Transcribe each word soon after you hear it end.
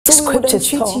So we would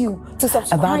entreat you to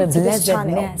subscribe to this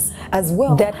channel, as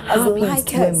well that as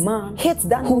like us, hit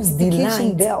that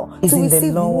notification bell to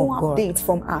receive more updates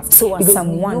from us. So as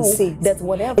someone says that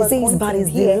whatever content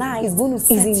here is going to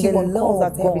set you on course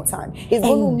at every time. It's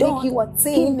going to make you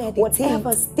attain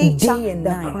whatever stature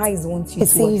that Christ wants you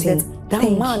to attain.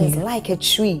 That man is like a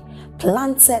tree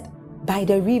planted by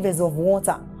the rivers of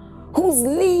water, whose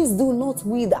leaves do not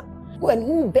wither, and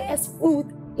who bears fruit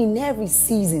in every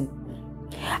season.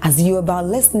 As you're about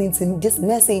listening to this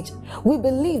message, we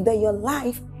believe that your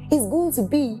life is going to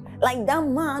be like that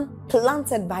man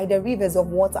planted by the rivers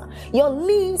of water. Your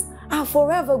leaves are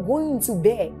forever going to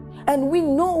bear. And we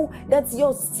know that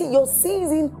your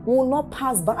season will not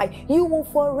pass by. You will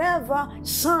forever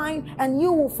shine and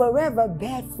you will forever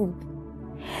bear fruit.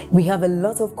 We have a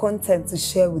lot of content to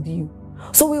share with you.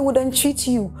 So we would entreat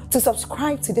you to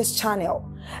subscribe to this channel,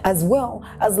 as well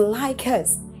as like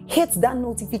us. Hit that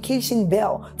notification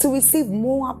bell to receive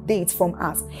more updates from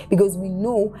us, because we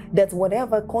know that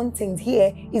whatever content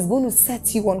here is going to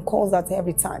set you on course at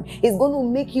every time. It's going to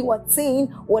make you attain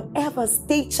whatever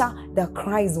stature that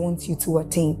Christ wants you to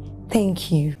attain.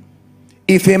 Thank you.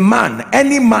 If a man,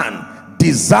 any man,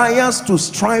 desires to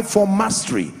strive for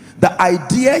mastery, the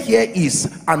idea here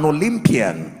is an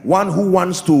Olympian, one who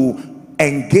wants to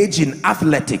engage in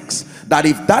athletics, that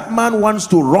if that man wants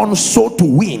to run so to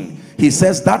win, he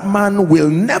says that man will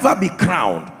never be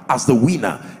crowned as the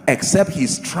winner except he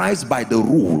strives by the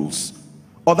rules.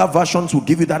 Other versions will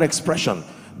give you that expression,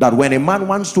 that when a man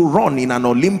wants to run in an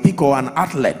Olympic or an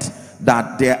athlete,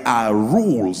 that there are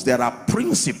rules, there are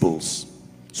principles.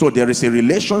 So there is a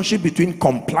relationship between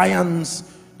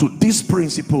compliance to these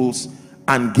principles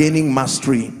and gaining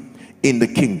mastery in the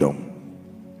kingdom.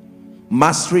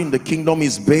 Mastery in the kingdom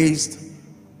is based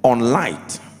on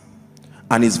light,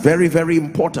 and it's very, very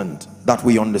important that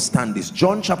we understand this.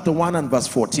 John chapter 1 and verse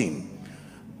 14.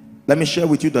 Let me share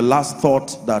with you the last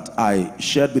thought that I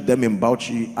shared with them in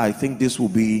Bauchi. I think this will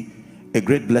be a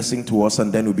great blessing to us,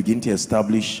 and then we begin to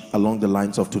establish along the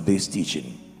lines of today's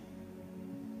teaching.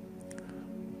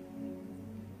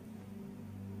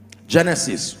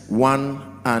 Genesis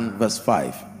 1 and verse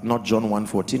 5, not John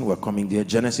 1:14. We're coming there.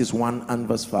 Genesis 1 and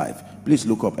verse 5. Please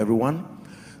look up, everyone.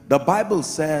 The Bible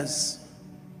says,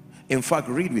 in fact,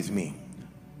 read with me.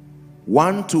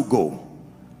 1 to go.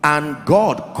 And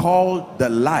God called the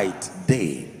light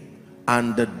day,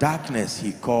 and the darkness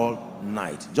he called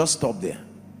night. Just stop there.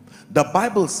 The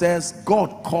Bible says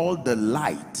God called the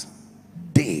light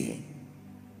day.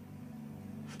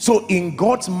 So in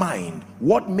God's mind,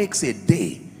 what makes a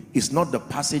day is not the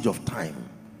passage of time.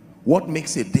 What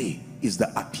makes a day is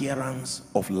the appearance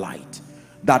of light.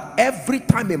 That every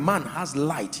time a man has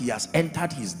light, he has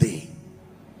entered his day.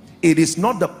 It is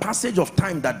not the passage of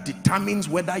time that determines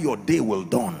whether your day will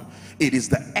dawn. It is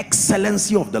the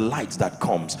excellency of the light that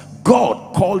comes.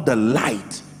 God called the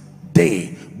light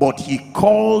day, but he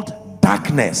called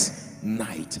darkness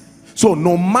night. So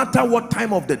no matter what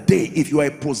time of the day, if you are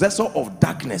a possessor of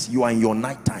darkness, you are in your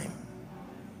night time.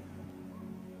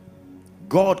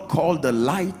 God called the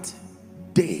light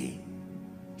day,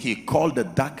 he called the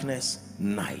darkness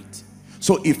night.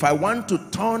 So if I want to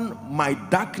turn my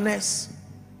darkness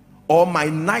or my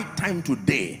night time to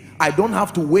day, I don't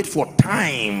have to wait for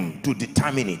time to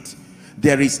determine it.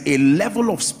 There is a level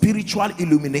of spiritual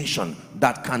illumination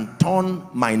that can turn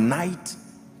my night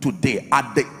to day.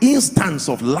 At the instance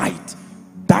of light,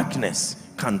 darkness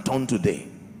can turn to day.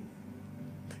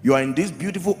 You are in this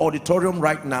beautiful auditorium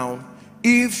right now.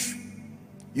 If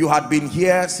you had been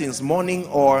here since morning,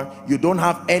 or you don't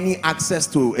have any access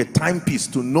to a timepiece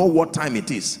to know what time it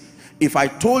is, if I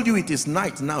told you it is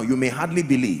night now, you may hardly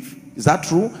believe. Is that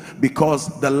true?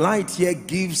 Because the light here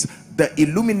gives the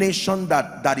illumination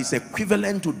that is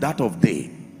equivalent to that of day.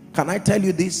 Can I tell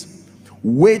you this?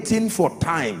 Waiting for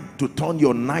time to turn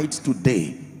your night to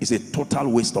day is a total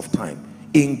waste of time.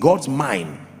 In God's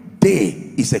mind,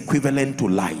 day is equivalent to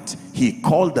light. He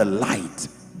called the light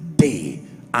day,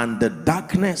 and the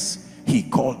darkness he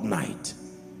called night.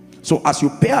 So as you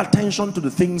pay attention to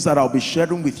the things that I'll be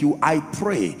sharing with you, I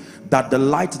pray that the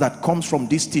light that comes from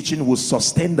this teaching will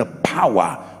sustain the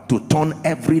power to turn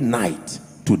every night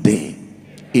to day,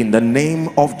 in the name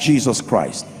of Jesus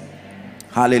Christ.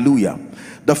 Hallelujah.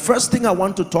 The first thing I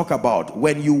want to talk about,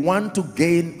 when you want to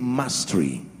gain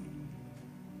mastery,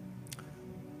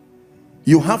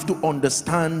 you have to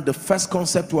understand the first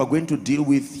concept we are going to deal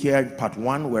with here in part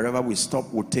 1. Wherever we stop,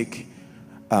 we'll take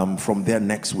from there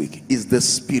next week, is the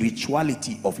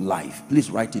spirituality of life. Please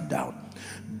write it down.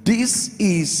 This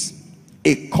is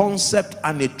a concept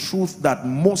and a truth that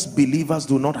most believers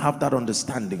do not have that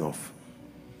understanding of.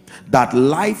 That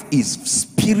life is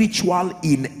spiritual. spiritual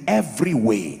in every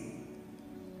way.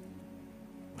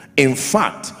 In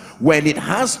fact, when it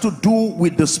has to do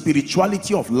with the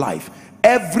spirituality of life,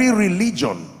 every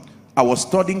religion, I was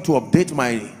studying to update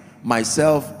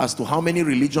myself as to how many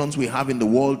religions we have in the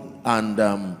world, and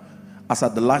as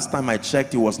at the last time I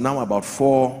checked, it was now about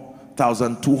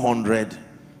 4,200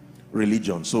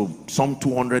 religions. So some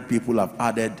 200 people have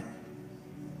added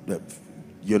the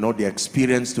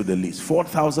experience to the list.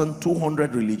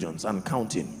 4,200 religions and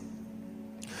counting.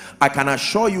 I can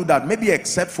assure you that maybe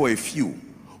except for a few,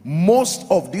 most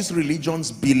of these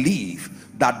religions believe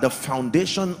that the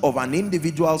foundation of an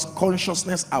individual's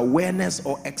consciousness, awareness,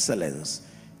 or excellence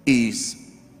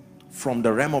is from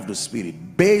the realm of the spirit,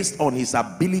 based on his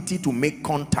ability to make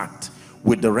contact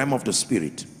with the realm of the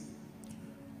spirit.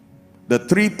 The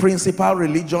three principal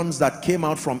religions that came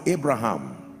out from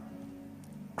Abraham,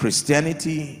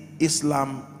 Christianity,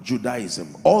 Islam,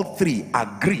 Judaism, all three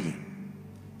agree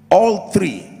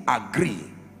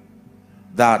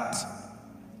that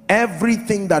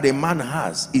everything that a man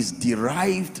has is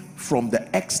derived from the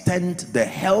extent, the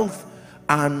health,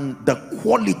 and the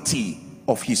quality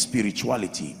of his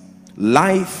spirituality.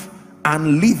 Life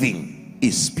and living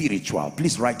is spiritual.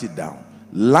 Please write it down.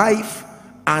 Life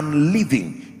and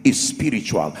living is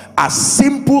spiritual. As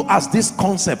simple as this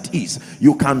concept is,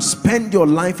 you can spend your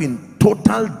life in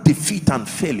total defeat and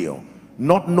failure,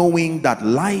 not knowing that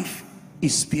life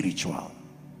is spiritual.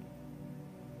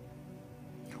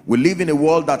 We live in a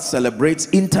world that celebrates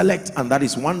intellect, and that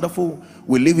is wonderful.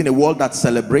 We live in a world that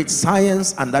celebrates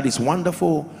science, and that is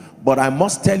wonderful. But I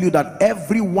must tell you that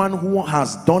everyone who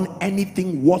has done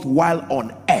anything worthwhile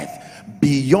on earth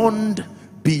beyond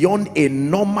a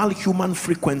normal human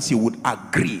frequency would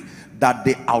agree that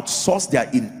they outsource their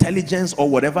intelligence or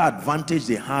whatever advantage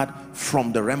they had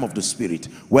from the realm of the spirit.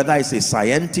 Whether it's a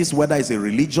scientist, whether it's a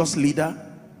religious leader,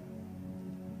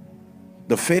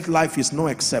 the faith life is no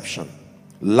exception.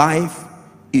 Life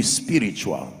is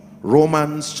spiritual.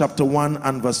 Romans chapter 1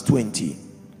 and verse 20.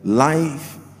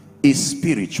 Life is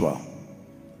spiritual.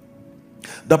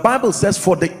 The Bible says,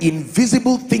 for the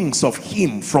invisible things of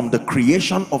him from the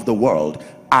creation of the world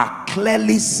are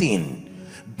clearly seen,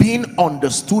 being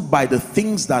understood by the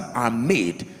things that are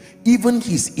made, even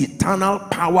his eternal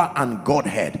power and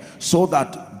Godhead, so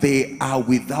that they are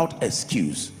without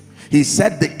excuse. He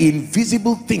said the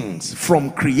invisible things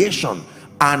from creation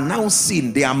are now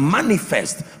seen, they are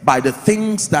manifest by the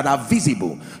things that are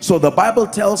visible. So the Bible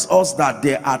tells us that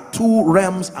there are two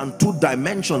realms and two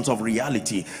dimensions of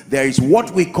reality. There is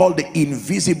what we call the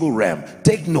invisible realm.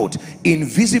 Take note,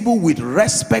 invisible with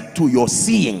respect to your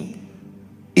seeing.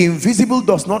 Invisible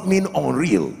does not mean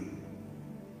unreal.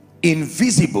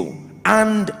 Invisible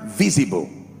and visible.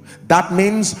 That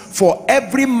means for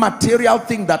every material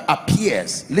thing that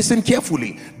appears, listen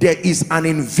carefully, there is an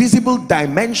invisible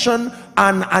dimension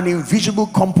and an invisible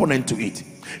component to it.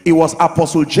 It was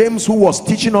Apostle James who was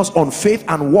teaching us on faith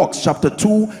and works, chapter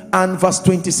 2 and verse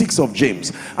 26 of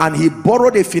James, and he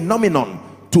borrowed a phenomenon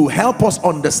to help us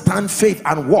understand faith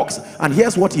and works. And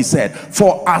here's what he said: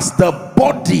 for as the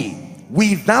body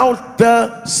without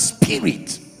the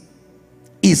spirit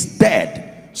is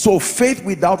dead, so faith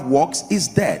without works is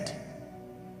dead.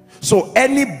 So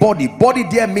any body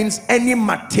there means any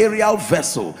material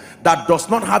vessel that does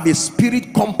not have a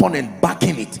spirit component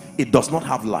backing it, it does not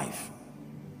have life.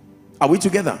 Are we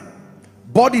together?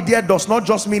 Body there does not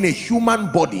just mean a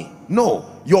human body. No,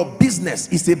 your business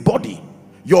is a body.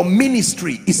 Your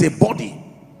ministry is a body.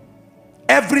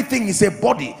 Everything is a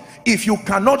body. If you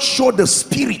cannot show the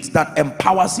spirit that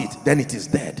empowers it, then it is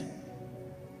dead.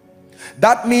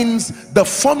 That means the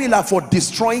formula for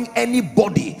destroying any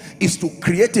body is to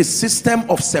create a system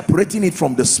of separating it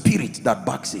from the spirit that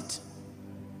backs it.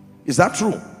 Is that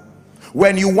true?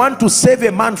 When you want to save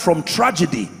a man from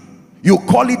tragedy, you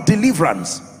call it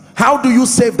deliverance. How do you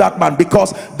save that man?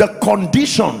 Because the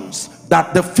conditions,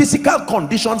 that the physical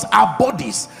conditions are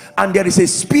bodies, and there is a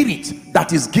spirit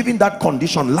that is giving that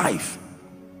condition life.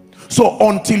 So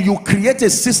until you create a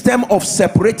system of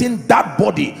separating that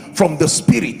body from the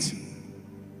spirit,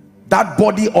 that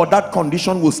body or that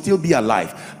condition will still be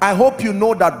alive. I hope you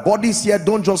know that bodies here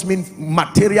don't just mean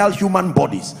material human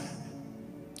bodies.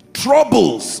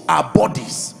 Troubles are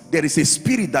bodies. There is a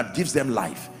spirit that gives them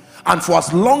life, and for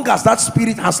as long as that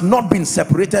spirit has not been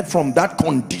separated from that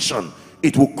condition,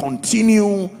 it will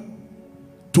continue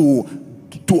to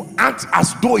act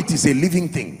as though it is a living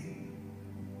thing.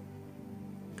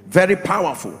 Very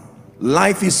powerful.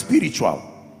 Life is spiritual.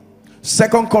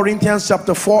 2 Corinthians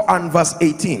chapter 4 and verse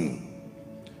 18.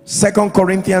 2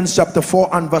 Corinthians chapter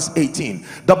 4 and verse 18.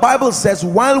 The Bible says,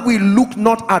 while we look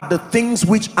not at the things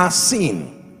which are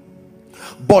seen,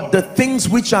 but the things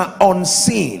which are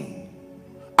unseen.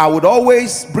 I would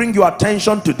always bring your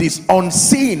attention to this.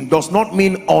 Unseen does not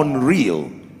mean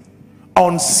unreal.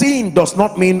 Unseen does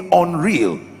not mean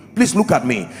unreal. Please look at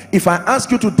me. If I ask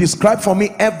you to describe for me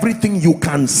everything you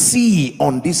can see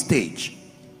on this stage,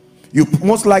 you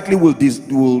most likely will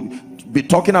be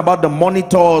talking about the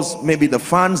monitors, maybe the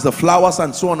fans, the flowers,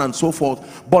 and so on and so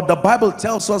forth. But the Bible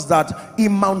tells us that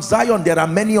in Mount Zion there are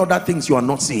many other things you are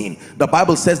not seeing. The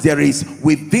Bible says there is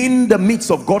within the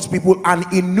midst of God's people an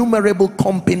innumerable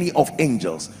company of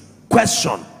angels.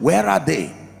 Question: where are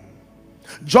they?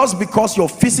 Just because your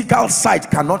physical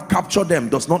sight cannot capture them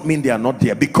does not mean they are not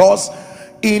there, because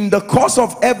in the course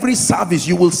of every service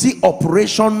you will see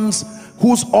operations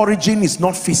whose origin is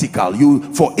not physical.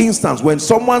 For instance, when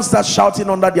someone starts shouting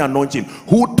under the anointing,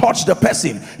 who touched the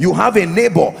person? You have a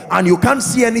neighbor and you can't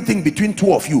see anything between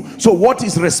two of you. So what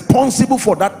is responsible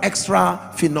for that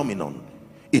extra phenomenon?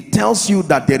 It tells you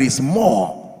that there is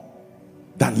more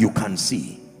than you can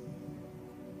see.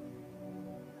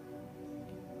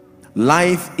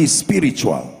 Life is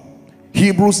spiritual.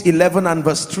 Hebrews 11 and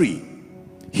verse 3.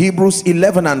 Hebrews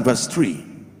 11 and verse 3.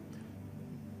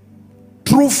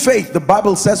 Through faith, the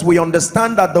Bible says, we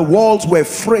understand that the worlds were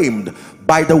framed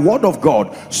by the word of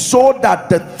God, so that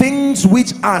the things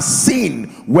which are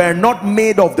seen were not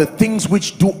made of the things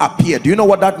which do appear. Do you know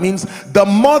what that means? The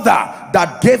mother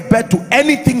that gave birth to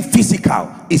anything physical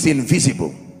is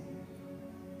invisible.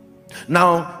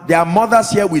 Now, there are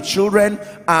mothers here with children,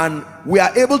 and we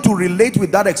are able to relate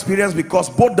with that experience because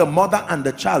both the mother and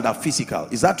the child are physical.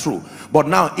 Is that true? But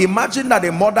now, imagine that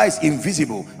a mother is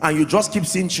invisible and you just keep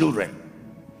seeing children.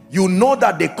 You know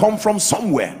that they come from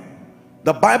somewhere.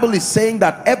 The Bible is saying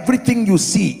that everything you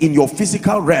see in your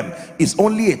physical realm is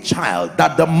only a child,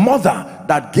 that the mother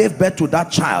that gave birth to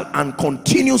that child and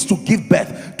continues to give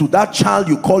birth to that child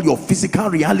you call your physical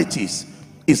realities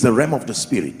is the realm of the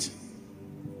spirit.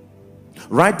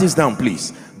 Write this down,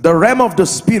 please. The realm of the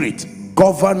spirit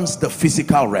governs the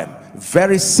physical realm.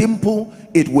 Very simple.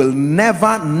 It will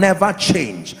never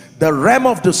change. The realm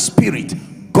of the spirit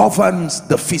governs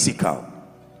the physical.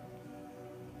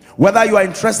 Whether you are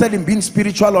interested in being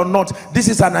spiritual or not, this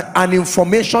is an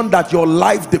information that your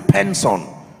life depends on.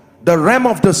 The realm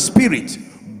of the spirit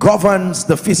governs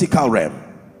the physical realm.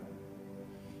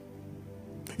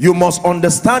 You must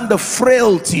understand the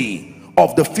frailty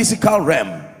of the physical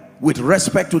realm with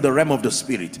respect to the realm of the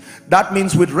spirit. That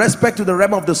means with respect to the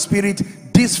realm of the spirit,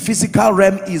 this physical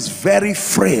realm is very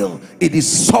frail. It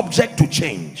is subject to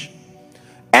change.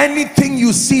 Anything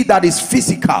you see that is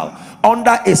physical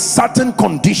under a certain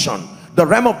condition, the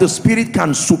realm of the spirit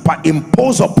can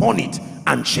superimpose upon it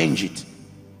and change it.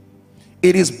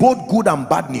 It is both good and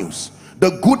bad news.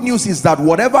 The good news is that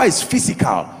whatever is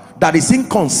physical that is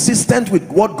inconsistent with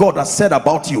what God has said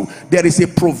about you, there is a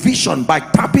provision by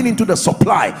tapping into the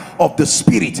supply of the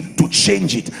spirit to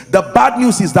change it. The bad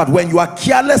news is that when you are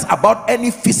careless about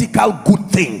any physical good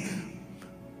thing,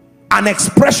 an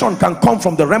expression can come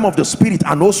from the realm of the spirit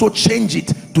and also change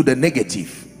it to the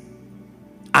negative.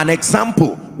 An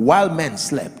example: while men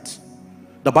slept,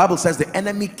 the Bible says the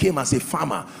enemy came as a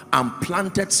farmer and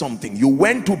planted something. You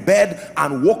went to bed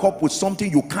and woke up with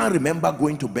something you can't remember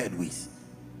going to bed with,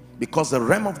 because the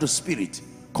realm of the spirit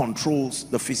controls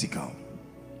the physical.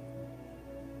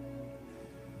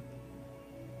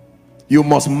 You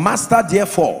must master,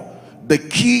 therefore, the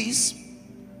keys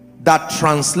that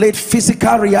translate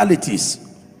physical realities,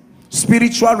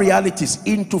 spiritual realities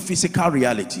into physical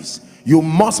realities. You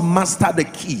must master the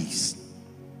keys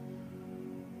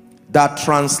that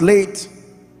translate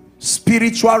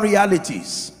spiritual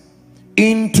realities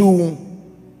into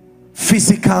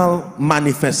physical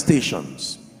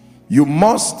manifestations. You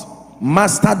must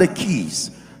master the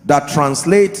keys that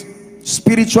translate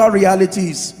spiritual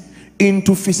realities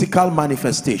into physical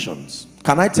manifestations.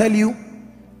 Can I tell you,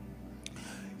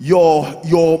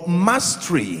 your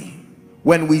mastery,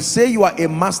 when we say you are a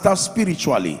master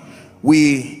spiritually,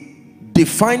 we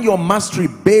define your mastery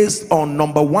based on,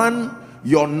 number one,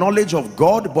 your knowledge of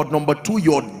God, but number two,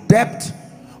 your depth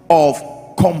of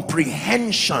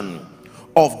comprehension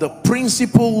of the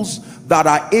principles that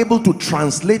are able to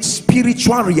translate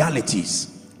spiritual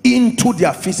realities into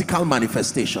their physical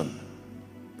manifestation.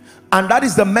 And that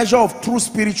is the measure of true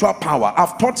spiritual power.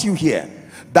 I've taught you here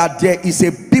that there is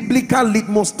a biblical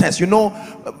litmus test. You know,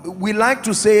 we like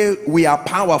to say we are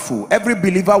powerful. Every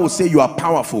believer will say you are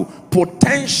powerful.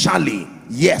 Potentially,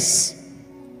 yes.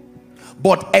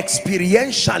 But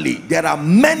experientially, there are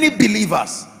many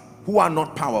believers who are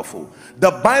not powerful.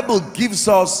 The Bible gives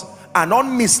us an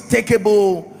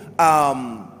unmistakable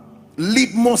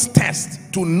litmus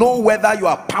test to know whether you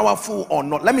are powerful or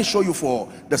not. Let me show you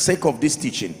for the sake of this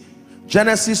teaching.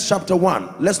 Genesis chapter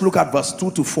 1, let's look at verse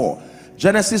 2 to 4.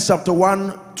 Genesis chapter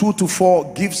 1, 2 to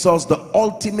 4 gives us the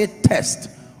ultimate test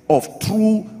of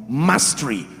true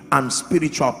mastery and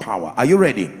spiritual power. Are you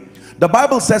ready? The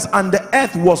Bible says, and the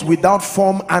earth was without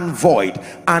form and void,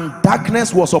 and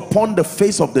darkness was upon the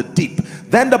face of the deep.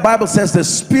 Then the Bible says the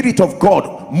Spirit of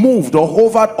God moved or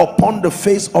hovered upon the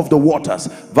face of the waters.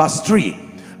 Verse 3,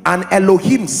 and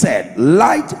Elohim said,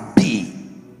 light be,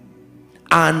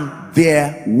 and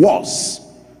there was.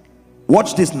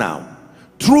 Watch this now.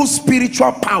 True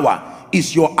spiritual power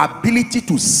is your ability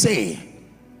to say,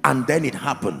 and then it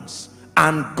happens.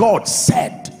 And God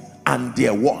said, and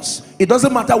there was. It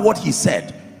doesn't matter what he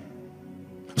said.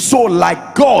 So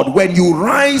like God, when you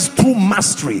rise through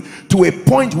mastery to a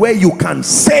point where you can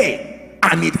say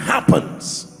and it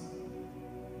happens,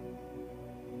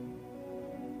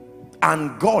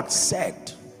 and God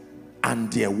said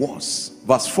and there was.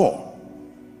 Verse 4,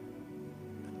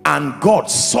 and God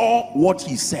saw what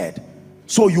he said.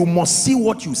 So you must see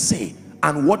what you say,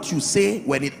 and what you say,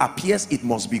 when it appears, it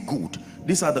must be good.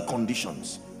 These are the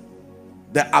conditions.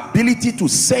 The ability to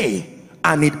say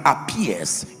and it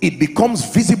appears, it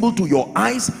becomes visible to your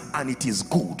eyes, and it is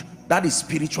good. That is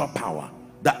spiritual power.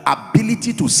 The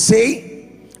ability to say,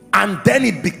 and then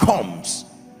it becomes,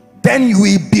 then you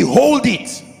will behold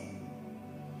it,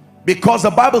 because the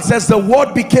Bible says the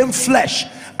word became flesh,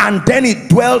 and then it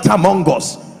dwelt among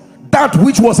us. That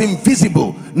which was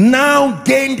invisible now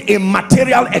gained a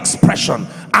material expression,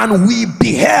 and we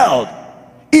beheld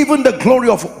even the glory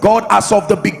of God as of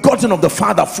the begotten of the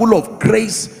Father, full of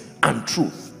grace and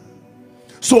truth.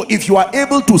 So if you are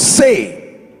able to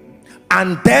say,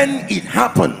 and then it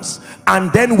happens,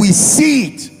 and then we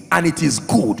see it and it is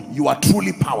good, you are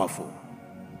truly powerful.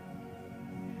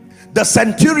 The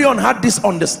centurion had this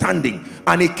understanding,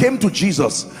 and he came to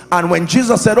Jesus, and when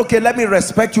Jesus said, okay, let me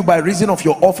respect you by reason of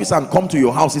your office and come to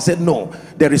your house, he said, no,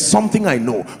 there is something I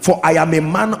know, for I am a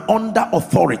man under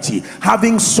authority,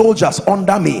 having soldiers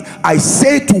under me. I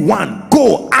say to one,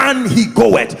 go, and he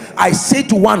goeth. I say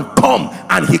to one, come,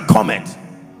 and he cometh.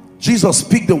 Jesus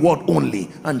speak the word only,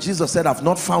 and Jesus said, I've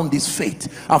not found this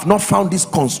faith, I've not found this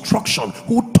construction.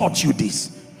 Who taught you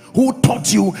this? Who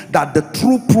taught you that the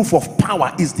true proof of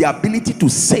power is the ability to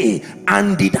say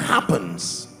and it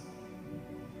happens?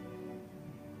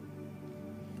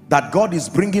 That God is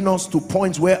bringing us to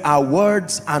points where our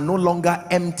words are no longer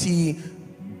empty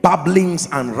babblings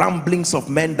and ramblings of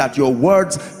men, that your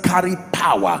words carry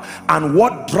power. And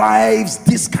what drives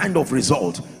this kind of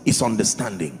result is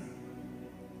understanding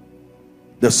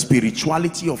the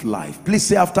spirituality of life. Please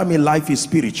say after me, life is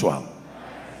spiritual.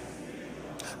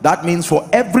 That means for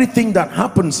everything that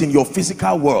happens in your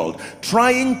physical world,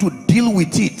 trying to deal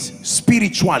with it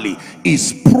spiritually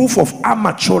is proof of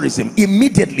amateurism.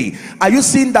 Immediately, are you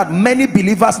seeing that many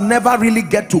believers never really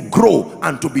get to grow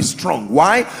and to be strong?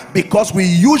 Why? Because we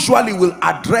usually will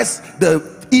address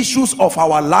the issues of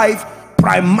our life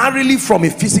primarily from a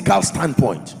physical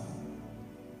standpoint.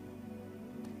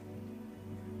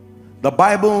 The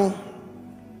Bible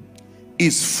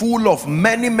is full of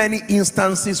many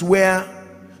instances where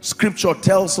Scripture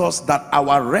tells us that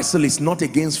our wrestle is not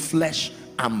against flesh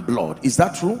and blood. Is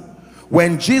that true?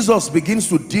 When Jesus begins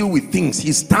to deal with things,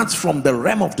 he starts from the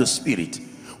realm of the spirit.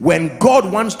 When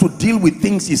God wants to deal with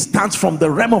things, he starts from the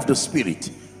realm of the spirit.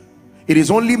 It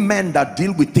is only men that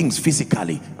deal with things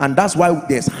physically, and that's why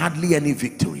there's hardly any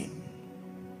victory.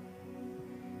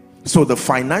 So the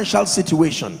financial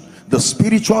situation, the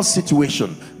spiritual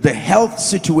situation, the health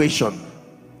situation,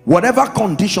 whatever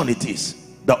condition it is,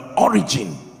 the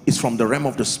origin is from the realm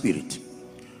of the spirit.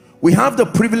 We have the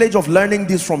privilege of learning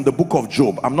this from the book of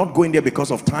Job. I'm not going there because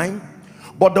of time,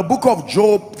 but the book of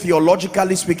Job,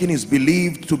 theologically speaking, is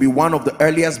believed to be one of the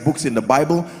earliest books in the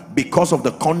Bible because of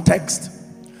the context.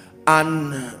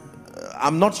 And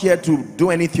I'm not here to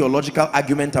do any theological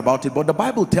argument about it, but the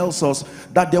Bible tells us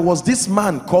that there was this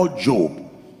man called Job.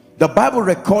 The Bible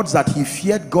records that he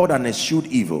feared God and eschewed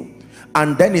evil.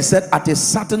 And then he said at a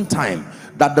certain time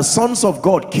that the sons of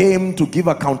God came to give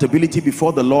accountability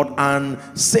before the Lord, and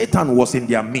Satan was in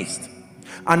their midst.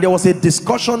 And there was a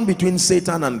discussion between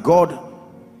Satan and God.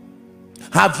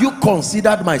 Have you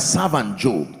considered my servant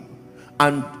Job?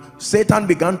 And Satan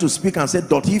began to speak and said,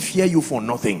 doth he fear you for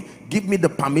nothing? Give me the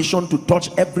permission to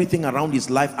touch everything around his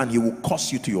life and he will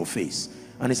curse you to your face.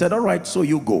 And he said, all right, so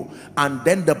you go. And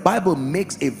then the Bible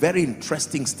makes a very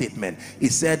interesting statement.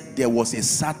 It said there was a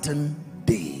certain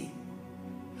day.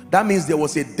 That means there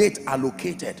was a date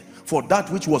allocated for that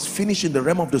which was finished in the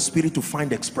realm of the spirit to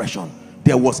find expression.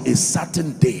 there was a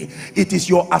certain day. It is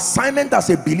your assignment as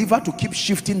a believer to keep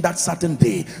shifting that certain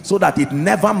day so that it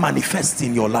never manifests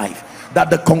in your life. That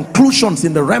the conclusions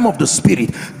in the realm of the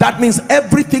spirit, that means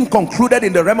everything concluded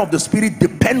in the realm of the spirit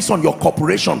depends on your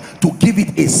cooperation to give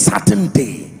it a certain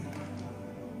day.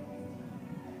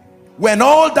 When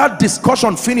all that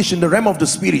discussion finished in the realm of the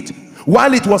spirit,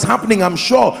 while it was happening, I'm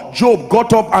sure Job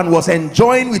got up and was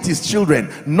enjoying with his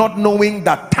children, not knowing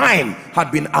that time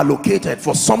had been allocated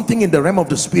for something in the realm of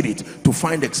the spirit to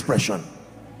find expression.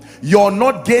 Your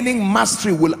not gaining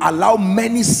mastery will allow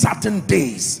many certain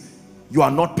days you are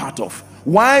not part of.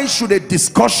 Why should a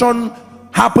discussion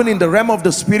happen in the realm of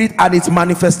the spirit and its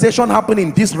manifestation happen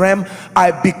in this realm?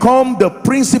 I become the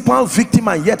principal victim,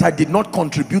 and yet I did not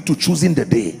contribute to choosing the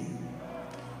day.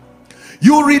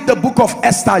 You read the book of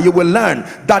Esther, you will learn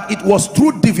that it was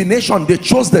through divination they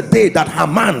chose the day that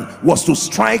Haman was to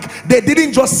strike. They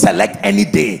didn't just select any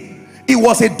day. It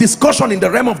was a discussion in the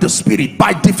realm of the spirit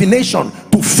by divination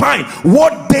to find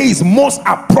what day is most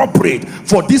appropriate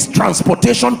for this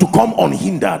transportation to come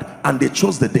unhindered, and they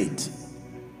chose the date.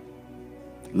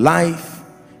 Life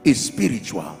is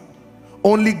spiritual.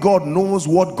 Only God knows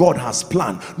what God has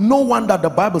planned. No wonder the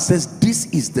Bible says this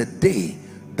is the day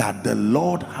that the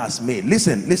Lord has made.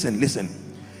 Listen, listen, listen.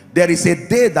 There is a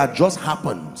day that just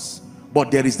happens, but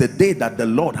there is the day that the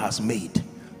Lord has made.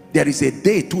 There is a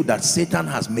day too that Satan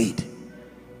has made.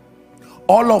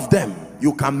 All of them,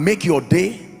 you can make your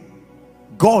day.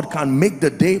 God can make the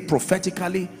day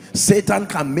prophetically. Satan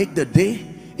can make the day.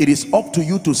 It is up to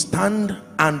you to stand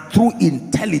and through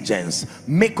intelligence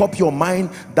make up your mind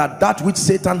that that which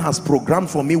Satan has programmed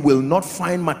for me will not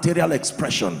find material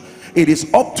expression. It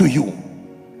is up to you.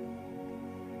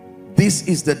 This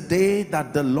is the day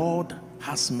that the Lord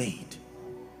has made.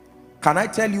 Can I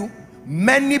tell you,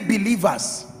 many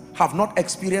believers have not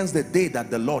experienced the day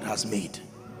that the Lord has made.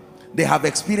 They have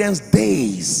experienced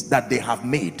days that they have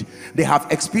made. They have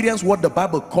experienced what the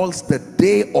Bible calls the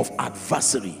day of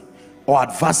adversary or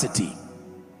adversity.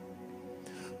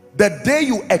 The day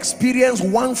you experience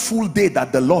one full day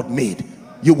that the Lord made,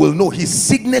 you will know his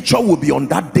signature will be on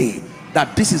that day,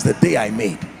 that this is the day I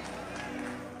made.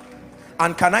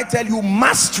 And can I tell you,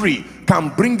 mastery can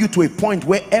bring you to a point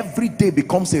where every day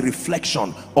becomes a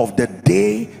reflection of the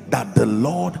day that the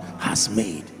Lord has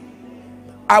made.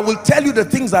 I will tell you the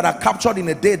things that are captured in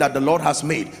a day that the Lord has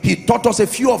made. He taught us a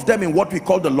few of them in what we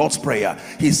call the Lord's Prayer.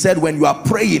 He said, when you are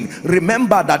praying,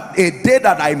 remember that a day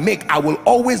that I make, I will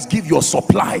always give your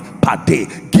supply per day.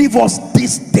 Give us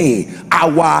this day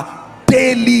our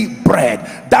daily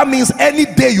bread. That means any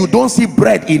day you don't see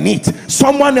bread in it,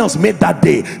 someone else made that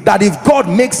day. That if God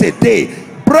makes a day,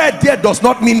 bread there does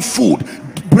not mean food.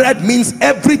 Bread means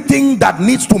everything that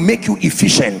needs to make you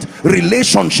efficient.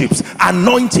 Relationships,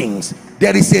 anointings.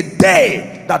 There is a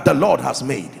day that the Lord has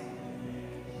made.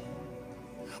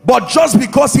 But just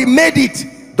because he made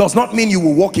it does not mean you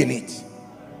will walk in it.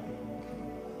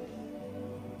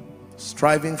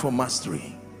 Striving for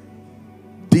mastery.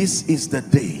 This is the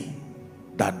day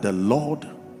that the Lord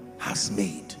has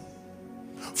made.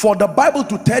 For the Bible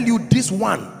to tell you this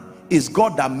one is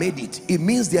God that made it, it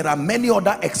means there are many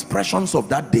other expressions of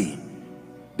that day.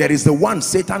 There is the one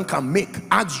Satan can make.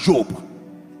 Ask Job.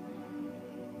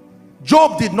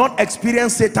 Job did not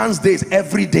experience Satan's days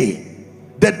every day.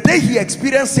 The day he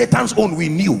experienced Satan's own, we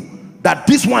knew that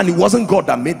this one, it wasn't God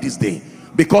that made this day.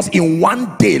 Because in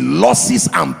one day, losses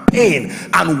and pain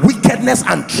and wickedness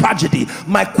and tragedy.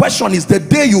 My question is, the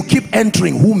day you keep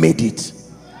entering, who made it?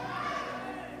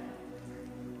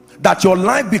 That your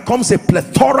life becomes a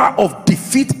plethora of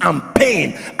defeat and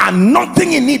pain, and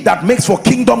nothing in it that makes for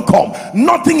kingdom come,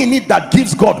 nothing in it that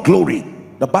gives God glory.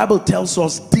 The Bible tells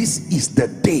us this is the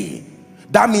day.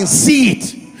 That means, see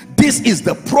it. This is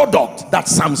the product that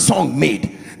Samsung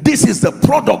made. This is the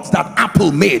product that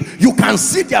Apple made. You can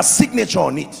see their signature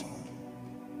on it.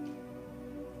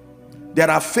 There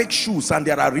are fake shoes and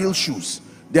there are real shoes.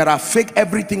 There are fake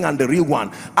everything and the real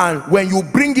one. And when you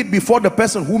bring it before the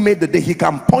person who made the day, he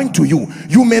can point to you.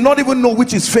 You may not even know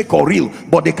which is fake or real,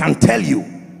 but they can tell you,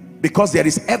 because there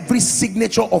is every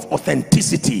signature of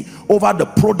authenticity over the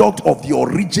product of the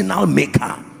original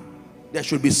maker. There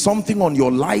should be something on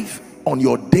your life, on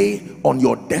your day, on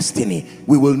your destiny.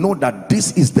 We will know that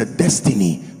this is the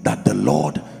destiny that the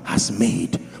Lord has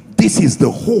made. This is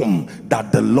the home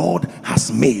that the Lord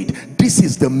has made. This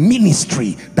is the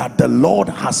ministry that the Lord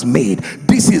has made.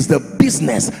 This is the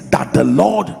business that the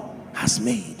Lord has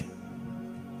made.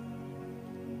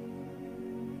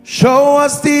 Show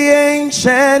us the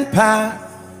ancient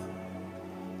path.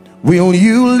 Will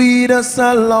you lead us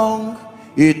along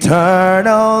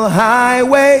eternal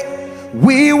highway?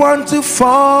 We want to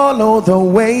follow the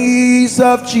ways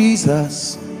of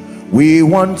Jesus. We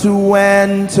want to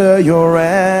enter your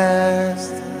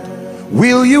rest.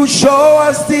 Will you show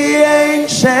us the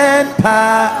ancient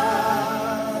path?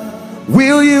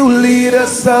 Will you lead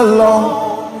us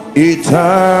along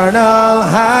eternal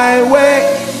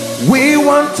highway? We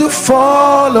want to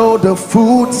follow the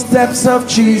footsteps of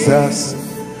Jesus.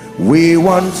 We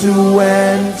want to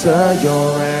enter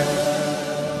your rest.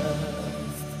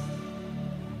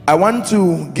 I want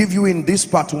to give you in this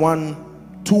part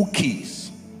 1 2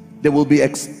 keys. There will be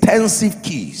extensive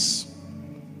keys.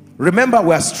 Remember,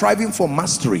 we are striving for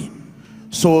mastery.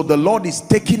 So the Lord is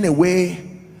taking away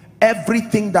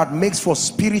everything that makes for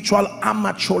spiritual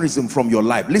amateurism from your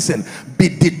life. Listen, be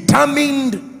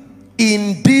determined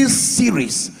in this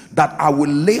series that I will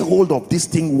lay hold of this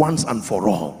thing once and for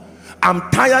all. I'm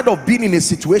tired of being in a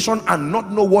situation and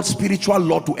not know what spiritual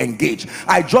law to engage.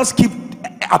 I just keep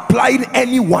applying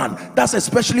anyone. That's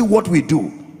especially what we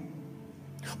do.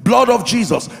 Blood of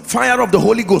Jesus, fire of the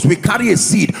Holy Ghost, we carry a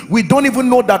seed. We don't even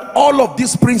know that all of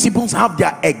these principles have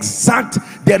their exact,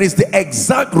 there is the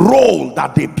exact role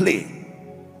that they play.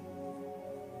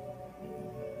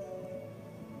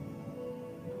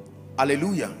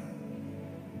 Hallelujah.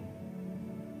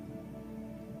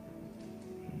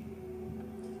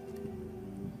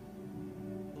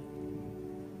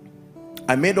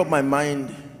 I made up my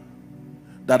mind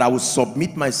that I would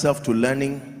submit myself to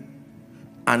learning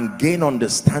and gain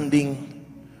understanding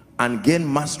and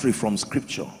gain mastery from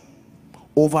scripture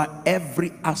over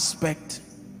every aspect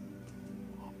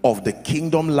of the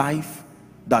kingdom life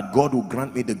that God will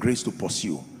grant me the grace to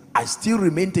pursue. I still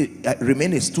remain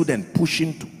a student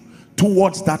pushing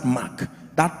towards that mark,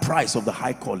 that price of the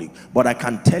high calling. But I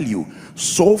can tell you,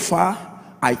 so far,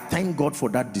 I thank God for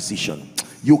that decision.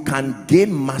 You can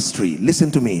gain mastery.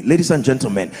 Listen to me, ladies and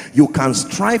gentlemen. You can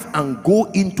strive and go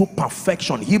into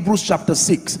perfection. Hebrews chapter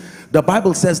 6, the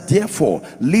Bible says, therefore,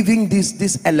 leaving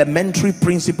these elementary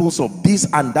principles of this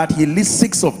and that, he lists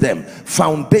 6 of them,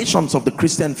 foundations of the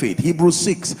Christian faith. Hebrews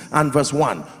 6 and verse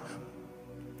 1.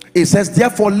 It says,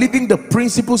 therefore, leaving the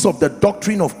principles of the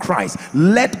doctrine of Christ,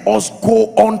 let us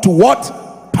go on to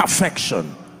what?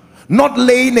 Perfection. Not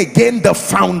laying again the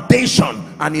foundation.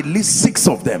 And it lists 6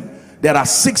 of them. There are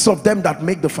 6 of them that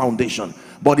make the foundation.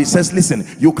 But it says, listen,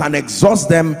 you can exhaust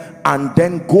them and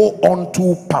then go on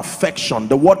to perfection.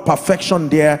 The word perfection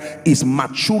there is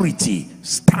maturity,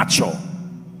 stature.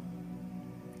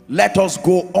 Let us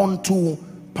go on to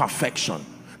perfection.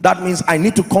 That means I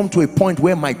need to come to a point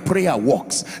where my prayer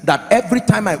works. That every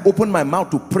time I open my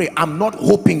mouth to pray, I'm not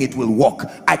hoping it will work.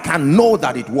 I can know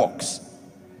that it works.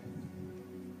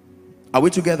 Are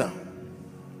we together?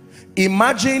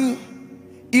 Imagine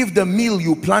if the meal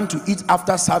you plan to eat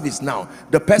after service now,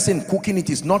 the person cooking it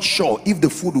is not sure if the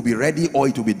food will be ready or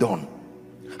it will be done.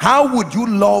 How would you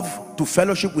love to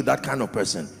fellowship with that kind of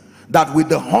person? That with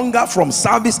the hunger from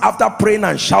service, after praying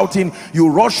and shouting, you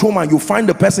rush home and you find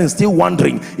the person still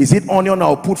wondering, is it onion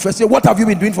or put first? Say, what have you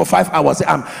been doing for 5 hours? Say,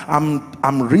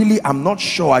 I'm not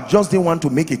sure. I just didn't want to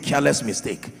make a careless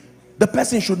mistake. The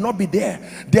person should not be there.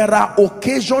 There are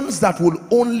occasions that will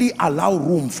only allow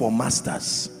room for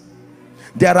masters.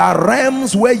 There are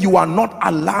realms where you are not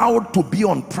allowed to be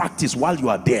on practice while you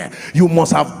are there. You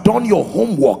must have done your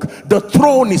homework. The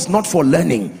throne is not for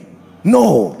learning.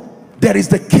 No. There is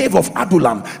the cave of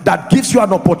Adullam that gives you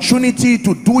an opportunity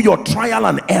to do your trial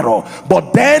and error.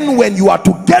 But then when you are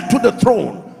to get to the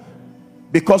throne,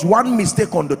 because one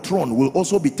mistake on the throne will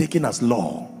also be taken as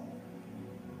law.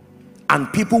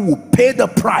 And people will pay the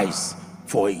price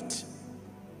for it.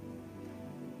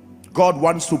 God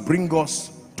wants to bring us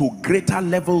to greater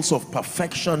levels of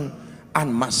perfection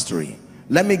and mastery.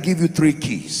 Let me give you 3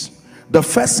 keys. The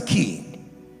first key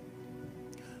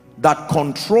that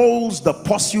controls the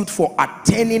pursuit for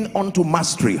attaining unto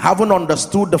mastery, having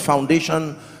understood the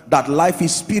foundation that life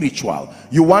is spiritual,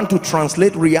 you want to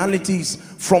translate realities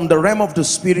from the realm of the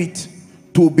spirit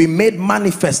to be made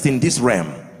manifest in this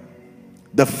realm.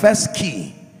 The first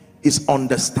key is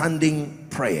understanding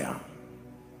prayer.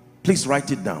 Please write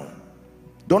it down.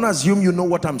 Don't assume you know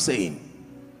what I'm saying.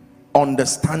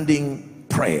 Understanding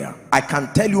prayer. I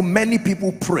can tell you many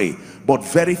people pray, but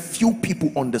very few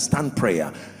people understand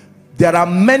prayer. There are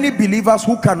many believers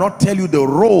who cannot tell you the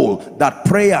role that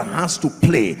prayer has to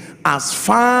play as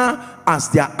far as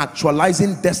their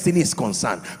actualizing destiny is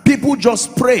concerned. People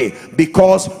just pray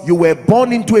because you were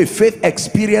born into a faith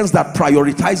experience that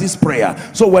prioritizes prayer.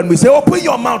 So when we say open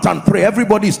your mouth and pray,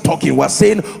 everybody is talking. We're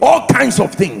saying all kinds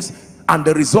of things, and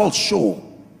the results show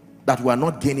that we are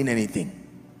not gaining anything.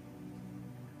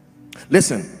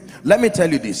 Listen, let me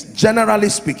tell you this. Generally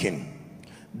speaking,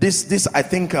 This I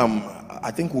think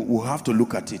we'll have to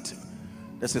look at it.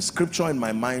 There's a scripture in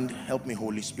my mind. Help me,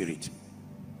 Holy Spirit.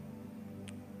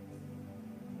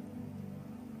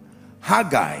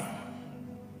 Haggai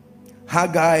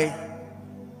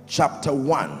chapter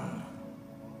 1.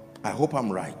 I hope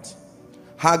I'm right.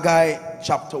 Haggai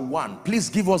chapter 1. Please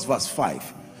give us verse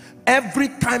 5. Every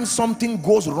time something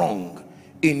goes wrong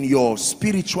in your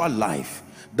spiritual life,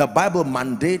 the Bible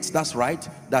mandates, that's right,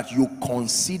 that you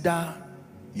consider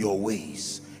your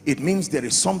ways. It means there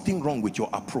is something wrong with your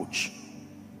approach.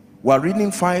 We're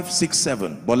reading 5, 6,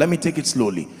 7, but let me take it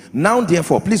slowly. Now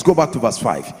therefore, please go back to verse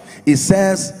 5. It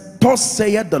says, thus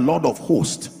saith the Lord of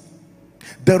hosts,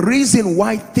 the reason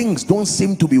why things don't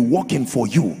seem to be working for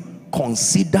you,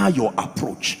 consider your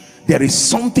approach. There is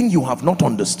something you have not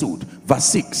understood. Verse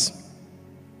 6.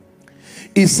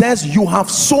 It says, you have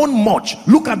sown much.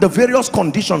 Look at the various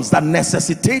conditions that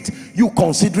necessitate you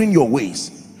considering your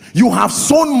ways. You have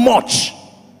sown much,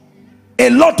 a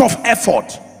lot of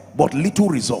effort, but little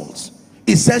results.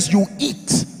 It says you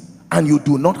eat and you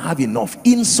do not have enough,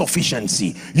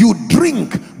 insufficiency. You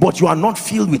drink but you are not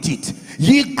filled with it.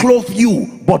 Ye clothe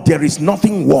you but there is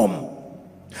nothing warm.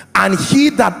 And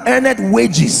he that earneth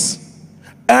wages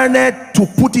earneth to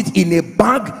put it in a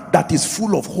bag that is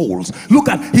full of holes. Look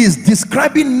at, he's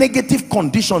describing negative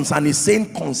conditions and he's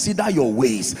saying consider your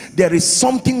ways. There is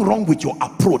something wrong with your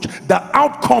approach. The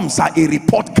outcomes are a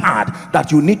report card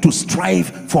that you need to strive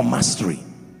for mastery.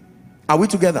 Are we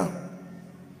together?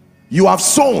 You have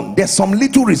sown, there's some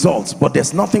little results, but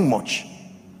there's nothing much.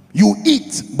 You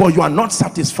eat but you are not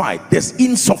satisfied, there's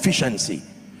insufficiency.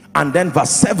 And then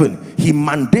verse 7, he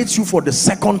mandates you for the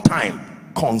second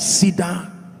time, consider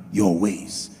your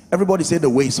ways. Everybody say the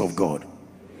ways of God.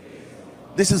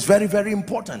 This is very, very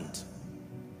important.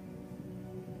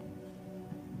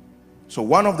 So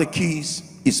one of the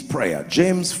keys is prayer.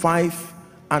 James 5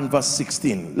 and verse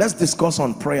 16. Let's discuss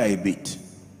on prayer a bit.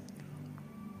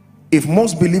 If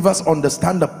most believers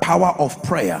understand the power of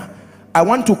prayer, I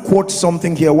want to quote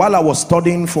something here. While I was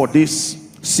studying for this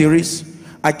series,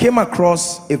 I came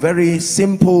across a very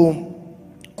simple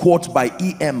quote by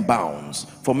E.M. Bounds.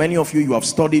 For many of you, you have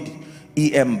studied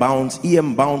E.M. Bounds.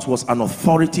 E.M. Bounds was an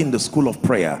authority in the school of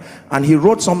prayer, and he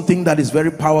wrote something that is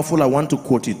very powerful. I want to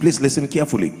quote it. Please listen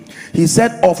carefully. He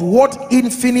said, of what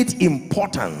infinite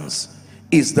importance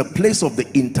is the place of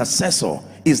the intercessor,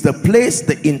 is the place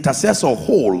the intercessor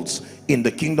holds in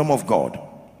the kingdom of God.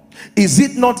 Is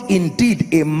it not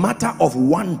indeed a matter of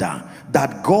wonder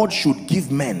that God should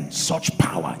give men such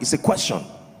power? It's a question.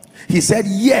 He said,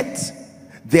 yet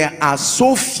there are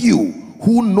so few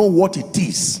who know what it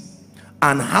is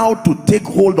and how to take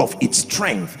hold of its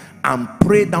strength and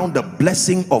pray down the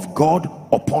blessing of God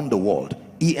upon the world.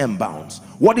 E.M. Bounds.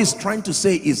 What he's trying to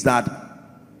say is that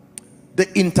the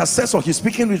intercessor, he's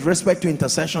speaking with respect to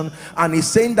intercession, and he's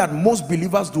saying that most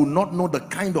believers do not know the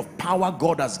kind of power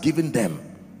God has given them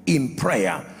in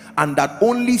prayer, and that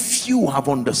only few have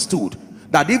understood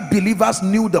that if believers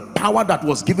knew the power that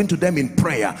was given to them in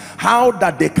prayer, how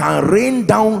that they can rain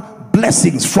down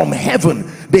blessings from heaven,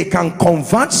 they can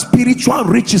convert spiritual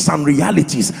riches and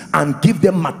realities and give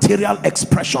them material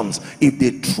expressions if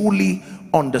they truly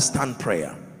understand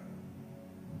prayer.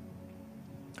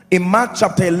 In Mark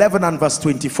chapter 11 and verse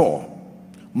 24,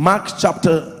 Mark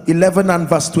chapter 11 and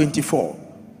verse 24,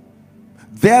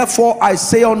 therefore I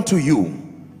say unto you,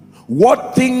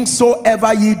 what things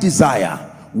soever ye desire,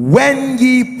 when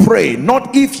ye pray,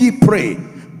 not if ye pray,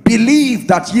 believe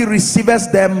that ye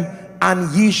receiveth them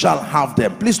and ye shall have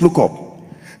them. Please look up.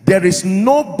 There is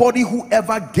nobody who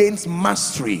ever gains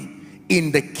mastery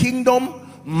in the kingdom,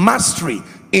 mastery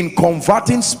in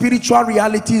converting spiritual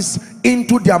realities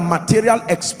into their material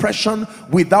expression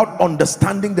without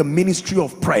understanding the ministry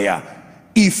of prayer.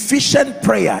 Efficient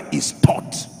prayer is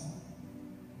taught.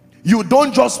 You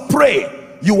don't just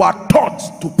pray, you are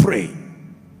taught to pray.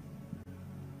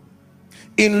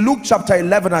 In Luke chapter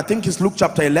 11, I think it's Luke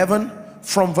chapter 11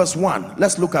 from verse 1.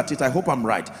 Let's look at it. I hope I'm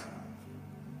right.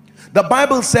 The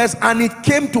Bible says, and it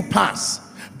came to pass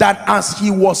that as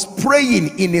he was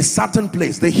praying in a certain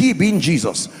place, the he being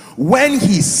Jesus, when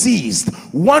he ceased,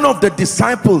 one of the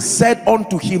disciples said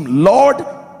unto him, Lord,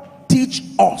 teach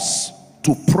us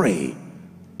to pray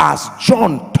as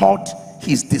John taught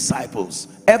his disciples.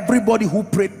 Everybody who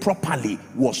prayed properly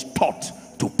was taught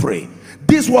to pray.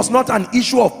 This was not an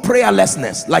issue of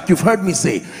prayerlessness, like you've heard me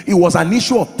say. It was an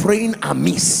issue of praying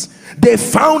amiss. They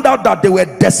found out that they were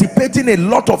dissipating a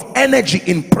lot of energy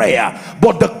in prayer,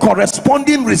 but the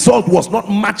corresponding result was not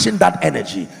matching that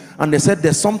energy. And they said,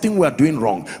 there's something we are doing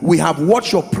wrong. We have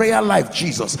watched your prayer life,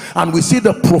 Jesus, and we see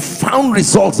the profound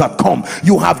results that come.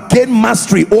 You have gained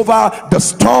mastery over the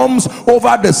storms,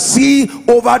 over the sea,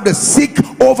 over the sick,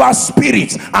 over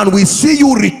spirits, and we see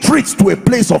you retreat to a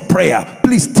place of prayer.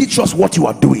 Please teach us what you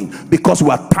are doing, because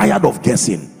we are tired of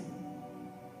guessing.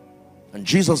 And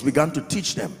Jesus began to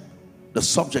teach them the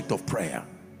subject of prayer.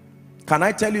 Can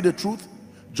I tell you the truth?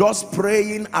 Just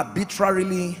praying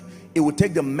arbitrarily, it will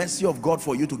take the mercy of God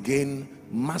for you to gain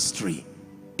mastery.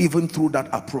 Even through that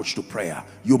approach to prayer,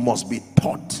 you must be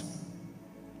taught.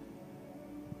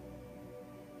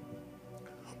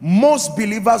 Most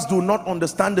believers do not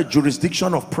understand the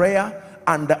jurisdiction of prayer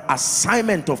and the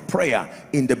assignment of prayer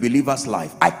in the believer's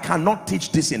life. I cannot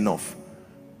teach this enough.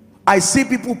 I see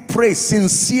people pray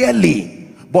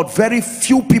sincerely, but very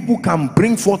few people can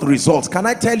bring forth results. Can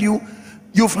I tell you,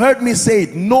 you've heard me say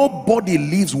it, nobody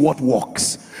lives what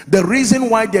works. The reason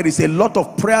why there is a lot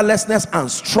of prayerlessness and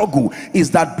struggle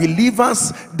is that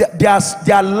believers,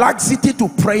 their laxity to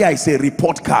prayer is a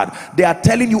report card. They are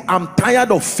telling you, I'm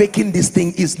tired of faking this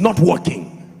thing, it's not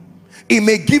working. It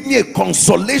may give me a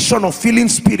consolation of feeling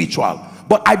spiritual,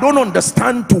 but I don't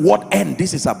understand to what end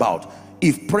this is about.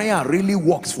 If prayer really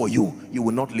works for you, you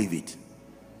will not leave it.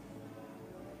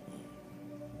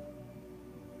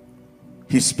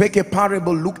 He spake a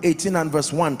parable, Luke 18 and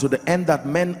verse 1, to the end that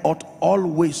men ought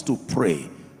always to pray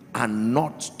and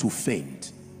not to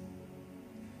faint.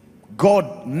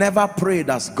 God never prayed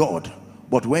as God,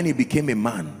 but when he became a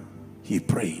man, he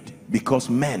prayed, because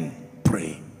men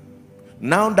pray.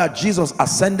 Now that Jesus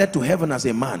ascended to heaven as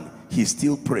a man, he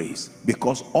still prays,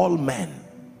 because all men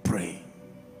pray.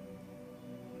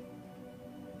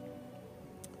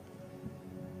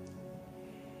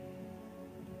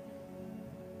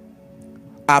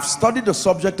 I've studied the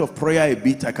subject of prayer a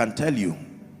bit, I can tell you,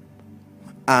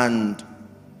 and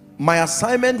my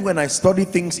assignment when I study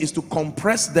things is to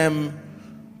compress them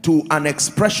to an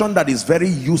expression that is very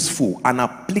useful and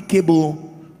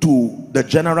applicable to the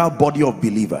general body of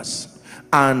believers.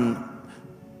 And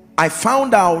I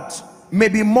found out,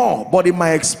 maybe more, but in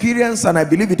my experience, and I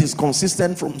believe it is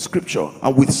consistent from scripture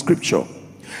and with scripture,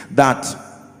 that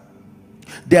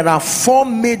there are 4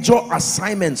 major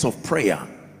assignments of prayer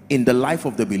in the life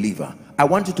of the believer. I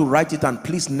want you to write it, and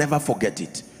please never forget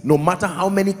it. No matter how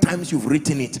many times you've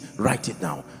written it, write it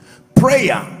down.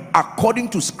 Prayer, according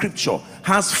to scripture,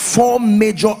 has 4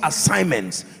 major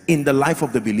assignments in the life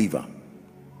of the believer.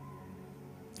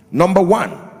 Number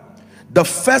 1, the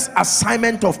first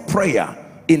assignment of prayer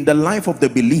in the life of the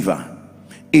believer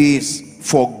is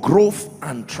for growth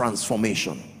and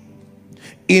transformation.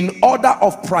 In order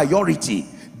of priority,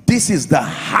 this is the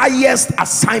highest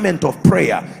assignment of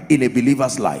prayer in a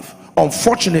believer's life.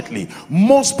 Unfortunately,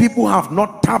 most people have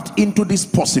not tapped into this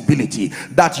possibility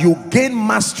that you gain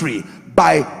mastery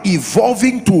by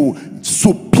evolving to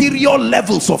superior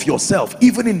levels of yourself,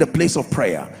 even in the place of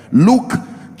prayer. Luke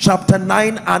chapter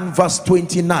 9 and verse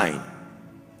 29.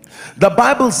 The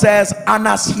Bible says, and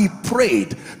as he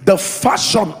prayed, the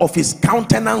fashion of his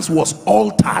countenance was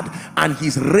altered, and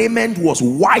his raiment was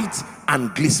white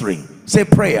and glittering. Say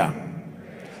prayer.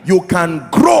 You can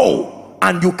grow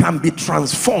and you can be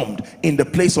transformed in the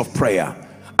place of prayer.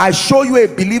 I show you a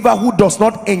believer who does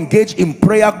not engage in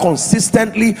prayer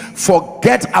consistently,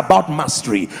 forget about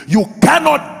mastery. You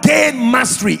cannot gain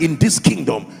mastery in this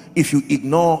kingdom if you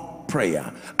ignore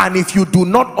prayer, and if you do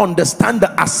not understand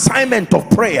the assignment of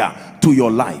prayer to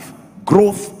your life.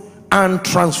 Growth and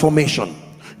transformation.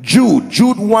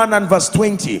 Jude 1 and verse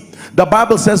 20, the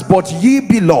Bible says, but ye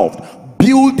beloved,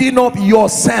 building up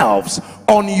yourselves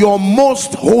on your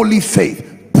most holy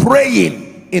faith,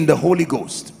 praying in the Holy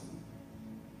Ghost.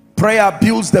 Prayer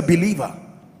builds the believer.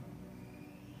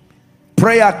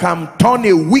 Prayer can turn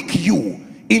a weak you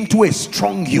into a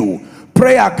strong you.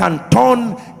 Prayer can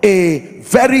turn a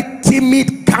very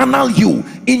timid carnal you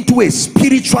into a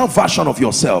spiritual version of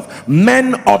yourself.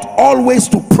 Men ought always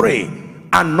to pray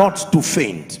and not to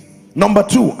faint. Number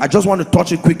 2, I just want to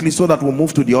touch it quickly so that we'll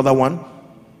move to the other one.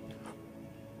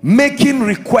 Making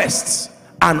requests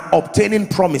and obtaining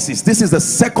promises. This is the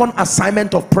second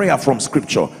assignment of prayer from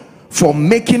scripture, for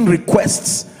making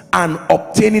requests and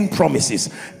obtaining promises.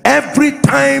 Every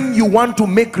time you want to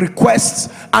make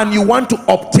requests and you want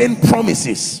to obtain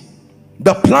promises,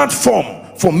 the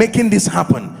platform for making this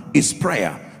happen is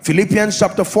prayer. Philippians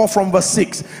chapter 4 from verse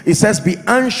 6, it says, be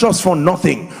anxious for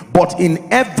nothing, but in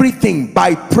everything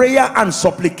by prayer and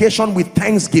supplication with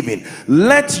thanksgiving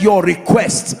let your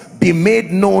requests be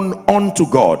made known unto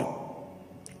God.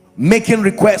 making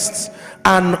requests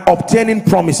and obtaining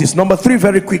promises. Number 3,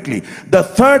 very quickly, the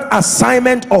third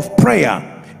assignment of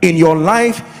prayer in your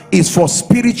life is for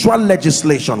spiritual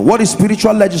legislation. What is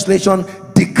spiritual legislation?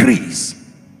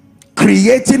 Decrees,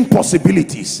 creating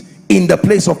possibilities in the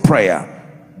place of prayer.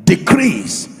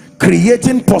 Decrees,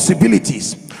 creating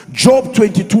possibilities. Job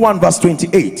 22 and verse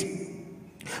 28.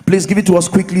 Please give it to us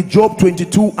quickly. Job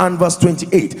 22 and verse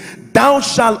 28. Thou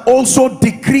shalt also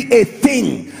decree a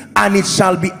thing, and it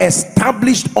shall be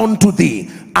established unto thee,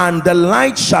 and the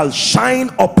light shall shine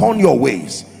upon your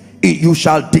ways. You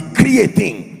shall decree a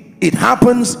thing. It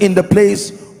happens in the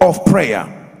place of prayer.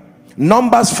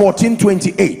 Numbers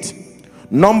 14:28.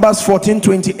 Numbers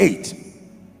 14:28.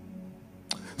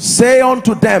 Say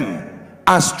unto them,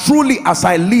 as truly as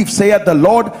I live, saith the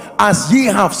Lord, as ye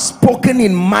have spoken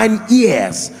in mine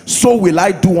ears, so will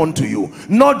I do unto you.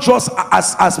 Not just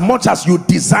as much as you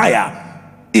desire.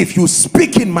 If you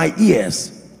speak in my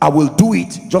ears, I will do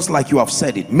it just like you have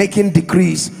said it. Making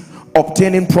decrees,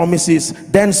 obtaining promises,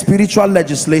 then spiritual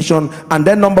legislation, and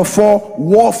then number 4,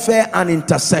 warfare and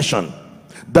intercession.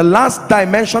 The last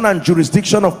dimension and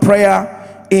jurisdiction of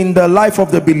prayer in the life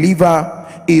of the believer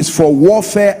is for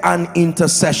warfare and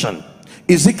intercession.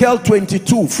 Ezekiel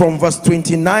 22 from verse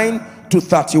 29 to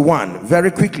 31.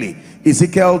 Very quickly,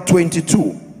 Ezekiel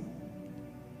 22.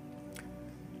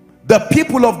 The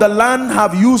people of the land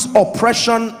have used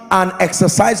oppression and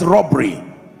exercised robbery,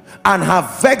 and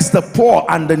have vexed the poor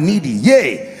and the needy.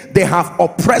 Yea, they have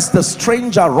oppressed the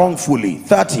stranger wrongfully.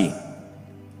 30.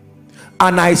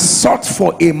 And I sought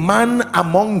for a man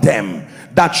among them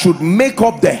that should make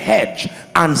up the hedge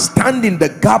and stand in the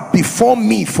gap before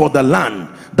me for the land,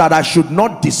 that I should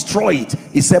not destroy it.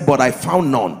 He said, but I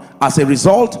found none. As a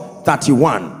result,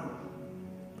 31.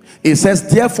 It says,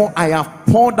 therefore I have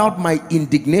poured out my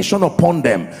indignation upon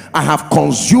them. I have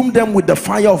consumed them with the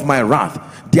fire of my wrath.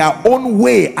 Their own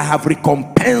way I have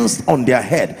recompensed on their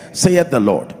head, saith the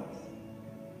Lord.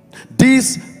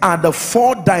 These are the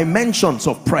 4 dimensions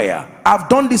of prayer. I've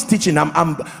done this teaching.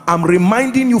 I'm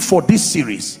reminding you for this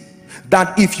series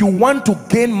that if you want to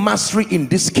gain mastery in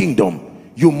this kingdom,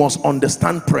 you must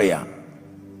understand prayer.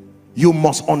 You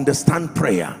must understand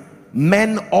prayer.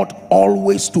 Men ought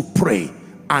always to pray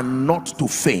and not to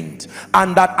faint,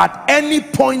 and that at any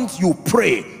point you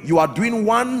pray, you are doing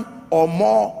one or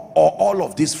more or all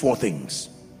of these 4 things.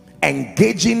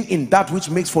 Engaging in that which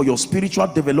makes for your spiritual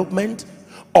development.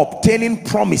 Obtaining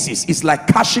promises is like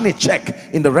cashing a check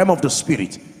in the realm of the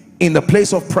spirit in the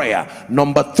place of prayer.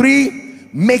 Number 3,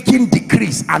 making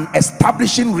decrees and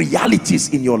establishing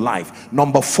realities in your life.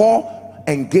 Number 4,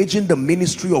 engaging the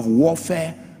ministry of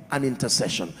warfare and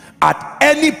intercession. At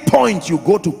any point you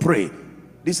go to pray,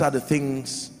 these are the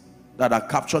things that are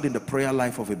captured in the prayer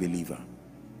life of a believer.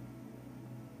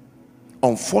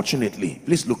 Unfortunately,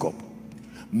 please look up,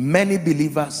 many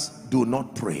believers do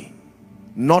not pray,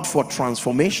 not for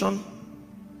transformation,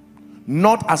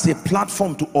 not as a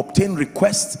platform to obtain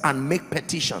requests and make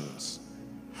petitions,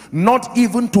 not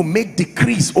even to make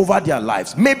decrees over their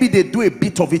lives. Maybe they do a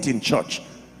bit of it in church,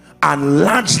 and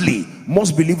largely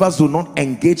most believers do not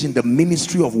engage in the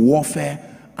ministry of warfare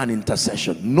and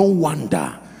intercession. No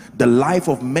wonder the life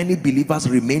of many believers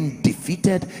remain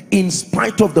defeated, in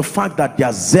spite of the fact that they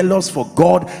are zealous for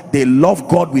God, they love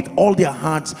God with all their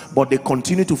hearts, but they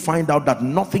continue to find out that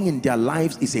nothing in their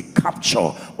lives is a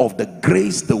capture of the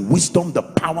grace, the wisdom, the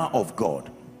power of God.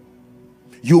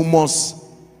 You must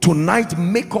tonight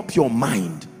make up your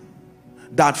mind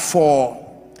that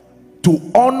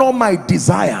to honor my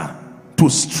desire to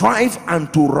strive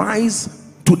and to rise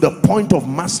to the point of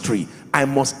mastery, I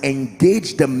must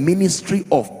engage the ministry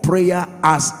of prayer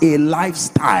as a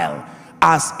lifestyle.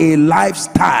 As a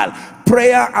lifestyle.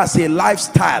 Prayer as a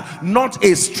lifestyle, not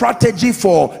a strategy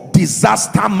for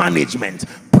disaster management.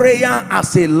 Prayer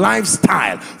as a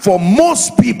lifestyle. For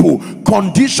most people,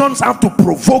 conditions have to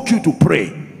provoke you to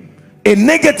pray. A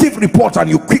negative report and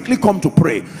you quickly come to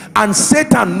pray. And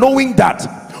Satan, knowing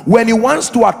that when he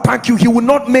wants to attack you, he will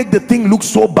not make the thing look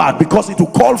so bad, because it will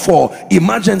call for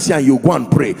emergency and you go and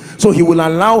pray. So he will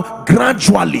allow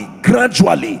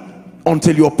gradually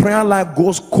until your prayer life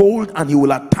goes cold, and he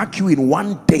will attack you in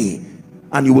one day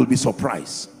and you will be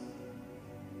surprised.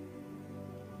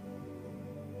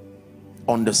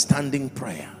 Understanding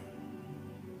prayer.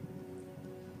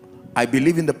 I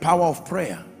believe in the power of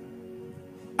prayer.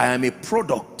 I am a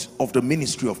product of the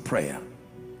ministry of prayer.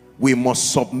 We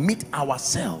must submit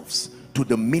ourselves to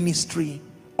the ministry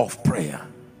of prayer.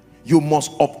 You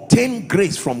must obtain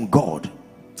grace from God.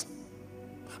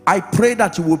 I pray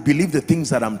that you will believe the things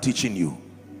that I'm teaching you.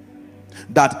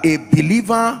 That a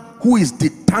believer who is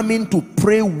determined determined to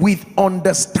pray with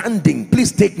understanding.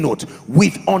 Please take note,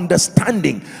 with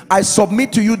understanding. I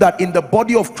submit to you that in the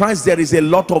body of Christ there is a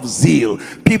lot of zeal.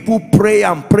 People pray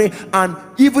and pray, and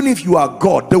even if you are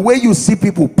God, the way you see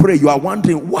people pray, you are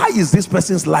wondering, why is this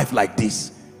person's life like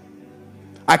this?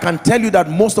 I can tell you that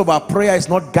most of our prayer is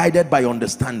not guided by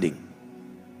understanding.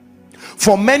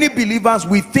 For many believers,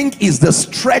 we think it's the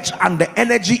stretch and the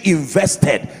energy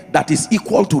invested that is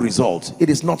equal to results. It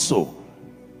is not so.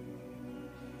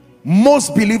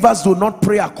 Most believers do not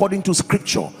pray according to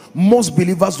scripture. Most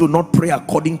believers do not pray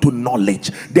according to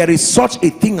knowledge. There is such a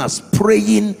thing as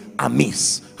praying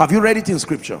amiss. Have you read it in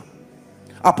scripture?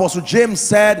 Apostle James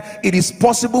said it is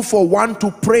possible for one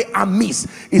to pray amiss.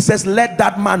 He says, let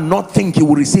that man not think he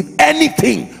will receive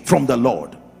anything from the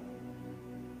Lord.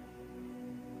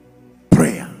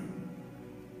 Prayer.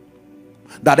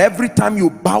 That every time you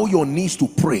bow your knees to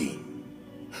pray,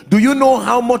 do you know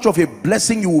how much of a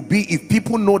blessing you will be if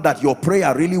people know that your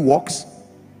prayer really works?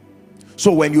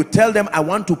 So when you tell them, I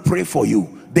want to pray for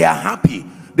you, they are happy.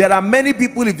 There are many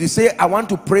people, if you say, I want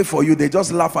to pray for you, they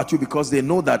just laugh at you because they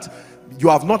know that you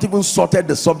have not even sorted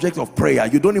the subject of prayer.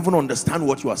 You don't even understand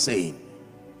what you are saying.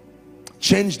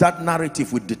 Change that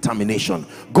narrative with determination.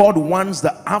 God wants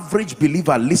the average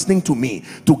believer listening to me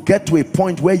to get to a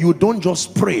point where you don't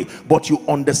just pray, but you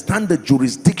understand the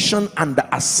jurisdiction and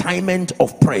the assignment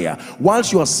of prayer.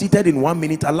 Whilst you are seated in 1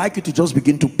 minute, I'd like you to just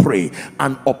begin to pray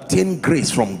and obtain grace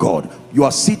from God. You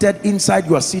are seated inside,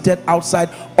 you are seated outside.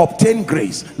 Obtain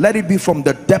grace. Let it be from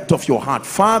the depth of your heart.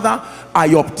 Father, I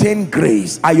obtain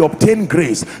grace. I obtain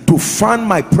grace to fan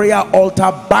my prayer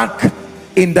altar back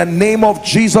in the name of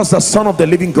Jesus, the Son of the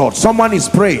living God. Someone is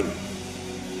praying.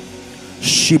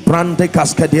 Shiprande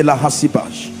kaskadela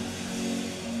hasibash.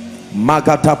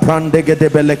 Magata prande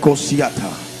gedebeleko siata.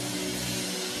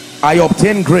 I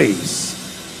obtain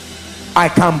grace. I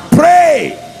can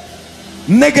pray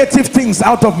negative things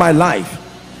out of my life.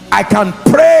 I can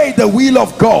pray the will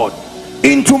of God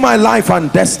into my life and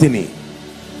destiny.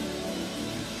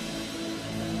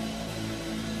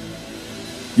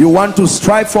 You want to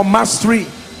strive for mastery,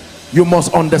 you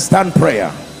must understand prayer.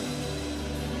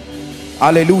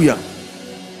 Hallelujah.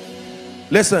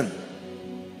 Listen,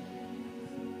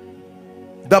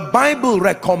 the Bible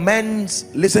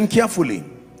recommends, listen carefully,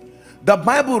 the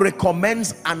Bible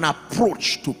recommends an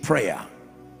approach to prayer.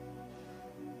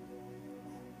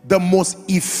 The most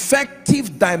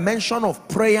effective dimension of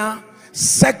prayer,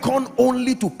 second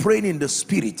only to praying in the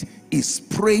spirit, is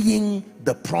praying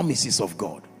the promises of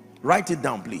God. Write it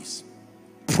down, please.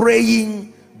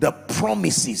 Praying the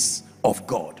promises of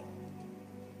God.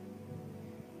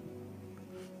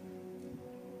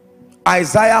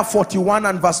 Isaiah 41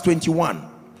 and verse 21.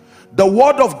 The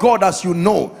word of God, as you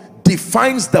know,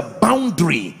 defines the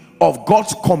boundary of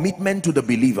God's commitment to the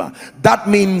believer. That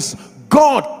means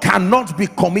God cannot be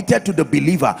committed to the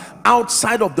believer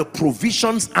outside of the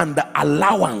provisions and the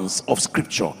allowance of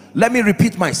scripture. Let me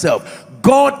repeat myself.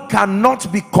 God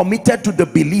cannot be committed to the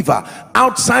believer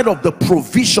outside of the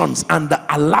provisions and the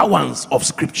allowance of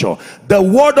scripture. The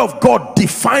word of God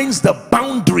defines the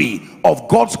boundary of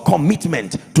God's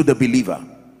commitment to the believer.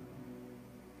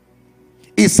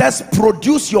 It says,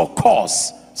 produce your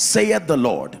cause, saith the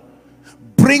Lord.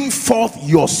 Bring forth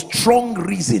your strong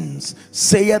reasons,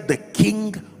 saith the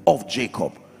King of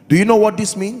Jacob. Do you know what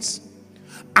this means?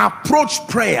 Approach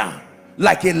prayer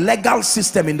like a legal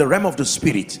system in the realm of the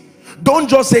spirit. Don't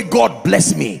just say, God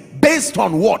bless me. Based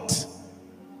on what?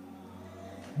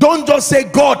 Don't just say,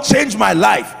 God change my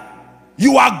life.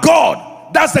 You are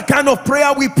God. That's the kind of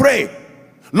prayer we pray.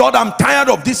 Lord, I'm tired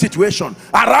of this situation.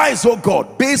 Arise, oh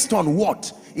God. Based on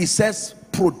what? It says,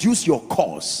 produce your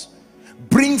cause.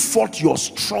 Bring forth your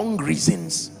strong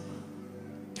reasons.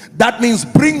 That means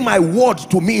bring my word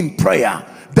to me in prayer.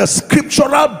 The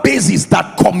scriptural basis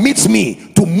that commits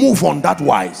me to move on that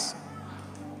wise.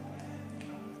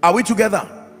 Are we together?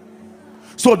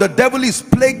 So the devil is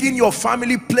plaguing your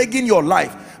family, plaguing your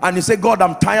life, and you say, God,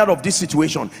 I'm tired of this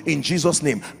situation. In Jesus'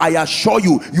 name, I assure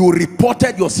you, you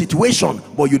reported your situation,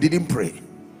 but you didn't pray.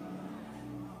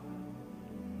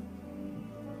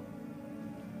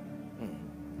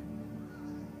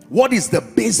 What is the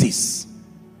basis?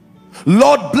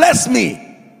 Lord, bless me.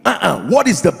 What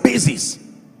is the basis?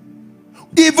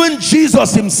 Even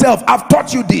Jesus himself, I've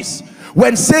taught you this.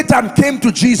 When Satan came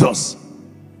to Jesus,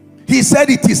 he said,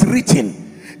 it is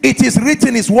written. It is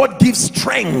written is what gives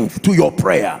strength to your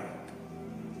prayer.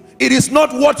 It is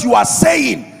not what you are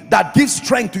saying that gives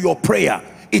strength to your prayer.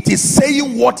 It is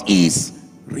saying what is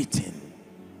written.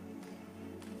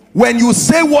 When you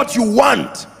say what you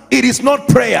want, it is not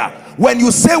prayer. When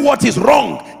you say what is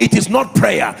wrong, it is not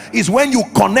prayer. It's when you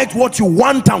connect what you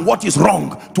want and what is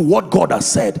wrong to what God has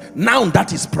said. Now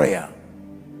that is prayer.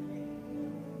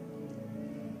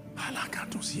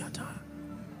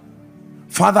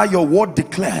 Father, your word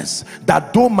declares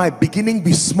that though my beginning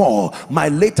be small, my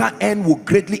later end will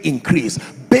greatly increase.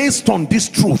 Based on this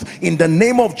truth, in the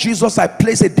name of Jesus, I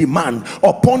place a demand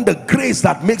upon the grace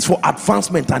that makes for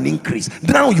advancement and increase.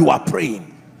 Now you are praying.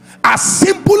 As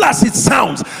simple as it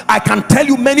sounds, I can tell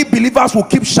you many believers will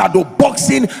keep shadow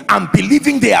boxing and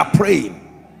believing they are praying.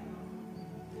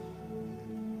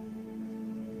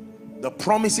 The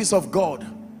promises of God.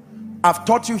 I've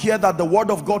taught you here that the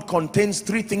word of God contains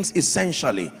three things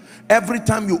essentially. Every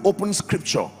time you open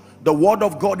scripture, the word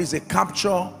of God is a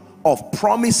capture of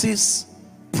promises,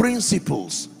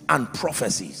 principles, and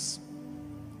prophecies.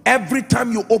 Every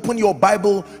time you open your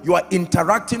Bible, you are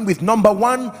interacting with, number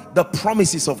one, the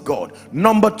promises of God.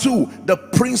 Number two, the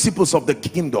principles of the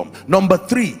kingdom. Number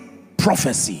three,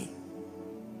 prophecy.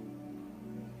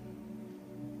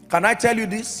 Can I tell you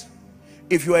this?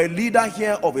 If you are a leader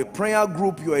here of a prayer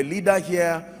group, you are a leader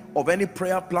here of any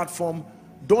prayer platform,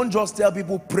 don't just tell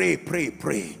people pray, pray,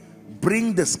 pray.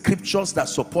 Bring the scriptures that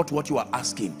support what you are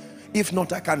asking. If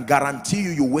not, I can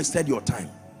guarantee you wasted your time.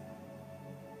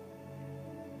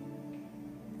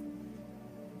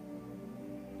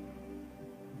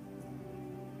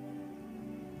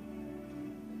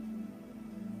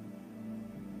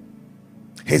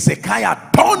 Hezekiah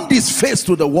turned his face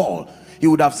to the wall. He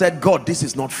would have said, God, this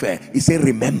is not fair. He said,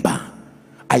 remember,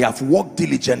 I have worked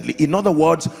diligently. In other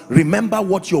words, remember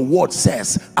what your word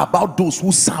says about those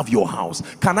who serve your house.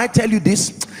 Can I tell you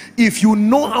this? If you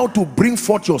know how to bring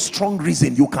forth your strong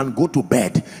reason, you can go to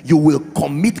bed. You will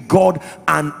commit God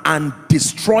and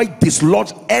destroy,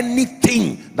 dislodge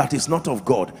anything that is not of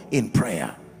God in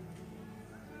prayer.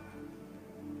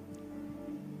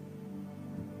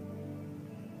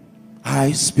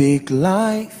 I speak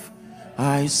life.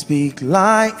 I speak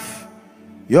life.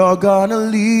 You're gonna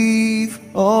leave,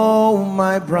 oh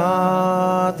my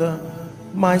brother,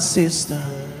 my sister.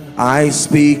 I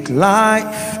speak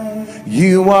life.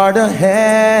 You are the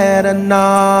head and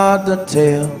not the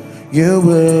tail. You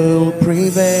will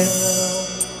prevail.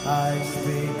 I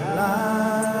speak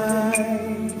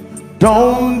life.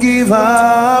 Don't give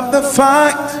up the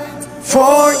fight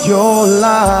for your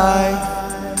life.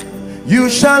 You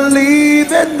shall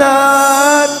live and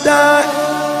not die.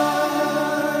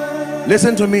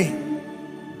 Listen to me.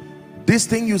 This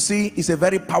thing you see is a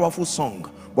very powerful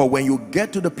song, but when you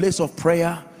get to the place of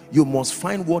prayer, you must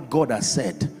find what God has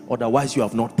said, otherwise you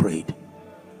have not prayed.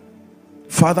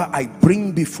 Father, I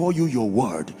bring before you your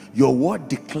word. Your word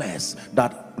declares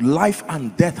that life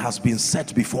and death has been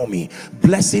set before me,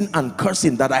 blessing and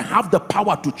cursing, that I have the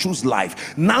power to choose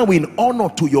life. Now in honor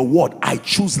to your word, I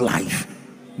choose life.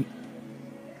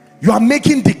 You are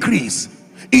making decrees.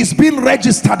 It's being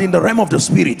registered in the realm of the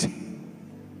spirit.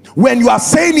 When you are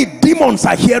saying it, demons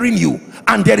are hearing you,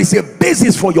 and there is a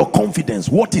basis for your confidence.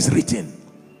 What is written?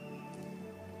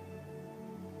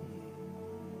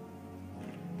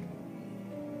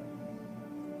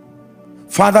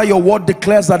 Father, your word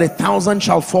declares that 1,000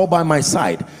 shall fall by my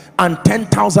side and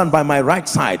 10,000 by my right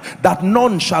side, that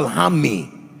none shall harm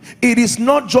me. It is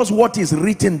not just what is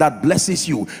written that blesses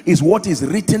you, it's what is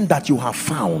written that you have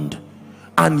found,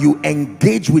 and you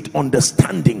engage with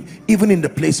understanding even in the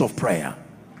place of prayer.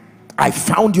 I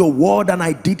found your word and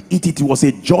I did eat it. It was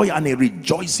a joy and a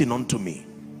rejoicing unto me.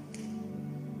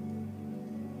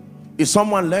 Is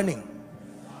someone learning?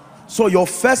 So your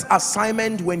first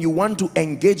assignment when you want to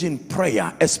engage in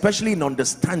prayer, especially in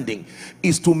understanding,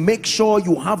 is to make sure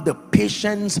you have the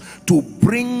patience to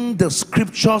bring the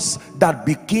scriptures that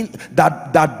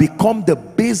become the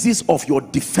basis of your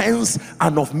defense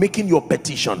and of making your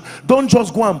petition. Don't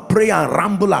just go and pray and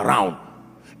ramble around.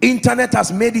 Internet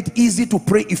has made it easy to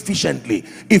pray efficiently.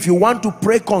 If you want to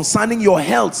pray concerning your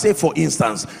health, say for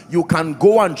instance, you can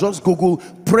go and just Google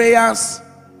prayers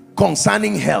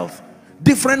concerning health.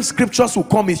 Different scriptures will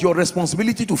come. It's your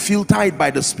responsibility to filter it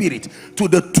by the Spirit to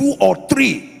the 2 or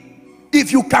 3.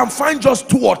 If you can find just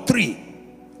 2 or 3,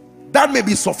 that may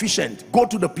be sufficient. Go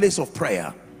to the place of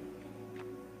prayer.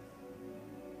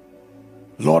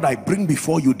 Lord, I bring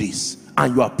before you this.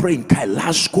 And you are praying,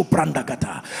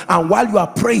 and while you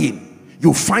are praying,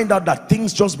 you find out that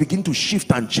things just begin to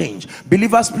shift and change.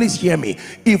 Believers, please hear me.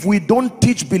 If we don't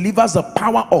teach believers the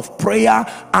power of prayer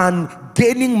and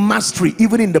gaining mastery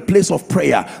even in the place of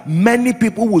prayer, many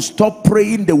people will stop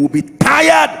praying. They will be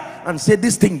tired and say,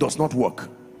 this thing does not work.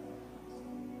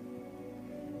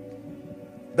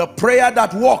 The prayer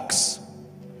that works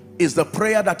is the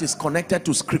prayer that is connected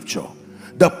to scripture.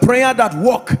 The prayer that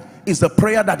works is a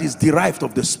prayer that is derived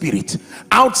of the Spirit.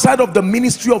 Outside of the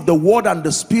ministry of the Word and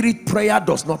the Spirit, prayer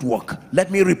does not work.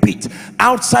 Let me repeat.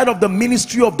 Outside of the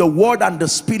ministry of the Word and the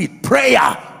Spirit,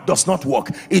 prayer does not work.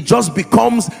 It just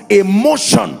becomes a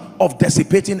motion of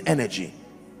dissipating energy.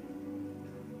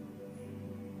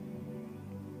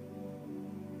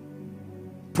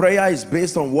 Prayer is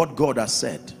based on what God has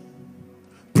said.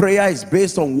 Prayer is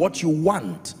based on what you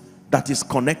want that is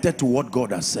connected to what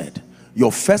God has said.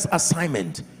 Your first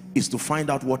assignment is to find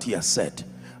out what He has said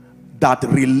that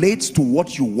relates to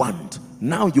what you want.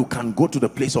 Now you can go to the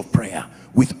place of prayer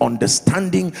with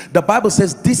understanding. The Bible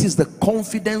says this is the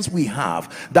confidence we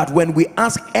have, that when we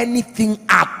ask anything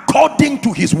according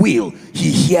to His will, He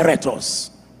heareth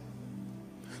us.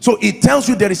 So it tells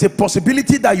you there is a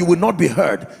possibility that you will not be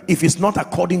heard if it's not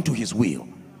according to His will.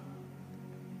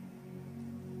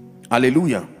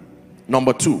 Hallelujah.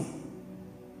 Number 2.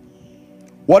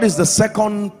 What is the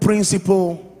second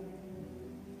principle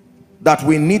that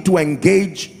we need to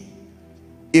engage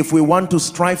if we want to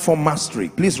strive for mastery?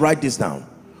 Please write this down.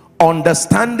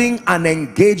 Understanding and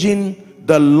engaging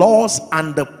the laws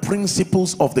and the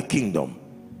principles of the kingdom.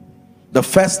 The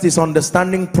first is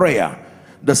understanding prayer.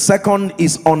 The second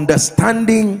is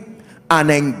understanding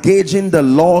and engaging the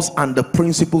laws and the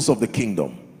principles of the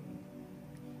kingdom.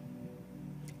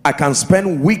 I can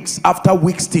spend weeks after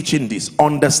weeks teaching this.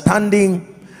 Understanding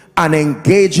and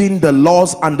engaging the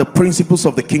laws and the principles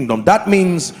of the kingdom. That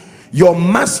means your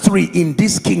mastery in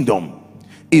this kingdom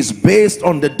is based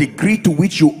on the degree to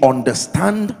which you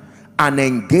understand and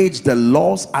engage the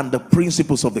laws and the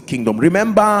principles of the kingdom.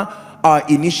 Remember our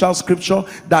initial scripture,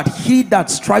 that he that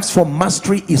strives for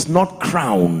mastery is not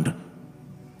crowned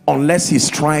unless he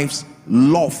strives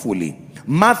lawfully.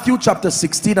 Matthew chapter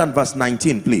 16 and verse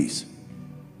 19, please.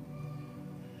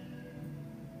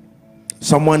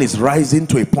 Someone is rising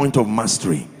to a point of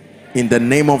mastery in the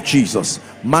name of Jesus.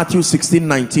 Matthew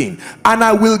 16:19. And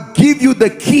I will give you the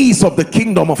keys of the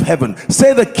kingdom of heaven.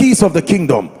 Say the keys of the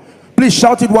kingdom. Please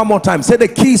shout it one more time. Say the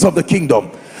keys of the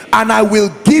kingdom. And I will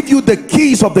give you the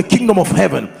keys of the kingdom of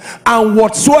heaven. And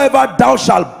whatsoever thou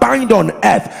shalt bind on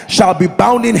earth shall be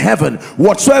bound in heaven.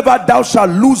 Whatsoever thou shalt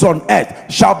loose on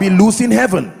earth shall be loose in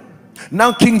heaven.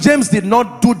 Now King James did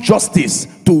not do justice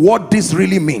to what this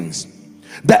really means.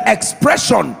 The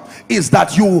expression is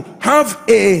that you have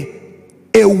a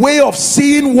way of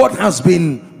seeing what has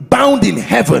been bound in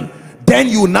heaven, then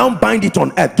you now bind it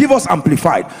on earth. Give us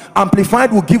Amplified.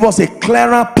 Amplified will give us a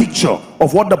clearer picture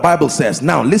of what the Bible says.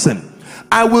 Now listen.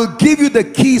 I will give you the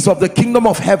keys of the kingdom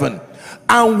of heaven,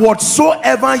 and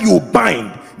whatsoever you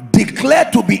bind, declare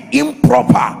to be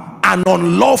improper and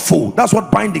unlawful. That's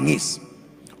what binding is.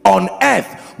 On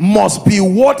earth must be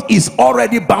what is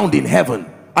already bound in heaven.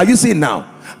 Are you seeing now?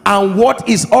 And what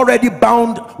is already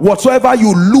bound, whatsoever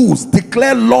you loose,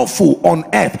 declare lawful on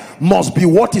earth, must be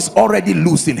what is already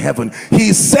loosed in heaven. He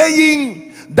is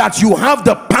saying that you have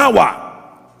the power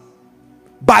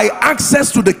by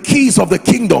access to the keys of the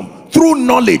kingdom. Through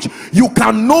knowledge, you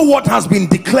can know what has been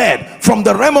declared from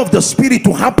the realm of the spirit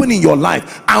to happen in your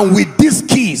life. And with these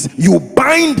keys, you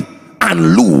bind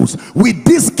and loose. With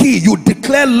this key, you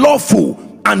declare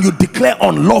lawful and you declare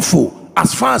unlawful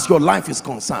as far as your life is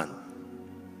concerned.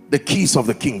 The keys of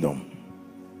the kingdom.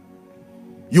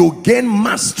 You gain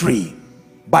mastery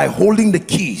by holding the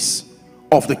keys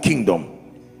of the kingdom.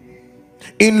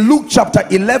 In Luke chapter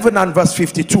 11 and verse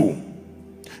 52,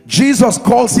 Jesus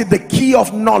calls it the key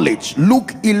of knowledge.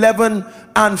 Luke 11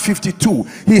 and 52.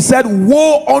 He said,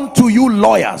 woe unto you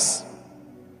lawyers,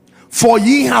 for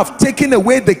ye have taken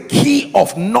away the key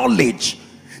of knowledge.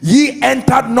 Ye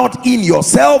entered not in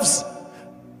yourselves,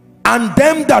 and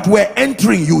them that were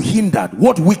entering you hindered.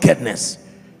 What wickedness!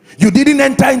 You didn't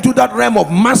enter into that realm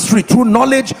of mastery through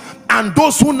knowledge, and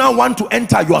those who now want to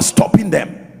enter, you are stopping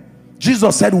them.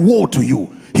 Jesus said, woe to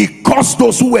you. He cursed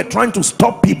those who were trying to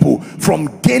stop people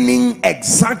from gaining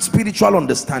exact spiritual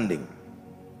understanding.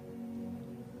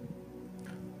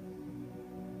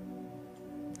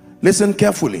 Listen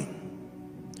carefully.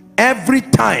 Every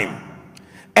time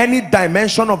any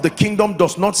dimension of the kingdom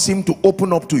does not seem to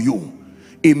open up to you,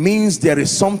 it means there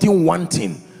is something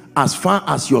wanting as far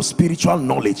as your spiritual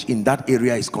knowledge in that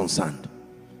area is concerned.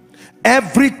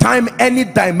 Every time any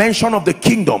dimension of the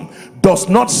kingdom does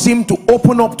not seem to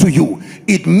open up to you,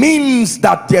 it means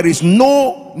that there is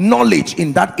no knowledge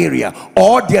in that area,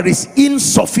 or there is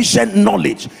insufficient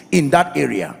knowledge in that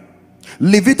area.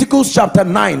 Leviticus chapter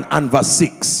 9 and verse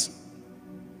 6.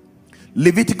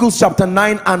 Leviticus chapter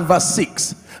 9 and verse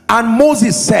 6. And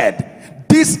Moses said,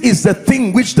 this is the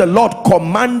thing which the Lord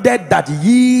commanded that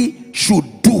ye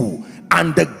should do,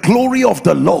 and the glory of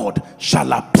the Lord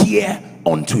shall appear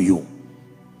unto you.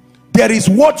 There is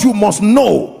what you must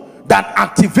know that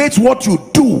activates what you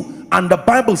do, and the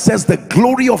Bible says the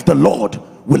glory of the Lord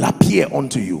will appear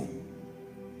unto you.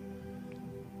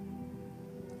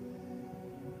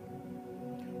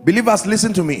 Believers,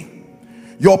 listen to me.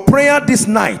 Your prayer this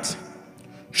night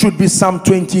should be Psalm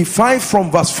 25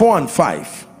 from verse 4 and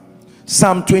 5.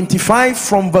 Psalm 25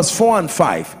 from verse 4 and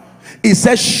 5. It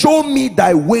says, show me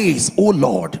thy ways, O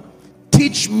Lord,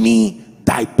 teach me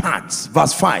thy paths.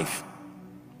 Verse 5.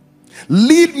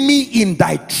 Lead me in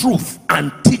thy truth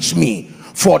and teach me,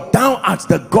 for thou art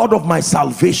the God of my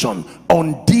salvation.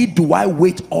 On thee do I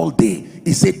wait all day.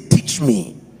 He said, teach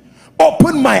me.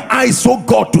 Open my eyes, oh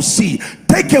God, to see.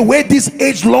 Take away this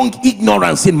age-long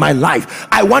ignorance in my life.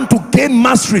 I want to gain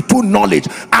mastery through knowledge.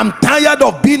 I'm tired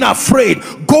of being afraid,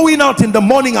 going out in the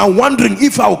morning and wondering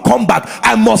if I'll come back.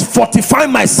 I must fortify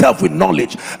myself with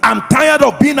knowledge. I'm tired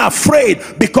of being afraid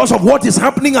because of what is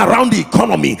happening around the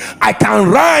economy. I can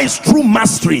rise through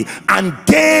mastery and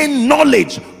gain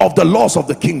knowledge of the laws of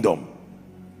the kingdom.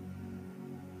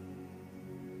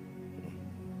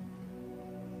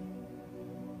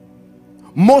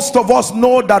 Most of us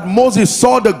know that Moses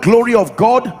saw the glory of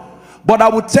God, but I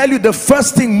will tell you, the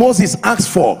first thing Moses asked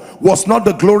for was not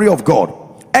the glory of God.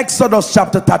 Exodus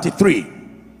chapter 33.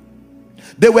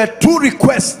 There were two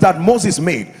requests that Moses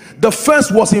made. The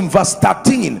first was in verse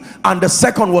 13 and the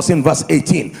second was in verse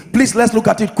 18. Please, let's look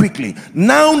at it quickly.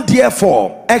 Now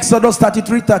therefore, Exodus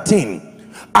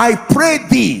 33:13, I pray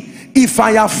thee, if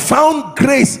I have found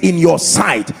grace in your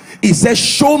sight, he says,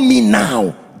 show me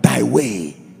now thy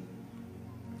way.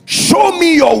 Show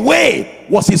me your way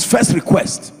was his first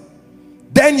request.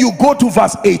 Then you go to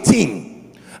verse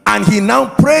 18 and he now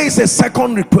prays a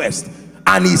second request,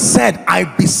 and he said, I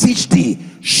beseech thee,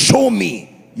 show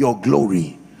me your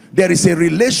glory. There is a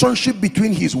relationship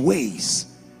between his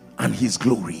ways and his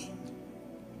glory.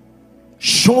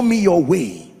 Show me your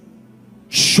way,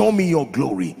 show me your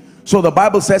glory. So the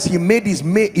Bible says he made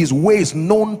his ways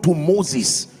known to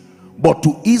Moses, but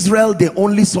to Israel they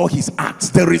only saw his acts,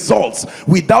 the results,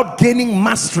 without gaining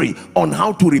mastery on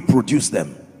how to reproduce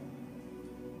them.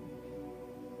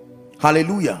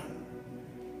 Hallelujah.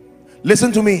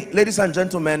 Listen to me, ladies and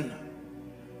gentlemen.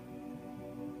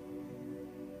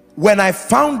 When I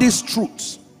found these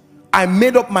truths, I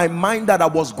made up my mind that I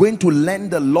was going to learn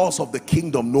the laws of the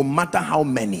kingdom, no matter how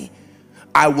many.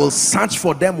 I will search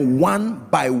for them one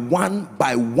by one,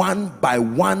 by one, by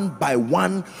one, by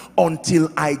one,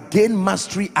 until I gain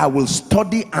mastery. I will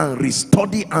study and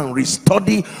restudy and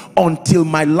restudy until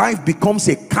my life becomes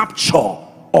a capture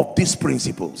of these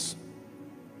principles.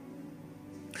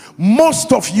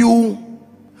 Most of you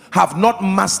have not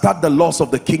mastered the laws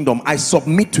of the kingdom. I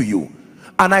submit to you,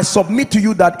 and I submit to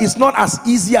you that it's not as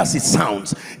easy as it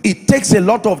sounds. It takes a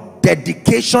lot of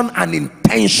dedication and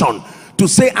intention to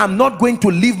say, I'm not going to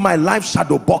live my life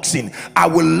shadow boxing. I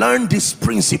will learn these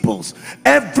principles.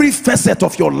 Every facet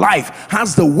of your life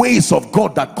has the ways of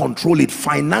God that control it.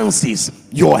 Finances,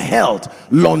 your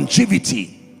health,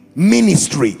 longevity,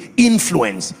 ministry,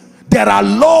 influence. There are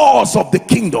laws of the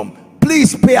kingdom.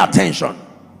 Please pay attention.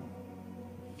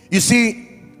 You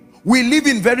see, we live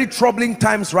in very troubling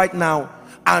times right now,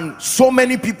 and so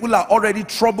many people are already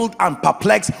troubled and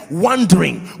perplexed,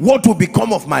 wondering what will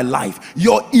become of my life.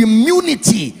 Your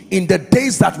immunity in the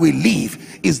days that we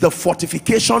live is the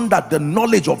fortification that the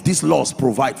knowledge of these laws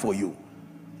provide for you.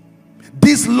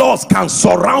 These laws can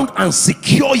surround and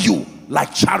secure you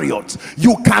like chariots.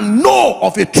 You can know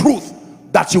of a truth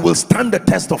that you will stand the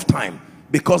test of time,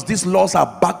 because these laws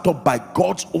are backed up by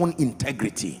God's own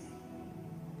integrity.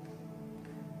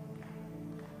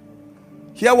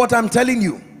 Hear what I'm telling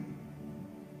you.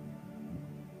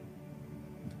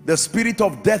 The spirit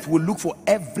of death will look for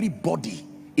everybody,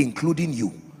 including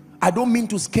you. I don't mean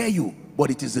to scare you,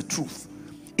 but it is the truth.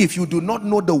 If you do not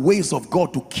know the ways of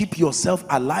God to keep yourself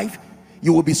alive,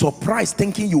 you will be surprised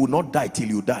thinking you will not die till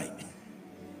you die.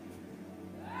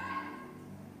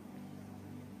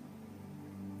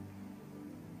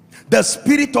 The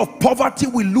spirit of poverty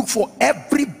will look for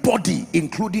everybody,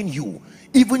 including you.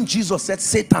 Even Jesus said,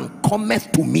 Satan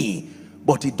cometh to me,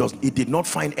 but he did not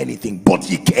find anything, but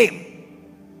he came.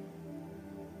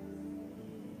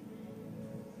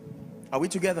 Are we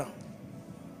together?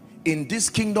 In this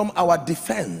kingdom, our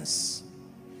defense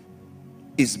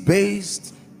is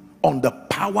based on the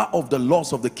power of the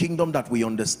laws of the kingdom that we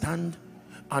understand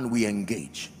and we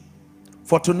engage.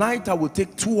 For tonight, I will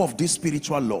take two of these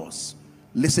spiritual laws.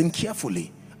 Listen carefully,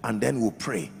 and then we'll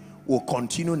pray. We'll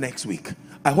continue next week.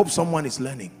 I hope someone is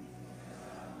learning.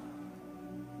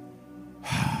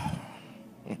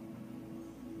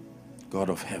 God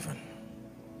of heaven.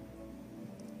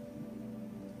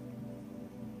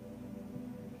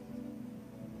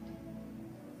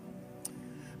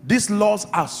 These laws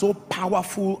are so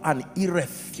powerful and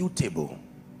irrefutable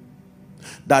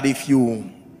that if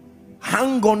you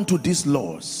hang on to these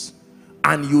laws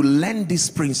and you learn these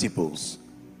principles,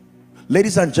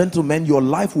 ladies and gentlemen, your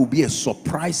life will be a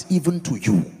surprise even to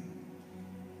you.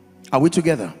 Are we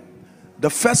together? The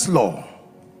first law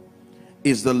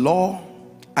is the law,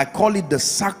 I call it the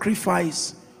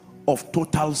sacrifice of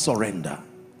total surrender.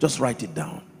 Just write it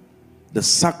down. The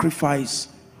sacrifice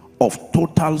of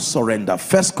total surrender.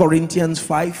 1 Corinthians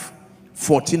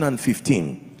 5:14 and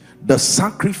 15. The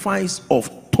sacrifice of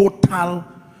total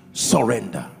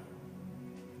surrender.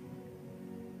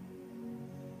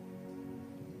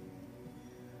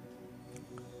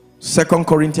 Second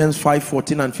Corinthians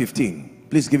 5:14 and 15.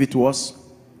 Please give it to us.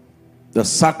 The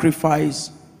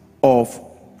sacrifice of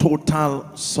total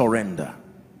surrender.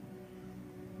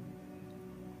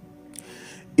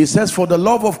 It says, for the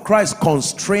love of Christ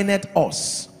constraineth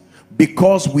us,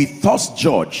 because we thus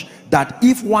judge that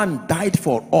if one died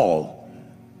for all,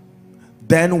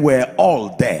 then we're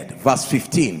all dead. Verse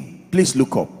 15, please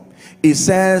look up. It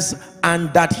says,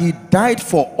 and that he died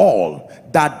for all,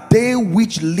 that they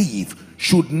which live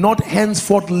should not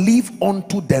henceforth live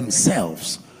unto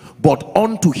themselves, but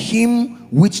unto him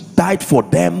which died for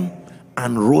them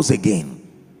and rose again.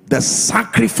 The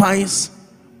sacrifice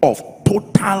of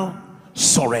total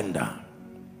surrender.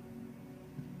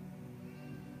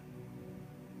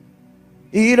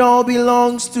 It all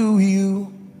belongs to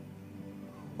you.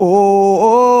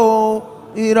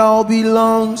 Oh, it all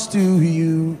belongs to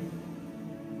you.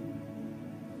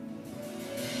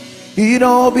 It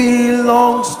all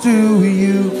belongs to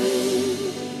you.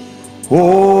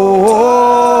 Oh.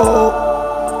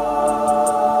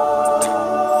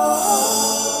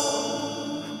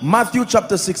 Matthew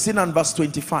chapter 16 and verse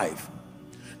 25.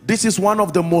 This is one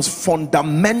of the most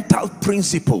fundamental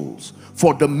principles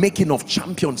for the making of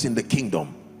champions in the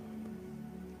kingdom.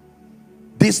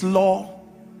 This law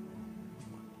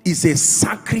is a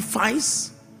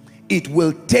sacrifice. It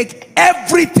will take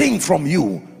everything from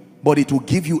you, but it will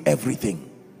give you everything.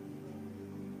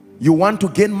 You want to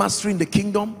gain mastery in the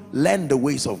kingdom? Learn the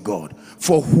ways of God.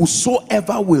 For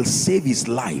whosoever will save his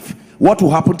life, what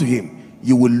will happen to him?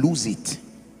 You will lose it.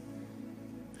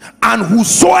 And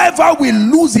whosoever will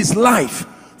lose his life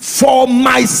for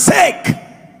my sake,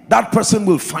 that person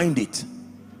will find it.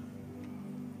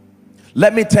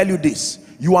 Let me tell you this,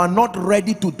 you are not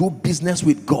ready to do business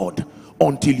with God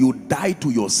until you die to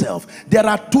yourself. There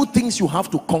are two things you have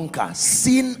to conquer: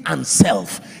 sin and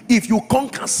self. If you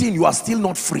conquer sin, you are still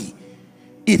not free.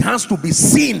 It has to be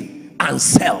sin and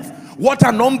self. What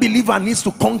an unbeliever needs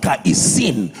to conquer is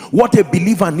sin. What a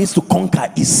believer needs to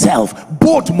conquer is self.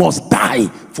 Both must die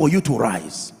for you to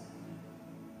rise.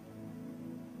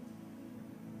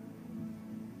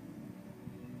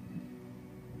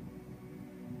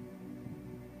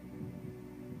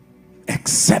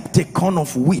 Except a corn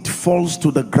of wheat falls to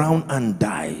the ground and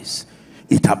dies,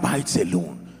 it abides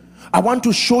alone. I want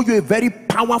to show you a very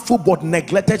powerful but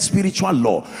neglected spiritual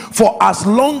law. For as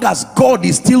long as God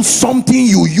is still something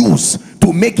you use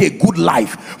to make a good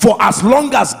life, for as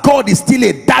long as God is still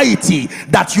a deity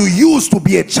that you use to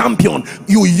be a champion,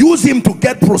 you use him to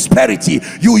get prosperity,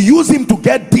 you use him to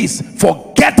get this,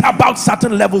 forget about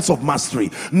certain levels of mastery.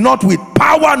 Not with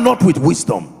power, not with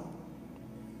wisdom.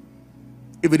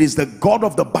 If it is the God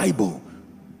of the Bible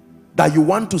that you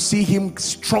want to see him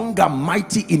strong and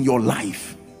mighty in your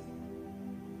life,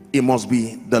 it must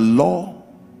be the law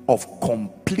of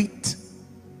complete,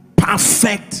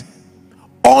 perfect,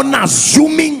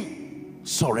 unassuming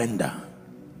surrender.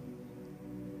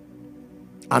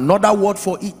 Another word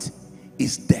for it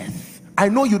is death. I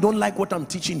know you don't like what I'm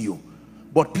teaching you,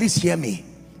 but please hear me.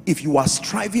 If you are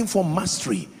striving for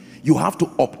mastery, you have to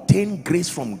obtain grace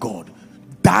from God.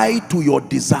 Die to your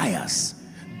desires,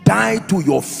 die to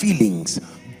your feelings,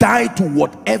 die to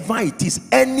whatever it is,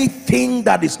 anything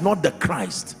that is not the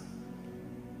Christ.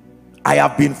 I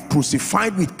have been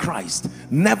crucified with Christ,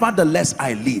 nevertheless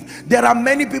I live. There are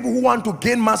many people who want to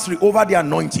gain mastery over the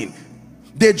anointing.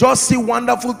 They just see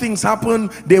wonderful things happen,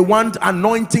 they want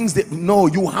anointings. No,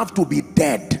 you have to be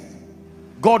dead.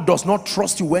 God does not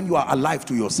trust you when you are alive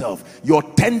to yourself. Your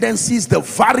tendencies, the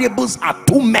variables are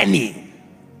too many.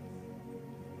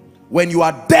 When you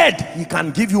are dead, he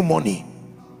can give you money.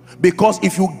 Because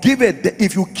if you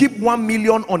keep 1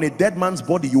 million on a dead man's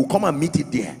body, you come and meet it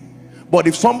there. But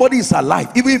if somebody is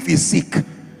alive, even if he's sick,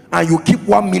 and you keep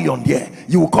 1 million there,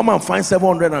 you will come and find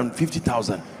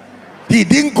 750,000. He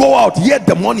didn't go out, yet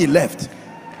the money left.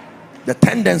 The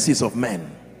tendencies of men.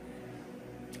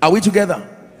 Are we together?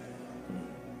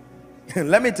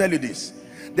 Let me tell you this.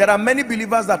 There are many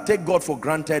believers that take God for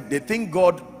granted. They think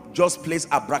God just plays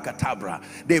abracadabra.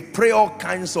 They pray all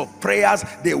kinds of prayers.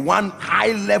 They want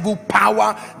high level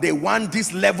power. They want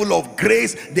this level of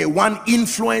grace. They want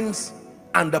influence.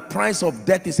 And the price of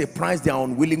death is a price they are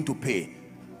unwilling to pay.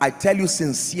 I tell you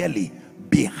sincerely,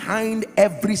 behind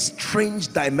every strange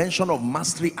dimension of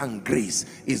mastery and grace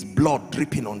is blood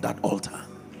dripping on that altar.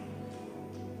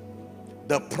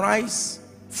 The price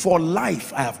for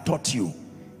life, I have taught you,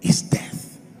 is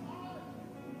death.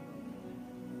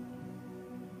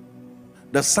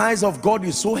 The size of God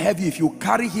is so heavy, if you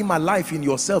carry him alive in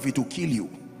yourself, it will kill you.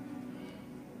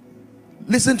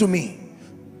 Listen to me.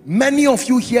 Many of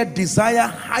you here desire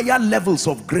higher levels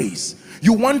of grace.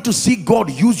 You want to see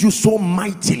God use you so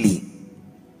mightily.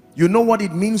 You know what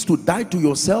it means to die to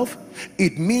yourself?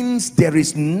 It means there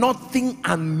is nothing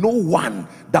and no one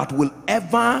that will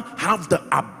ever have the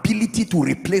ability to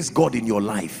replace God in your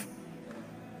life.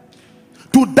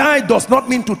 To die does not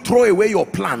mean to throw away your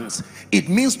plans. It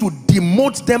means to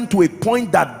demote them to a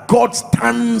point that God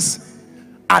stands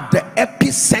at the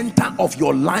epicenter of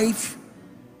your life.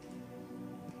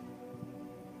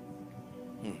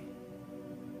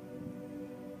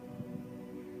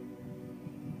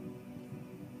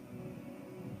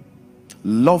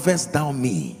 Lovest thou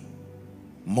me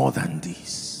more than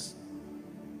this?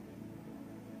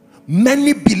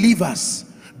 Many believers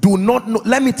do not know.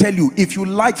 Let me tell you, if you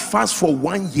like fast for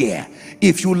 1 year,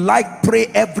 if you like pray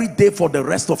every day for the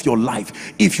rest of your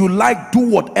life, if you like do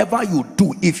whatever you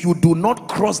do, if you do not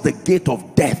cross the gate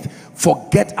of death,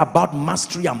 forget about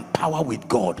mastery and power with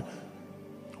God.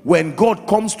 When God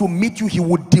comes to meet you, he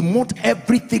would demote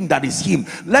everything that is him.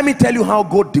 Let me tell you how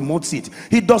God demotes it.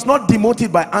 He does not demote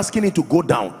it by asking it to go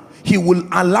down. He will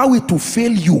allow it to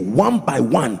fail you one by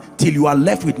one till you are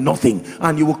left with nothing,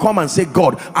 and you will come and say,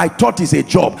 God, I thought it's a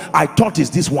job, I thought it's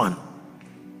this one.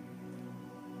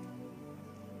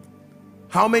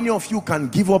 How many of you can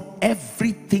give up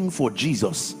everything for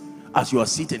Jesus as you are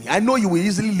sitting here? I know you will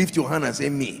easily lift your hand and say,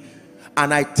 me.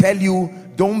 And I tell you,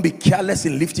 don't be careless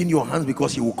in lifting your hands,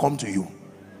 because he will come to you.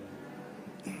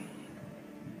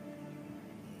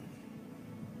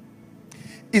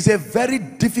 It's a very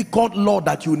difficult law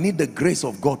that you need the grace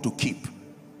of God to keep.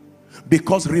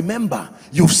 Because remember,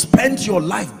 you've spent your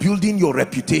life building your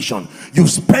reputation. You've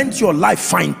spent your life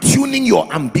fine-tuning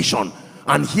your ambition.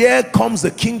 And here comes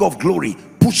the King of Glory,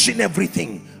 pushing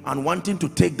everything and wanting to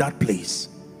take that place.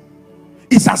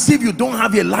 It's as if you don't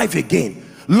have a life again.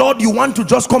 Lord, you want to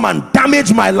just come and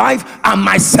damage my life and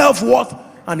my self-worth?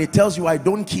 And he tells you, I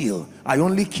don't kill, I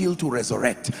only kill to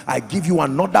resurrect. I give you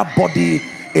another body,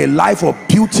 a life of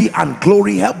beauty and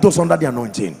glory. Help those under the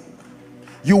anointing.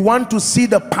 You want to see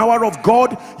the power of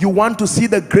God, you want to see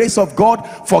the grace of God,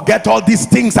 forget all these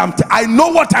things. I know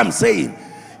what I'm saying.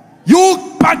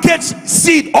 You package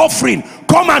seed offering,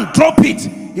 come and drop it.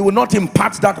 He will not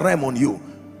impart that realm on you.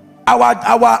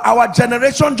 Our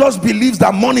generation just believes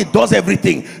that money does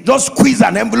everything. Just squeeze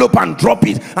an envelope and drop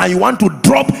it, and you want to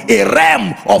drop a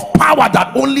realm of power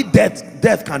that only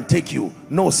death can take you.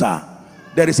 No, sir.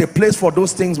 There is a place for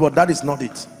those things, but that is not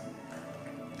it.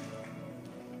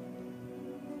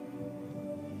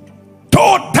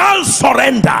 Total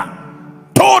surrender.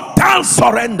 Total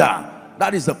surrender.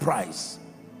 That is the price.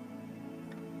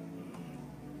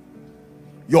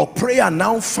 Your prayer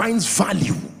now finds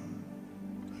value.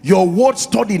 Your word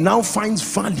study now finds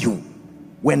value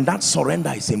when that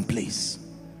surrender is in place.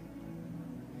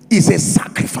 It's a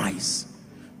sacrifice.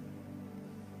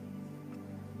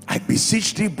 I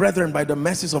beseech thee, brethren, by the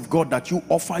mercies of God, that you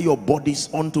offer your bodies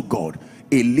unto God,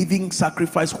 a living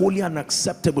sacrifice, holy and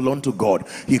acceptable unto God.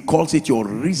 He calls it your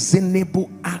reasonable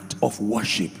act of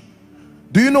worship.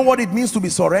 Do you know what it means to be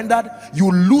surrendered?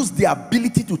 You lose the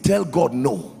ability to tell God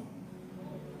no.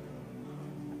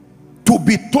 To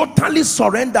be totally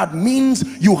surrendered means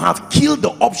you have killed the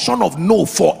option of no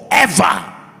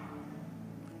forever.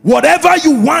 Whatever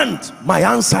you want, my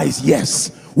answer is yes.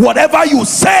 Whatever you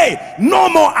say, no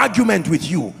more argument with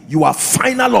you. You are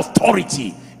final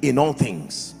authority in all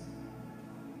things.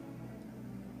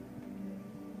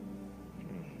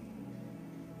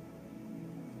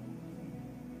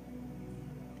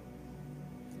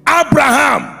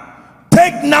 Abraham,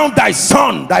 take now thy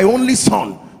son, thy only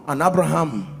son. And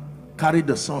Abraham carried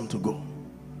the son to go.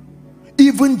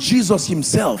 Even Jesus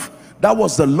himself, that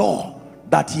was the law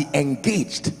that he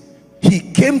engaged. He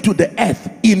came to the earth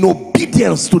in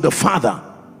obedience to the Father.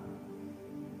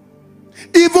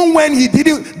 Even when he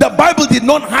didn't, the Bible did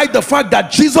not hide the fact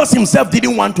that Jesus himself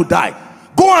didn't want to die.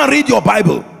 Go and read your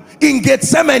Bible. In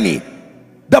Gethsemane,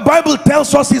 the Bible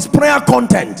tells us his prayer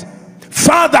content.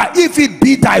 Father, if it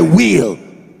be thy will.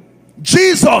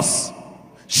 Jesus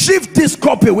shift this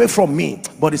cup away from me.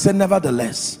 But he said,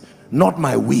 nevertheless, not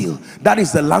my will. That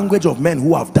is the language of men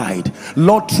who have died.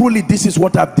 Lord, truly this is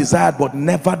what I've desired, but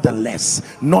nevertheless,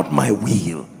 not my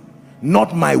will.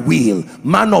 Not my will.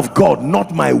 Man of God,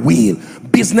 not my will.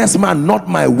 Businessman, not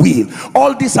my will.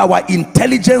 All this our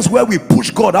intelligence, where we push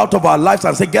God out of our lives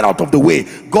and say, get out of the way.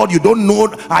 God, you don't know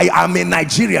I am a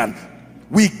Nigerian.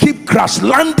 We keep crash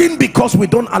landing because we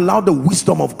don't allow the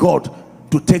wisdom of God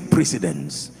to take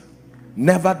precedence.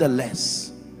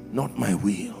 Nevertheless, not my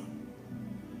will.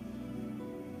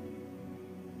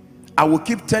 I will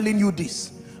keep telling you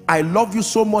this. I love you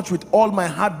so much with all my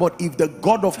heart, but if the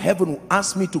God of heaven will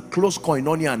ask me to close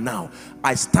Koinonia now,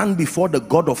 I stand before the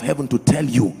God of heaven to tell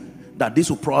you that this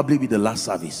will probably be the last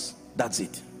service. That's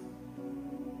it.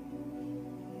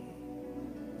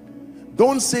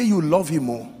 Don't say you love him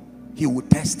more. He will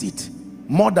test it.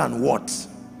 More than what?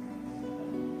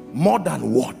 More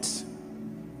than what?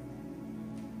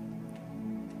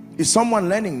 Is someone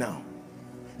learning now?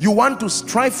 You want to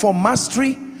strive for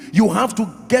mastery? You have to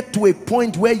get to a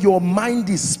point where your mind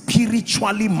is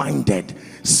spiritually minded.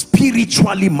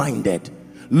 Spiritually minded.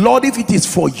 Lord, if it is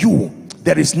for you,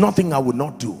 there is nothing I will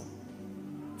not do.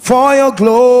 For your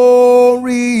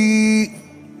glory,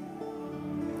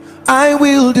 I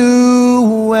will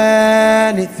do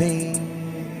anything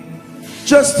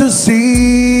just to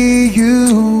see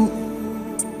you,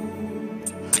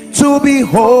 to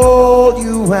behold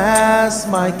you as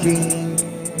my King.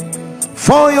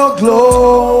 For your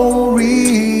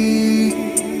glory,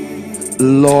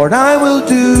 Lord, I will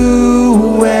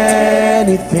do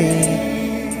anything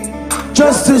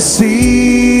just to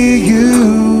see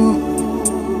you,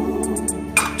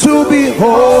 to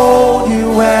behold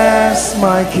you as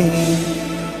my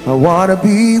King. I want to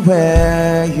be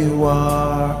where you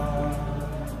are.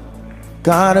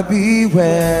 Gotta be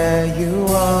where you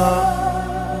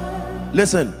are.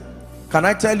 Listen, can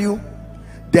I tell you,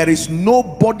 there is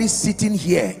nobody sitting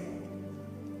here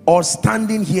or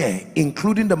standing here,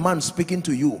 including the man speaking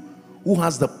to you, who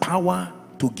has the power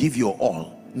to give your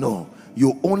all. No,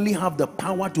 you only have the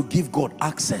power to give God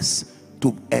access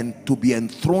to, and to be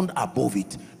enthroned above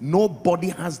it. Nobody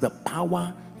has the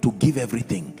power to give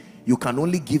everything. You can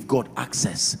only give God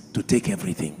access to take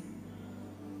everything.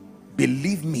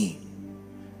 Believe me,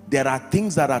 there are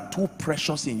things that are too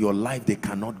precious in your life, they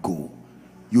cannot go.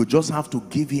 You just have to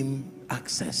give him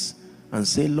access and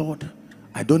say, Lord,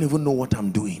 I don't even know what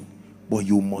I'm doing, but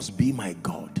you must be my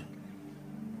God.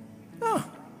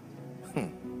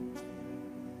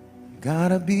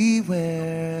 Gotta be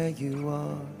where you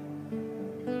are.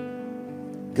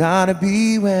 Gotta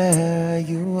be where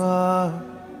you are.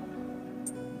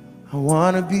 I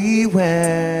wanna be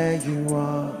where you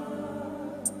are.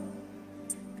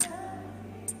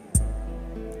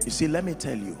 You see, let me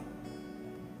tell you,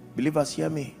 believers, hear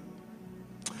me.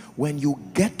 When you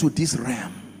get to this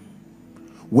realm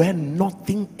where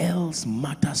nothing else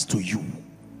matters to you,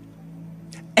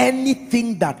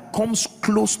 anything that comes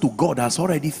close to God has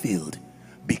already failed,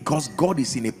 because God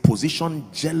is in a position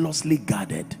jealously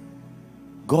guarded.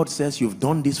 God says, you've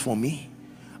done this for me.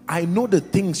 I know the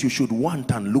things you should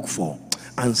want and look for,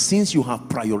 and since you have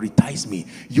prioritized me,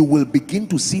 you will begin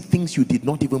to see things you did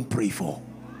not even pray for.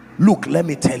 Look, let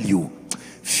me tell you,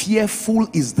 fearful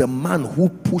is the man who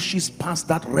pushes past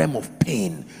that realm of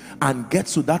pain and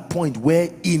gets to that point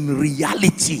where in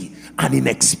reality and in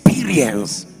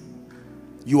experience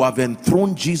you have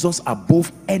enthroned Jesus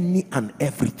above any and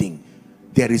everything.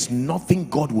 There is nothing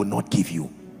God will not give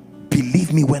you.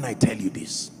 Believe me when I tell you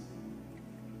this.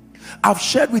 I've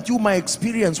shared with you my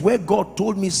experience where God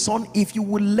told me, son, if you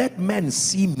will let men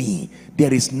see me,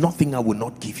 there is nothing I will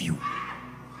not give you.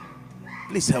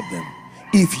 Please help them.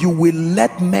 If you will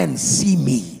let men see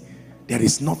me, there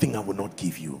is nothing I will not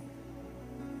give you.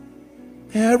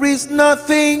 There is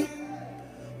nothing,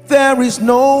 there is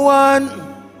no one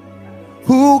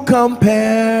who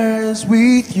compares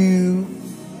with you.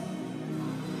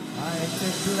 I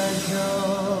take pleasure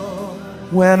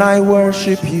when I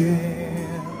worship you.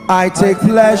 I take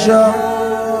pleasure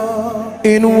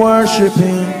in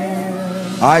worshiping.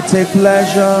 I take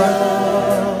pleasure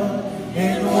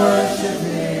in worshiping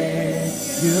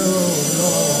you,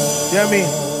 Lord. Hear me?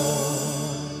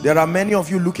 There are many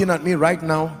of you looking at me right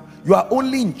now. You are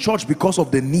only in church because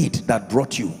of the need that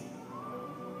brought you.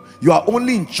 You are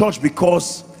only in church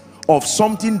because of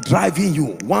something driving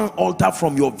you. One altar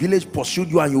from your village pursued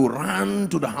you and you ran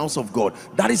to the house of God.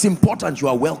 That is important. You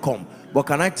are welcome. But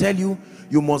can I tell you,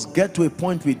 you must get to a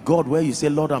point with God where you say,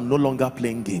 Lord, I'm no longer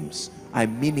playing games. I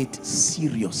mean it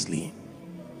seriously.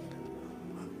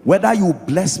 Whether you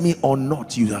bless me or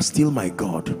not, you are still my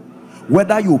God.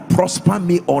 Whether you prosper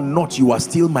me or not, you are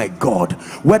still my God.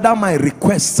 Whether my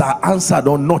requests are answered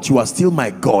or not, you are still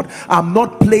my God. I'm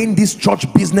not playing this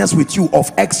church business with you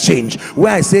of exchange,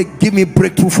 where I say give me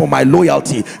breakthrough for my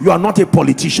loyalty. You are not a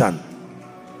politician.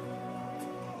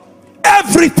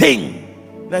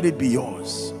 Everything, let it be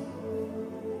yours.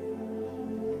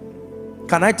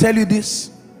 Can I tell you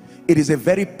this? It is a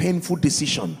very painful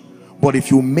decision, but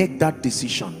if you make that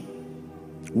decision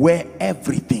where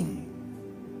everything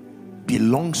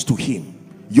belongs to him,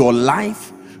 your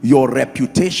life, your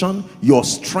reputation, your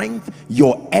strength,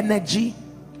 your energy,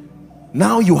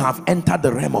 now you have entered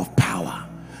the realm of power.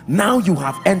 Now you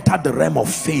have entered the realm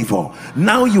of favor.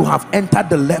 Now you have entered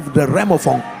the realm of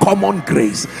uncommon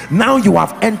grace. Now you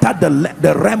have entered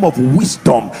the realm of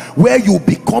wisdom, where you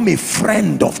become a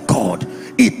friend of God.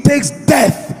 It takes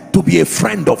death to be a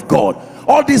friend of God.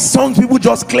 All these songs, people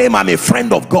just claim I'm a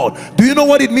friend of God. Do you know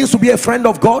what it means to be a friend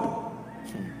of God?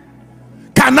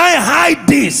 Can I hide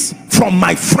this from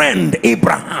my friend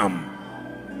Abraham?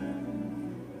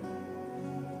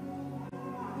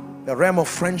 The realm of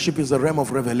friendship is the realm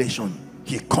of revelation.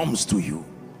 He comes to you.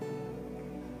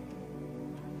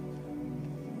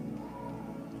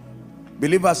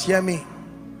 Believers, hear me.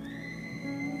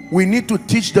 We need to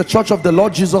teach the church of the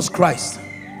Lord Jesus Christ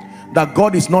that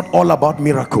God is not all about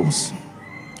miracles,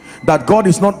 that God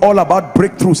is not all about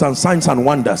breakthroughs and signs and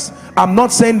wonders. I'm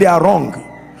not saying they are wrong,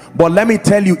 but let me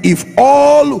tell you, if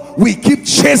all we keep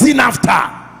chasing after,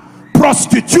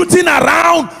 prostituting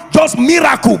around just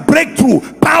miracle, breakthrough,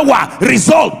 power,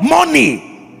 result,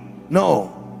 money,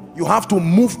 no, you have to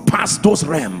move past those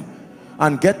realms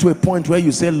and get to a point where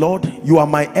you say, Lord, you are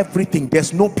my everything.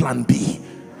 There's no plan B.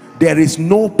 There is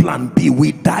no plan B.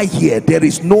 We die here. There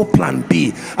is no plan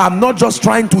B. I'm not just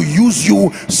trying to use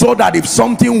you so that if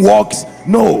something works,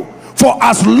 no. For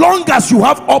as long as you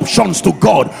have options to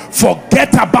God,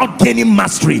 forget about gaining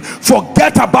mastery.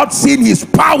 Forget about seeing his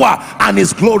power and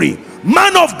his glory.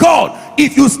 Man of God,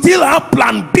 if you still have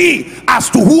plan B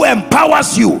as to who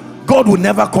empowers you, God will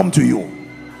never come to you.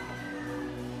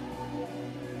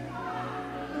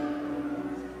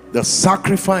 The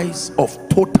sacrifice of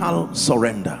total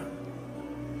surrender.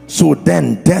 So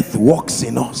then death walks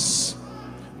in us,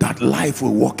 that life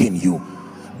will walk in you.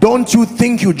 Don't you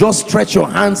think you just stretch your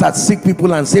hands at sick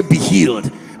people and say be healed,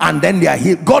 and then they are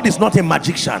healed? God is not a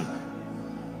magician.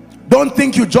 Don't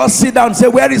think you just sit down and say,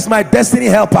 where is my destiny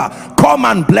helper? Come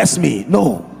and bless me.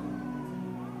 No.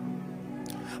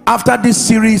 After this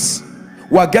series,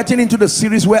 we're getting into the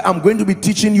series where I'm going to be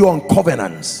teaching you on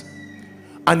covenants,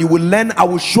 and you will learn. I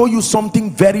will show you something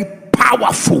very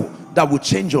powerful that will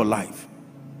change your life.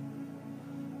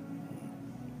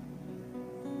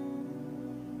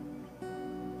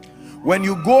 When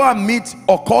you go and meet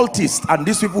occultists and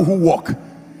these people who walk,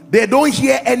 they don't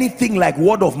hear anything like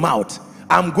word of mouth.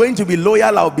 I'm going to be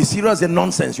loyal, I'll be serious. And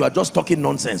nonsense. You are just talking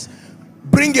nonsense.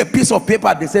 Bring a piece of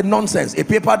paper. They say nonsense. A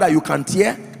paper that you can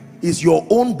tear is your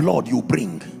own blood you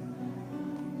bring.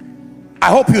 I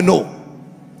hope you know,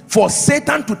 for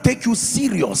Satan to take you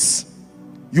serious,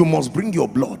 you must bring your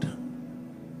blood.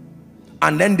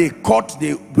 And then they cut,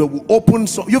 they will open.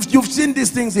 So you've seen these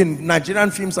things in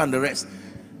Nigerian films and the rest.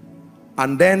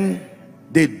 And then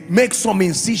they make some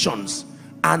incisions,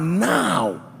 and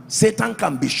now Satan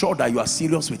can be sure that you are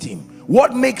serious with him.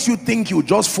 What makes you think you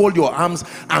just fold your arms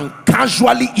and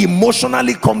casually,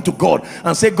 emotionally come to God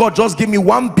and say, God, just give me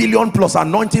 1 billion plus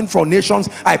anointing for nations,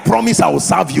 I promise I will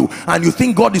serve you? And you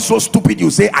think God is so stupid, you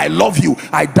say, I love you,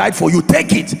 I died for you,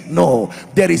 take it. No,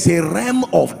 there is a realm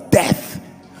of death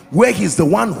where he's the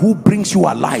one who brings you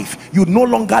alive. You no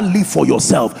longer live for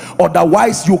yourself.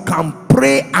 Otherwise you can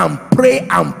pray and pray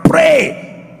and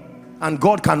pray, and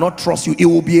God cannot trust you. It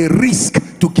will be a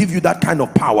risk to give you that kind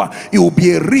of power. It will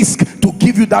be a risk to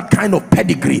give you that kind of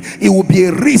pedigree. It will be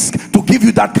a risk to give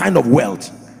you that kind of wealth.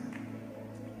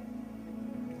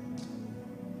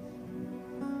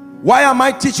 Why am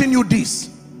I teaching you this?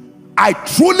 I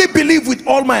truly believe with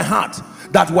all my heart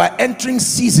that we're entering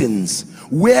seasons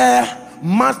where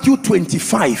Matthew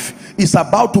 25 is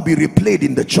about to be replayed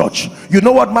in the church. You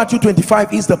know what Matthew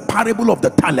 25 is? The parable of the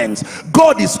talents.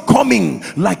 God is coming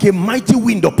like a mighty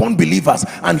wind upon believers,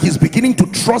 and he's beginning to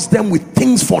trust them with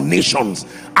things for nations.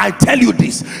 I tell you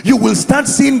this, you will start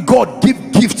seeing God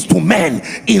give gifts to men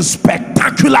in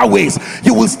spectacular ways.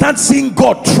 You will start seeing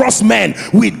God trust men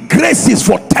with graces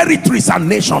for territories and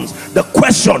nations. The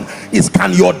question is,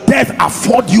 can your death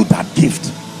afford you that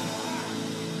gift?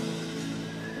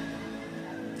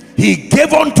 He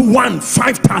gave unto one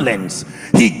 5 talents.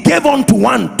 He gave unto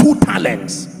one 2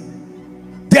 talents.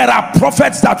 There are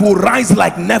prophets that will rise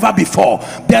like never before.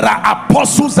 There are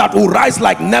apostles that will rise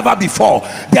like never before.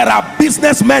 There are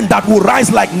businessmen that will rise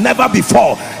like never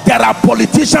before. There are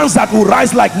politicians that will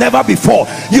rise like never before.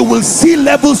 You will see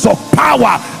levels of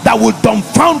power that will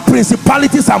dumbfound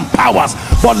principalities and powers.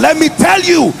 But let me tell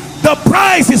you, the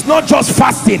prize is not just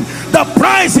fasting. The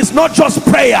prize is not just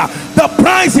prayer. The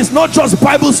prize is not just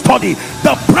Bible study.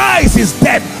 The prize is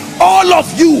death. All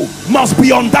of you must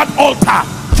be on that altar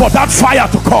for that fire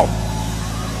to come.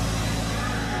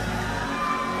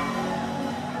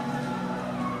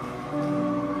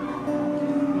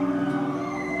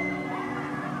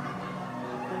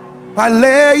 I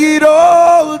lay it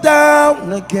all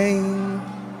down again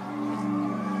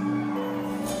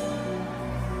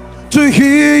to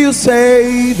hear you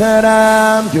say that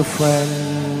I'm your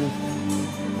friend.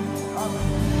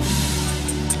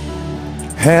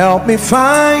 Help me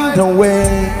find a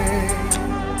way,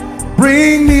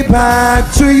 bring me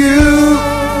back to you.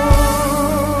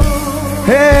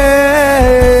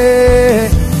 Hey,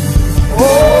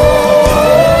 oh,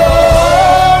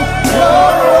 you're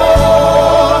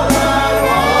all I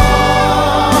want.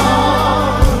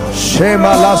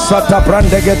 Shema la sata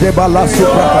brandege de balasu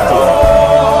prakata.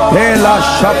 Ela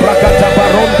shaprakata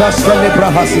baronda celebra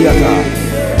hasiata.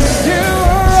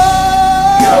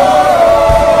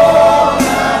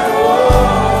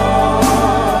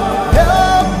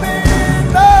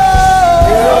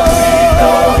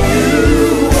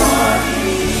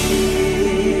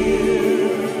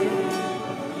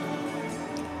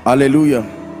 Hallelujah.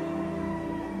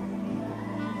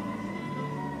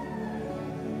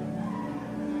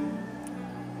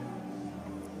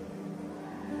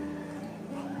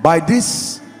 By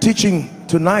this teaching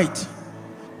tonight,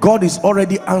 God is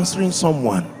already answering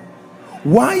someone.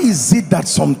 Why is it that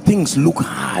some things look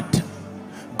hard?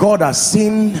 God has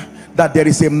seen that there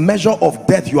is a measure of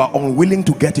death you are unwilling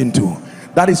to get into.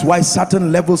 That is why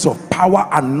certain levels of power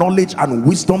and knowledge and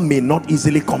wisdom may not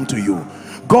easily come to you.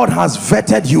 God has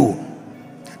vetted you.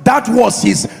 That was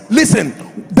his, listen,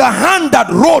 the hand that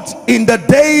wrote in the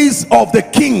days of the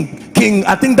king,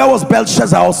 I think that was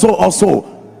Belshazzar also.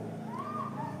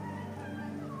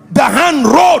 The hand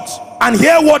wrote, and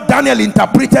hear what Daniel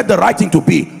interpreted the writing to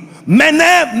be. Mene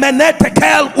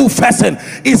tekel ufesen.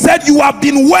 He said, you have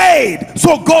been weighed.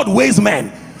 So God weighs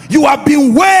men. You have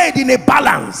been weighed in a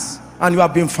balance, and you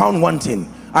have been found wanting.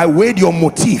 I weighed your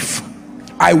motive.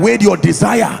 I weighed your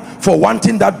desire for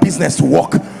wanting that business to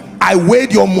work. I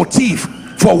weighed your motive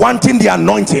for wanting the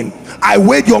anointing. I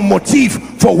weighed your motive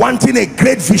for wanting a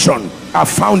great vision. I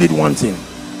found it wanting.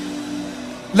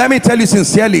 Let me tell you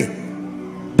sincerely,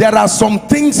 there are some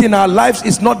things in our lives,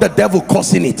 it's not the devil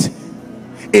causing it.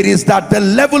 It is that the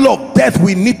level of death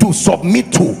we need to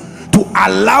submit to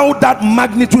allow that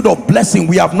magnitude of blessing,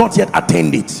 we have not yet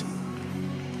attained it.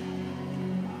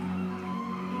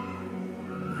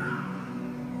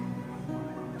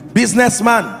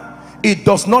 Businessman, it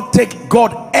does not take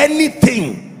God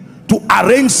anything to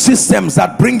arrange systems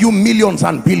that bring you millions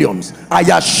and billions. I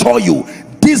assure you,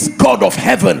 this God of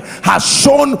heaven has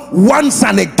shown once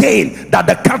and again that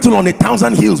the cattle on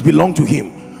 1,000 hills belong to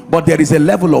him. But there is a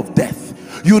level of death.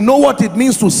 You know what it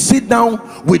means to sit down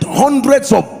with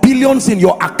hundreds of billions in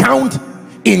your account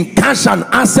in cash and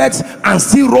assets and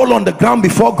still roll on the ground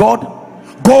before God?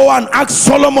 Go and ask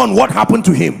Solomon what happened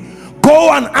to him.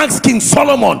 Go and ask King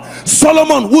Solomon.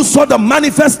 Solomon, who saw the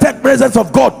manifested presence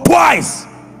of God twice.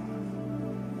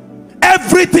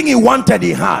 Everything he wanted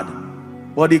he had.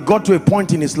 But he got to a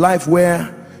point in his life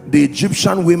where the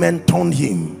Egyptian women turned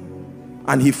him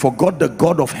and he forgot the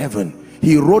God of heaven.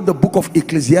 He wrote the book of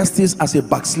Ecclesiastes as a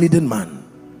backslidden man.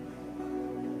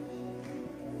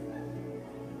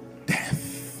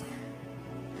 Death.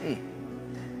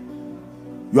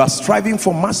 You are striving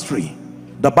for mastery.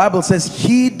 The Bible says,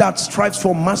 he that strives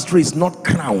for mastery is not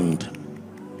crowned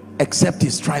except he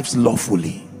strives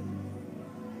lawfully.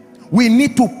 We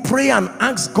need to pray and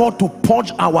ask God to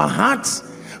purge our hearts,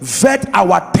 vet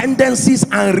our tendencies,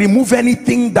 and remove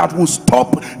anything that will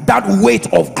stop that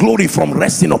weight of glory from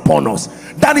resting upon us.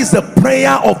 That is the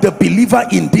prayer of the believer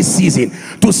in this season.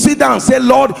 To sit down and say,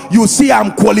 Lord, you see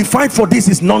I'm qualified for this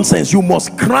is nonsense. You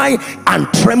must cry and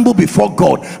tremble before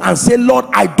God and say, Lord,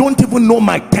 I don't even know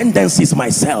my tendencies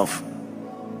myself.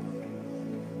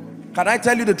 Can I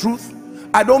tell you the truth?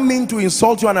 I don't mean to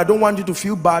insult you and I don't want you to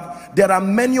feel bad. There are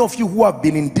many of you who have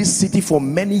been in this city for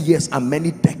many years and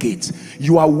many decades.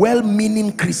 You are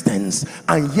well-meaning Christians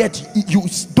and yet you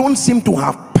don't seem to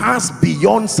have passed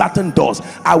beyond certain doors.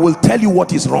 I will tell you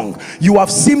what is wrong. You have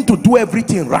seemed to do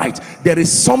everything right. There is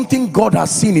something God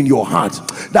has seen in your heart,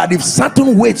 that if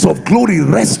certain weights of glory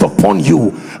rest upon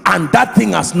you and that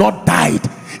thing has not died,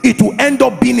 it will end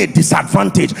up being a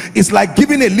disadvantage. It's like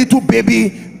giving a little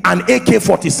baby an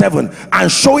AK-47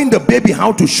 and showing the baby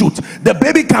how to shoot. The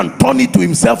baby can turn it to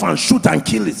himself and shoot and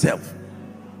kill itself.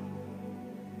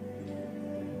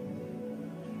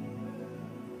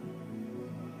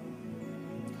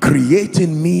 Create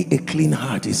in me a clean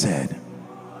heart, he said.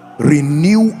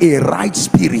 Renew a right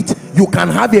spirit. You can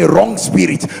have a wrong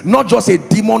spirit, not just a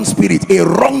demon spirit, a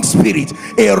wrong spirit,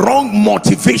 a wrong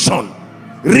motivation.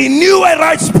 Renew a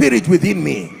right spirit within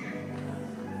me.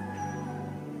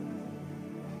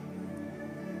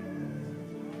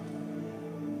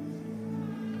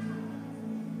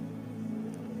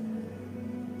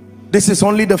 This is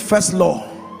only the first law,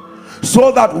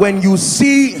 so that when you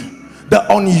see the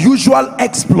unusual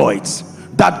exploits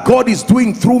that God is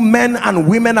doing through men and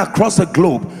women across the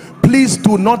globe, please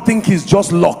do not think it's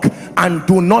just luck, and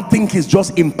do not think it's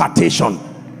just impartation.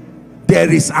 There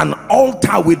is an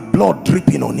altar with blood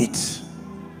dripping on it,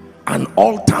 an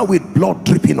altar with blood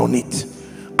dripping on it,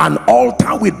 an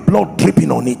altar with blood dripping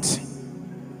on it,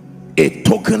 a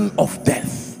token of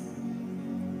death.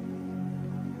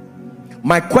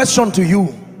 My question to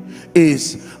you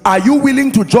is, are you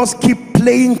willing to just keep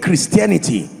playing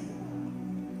Christianity,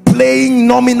 playing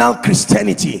nominal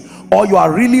Christianity, or you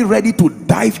are really ready to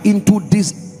dive into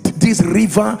this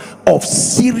river of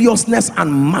seriousness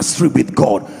and mastery with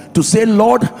God, to say,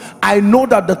 Lord, I know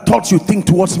that the thoughts you think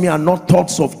towards me are not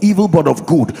thoughts of evil but of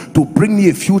good, to bring me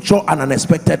a future and an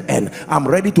expected end. I'm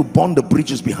ready to burn the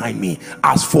bridges behind me.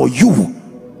 As for you,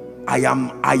 I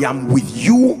am with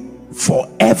you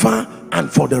forever and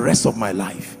for the rest of my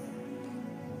life.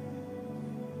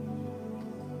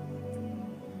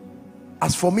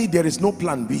 As for me, there is no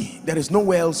plan B. There is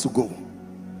nowhere else to go.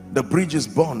 The bridge is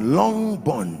burned, long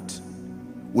burned.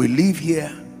 We live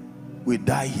here, we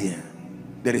die here.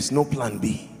 There is no plan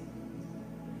B.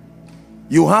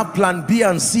 You have plan B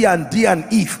and C and D and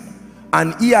E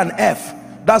and E and F.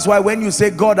 That's why when you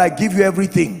say, God, I give you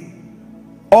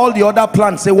everything, all the other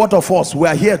plans say, what of us? We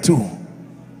are here too.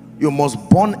 You must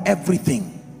burn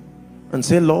everything and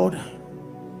say, Lord,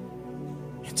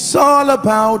 it's all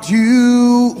about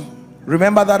you.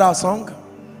 Remember that our song?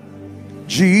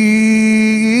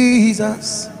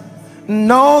 Jesus,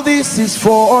 no, this is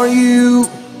for you.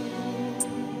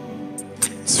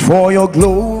 It's for your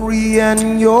glory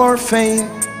and your fame.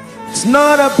 It's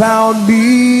not about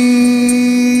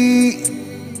me,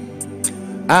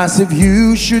 as if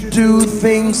you should do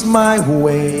things my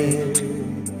way.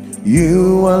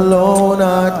 You alone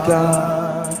are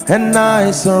God, and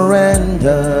I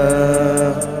surrender.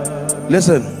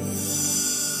 Listen,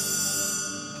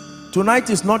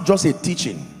 tonight is not just a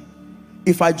teaching.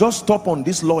 If I just stop on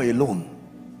this law alone,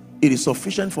 it is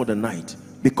sufficient for the night,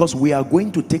 because we are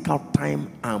going to take out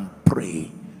time and pray.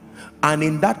 And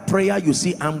in that prayer, you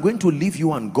see, I'm going to leave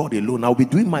you and God alone. I'll be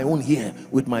doing my own here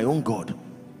with my own God.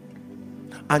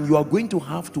 And you are going to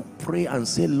have to pray and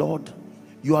say, Lord,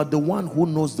 you are the one who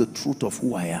knows the truth of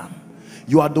who I am.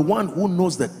 You are the one who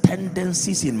knows the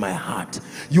tendencies in my heart.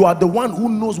 You are the one who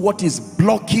knows what is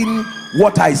blocking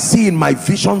what I see in my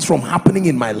visions from happening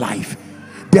in my life.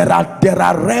 There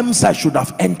are realms I should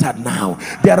have entered now.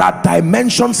 There are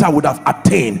dimensions I would have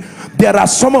attained. There are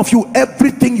some of you,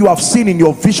 everything you have seen in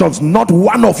your visions, not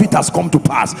one of it has come to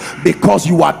pass, because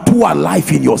you are too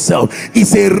alive in yourself.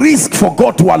 It's a risk for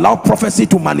God to allow prophecy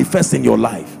to manifest in your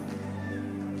life.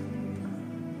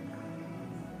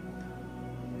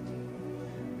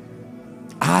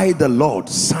 I, the Lord,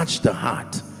 search the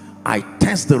heart. I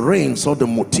test the reins or the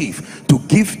motive to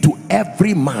give to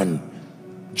every man.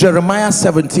 Jeremiah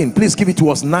 17, please give it to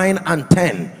us, 9 and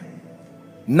 10.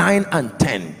 9 and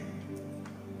 10.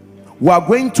 We are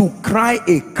going to cry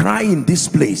a cry in this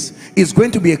place. It's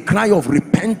going to be a cry of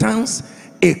repentance,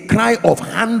 a cry of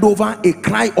handover, a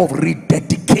cry of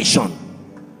rededication.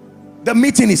 The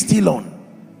meeting is still on.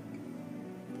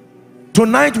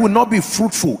 Tonight will not be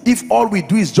fruitful if all we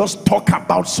do is just talk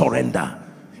about surrender.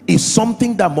 It's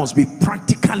something that must be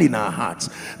practical in our hearts.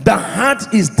 The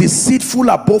heart is deceitful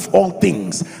above all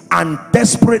things and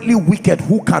desperately wicked.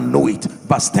 Who can know it?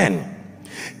 Verse 10.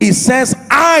 It says,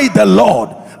 I, the Lord,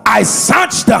 I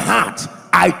search the heart,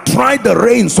 I try the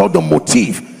reins or the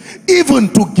motive,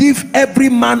 even to give every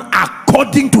man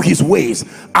according to his ways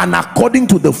and according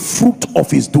to the fruit of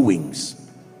his doings.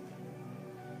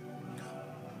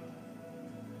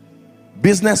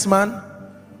 Businessman,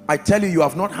 I tell you, you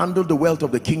have not handled the wealth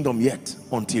of the kingdom yet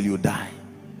until you die.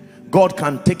 God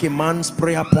can take a man's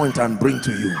prayer point and bring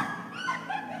to you.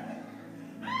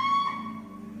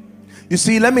 You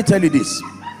see, let me tell you this.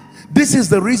 This is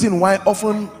the reason why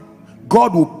often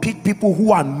God will pick people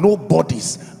who are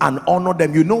nobodies and honor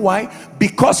them. You know why?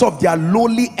 Because of their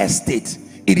lowly estate.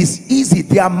 It is easy.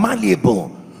 They are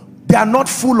malleable. They are not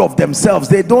full of themselves.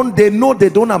 They know they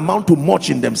don't amount to much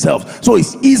in themselves. So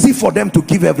it's easy for them to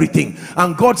give everything.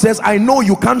 And God says, I know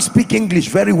you can't speak English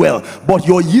very well, but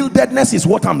your yieldedness is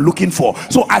what I'm looking for.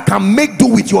 So I can make do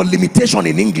with your limitation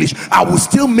in English. I will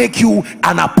still make you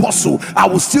an apostle. I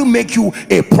will still make you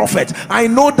a prophet. I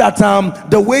know that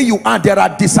the way you are, there are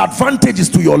disadvantages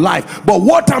to your life, but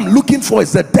what I'm looking for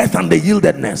is the depth and the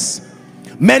yieldedness.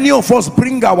 Many of us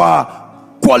bring our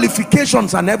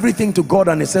qualifications and everything to God,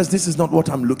 and it says, this is not what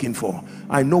I'm looking for.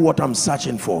 I know what I'm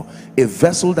searching for. A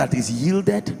vessel that is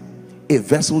yielded, a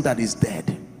vessel that is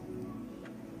dead.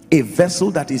 A vessel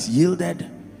that is yielded,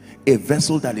 a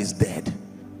vessel that is dead.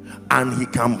 And he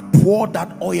can pour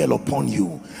that oil upon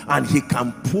you, and he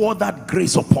can pour that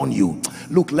grace upon you.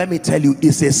 Look, let me tell you,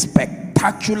 it's a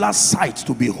spectacular sight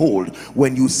to behold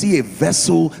when you see a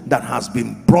vessel that has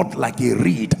been brought like a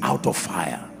reed out of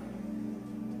fire.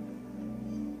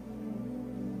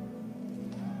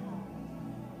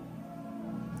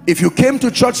 If you came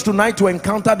to church tonight to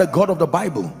encounter the God of the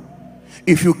Bible,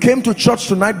 if you came to church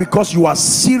tonight because you are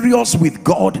serious with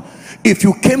God, if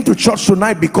you came to church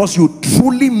tonight because you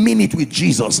truly mean it with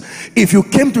Jesus, if you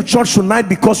came to church tonight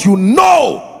because you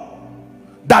know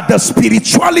that the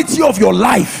spirituality of your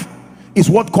life is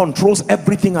what controls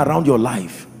everything around your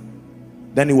life,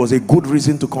 then it was a good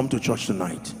reason to come to church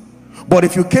tonight. But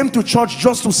if you came to church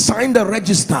just to sign the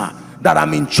register that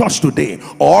I'm in church today,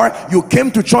 or you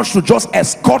came to church to just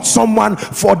escort someone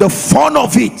for the fun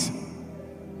of it,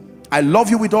 I love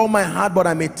you with all my heart, but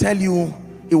I may tell you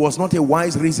it was not a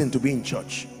wise reason to be in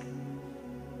church.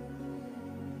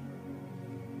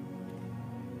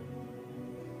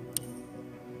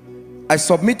 I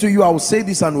submit to you, I will say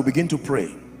this and we'll begin to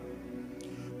pray.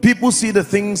 People see the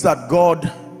things that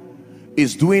God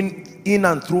is doing in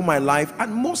and through my life,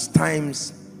 and most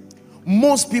times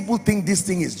most people think this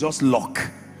thing is just luck,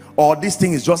 or this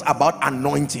thing is just about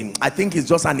anointing. I think it's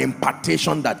just an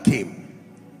impartation that came.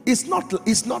 It's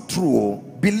not true.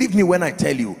 Believe me when I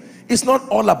tell you, it's not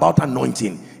all about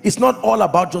anointing. It's not all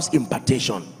about just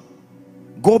impartation.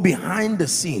 Go behind the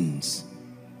scenes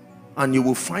and you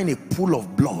will find a pool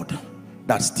of blood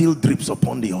that still drips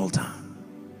upon the altar.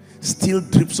 Still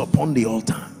drips upon the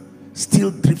altar. Still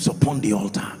drips upon the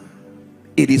altar.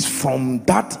 It is from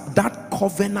that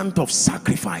covenant of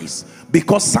sacrifice,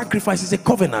 because sacrifice is a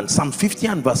covenant. Psalm 50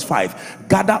 and verse 5,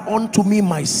 gather unto me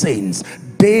my saints,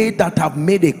 they that have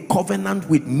made a covenant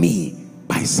with me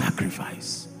by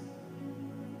sacrifice.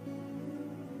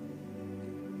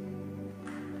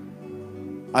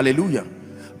 Hallelujah.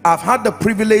 I've had the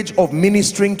privilege of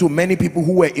ministering to many people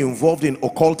who were involved in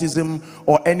occultism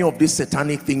or any of these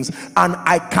satanic things, and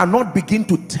I cannot begin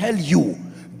to tell you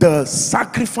the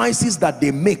sacrifices that they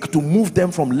make to move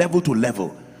them from level to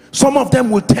level. Some of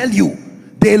them will tell you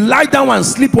they lie down and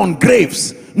sleep on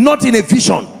graves, not in a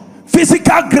vision,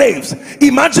 physical graves.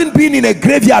 Imagine being in a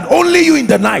graveyard, only you in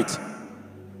the night.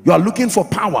 You are looking for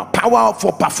power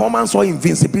for performance or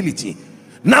invincibility.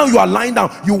 Now you are lying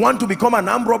down, you want to become an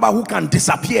armed robber who can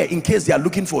disappear in case they are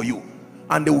looking for you,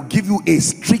 and they will give you a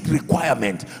strict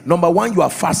requirement. Number one, you are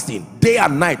fasting day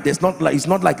and night. It's not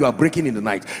like you are breaking in the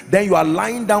night. Then you are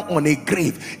lying down on a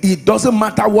grave. It doesn't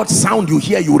matter what sound you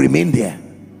hear, you remain there.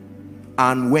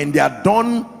 And when they are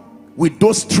done with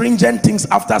those stringent things,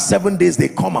 after 7 days they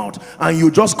come out, and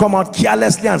you just come out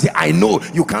carelessly and say, I know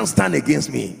you can't stand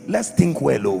against me. Let's think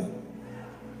well. Oh,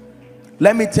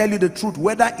 let me tell you the truth,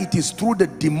 whether it is through the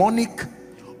demonic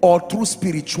or through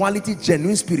spirituality,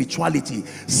 genuine spirituality,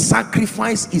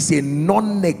 sacrifice is a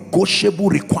non-negotiable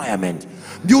requirement.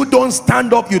 You don't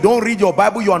stand up, you don't read your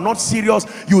Bible, you are not serious.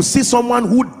 You see someone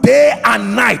who day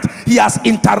and night he has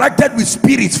interacted with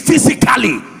spirits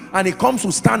physically, and he comes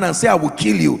to stand and say, I will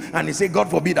kill you, and he say,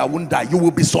 God forbid I won't die. You will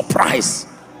be surprised.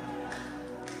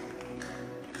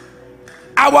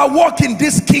 Our walk in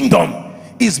this kingdom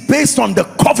is based on the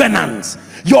covenant.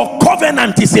 Your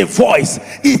covenant is a voice.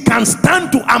 It can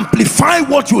stand to amplify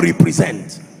what you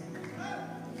represent.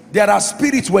 There are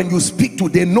spirits, when you speak to,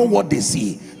 they know what they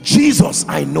see. Jesus,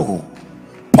 I know.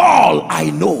 Paul,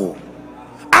 I know.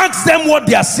 Ask them what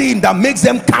they are seeing that makes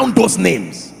them count those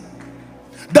names.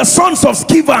 The sons of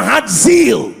Sceva had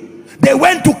zeal. They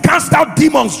went to cast out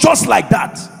demons just like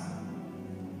that.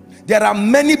 There are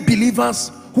many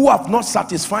believers who have not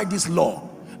satisfied this law,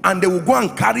 and they will go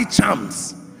and carry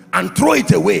charms and throw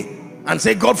it away and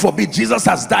say, God forbid, Jesus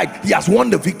has died, he has won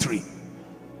the victory.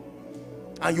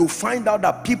 And you find out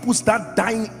that people start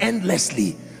dying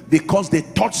endlessly because they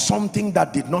touched something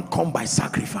that did not come by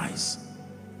sacrifice.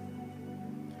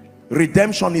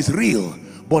 Redemption is real,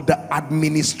 but the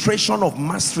administration of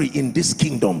mastery in this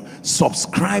kingdom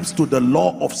subscribes to the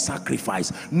law of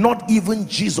sacrifice. Not even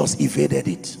Jesus evaded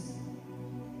it.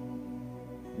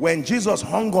 When Jesus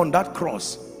hung on that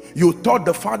cross, you thought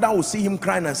the Father would see him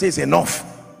crying and says,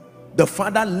 enough. The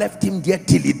Father left him there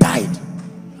till he died.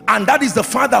 And that is the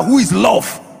Father who is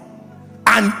love.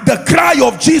 And the cry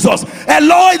of Jesus,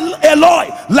 Eloi, Eloi,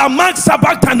 lama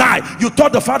sabachthani. You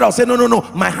thought the Father would say, no, no, no,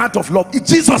 my heart of love.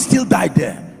 Jesus still died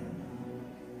there.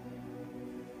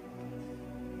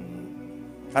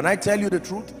 Can I tell you the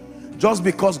truth? Just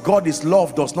because God is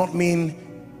love does not mean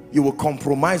you will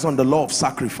compromise on the law of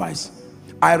sacrifice.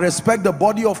 I respect the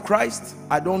body of Christ.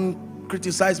 I don't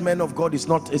criticize men of God. It's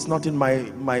not in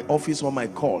my office or my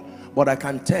call. But I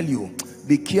can tell you,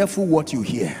 be careful what you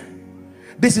hear.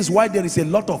 This is why there is a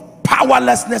lot of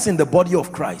powerlessness in the body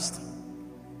of Christ.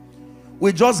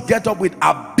 We just get up with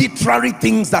arbitrary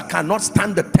things that cannot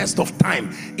stand the test of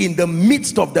time in the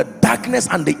midst of the darkness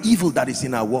and the evil that is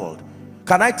in our world.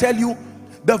 Can I tell you,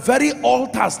 the very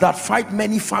altars that fight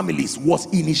many families was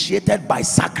initiated by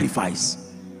sacrifice.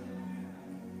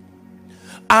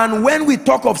 And when we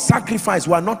talk of sacrifice,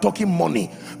 we are not talking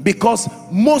money, because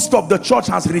most of the church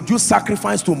has reduced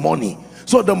sacrifice to money.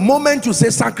 So the moment you say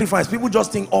sacrifice, people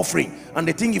just think offering, and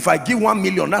they think if I give 1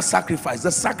 million, that's sacrifice.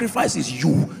 The sacrifice is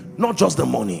you, not just the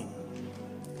money.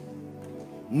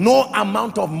 No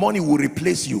amount of money will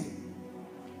replace you.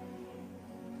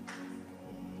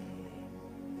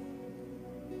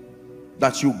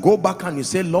 That you go back and you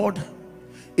say, Lord,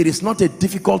 it is not a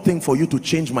difficult thing for you to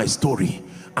change my story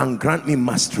and grant me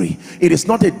mastery. It is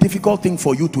not a difficult thing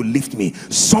for you to lift me.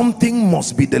 Something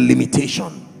must be the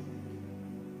limitation.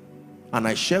 And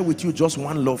I share with you just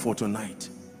one law for tonight.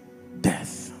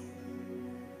 Death.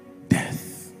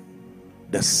 Death.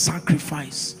 The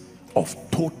sacrifice of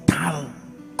total,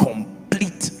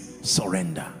 complete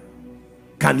surrender.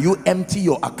 Can you empty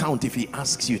your account if he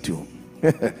asks you to?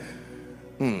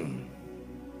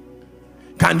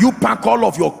 Can you pack all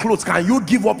of your clothes? Can you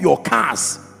give up your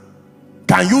cars?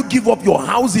 Can you give up your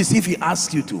houses if he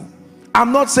asks you to?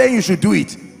 I'm not saying you should do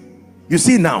it. You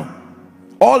see now,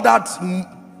 all that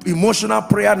emotional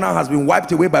prayer now has been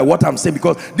wiped away by what I'm saying,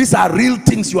 because these are real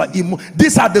things.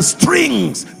 These are the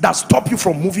strings that stop you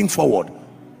from moving forward.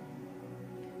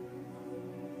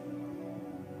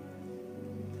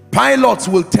 Pilots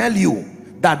will tell you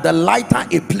that the lighter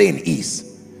a plane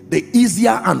is, the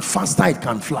easier and faster it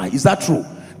can fly. Is that true?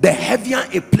 The heavier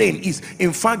a plane is,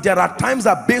 in fact, there are times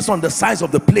that based on the size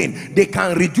of the plane, they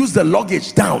can reduce the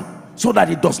luggage down so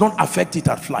that it does not affect it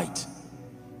at flight.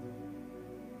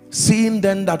 Seeing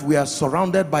then that we are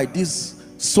surrounded by this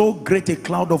so great a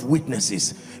cloud of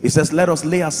witnesses, it says, let us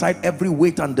lay aside every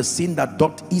weight and the sin that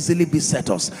doth easily beset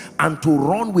us, and to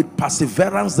run with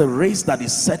perseverance the race that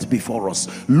is set before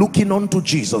us, looking unto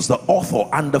Jesus, the author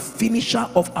and the finisher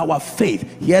of our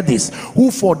faith. Hear this: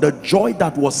 who for the joy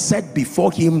that was set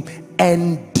before him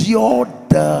endured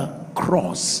the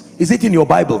cross. Is it in your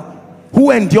Bible? Who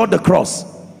endured the cross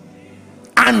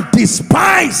and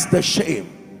despised the shame?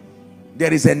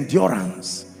 There is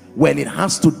endurance when it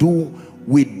has to do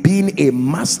with being a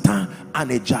master and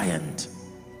a giant.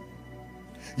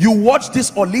 You watch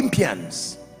these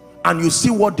Olympians and you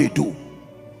see what they do.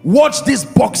 Watch these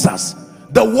boxers,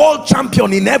 the world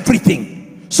champion in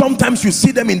everything. Sometimes you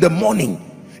see them in the morning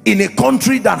in a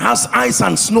country that has ice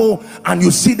and snow, and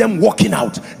you see them walking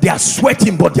out. They are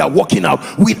sweating, but they are walking out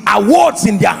with awards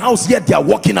in their house, yet they are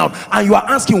walking out. And you are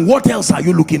asking, what else are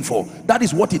you looking for? That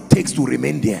is what it takes to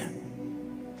remain there.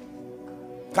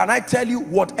 Can I tell you,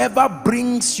 whatever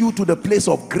brings you to the place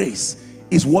of grace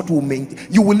is what will maintain.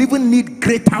 You will even need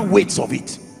greater weights of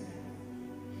it.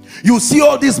 You see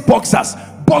all these boxers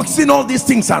boxing all these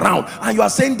things around, and you are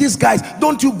saying, these guys,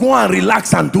 don't you go and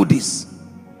relax and do this?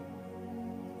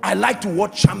 I like to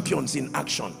watch champions in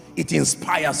action. It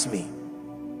inspires me.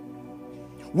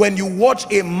 When you watch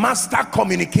a master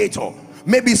communicator,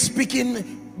 maybe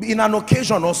speaking in an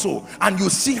occasion or so, and you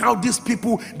see how these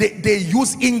people, they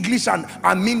use English and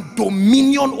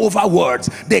dominion over words.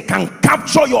 They can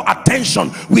capture your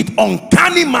attention with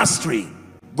uncanny mastery.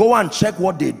 Go and check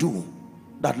what they do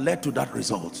that led to that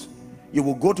result. You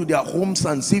will go to their homes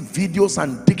and see videos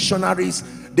and dictionaries.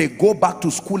 They go back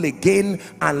to school again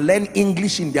and learn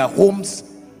English in their homes,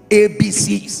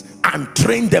 ABCs, and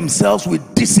train themselves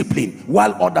with discipline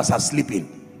while others are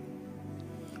sleeping.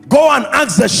 Go and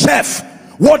ask the chef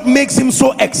what makes him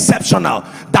so exceptional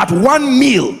that one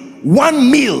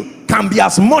meal can be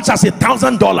as much as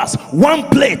 $1,000. One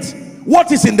plate.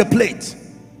 What is in the plate?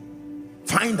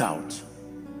 Find out.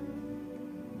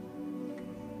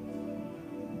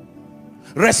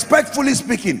 Respectfully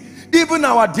speaking, Even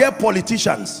our dear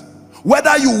politicians,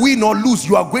 whether you win or lose,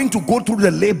 you are going to go through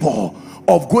the labor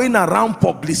of going around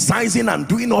publicizing and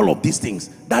doing all of these things.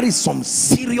 That is some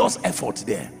serious effort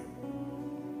there.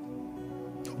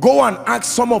 Go and ask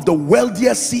some of the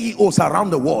wealthiest CEOs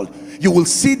around the world. You will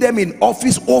see them in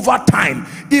office over time.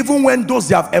 Even when those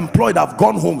they have employed have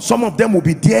gone home, some of them will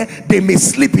be there. They may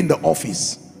sleep in the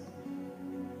office.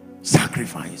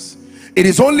 Sacrifice. It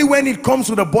is only when it comes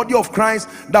to the body of Christ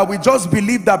that we just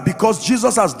believe that because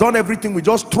Jesus has done everything, we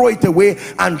just throw it away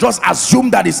and just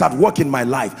assume that it's at work in my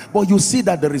life. But you see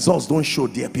that the results don't show,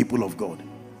 dear people of God.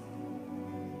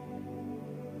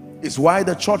 It's why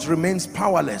the church remains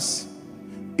powerless.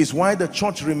 It's why the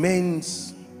church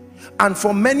remains, and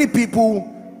for many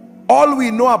people, all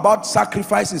we know about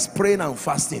sacrifice is praying and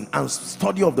fasting and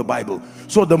study of the Bible.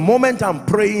 So the moment I'm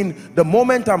praying, the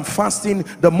moment I'm fasting,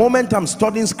 the moment I'm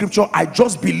studying scripture, I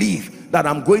just believe that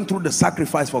I'm going through the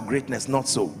sacrifice for greatness. Not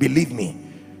so. Believe me,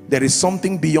 there is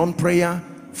something beyond prayer,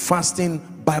 fasting,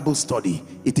 Bible study.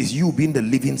 It is you being the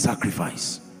living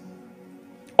sacrifice.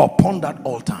 Upon that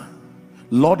altar,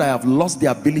 Lord, I have lost the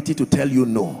ability to tell you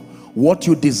no. What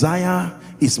you desire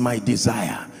is my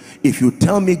desire. If you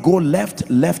tell me go left,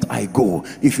 left I go.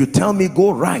 If you tell me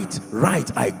go right, right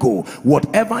I go.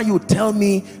 Whatever you tell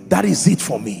me, that is it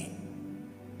for me.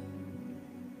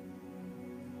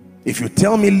 If you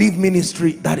tell me leave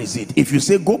ministry, that is it. If you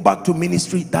say go back to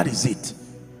ministry, that is it.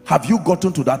 Have you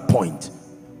gotten to that point?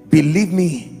 Believe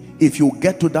me, if you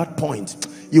get to that point,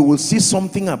 you will see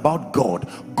something about God.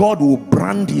 God will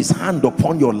brand his hand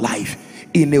upon your life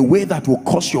in a way that will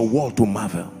cause your world to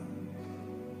marvel.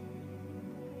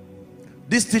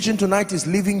 This teaching tonight is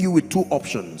leaving you with two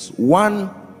options. One,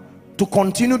 to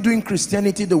continue doing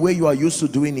Christianity the way you are used to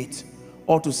doing it,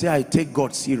 or to say, I take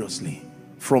God seriously.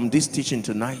 From this teaching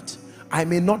tonight, I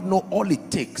may not know all it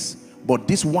takes, but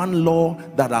this one law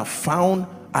that I've found,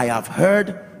 I have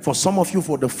heard, for some of you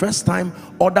for the first time,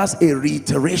 others a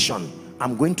reiteration.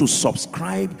 I'm going to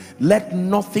subscribe. Let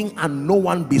nothing and no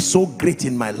one be so great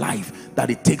in my life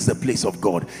that it takes the place of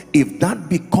God. If that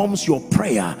becomes your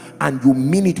prayer and you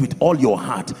mean it with all your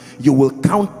heart, you will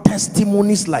count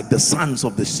testimonies like the sands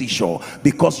of the seashore,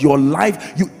 because your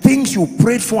life, things you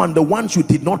prayed for and the ones you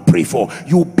did not pray for,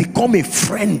 you become a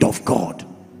friend of God.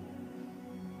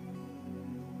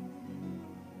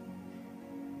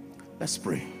 Let's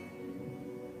pray.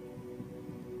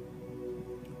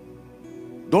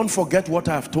 Don't forget what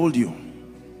I have told you,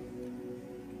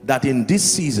 that in this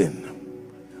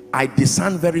season I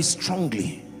discern very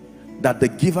strongly that the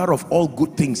giver of all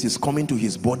good things is coming to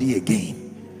his body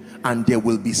again, and there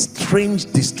will be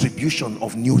strange distribution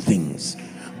of new things.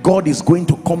 God is going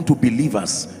to come to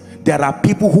believers. There are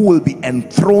people who will be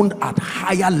enthroned at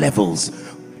higher levels.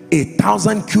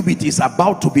 1,000 cubits is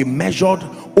about to be measured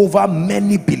over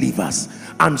many believers,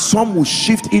 and some will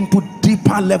shift into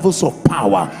deeper levels of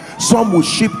power. Some will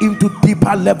shift into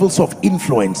deeper levels of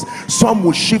influence. Some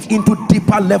will shift into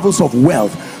deeper levels of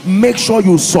wealth. Make sure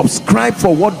you subscribe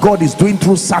for what God is doing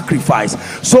through sacrifice,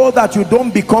 so that you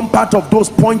don't become part of those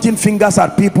pointing fingers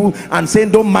at people and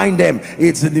saying don't mind them,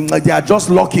 they are just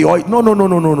lucky. Or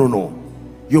no.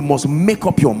 You must make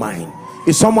up your mind.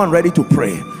 Is someone ready to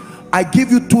pray? I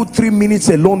give you 2-3 minutes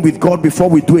alone with God before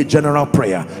we do a general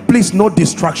prayer. Please, no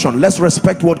distraction. Let's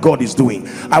respect what God is doing.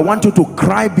 I want you to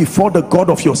cry before the God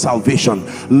of your salvation.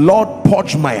 Lord,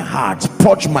 purge my heart,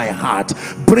 purge my heart.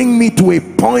 Bring me to a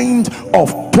point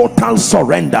of total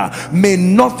surrender. May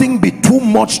nothing be too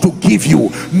much to give you.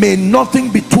 May nothing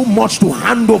be too much to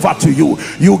hand over to you.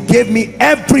 You gave me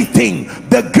everything,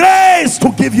 the grace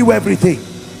to give you everything.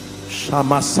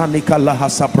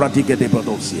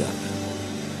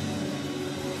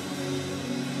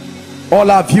 All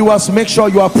our viewers, make sure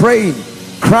you are praying,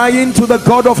 crying to the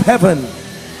God of heaven.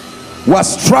 We are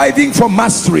striving for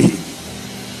mastery,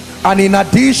 and in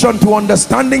addition to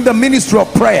understanding the ministry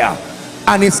of prayer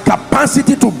and its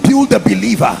capacity to build the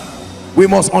believer, we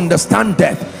must understand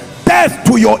death. Death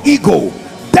to your ego,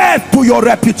 death to your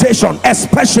reputation.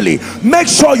 Especially make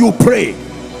sure you pray,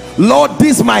 Lord,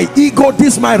 this my ego,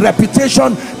 this my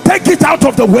reputation, take it out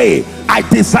of the way. I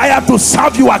desire to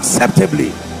serve you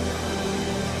acceptably.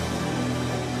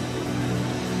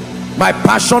 My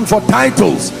passion for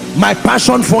titles, my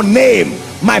passion for name,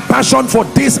 my passion for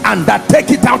this and that, take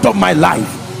it out of my life.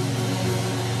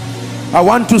 I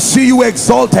want to see you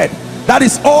exalted. That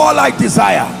is all I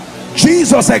desire.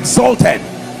 Jesus exalted,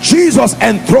 Jesus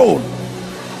enthroned.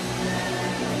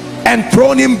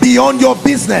 Enthrone him beyond your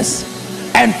business,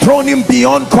 enthrone him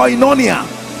beyond Koinonia,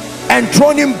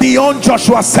 enthrone him beyond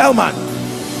Joshua Selman.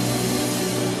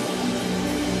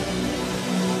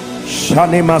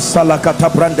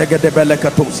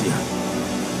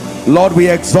 Lord, we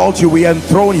exalt you, we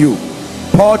enthrone you.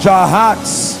 Purge our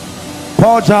hearts,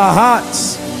 purge our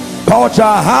hearts, purge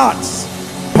our hearts,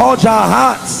 purge our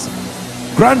hearts.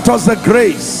 Grant us the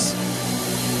grace.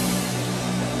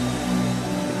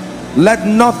 Let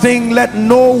nothing, let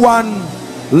no one,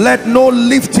 let no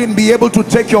lifting be able to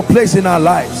take your place in our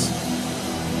lives.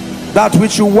 That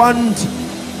which you want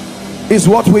is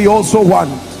what we also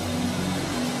want.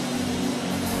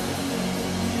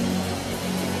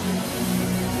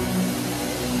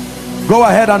 Go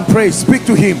ahead and pray. Speak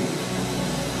to him.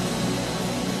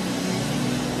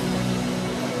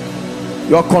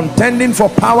 You're contending for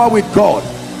power with God.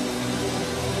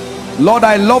 Lord,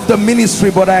 I love the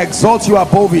ministry, but I exalt you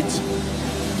above it.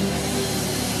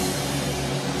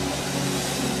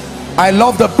 I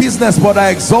love the business, but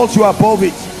I exalt you above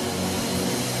it.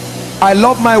 I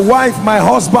love my wife, my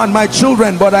husband, my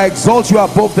children, but I exalt you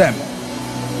above them.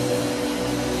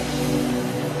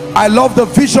 I love the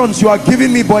visions you are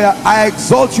giving me, but I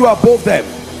exalt you above them.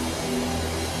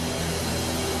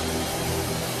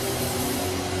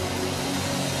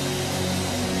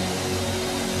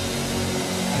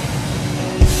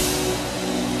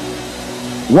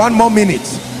 One more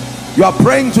minute. You are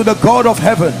praying to the God of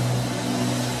heaven.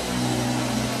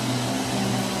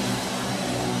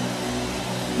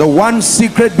 The one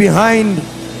secret behind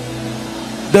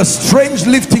the strange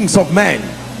liftings of men.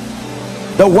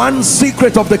 The one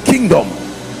secret of the kingdom,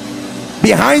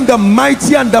 behind the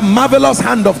mighty and the marvelous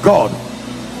hand of God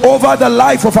over the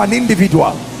life of an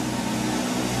individual.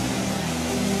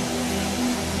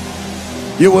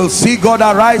 You will see God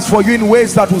arise for you in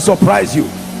ways that will surprise you.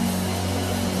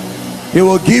 He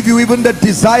will give you even the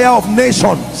desire of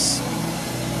nations,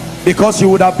 because you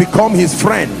would have become his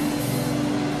friend,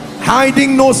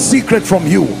 hiding no secret from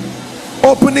you,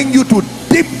 opening you to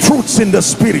deep truths in the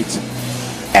spirit,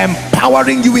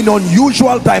 empowering you in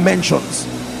unusual dimensions,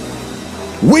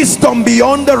 wisdom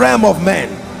beyond the realm of men.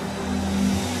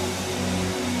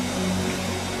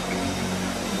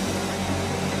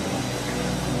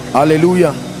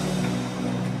 Hallelujah,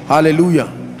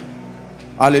 hallelujah,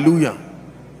 hallelujah.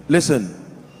 Listen,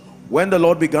 when the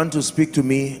Lord began to speak to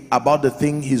me about the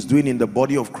thing he's doing in the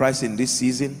body of Christ in this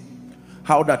season,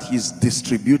 how that he's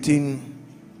distributing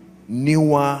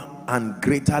newer and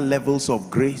greater levels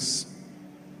of grace,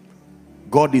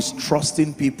 God is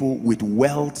trusting people with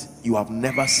wealth you have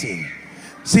never seen.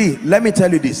 See, let me tell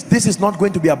you this. This is not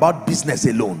going to be about business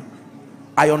alone.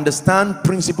 I understand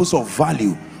principles of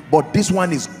value, but this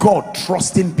one is God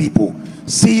trusting people,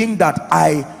 seeing that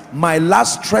my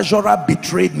last treasurer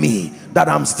betrayed me, that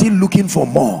I'm still looking for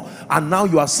more, and now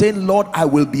you are saying, Lord, I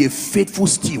will be a faithful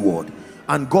steward,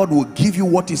 and God will give you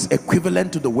what is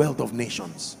equivalent to the wealth of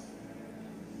nations.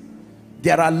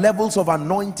 There are levels of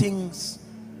anointings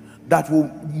that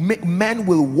will make men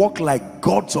will walk like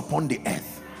gods upon the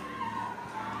earth.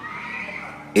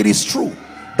 It is true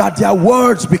that their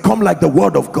words become like the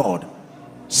word of God,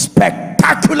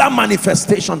 spectacular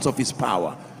manifestations of his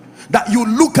power, that you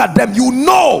look at them, you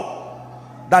know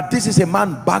that this is a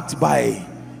man backed by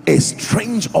a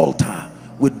strange altar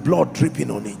with blood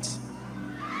dripping on it.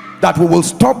 That we will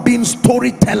stop being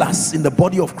storytellers in the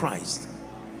body of Christ,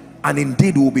 and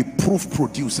indeed we will be proof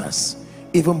producers,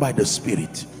 even by the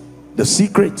Spirit. The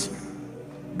secret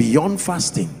beyond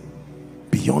fasting,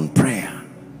 beyond prayer,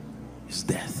 is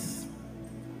death.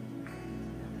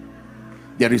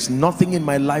 There is nothing in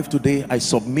my life today, I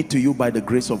submit to you by the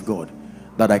grace of God,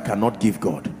 that I cannot give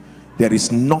God. There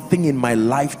is nothing in my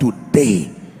life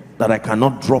today that I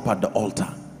cannot drop at the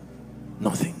altar.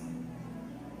 Nothing.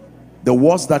 The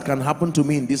worst that can happen to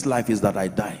me in this life is that I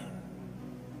die.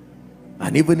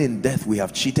 And even in death, we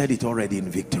have cheated it already in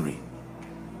victory.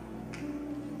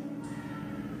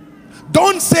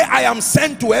 Don't say I am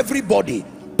sent to everybody.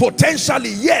 Potentially,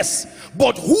 yes.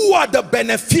 But who are the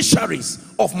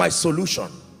beneficiaries of my solution?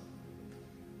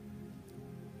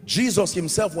 Jesus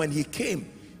himself, when he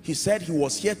came, he said he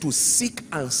was here to seek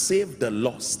and save the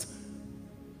lost.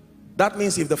 That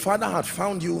means if the Father had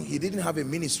found you, he didn't have a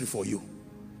ministry for you.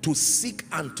 To seek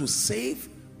and to save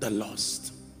the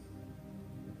lost.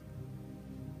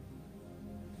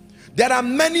 There are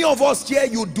many of us here,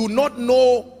 you do not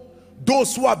know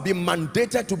those who have been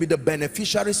mandated to be the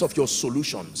beneficiaries of your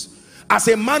solutions. As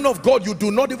a man of God, you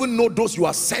do not even know those you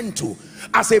are sent to.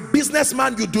 As a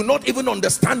businessman, you do not even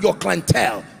understand your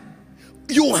clientele.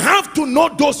 You have to know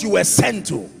those you were sent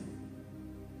to.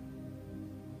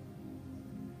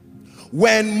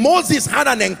 When Moses had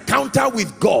an encounter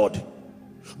with God,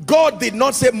 God did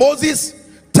not say, Moses,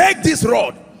 take this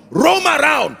rod, roam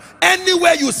around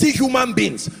anywhere you see human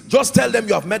beings, just tell them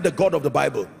you have met the God of the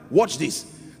Bible. watch this,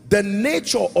 the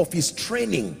nature of his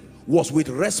training was with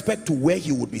respect to where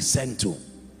he would be sent to.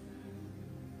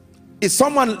 Is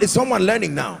someone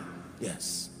learning now?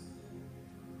 Yes.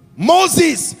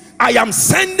 Moses, I am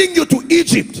sending you to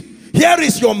Egypt. Here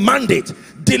is your mandate.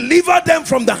 Deliver them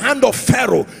from the hand of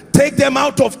Pharaoh. Take them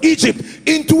out of Egypt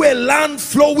into a land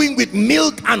flowing with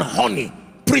milk and honey.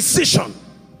 Precision.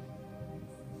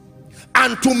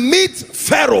 And to meet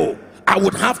Pharaoh, I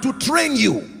would have to train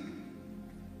you.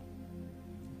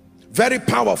 Very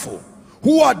powerful.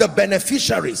 Who are the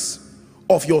beneficiaries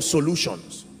of your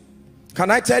solutions? Can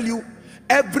I tell you,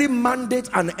 every mandate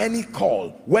and any call,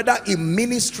 whether in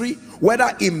ministry,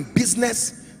 whether in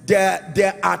business,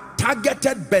 there are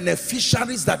targeted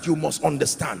beneficiaries that you must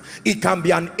understand. It can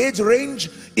be an age range,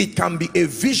 it can be a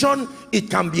vision, it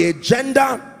can be a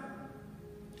gender.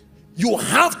 You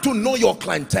have to know your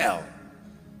clientele.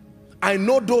 I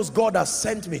know those God has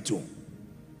sent me to.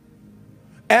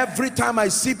 Every time I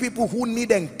see people who need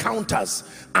encounters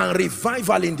and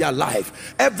revival in their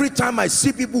life, every time I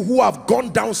see people who have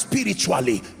gone down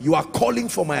spiritually, you are calling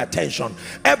for my attention.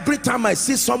 Every time I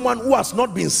see someone who has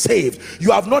not been saved,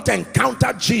 you have not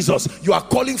encountered Jesus, you are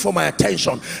calling for my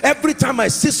attention. Every time I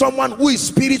see someone who is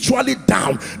spiritually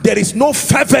down, there is no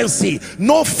fervency,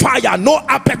 no fire, no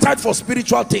appetite for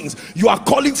spiritual things, you are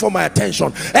calling for my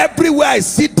attention. Everywhere I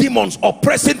see demons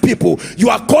oppressing people, you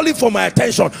are calling for my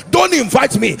attention. Don't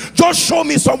invite me, just show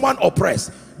me someone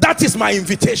oppressed. That is my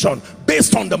invitation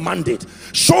based on the mandate.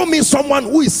 Show me someone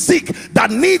who is sick that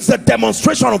needs a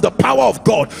demonstration of the power of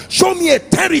God. Show me a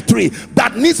territory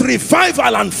that needs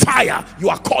revival and fire. You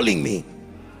are calling me.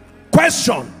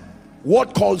 Question: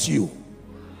 what calls you?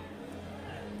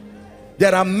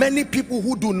 There are many people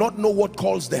who do not know what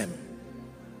calls them.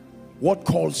 What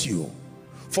calls you?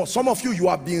 For some of you, you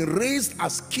are being raised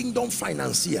as kingdom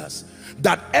financiers,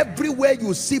 that everywhere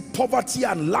you see poverty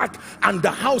and lack and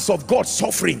the house of God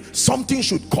suffering, something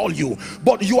should call you.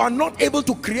 But you are not able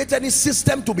to create any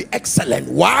system to be excellent.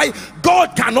 Why?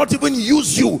 God cannot even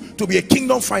use you to be a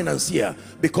kingdom financier,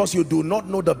 because you do not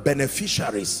know the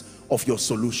beneficiaries of your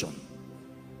solution.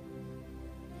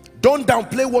 Don't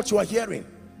downplay what you are hearing.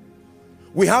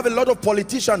 We have a lot of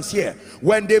politicians here.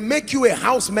 When they make you a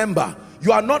house member,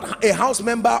 you are not a house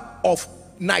member of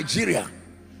Nigeria.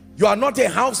 You are not a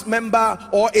house member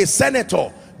or a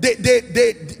senator. They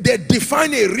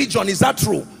define a region. Is that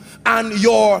true? And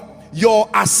your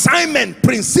assignment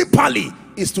principally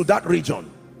is to that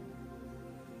region.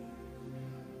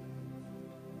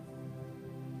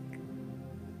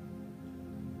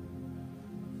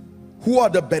 Who are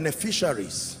the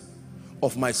beneficiaries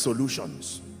of my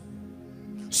solutions?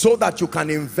 So that you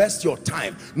can invest your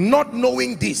time. Not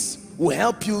knowing this will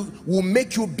help you, will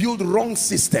make you build wrong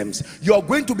systems. You are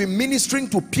going to be ministering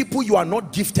to people you are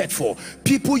not gifted for,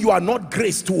 people you are not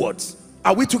graced towards.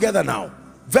 Are we together now?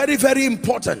 Very, very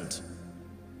important.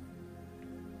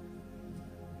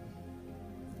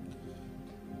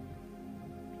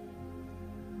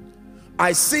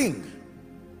 I sing.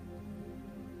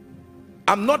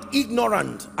 I'm not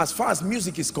ignorant as far as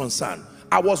music is concerned.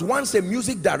 I was once a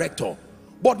music director,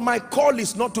 but my call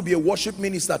is not to be a worship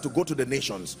minister to go to the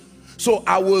nations. So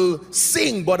I will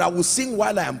sing, but I will sing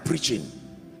while I am preaching.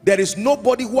 There is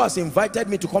nobody who has invited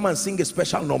me to come and sing a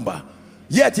special number.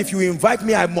 Yet if you invite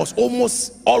me, I must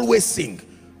almost always sing.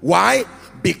 Why?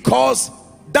 Because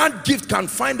that gift can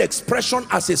find expression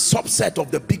as a subset of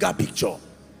the bigger picture.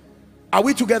 Are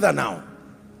we together now?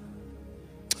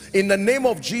 In the name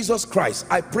of Jesus Christ,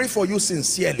 I pray for you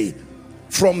sincerely.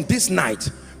 From this night,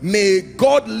 may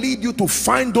God lead you to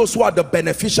find those who are the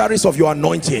beneficiaries of your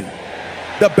anointing,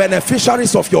 the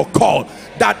beneficiaries of your call.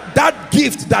 That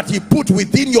gift that he put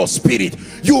within your spirit,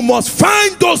 you must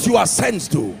find those you are sent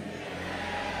to.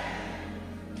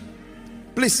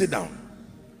 Please sit down.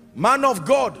 Man of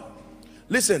God,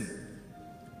 listen,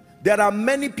 there are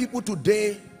many people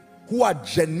today who are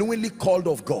genuinely called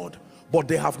of God, but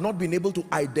they have not been able to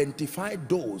identify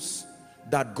those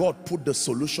that God put the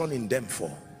solution in them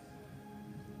for.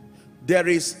 There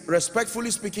is, respectfully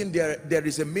speaking, there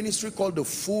is a ministry called the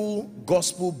Full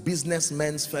Gospel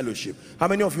Businessmen's Fellowship. How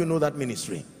many of you know that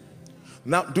ministry?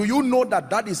 Now, do you know that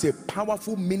that is a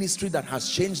powerful ministry that has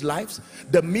changed lives?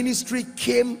 The ministry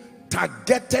came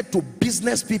targeted to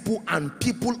business people and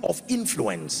people of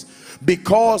influence,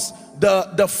 because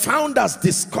the founders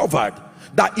discovered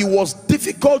that it was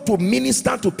difficult to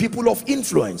minister to people of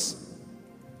influence.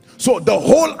 So the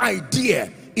whole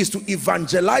idea is to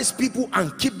evangelize people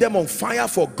and keep them on fire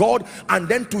for God, and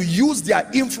then to use their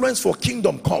influence for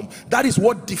kingdom come. That is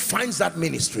what defines that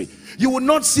ministry. You will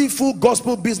not see full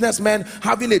gospel businessmen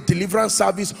having a deliverance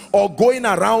service or going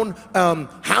around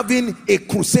having a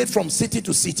crusade from city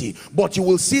to city, but you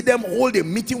will see them hold a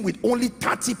meeting with only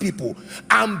 30 people,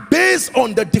 and based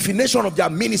on the definition of their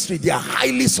ministry, they are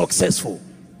highly successful.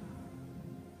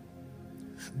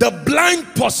 The blind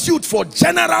pursuit for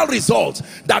general results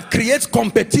that creates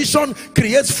competition,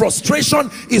 creates frustration,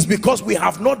 is because we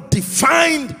have not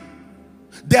defined.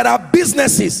 There are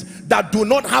businesses that do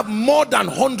not have more than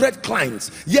 100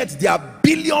 clients, yet they are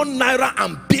billion naira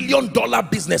and billion dollar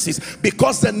businesses,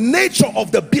 because the nature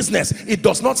of the business, it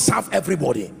does not serve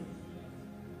everybody.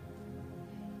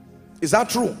 Is that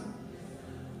true?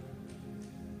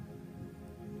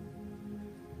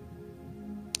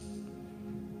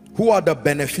 Who are the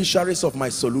beneficiaries of my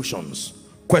solutions?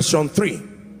 Question 3.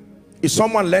 Is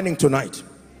someone learning tonight?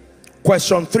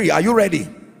 Question 3. Are you ready?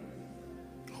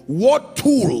 What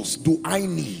tools do I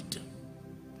need?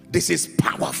 This is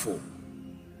powerful.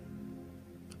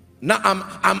 Now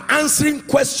I'm answering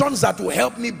questions that will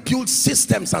help me build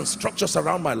systems and structures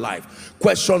around my life.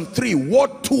 Question 3.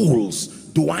 What tools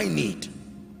do I need?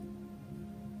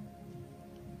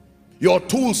 Your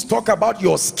tools talk about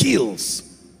your skills.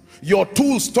 Your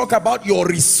tools talk about your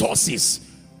resources.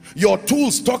 Your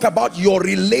tools talk about your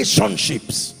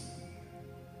relationships.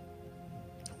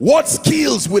 What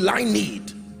skills will I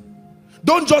need?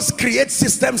 Don't just create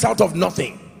systems out of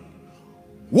nothing.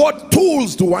 What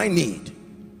tools do I need?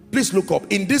 Please look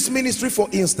up. In this ministry, for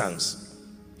instance,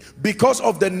 because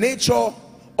of the nature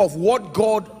of what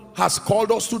God has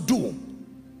called us to do,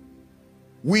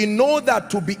 we know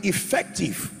that to be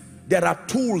effective, there are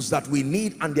tools that we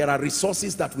need and there are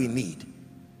resources that we need.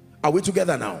 Are we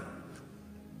together now?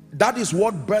 That is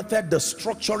what birthed the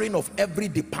structuring of every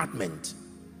department.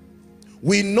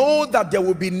 We know that there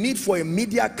will be need for a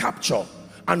media capture,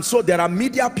 and so there are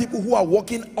media people who are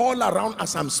working all around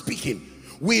as I'm speaking.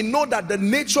 We know that the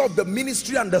nature of the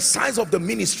ministry and the size of the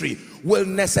ministry will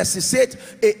necessitate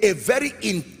a very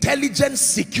intelligent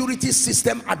security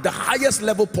system at the highest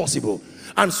level possible.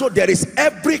 And so there is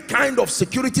every kind of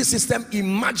security system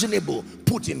imaginable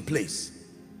put in place.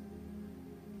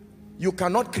 You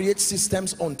cannot create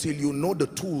systems until you know the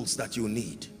tools that you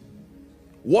need.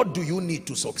 What do you need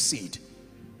to succeed?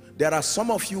 There are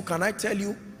some of you, can I tell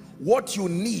you, what you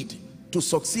need to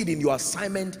succeed in your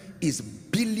assignment is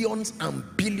billions and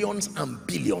billions and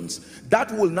billions.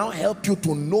 That will now help you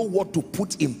to know what to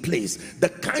put in place, the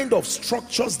kind of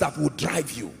structures that will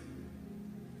drive you.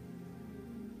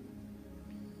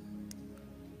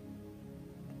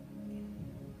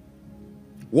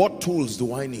 What tools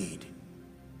do I need?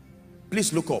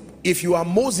 Please look up. If you are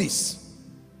Moses,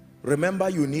 remember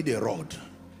you need a rod.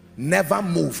 Never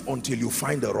move until you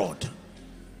find a rod.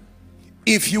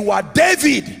 If you are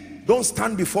David, don't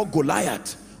stand before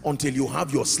Goliath until you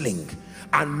have your sling,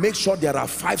 and make sure there are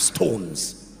 5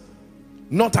 stones,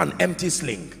 not an empty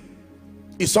sling.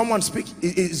 Is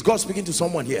God speaking to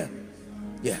someone here?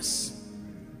 Yes.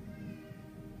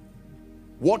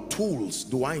 What tools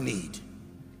do I need?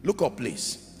 Look up,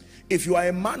 please. If you are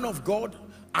a man of God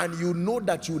and you know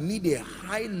that you need a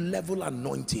high level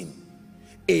anointing,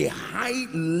 a high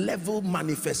level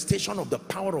manifestation of the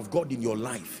power of God in your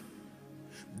life,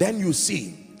 then you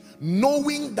see,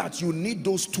 knowing that you need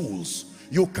those tools,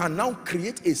 you can now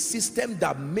create a system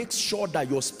that makes sure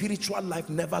that your spiritual life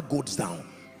never goes down.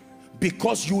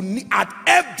 Because you need, at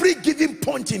every given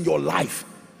point in your life,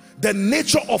 the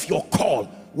nature of your call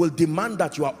will demand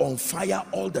that you are on fire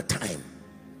all the time.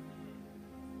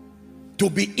 To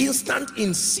be instant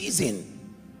in season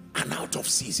and out of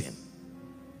season.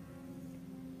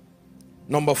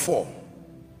 Number 4.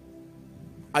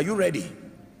 Are you ready?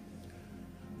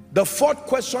 The 4th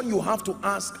question you have to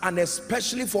ask, and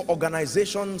especially for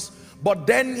organizations, but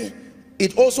then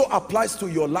it also applies to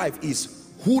your life, is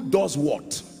who does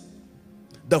what?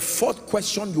 The 4th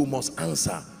question you must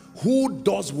answer: who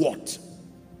does what?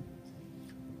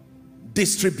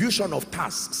 Distribution of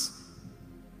tasks.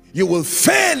 You will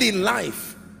fail in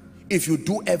life if you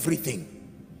do everything.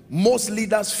 Most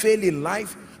leaders fail in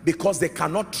life because they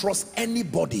cannot trust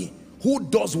anybody. Who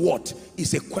does what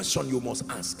is a question you must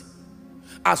ask.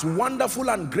 As wonderful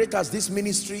and great as this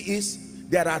ministry is,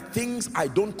 there are things I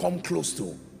don't come close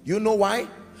to. You know why?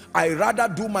 I rather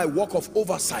do my work of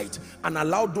oversight and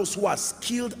allow those who are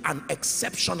skilled and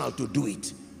exceptional to do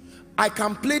it. I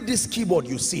can play this keyboard,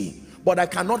 you see, but I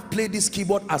cannot play this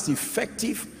keyboard as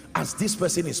effective as this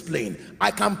person is playing.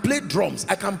 I can play drums,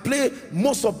 I can play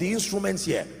most of the instruments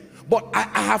here, but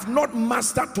I have not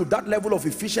mastered to that level of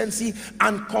efficiency,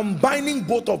 and combining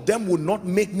both of them will not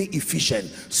make me efficient.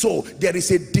 So there is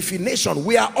a definition.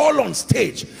 We are all on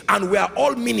stage and we are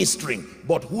all ministering,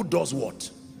 but who does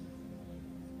what?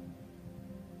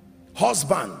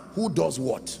 Husband, who does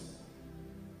what?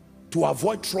 To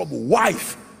avoid trouble.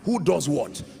 Wife, who does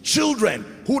what? Children,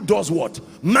 who does what?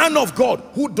 Man of God,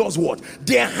 who does what?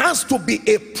 There has to be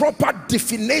a proper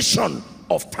definition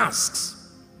of tasks.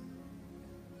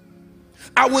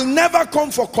 I will never come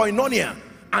for koinonia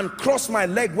and cross my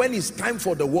leg when it's time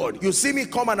for the word. You see me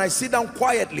come and I sit down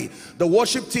quietly, the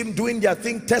worship team doing their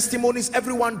thing, testimonies,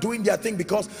 everyone doing their thing,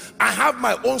 because I have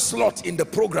my own slot in the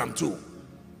program too.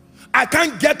 I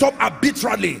can't get up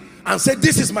arbitrarily and say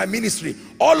this is my ministry.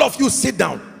 All of you sit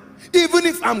down. Even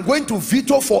if I'm going to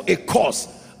veto for a cause,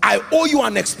 I owe you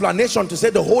an explanation to say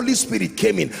the Holy Spirit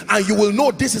came in, and you will know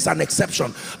this is an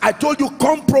exception. I told you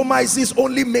compromises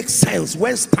only make sense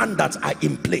when standards are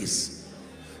in place.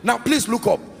 Now please look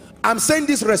up. I'm saying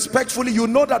this respectfully. You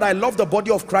know that I love the body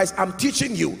of Christ. I'm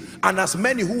teaching you, and as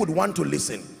many who would want to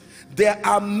listen. There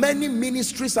are many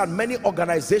ministries and many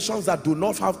organizations that do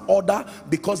not have order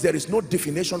because there is no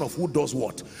definition of who does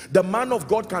what. The man of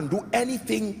God can do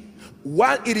anything.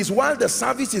 While the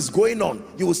service is going on,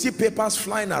 you will see papers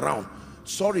flying around.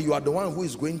 Sorry, you are the one who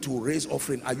is going to raise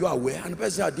offering. Are you aware? And the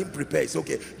person, I didn't prepare. It's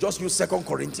okay. Just use 2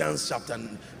 Corinthians chapter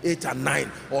 8 and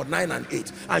 9, or 9 and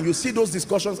 8. And you see those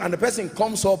discussions, and the person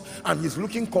comes up and he's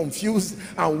looking confused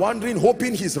and wondering,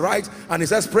 hoping he's right. And he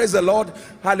says, praise the Lord,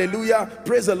 hallelujah,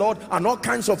 praise the Lord. And all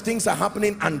kinds of things are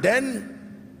happening. And then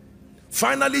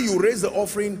finally you raise the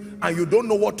offering and you don't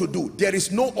know what to do. There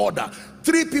is no order.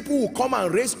 3 people will come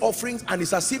and raise offerings, and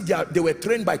it's as if they were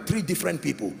trained by 3 different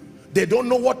people. They don't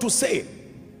know what to say.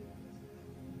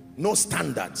 No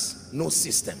standards, no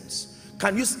systems.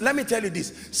 Let me tell you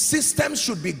this, systems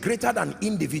should be greater than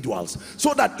individuals,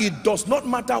 so that it does not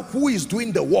matter who is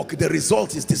doing the work, the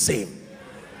result is the same.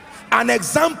 An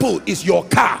example is your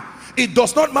car. It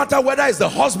does not matter whether it's the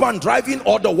husband driving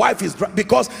or the wife is driving,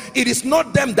 because it is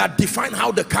not them that define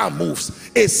how the car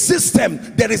moves. A system,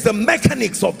 there is the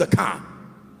mechanics of the car.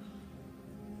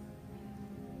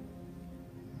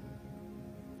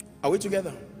 Are we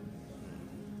together?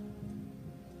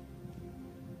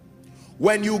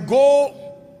 When you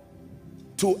go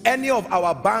to any of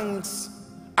our banks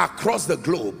across the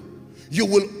globe, you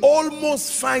will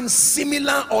almost find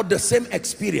similar or the same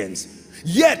experience.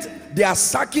 Yet they are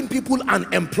sacking people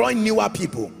and employing newer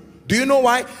people. Do you know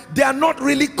why? They are not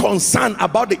really concerned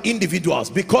about the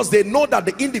individuals, because they know that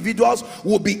the individuals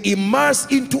will be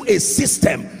immersed into a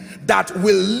system that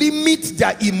will limit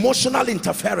their emotional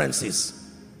interferences.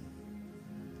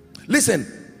 Listen,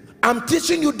 I'm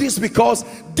teaching you this because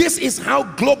this is how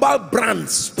global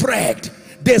brands spread.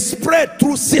 They spread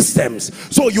through systems.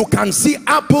 So you can see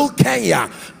Apple Kenya,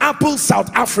 Apple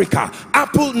South Africa,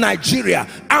 Apple Nigeria,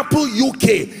 Apple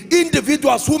UK.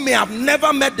 Individuals who may have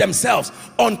never met themselves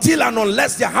until and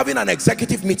unless they're having an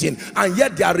executive meeting, and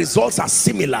yet their results are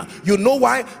similar. You know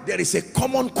why? There is a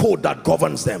common code that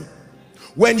governs them.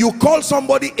 When you call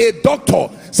somebody a doctor,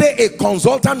 say a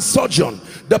consultant surgeon,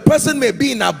 the person may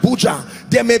be in Abuja,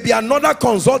 there may be another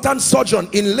consultant surgeon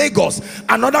in Lagos,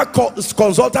 another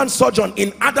consultant surgeon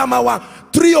in Adamawa.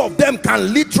 3 of them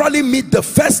can literally meet the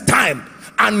first time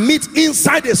and meet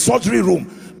inside a surgery room,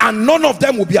 and none of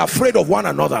them will be afraid of one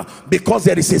another, because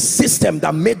there is a system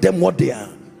that made them what they are.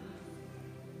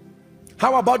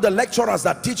 How about the lecturers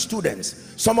that teach students?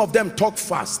 Some of them talk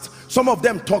fast, some of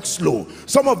them talk slow,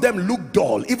 some of them look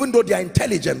dull, even though they are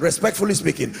intelligent, respectfully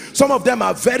speaking. Some of them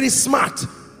are very smart.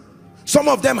 Some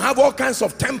of them have all kinds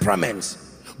of temperaments.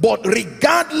 But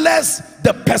regardless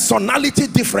the personality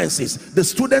differences, the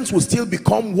students will still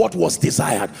become what was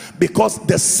desired, because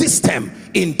the system,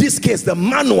 in this case the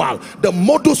manual, the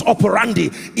modus operandi,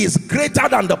 is greater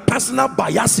than the personal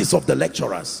biases of the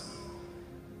lecturers.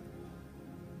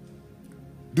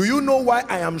 Do you know why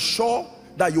I am sure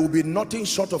that you will be nothing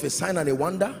short of a sign and a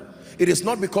wonder? It is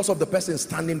not because of the person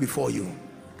standing before you.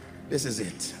 This is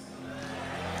it.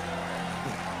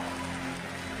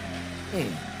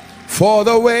 For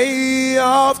the way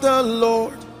of the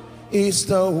Lord is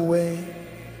the way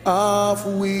of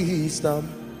wisdom.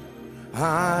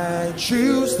 I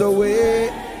choose the way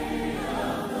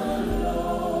of the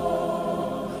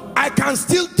Lord. I can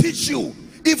still teach you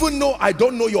even though I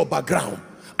don't know your background.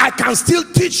 I can still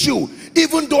teach you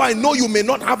even though I know you may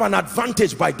not have an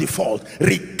advantage by default.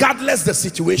 Regardless the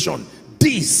situation,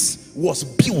 this was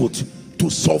built to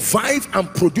survive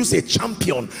and produce a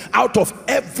champion out of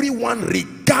everyone,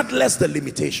 regardless the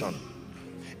limitation.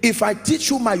 If I teach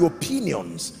you my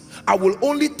opinions I will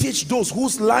only teach those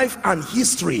whose life and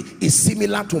history is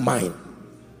similar to mine.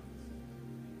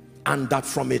 And that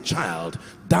from a child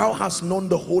thou hast known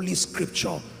the holy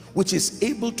scripture, which is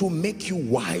able to make you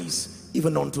wise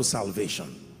even unto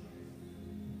salvation.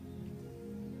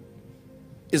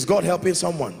 Is God helping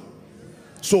someone?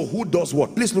 So who does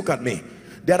what? Please look at me.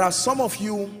 There are some of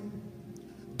you,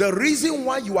 the reason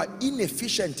why you are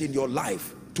inefficient in your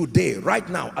life today, right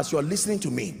now, as you are listening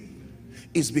to me,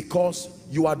 is because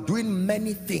you are doing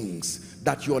many things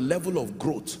that your level of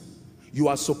growth, you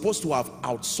are supposed to have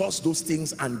outsourced those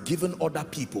things and given other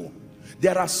people.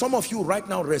 There are some of you right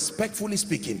now, respectfully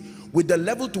speaking, with the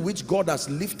level to which God has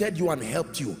lifted you and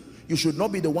helped you, you should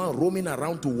not be the one roaming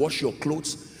around to wash your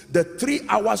clothes. The 3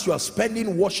 hours you are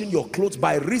spending washing your clothes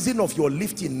by reason of your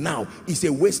lifting now is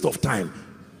a waste of time.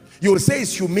 You will say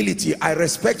it's humility. I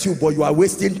respect you, but you are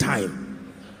wasting time.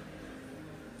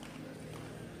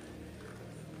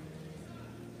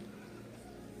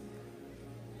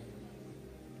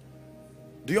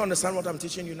 Do you understand what I'm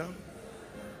teaching you now?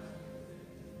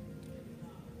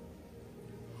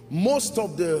 Most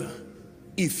of the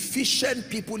efficient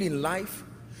people in life,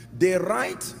 they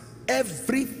write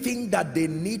everything that they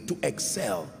need to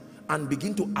excel and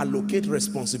begin to allocate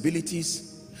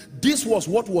responsibilities. This was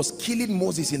what was killing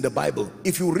Moses in the Bible.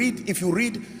 If you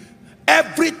read,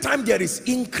 every time there is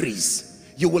increase,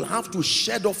 you will have to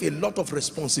shed off a lot of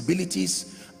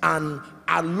responsibilities and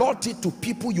allot it to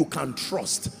people you can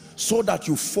trust, so that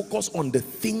you focus on the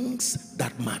things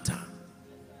that matter.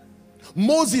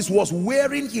 Moses was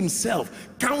wearing himself,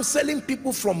 counseling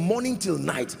people from morning till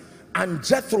night, and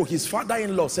Jethro, his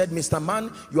father-in-law, said, Mr.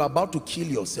 Man, you are about to kill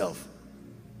yourself.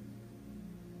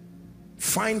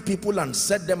 Find people and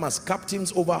set them as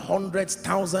captains over hundreds,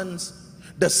 thousands.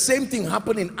 The same thing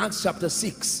happened in Acts chapter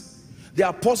 6. The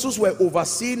apostles were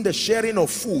overseeing the sharing of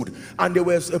food, and there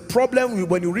was a problem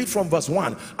when you read from verse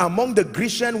 1 among the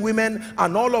Grecian women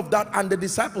and all of that, and the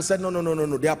disciples said, no,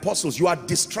 the apostles, you are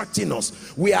distracting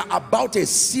us. We are about a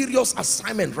serious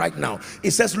assignment right now.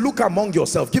 It says, look among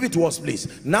yourselves. Give it to us,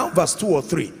 please. Now verse 2 or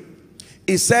 3,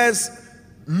 it says,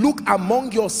 look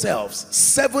among yourselves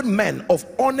 7 men of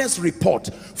honest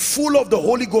report, full of the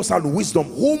Holy Ghost and wisdom,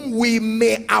 whom we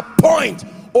may appoint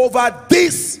over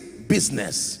this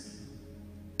business.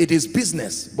 It is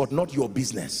business, but not your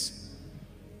business.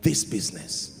 This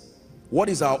business. What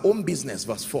is our own business?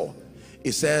 Verse 4.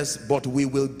 It says, but we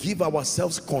will give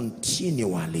ourselves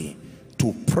continually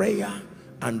to prayer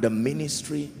and the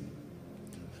ministry.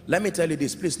 Let me tell you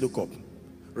this, please look up.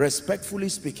 Respectfully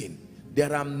speaking,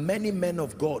 there are many men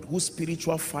of God whose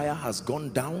spiritual fire has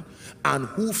gone down and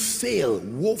who fail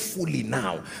woefully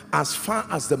now as far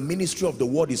as the ministry of the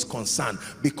word is concerned,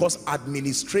 because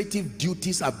administrative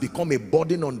duties have become a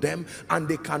burden on them and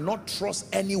they cannot trust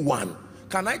anyone.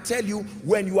 Can I tell you,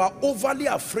 when you are overly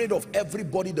afraid of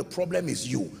everybody, the problem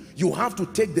is you. You have to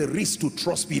take the risk to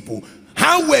trust people.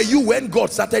 How were you when God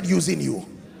started using you?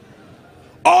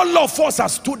 All of us are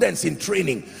students in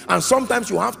training, and sometimes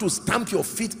you have to stamp your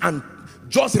feet and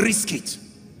just risk it.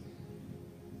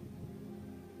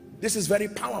 This is very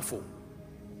powerful.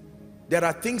 There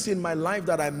are things in my life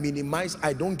that I minimize.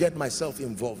 I don't get myself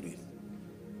involved with.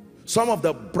 Some of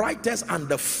the brightest and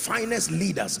the finest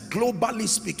leaders, globally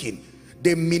speaking,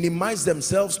 they minimize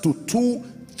themselves to 2,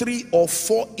 3, or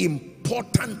 4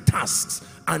 important tasks,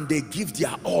 and they give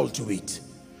their all to it.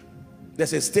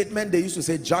 There's a statement they used to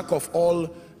say, jack of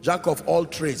all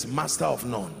trades, master of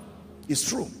none. It's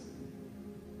true.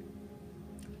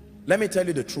 Let me tell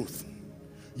you the truth.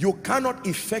 You cannot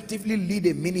effectively lead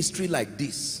a ministry like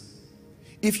this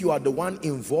if you are the one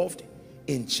involved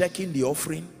in checking the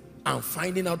offering and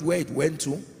finding out where it went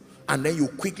to, and then you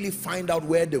quickly find out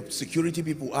where the security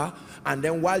people are, and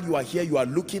then while you are here you are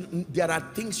looking. There are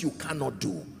things you cannot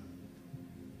do.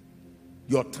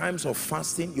 Your times of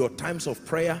fasting, your times of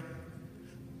prayer.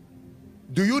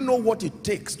 Do you know what it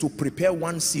takes to prepare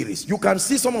one series? You can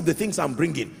see some of the things I'm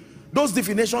bringing. Those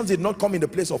definitions did not come in the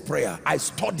place of prayer. I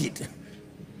studied.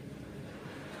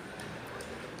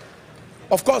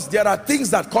 Of course, there are things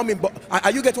that come in, but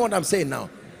are you getting what I'm saying now?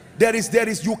 There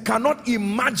is, you cannot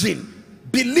imagine.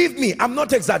 Believe me, I'm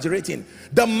not exaggerating.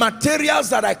 The materials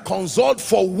that I consult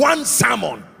for one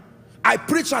sermon. I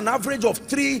preach an average of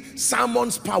 3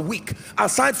 sermons per week,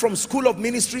 aside from school of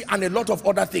ministry and a lot of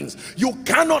other things. You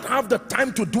cannot have the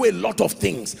time to do a lot of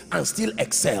things and still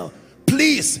excel.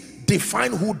 Please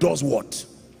define who does what.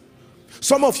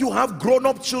 Some of you have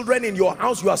grown-up children in your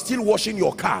house. You are still washing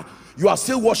your car. You are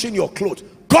still washing your clothes.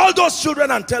 Call those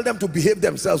children and tell them to behave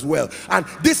themselves well. And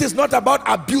this is not about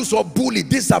abuse or bully.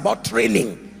 This is about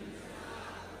training.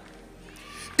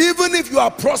 Even if you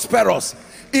are prosperous,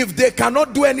 If they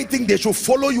cannot do anything, they should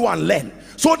follow you and learn,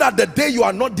 so that the day you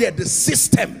are not there, the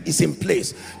system is in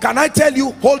place. Can I tell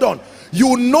you, hold on,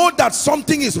 you know that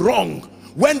something is wrong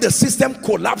when the system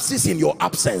collapses in your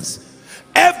absence.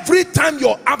 Every time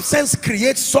your absence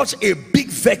creates such a big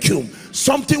vacuum,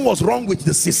 something was wrong with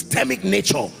the systemic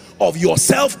nature of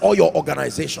yourself or your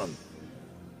organization.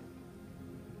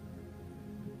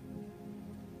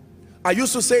 I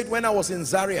used to say it when I was in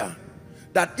Zaria,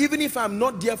 that even if I'm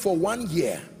not there for 1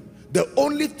 year, the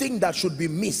only thing that should be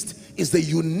missed is the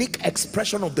unique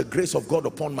expression of the grace of God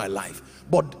upon my life.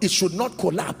 But it should not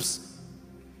collapse.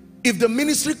 If the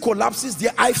ministry collapses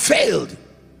there, I failed,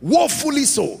 woefully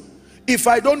so. If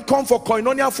I don't come for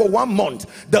Koinonia for 1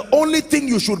 month, the only thing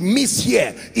you should miss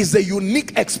here is the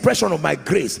unique expression of my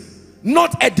grace,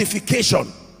 not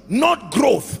edification, not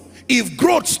growth. If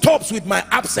growth stops with my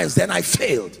absence, then I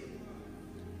failed.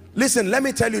 Listen, let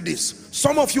me tell you this.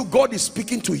 Some of you, God is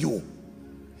speaking to you.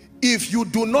 If you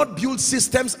do not build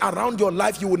systems around your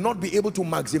life, you will not be able to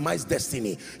maximize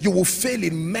destiny. You will fail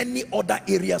in many other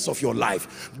areas of your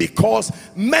life, because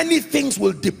many things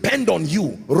will depend on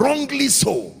you, wrongly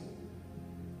so.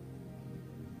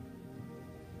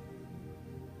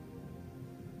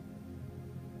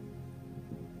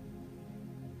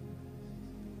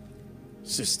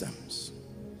 Systems.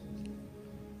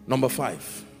 Number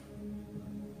 5.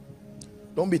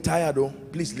 Don't be tired though.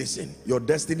 Please listen. Your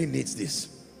destiny needs this.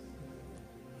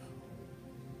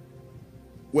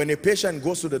 When a patient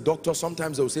goes to the doctor,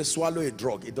 sometimes they will say, swallow a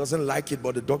drug. It doesn't like it,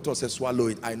 but the doctor says, swallow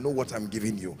it. I know what I'm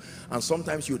giving you. And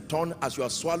sometimes you turn, as you are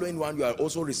swallowing one, you are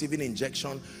also receiving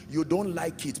injection. You don't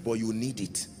like it, but you need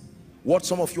it. What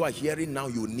some of you are hearing now,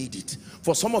 you need it.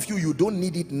 For some of you, you don't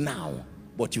need it now,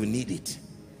 but you need it.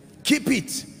 Keep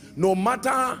it. No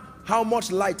matter how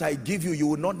much light I give you, you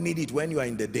will not need it when you are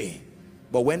in the day.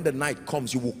 But when the night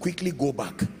comes, you will quickly go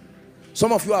back.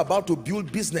 Some of you are about to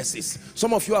build businesses.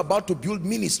 Some of you are about to build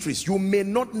ministries. You may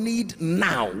not need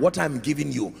now what I'm giving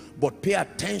you, but pay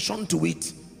attention to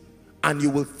it and you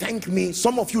will thank me.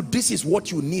 Some of you, this is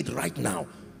what you need right now.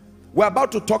 We're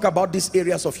about to talk about these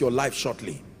areas of your life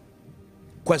shortly.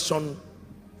 Question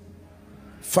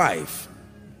 5.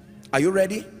 Are you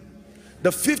ready? The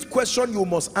 5th question you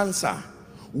must answer.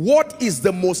 What is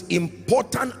the most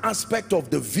important aspect of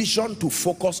the vision to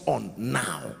focus on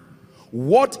now?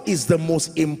 What is the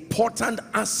most important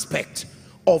aspect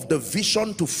of the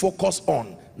vision to focus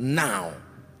on now?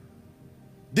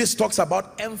 This talks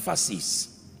about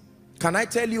emphasis. Can I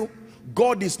tell you,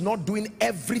 God is not doing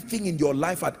everything in your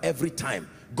life at every time.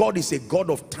 God is a God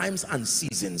of times and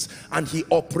seasons, and he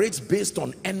operates based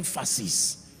on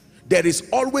emphasis. There is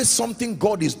always something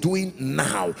God is doing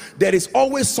now. There is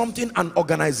always something an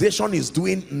organization is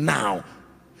doing now.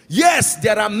 Yes,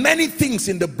 there are many things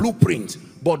in the blueprint,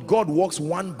 but God works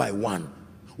one by one.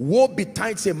 Woe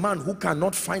betides a man who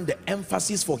cannot find the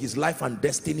emphasis for his life and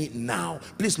destiny now.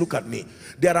 Please look at me.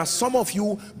 There are some of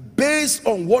you, based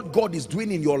on what God is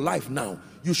doing in your life now,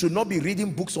 you should not be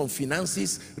reading books on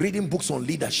finances, reading books on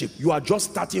leadership. You are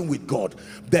just starting with God.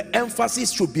 The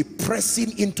emphasis should be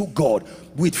pressing into God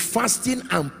with fasting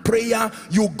and prayer.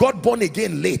 You got born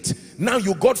again late. Now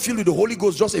you got filled with the Holy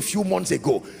Ghost just a few months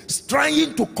ago.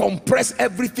 Trying to compress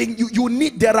everything you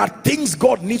need. There are things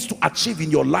God needs to achieve in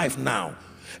your life now.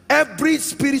 Every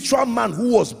spiritual man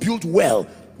who was built well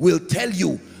will tell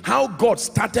you how God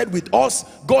started with us.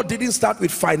 God didn't start with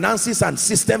finances and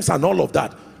systems and all of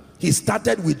that. He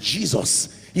started with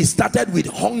Jesus. He started with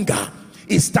hunger.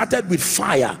 He started with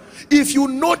fire. If you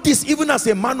know this, even as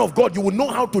a man of God, you will know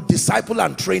how to disciple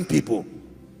and train people.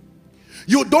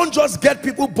 You don't just get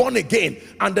people born again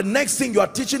and the next thing you are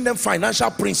teaching them financial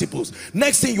principles.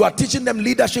 Next thing you are teaching them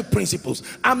leadership principles.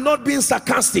 I'm not being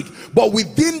sarcastic, but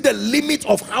within the limit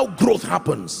of how growth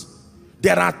happens,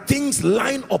 there are things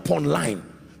line upon line,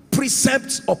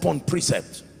 precept upon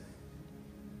precept.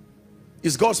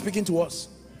 Is God speaking to us?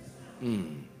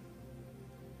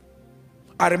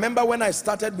 I remember when I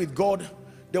started with God,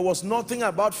 there was nothing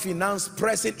about finance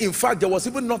pressing. In fact, there was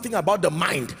even nothing about the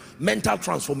mind, mental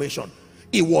transformation.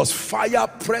 It was fire,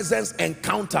 presence,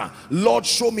 encounter. Lord,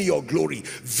 show me your glory.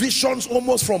 Visions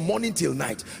almost from morning till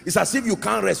night. It's as if you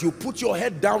can't rest. You put your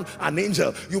head down, an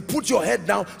angel. You put your head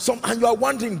down, and you are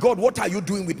wondering, God, what are you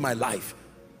doing with my life?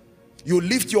 You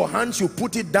lift your hands, you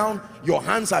put it down, your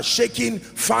hands are shaking,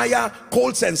 fire,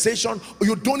 cold sensation.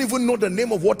 You don't even know the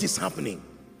name of what is happening.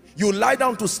 You lie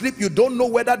down to sleep, you don't know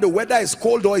whether the weather is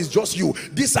cold or it's just you.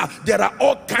 There are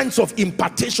all kinds of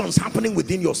impartations happening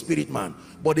within your spirit, man.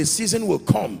 But a season will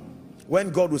come When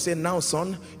God will say, now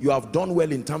son, you have done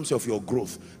well in terms of your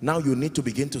growth. Now you need to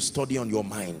begin to study on your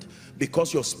mind,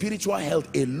 because your spiritual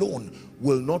health alone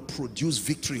will not produce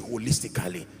victory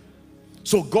holistically.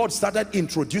 So God started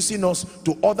introducing us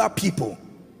to other people.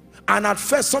 And at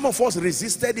first, some of us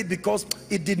resisted it because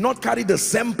it did not carry the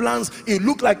semblance. It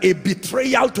looked like a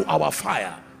betrayal to our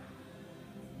fire.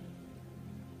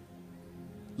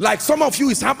 Like some of you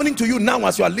is happening to you now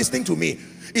as you are listening to me.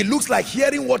 It looks like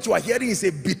hearing what you are hearing is a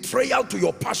betrayal to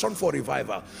your passion for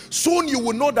revival. Soon you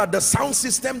will know that the sound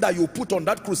system that you put on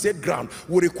that crusade ground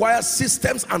will require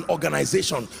systems and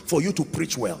organization for you to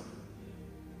preach well.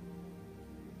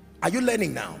 Are you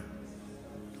learning now?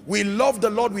 We love the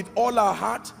Lord with all our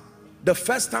heart. The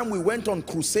first time we went on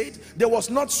crusade, there was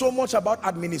not so much about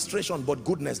administration but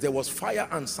goodness. There was fire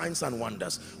and signs and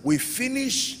wonders. We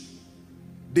finished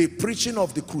the preaching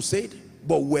of the crusade,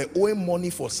 but we're owing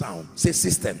money for sound. Say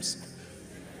systems.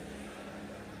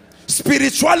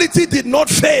 Spirituality did not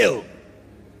fail,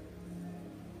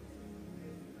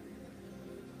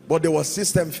 but there was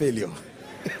system failure.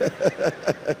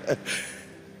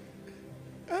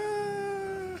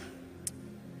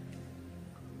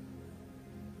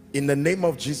 In the name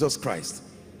of Jesus Christ,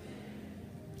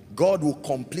 God will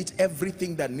complete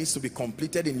everything that needs to be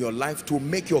completed in your life to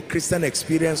make your Christian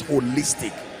experience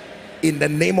holistic. In the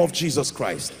name of Jesus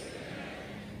Christ.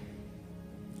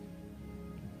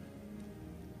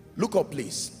 Look up,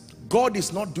 please. God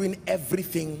is not doing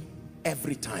everything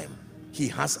every time. He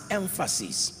has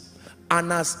emphasis.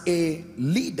 And as a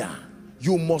leader,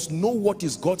 you must know what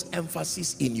is God's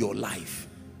emphasis in your life.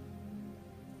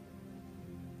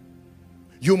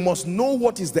 You must know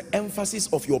what is the emphasis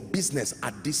of your business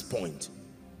at this point.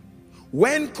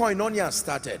 When Koinonia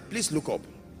started, please look up.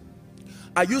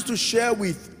 I used to share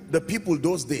with the people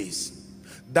those days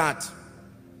that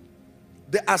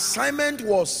the assignment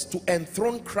was to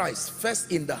enthrone Christ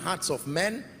first in the hearts of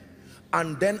men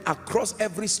and then across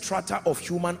every strata of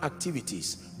human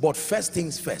activities. But first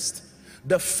things first.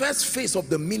 The first phase of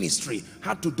the ministry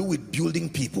had to do with building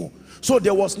people. So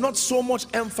there was not so much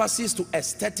emphasis to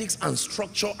aesthetics and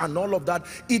structure and all of that.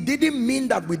 It didn't mean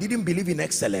that we didn't believe in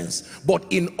excellence, but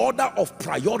in order of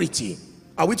priority.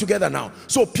 Are we together now?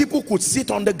 So people could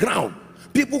sit on the ground.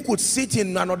 People could sit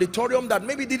in an auditorium that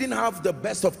maybe didn't have the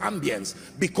best of ambience,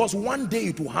 because one day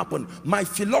it will happen. My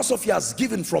philosophy as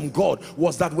given from God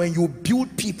was that when you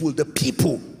build people, the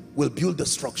people will build the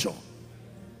structure.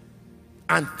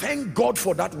 And thank God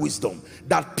for that wisdom,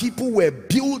 that people were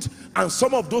built, and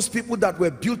some of those people that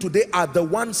were built today are the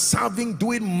ones serving,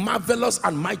 doing marvelous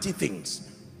and mighty things.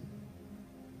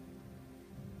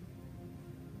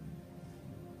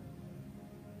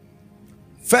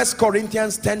 First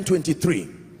Corinthians 10:23.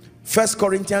 First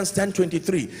Corinthians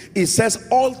 10:23. It says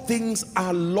all things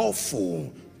are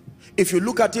lawful. If you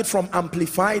look at it from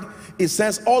Amplified, it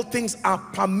says all things are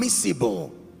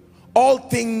permissible. All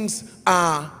things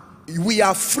are, we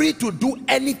are free to do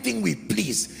anything we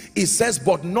please. It says,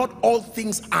 but not all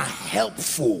things are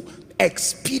helpful,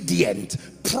 expedient,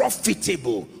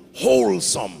 profitable,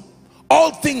 wholesome.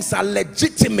 All things are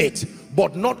legitimate,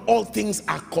 but not all things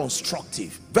are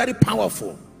constructive. Very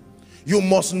powerful. You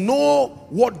must know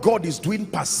what God is doing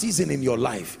per season in your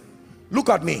life. Look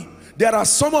at me. There are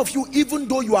some of you, even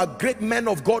though you are great men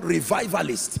of God,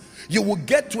 revivalists, you will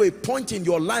get to a point in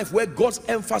your life where God's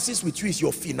emphasis with you is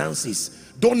your finances.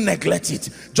 Don't neglect it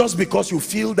just because you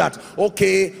feel that,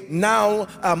 okay, now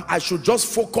I should just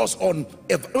focus on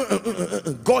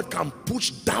God can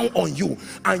push down on you,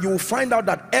 and you will find out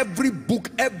that every book,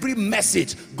 every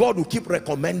message, God will keep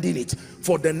recommending it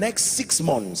for the next 6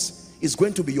 months is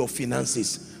going to be your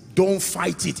finances. Don't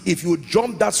fight it. If you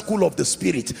jump that school of the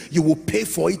spirit, you will pay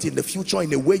for it in the future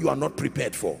in a way you are not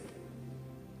prepared for.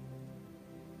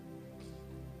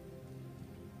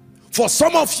 For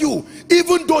some of you,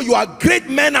 even though you are great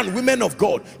men and women of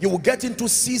God, you will get into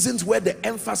seasons where the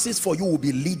emphasis for you will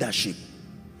be leadership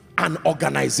and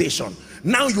organization.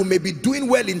 Now you may be doing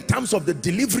well in terms of the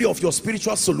delivery of your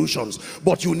spiritual solutions,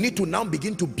 but you need to now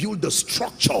begin to build the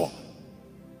structure.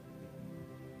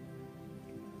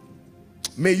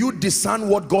 May you discern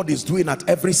what God is doing at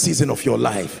every season of your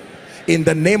life in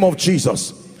the name of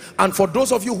Jesus. And for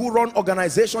those of you who run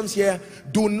organizations here,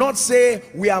 do not say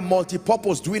we are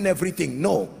multi-purpose doing everything.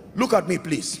 No. Look at me,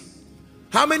 please.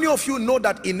 How many of you know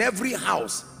that in every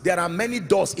house there are many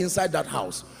doors inside that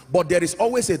house, but there is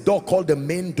always a door called the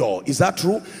main door? Is that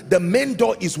true? The main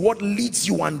door is what leads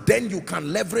you, and then you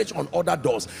can leverage on other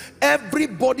doors.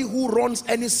 Everybody who runs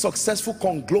any successful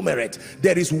conglomerate,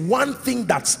 there is one thing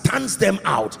that stands them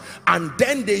out, and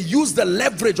then they use the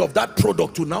leverage of that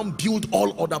product to now build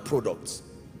all other products.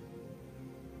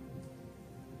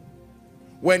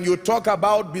 When you talk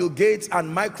about Bill Gates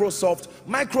and Microsoft,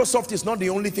 Microsoft is not the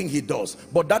only thing he does,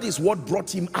 but that is what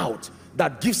brought him out,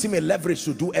 that gives him a leverage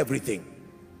to do everything.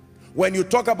 When you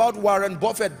talk about Warren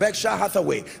Buffett, Berkshire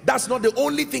Hathaway, that's not the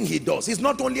only thing he does. He's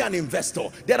not only an investor.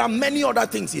 There are many other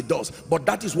things he does, but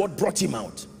that is what brought him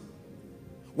out.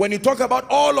 When you talk about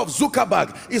all of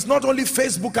Zuckerberg, it's not only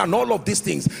Facebook and all of these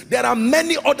things. There are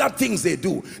many other things they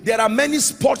do. There are many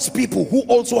sports people who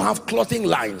also have clothing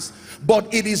lines, but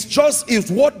it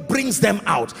is what brings them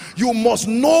out. You must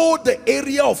know the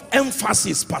area of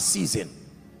emphasis per season.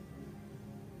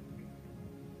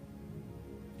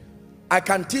 I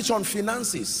can teach on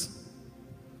finances.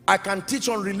 I can teach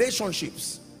on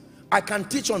relationships. I can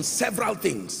teach on several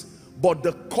things, but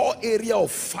the core area of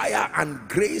fire and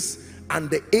grace and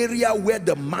the area where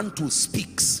the mantle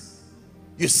speaks,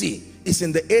 you see, is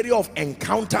in the area of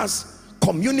encounters,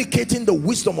 communicating the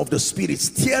wisdom of the Spirit,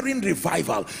 steering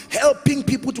revival, helping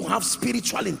people to have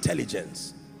spiritual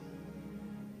intelligence.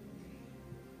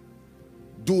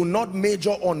 Do not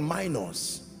major on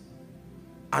minors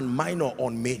and minor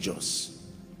on majors.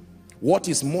 What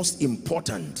is most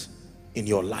important in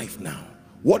your life now?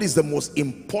 What is the most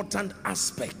important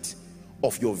aspect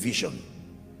of your vision?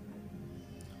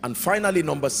 And finally,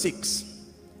 number 6.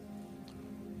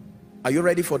 Are you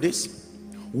ready for this?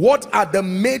 What are the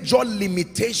major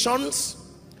limitations,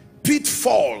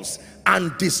 pitfalls,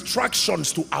 and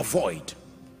distractions to avoid?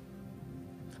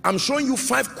 I'm showing you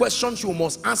 5 questions you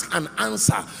must ask and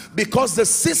answer, because the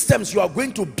systems you are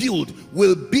going to build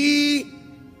will be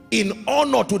in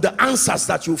honor to the answers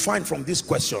that you find from this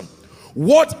question.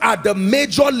 What are the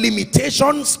major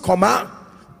limitations,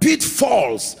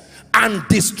 pitfalls, and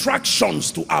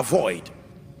distractions to avoid?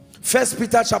 1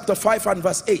 Peter chapter 5 and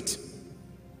verse 8.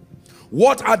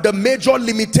 What are the major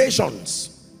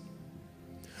limitations?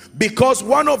 Because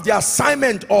one of the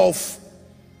assignment of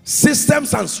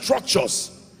systems and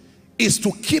structures is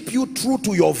to keep you true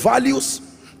to your values,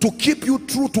 to keep you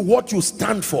true to what you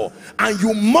stand for, and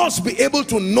you must be able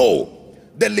to know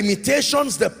the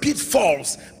limitations, the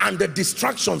pitfalls, and the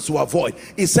distractions to avoid.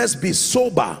 It says, be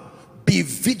sober, be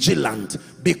vigilant,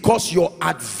 because your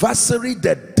adversary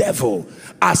the devil,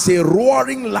 as a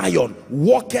roaring lion,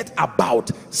 walketh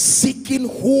about, seeking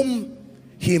whom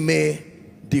he may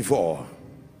devour.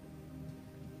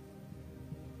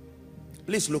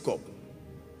 Please look up.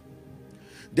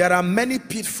 There are many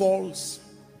pitfalls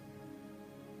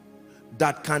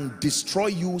that can destroy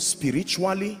you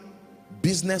spiritually,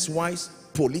 business-wise,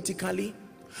 politically.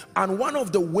 And one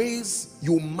of the ways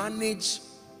you manage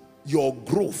your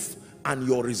growth and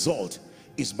your result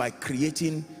is by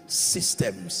creating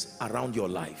systems around your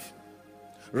life.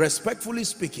 Respectfully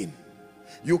speaking,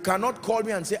 you cannot call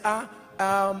me and say,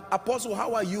 Apostle,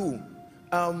 how are you?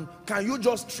 Can you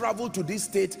just travel to this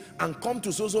state and come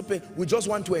to so-so pay? We just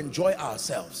want to enjoy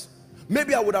ourselves.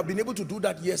 Maybe I would have been able to do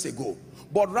that years ago,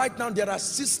 but right now there are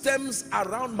systems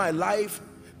around my life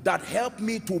that help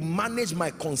me to manage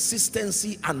my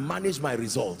consistency and manage my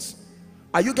results.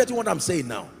 Are you getting what I'm saying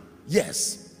now?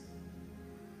 Yes.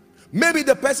 Maybe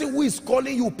the person who is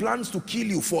calling you plans to kill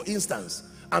you, for instance,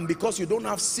 and because you don't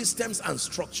have systems and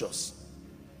structures,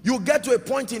 you get to a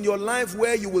point in your life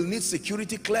where you will need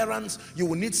security clearance, you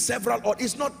will need several, or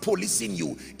it's not policing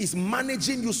you, it's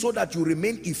managing you so that you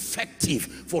remain effective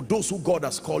for those who God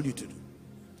has called you to do.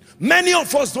 Many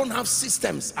of us don't have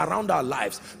systems around our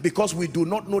lives because we do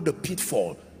not know the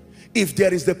pitfall. If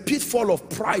there is the pitfall of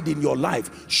pride in your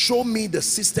life, show me the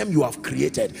system you have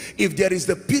created. If there is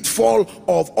the pitfall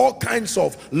of all kinds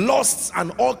of lusts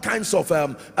and all kinds of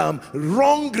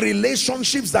wrong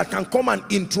relationships that can come and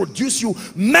introduce you.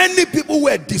 Many people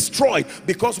were destroyed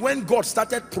because when God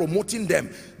started promoting them,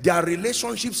 their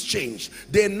relationships changed.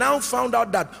 They now found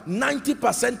out that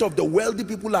 90% of the wealthy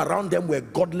people around them were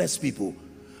godless people.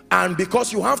 And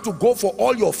because you have to go for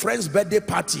all your friends' birthday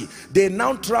party, they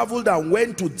now traveled and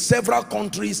went to several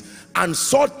countries and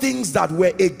saw things that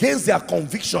were against their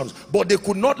convictions, but they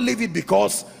could not leave it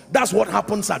because that's what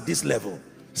happens at this level.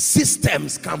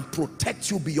 Systems can protect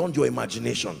you beyond your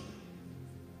imagination.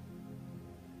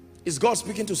 Is God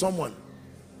speaking to someone?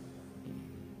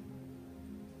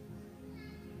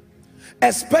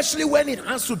 Especially when it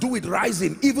has to do with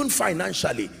rising, even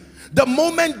financially. The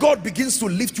moment God begins to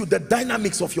lift you, the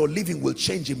dynamics of your living will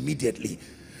change immediately.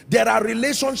 There are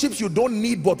relationships you don't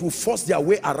need but will force their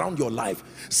way around your life.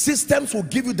 Systems will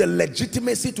give you the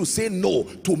legitimacy to say no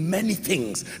to many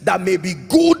things that may be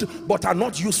good but are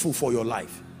not useful for your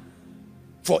life.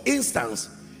 For instance,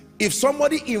 if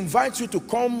somebody invites you to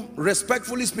come,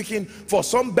 respectfully speaking, for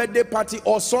some birthday party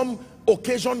or some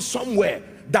occasion somewhere,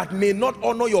 that may not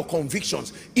honor your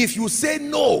convictions. If you say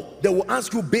no, they will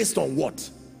ask you based on what?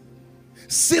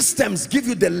 Systems give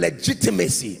you the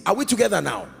legitimacy. Are we together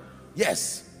now?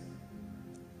 Yes.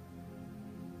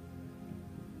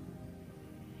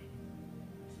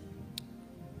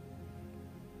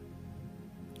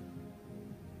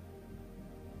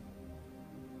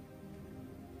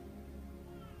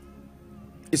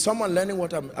 Is someone learning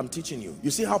what I'm teaching you? You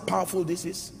see how powerful this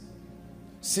is?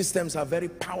 Systems are very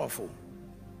powerful.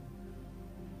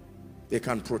 They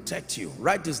can protect you.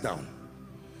 Write this down.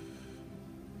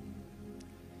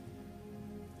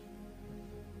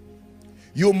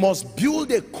 You must build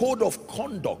a code of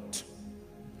conduct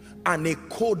and a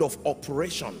code of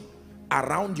operation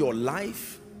around your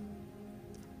life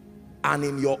and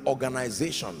in your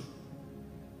organization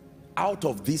out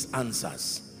of these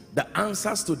answers. The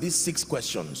answers to these 6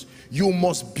 questions. You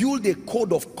must build a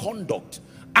code of conduct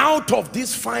out of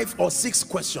these 5 or 6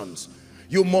 questions.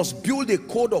 You must build a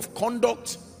code of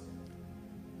conduct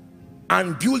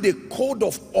and build a code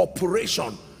of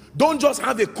operation. Don't just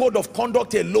have a code of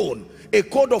conduct alone. A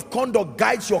code of conduct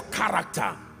guides your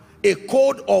character. A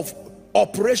code of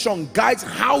operation guides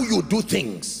how you do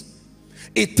things.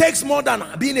 It takes more than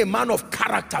being a man of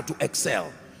character to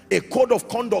excel. A code of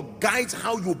conduct guides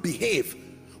how you behave,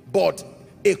 but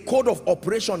a code of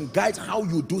operation guides how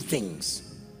you do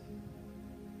things.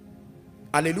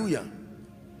 Hallelujah.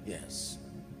 Yes.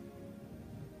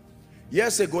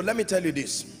 Years ago, let me tell you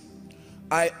this.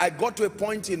 I got to a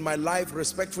point in my life,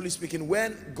 respectfully speaking,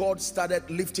 when God started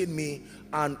lifting me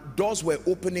and doors were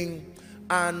opening,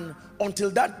 and until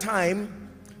that time,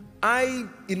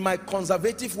 in my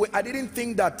conservative way, I didn't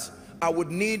think that I would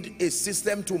need a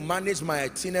system to manage my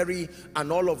itinerary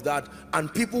and all of that.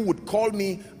 And people would call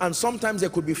me, and sometimes there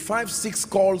could be 5, 6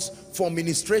 calls for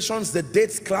ministrations, the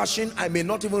dates clashing, I may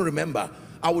not even remember.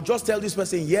 I would just tell this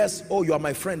person, yes, oh, you are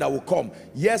my friend, I will come.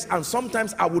 Yes, and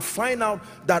sometimes I would find out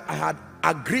that I had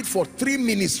agreed for 3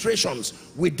 ministrations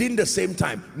within the same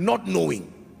time, not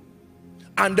knowing.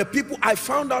 And the people, I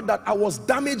found out that I was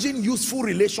damaging useful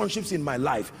relationships in my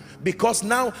life, because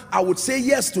now I would say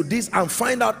yes to this and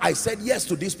find out I said yes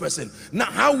to this person. Now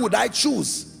how would I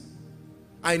choose?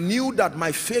 I knew that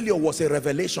my failure was a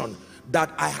revelation,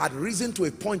 that I had risen to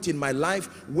a point in my life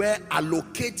where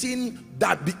allocating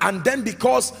that, and then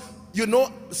because, you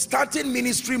know, starting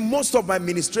ministry, most of my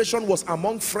ministration was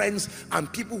among friends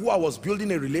and people who I was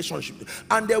building a relationship with.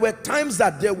 And there were times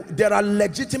that there are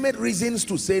legitimate reasons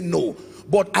to say no,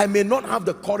 but I may not have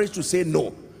the courage to say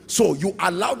no. So you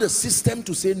allow the system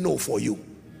to say no for you.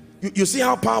 You see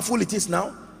how powerful it is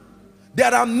now?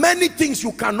 There are many things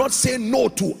you cannot say no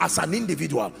to as an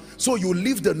individual. So you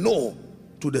leave the no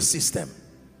to the system.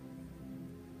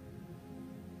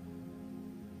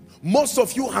 Most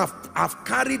of you have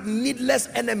carried needless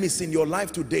enemies in your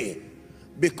life today,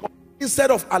 because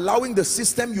instead of allowing the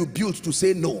system you built to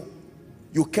say no,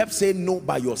 you kept saying no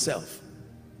by yourself.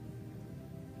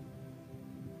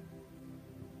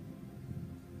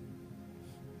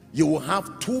 You will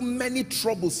have too many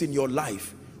troubles in your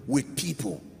life with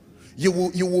people. You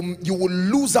will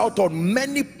lose out on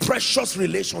many precious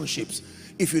relationships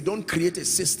if you don't create a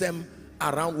system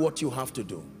around what you have to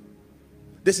do.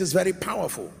 This is very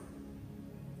powerful.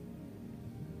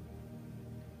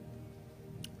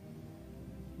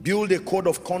 Build a code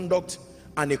of conduct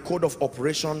and a code of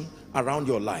operation around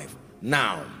your life.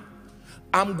 Now,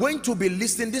 I'm going to be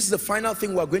listening. This is the final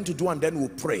thing we're going to do, and then we'll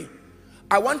pray.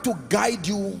 I want to guide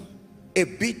you a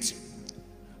bit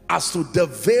as to the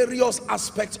various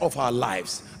aspects of our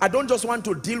lives. I don't just want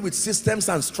to deal with systems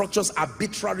and structures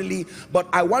arbitrarily, but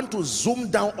I want to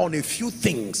zoom down on a few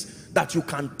things that you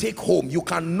can take home. You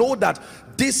can know that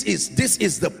this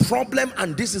is the problem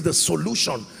and this is the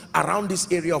solution around this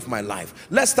area of my life.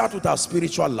 Let's start with our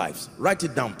spiritual lives. Write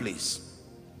it down, please.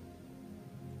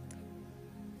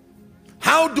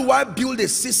 How do I build a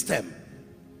system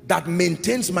that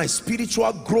maintains my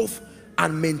spiritual growth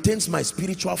and maintains my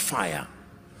spiritual fire?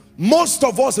 Most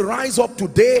of us rise up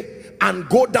today and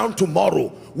go down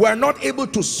tomorrow. We're not able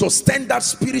to sustain that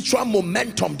spiritual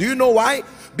momentum. Do you know why?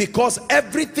 Because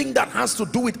everything that has to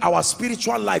do with our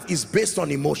spiritual life is based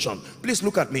on emotion. Please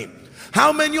look at me.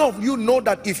 How many of you know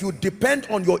that if you depend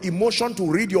on your emotion to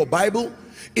read your Bible,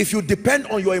 if you depend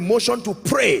on your emotion to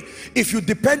pray, if you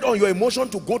depend on your emotion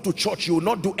to go to church, you will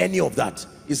not do any of that?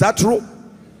 Is that true?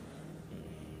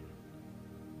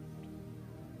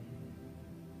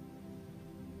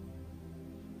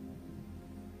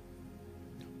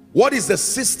 What is the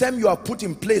system you have put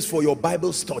in place for your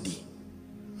Bible study?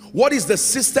 What is the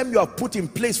system you have put in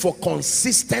place for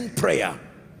consistent prayer?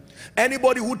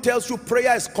 Anybody who tells you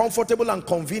prayer is comfortable and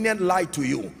convenient lie to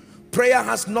you. Prayer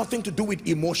has nothing to do with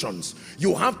emotions.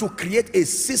 You have to create a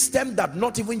system that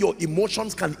not even your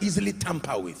emotions can easily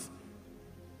tamper with.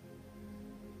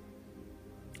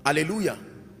 Hallelujah.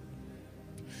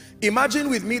 Imagine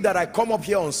with me that I come up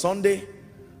here on Sunday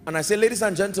and I say, ladies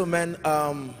and gentlemen,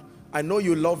 I know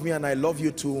you love me and I love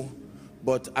you too,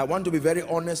 but I want to be very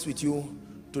honest with you.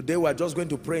 Today we're just going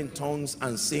to pray in tongues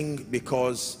and sing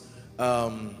because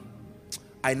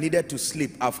I needed to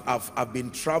sleep. I've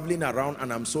been traveling around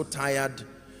and I'm so tired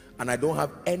and I don't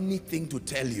have anything to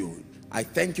tell you. I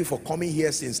thank you for coming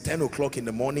here since 10 o'clock in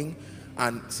the morning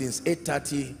and since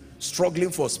 8:30, struggling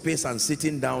for space and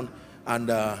sitting down, and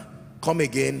come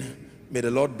again. May the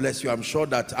Lord bless you. I'm sure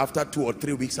that after 2 or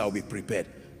 3 weeks I'll be prepared.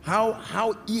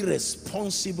 How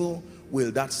irresponsible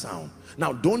will that sound?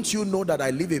 Now, don't you know that I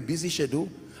live a busy schedule,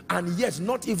 and yet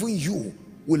not even you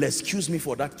will excuse me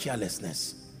for that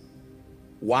carelessness.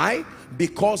 Why?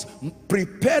 Because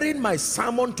preparing my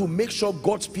sermon to make sure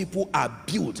God's people are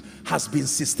built has been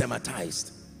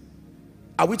systematized.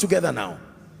 Are we together now?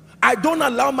 I don't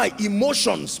allow my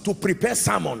emotions to prepare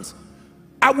sermons.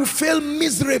 I will fail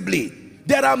miserably.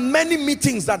 There are many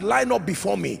meetings that line up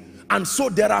before me, and so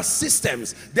there are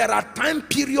systems. There are time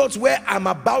periods where I'm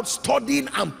about studying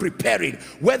and preparing.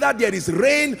 Whether there is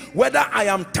rain, whether I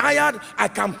am tired, I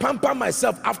can pamper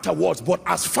myself afterwards. But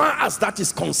as far as that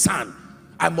is concerned,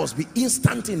 I must be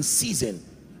instant in season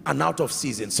and out of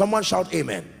season. Someone shout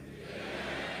amen.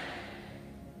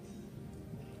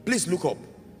 Please look up.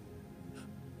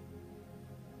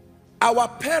 Our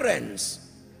parents,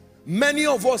 many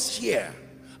of us here,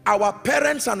 our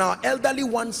parents and our elderly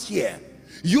ones here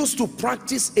used to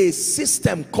practice a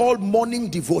system called morning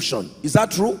devotion. Is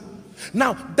that true?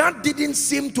 Now, that didn't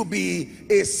seem to be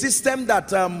a system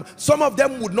that some of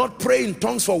them would not pray in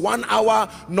tongues for 1 hour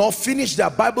nor finish their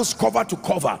Bibles cover to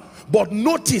cover. But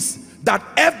notice that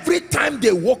every time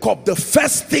they woke up, the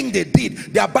first thing they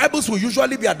did, their Bibles will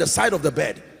usually be at the side of the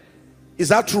bed. Is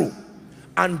that true?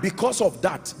 And because of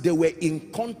that, they were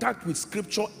in contact with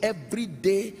scripture every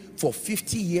day for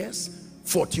 50 years,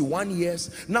 41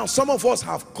 years. Now, some of us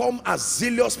have come as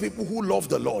zealous people who love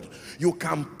the Lord. You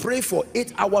can pray for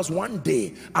 8 hours one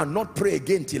day and not pray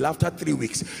again till after 3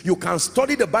 weeks. You can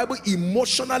study the Bible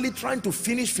emotionally, trying to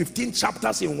finish 15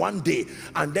 chapters in one day,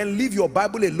 and then leave your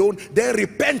Bible alone, then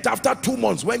repent after 2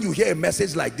 months when you hear a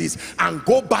message like this and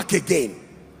go back again.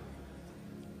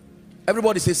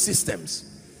 Everybody says systems.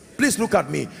 Please look at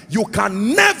me. You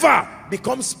can never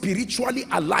become spiritually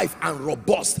alive and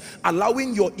robust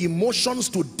allowing your emotions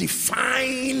to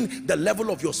define the level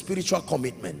of your spiritual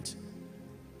commitment.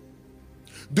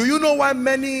 Do you know why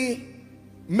many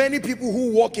people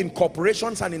who work in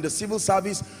corporations and in the civil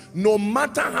service, no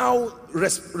matter how,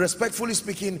 respectfully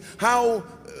speaking, how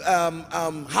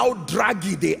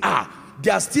draggy they are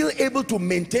still able to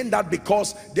maintain that?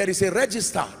 Because there is a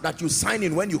register that you sign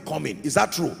in when you come in. Is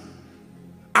that true?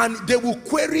 And they will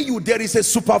query you. There is a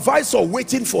supervisor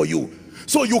waiting for you,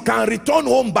 so you can return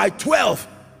home by 12,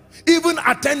 even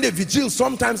attend a vigil,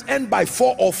 sometimes end by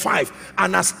 4 or 5,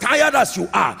 and as tired as you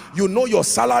are, you know your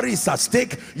salary is at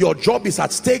stake, your job is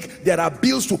at stake, there are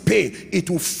bills to pay. It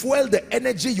will fuel the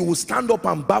energy. You will stand up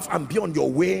and bath and be on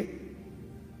your way.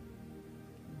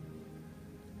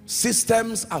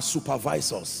 Systems are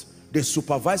supervisors. They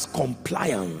supervise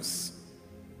compliance.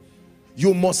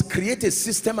 You must create a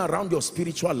system around your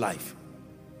spiritual life.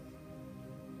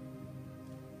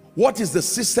 What is the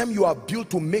system you have built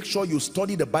to make sure you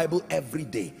study the Bible every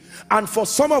day? And for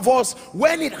some of us,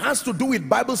 when it has to do with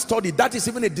Bible study, that is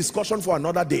even a discussion for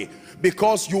another day,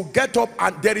 because you get up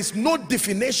and there is no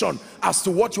definition as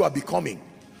to what you are becoming.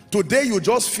 Today you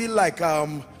just feel like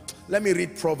let me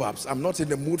read Proverbs. I'm not in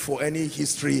the mood for any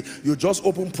history. You just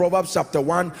open Proverbs chapter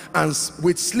 1, and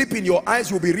with sleep in your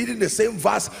eyes, you'll be reading the same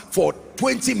verse for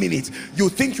 20 minutes. You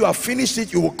think you have finished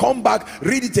it, you will come back,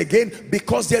 read it again,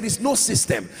 because there is no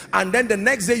system. And then the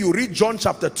next day you read John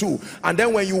chapter 2, and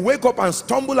then when you wake up and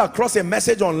stumble across a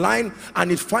message online and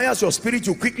it fires your spirit,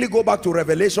 you quickly go back to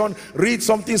Revelation, read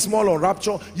something small on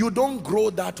rapture. You don't grow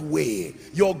that way.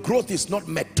 Your growth is not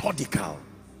methodical.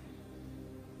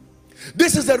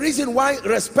 This is the reason why,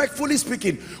 respectfully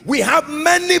speaking, we have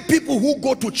many people who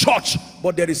go to church,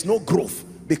 but there is no growth,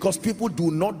 because people do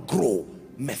not grow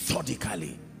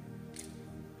methodically.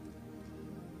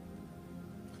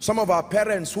 Some of our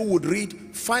parents who would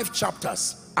read 5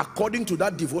 chapters according to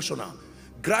that devotional,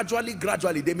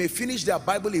 gradually, they may finish their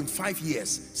Bible in 5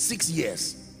 years, 6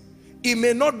 years. It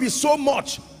may not be so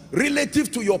much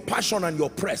relative to your passion and your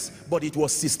press, but it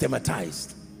was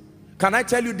systematized. Can I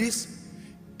tell you this?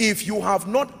 If you have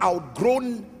not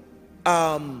outgrown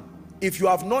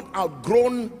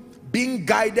being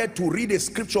guided to read a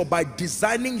scripture by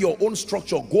designing your own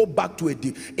structure, go back to it.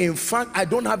 In fact, I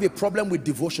don't have a problem with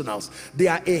devotionals. They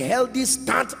are a healthy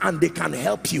start and they can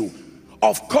help you.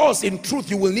 Of course, in truth,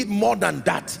 you will need more than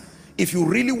that if you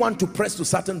really want to press to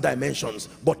certain dimensions,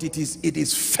 but it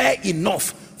is fair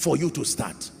enough for you to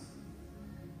start.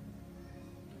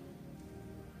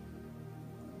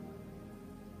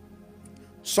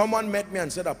 Someone met me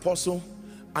and said, Apostle,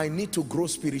 I need to grow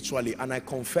spiritually, and I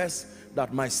confess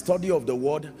that my study of the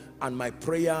word and my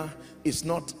prayer is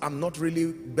not, I'm not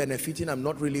really benefiting, I'm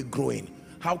not really growing.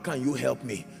 How can you help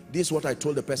me? This is what I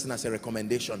told the person as a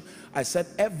recommendation. I said,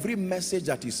 every message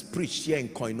that is preached here in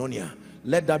Koinonia,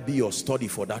 let that be your study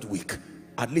for that week.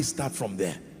 At least start from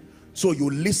there. So you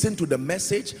listen to the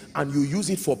message and you use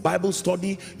it for Bible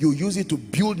study, you use it to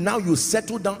build. Now you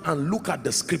settle down and look at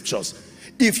the scriptures.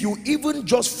 If you even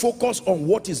just focus on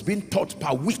what is being taught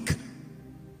per week,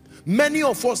 many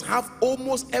of us have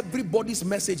almost everybody's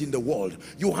message in the world.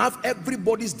 You have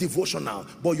everybody's devotional,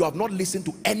 but you have not listened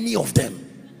to any of them.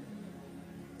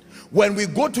 When we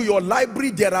go to your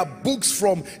library, there are books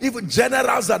from even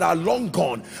generals that are long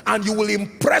gone, and you will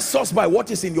impress us by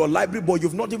what is in your library, but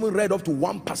you've not even read up to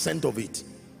 1% of it.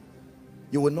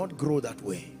 You will not grow that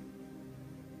way.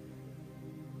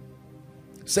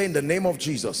 Say, in the name of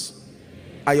Jesus,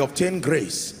 I obtain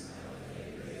grace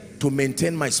to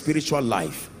maintain my spiritual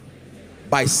life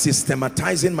by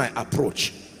systematizing my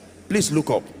approach. Please look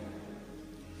up.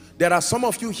 There are some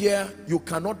of you here, you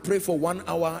cannot pray for 1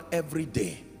 hour every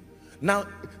day. Now,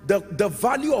 the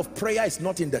value of prayer is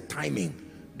not in the timing.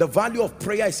 The value of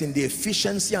prayer is in the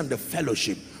efficiency and the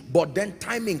fellowship. But then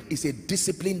timing is a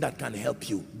discipline that can help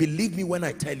you. Believe me when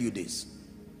I tell you this.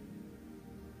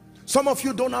 Some of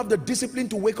you don't have the discipline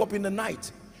to wake up in the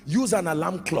night. Use an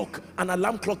alarm clock. An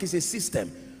alarm clock is a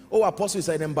system. Oh, Apostle, is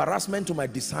an embarrassment to my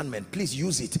discernment. Please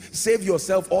use it. Save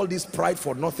yourself all this pride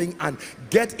for nothing and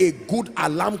get a good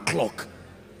alarm clock.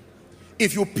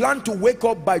 If you plan to wake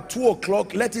up by 2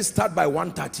 o'clock, let it start by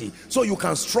 1:30. So you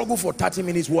can struggle for 30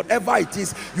 minutes. Whatever it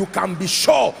is, you can be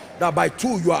sure that by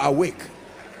 2 you are awake.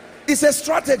 It's a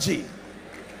strategy.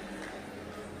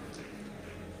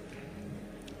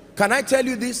 Can I tell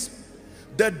you this?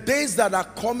 The days that are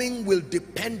coming will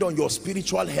depend on your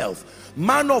spiritual health.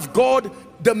 Man of God,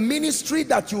 the ministry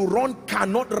that you run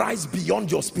cannot rise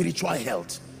beyond your spiritual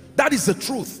health. That is the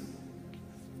truth.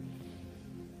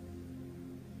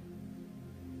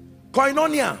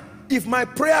 Koinonia, if my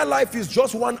prayer life is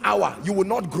just 1 hour, you will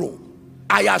not grow.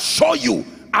 I assure you,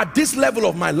 at this level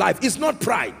of my life, it's not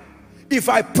pride. If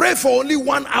I pray for only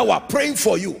 1 hour, praying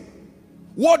for you,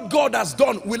 what God has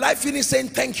done, will I finish saying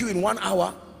thank you in 1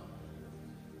 hour?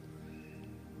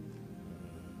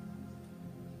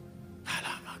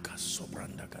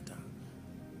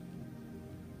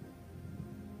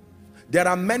 There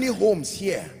are many homes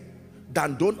here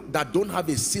that don't have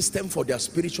a system for their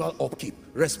spiritual upkeep.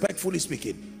 Respectfully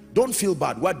speaking, don't feel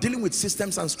bad. We're dealing with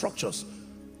systems and structures.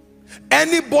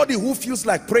 Anybody who feels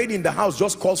like praying in the house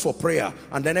just calls for prayer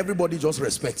and then everybody just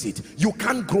respects it. You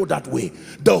can't grow that way.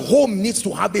 The home needs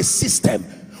to have a system,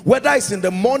 whether it's in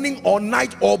the morning or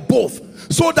night or both,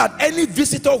 so that any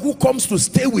visitor who comes to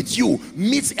stay with you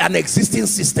meets an existing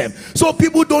system. So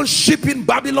people don't ship in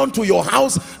Babylon to your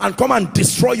house and come and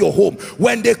destroy your home.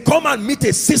 When they come and meet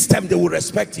a system, they will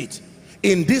respect it.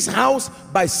 In this house,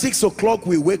 by 6 o'clock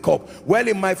we wake up. Well,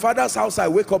 in my father's house, I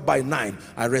wake up by 9.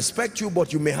 I respect you,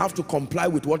 but you may have to comply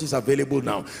with what is available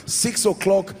now. 6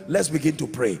 o'clock, let's begin to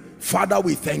pray. Father,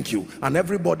 we thank you. And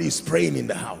everybody is praying in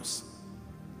the house.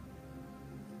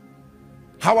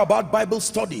 How about Bible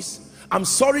studies? I'm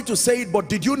sorry to say it, but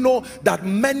did you know that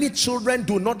many children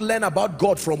do not learn about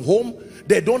God from home?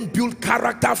 They don't build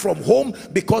character from home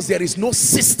because there is no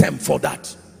system for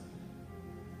that.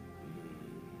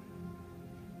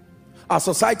 Our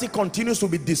society continues to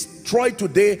be destroyed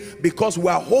today because we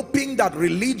are hoping that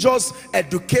religious,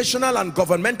 educational and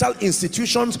governmental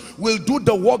institutions will do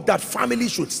the work that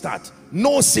families should start.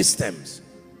 No systems.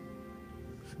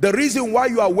 The reason why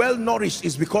you are well nourished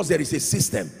is because there is a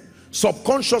system.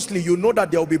 Subconsciously, you know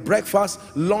that there will be breakfast,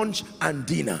 lunch and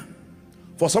dinner.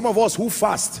 For some of us who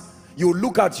fast, you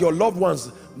look at your loved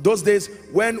ones. Those days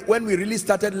when we really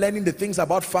started learning the things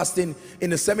about fasting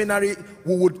in the seminary,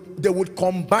 they would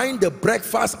combine the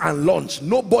breakfast and lunch.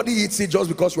 Nobody eats it just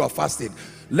because you are fasting.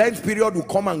 Lunch period will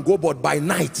come and go, but by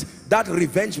night, that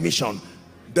revenge mission,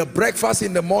 the breakfast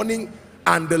in the morning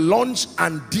and the lunch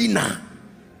and dinner.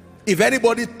 If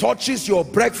anybody touches your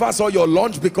breakfast or your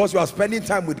lunch because you are spending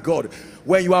time with God,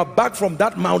 when you are back from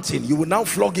that mountain, you will now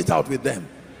flog it out with them.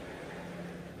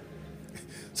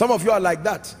 Some of you are like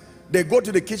that. They go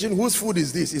to the kitchen, whose food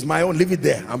is this? It's my own, leave it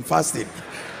there, I'm fasting.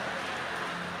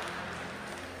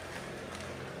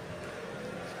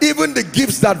 Even the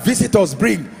gifts that visitors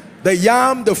bring, the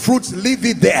yam, the fruits, leave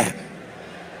it there.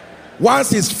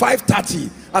 Once it's 5:30,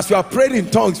 as you are praying in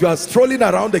tongues, you are strolling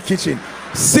around the kitchen.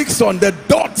 6 on the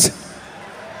dot.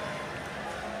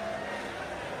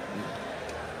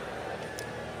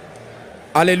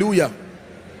 Hallelujah.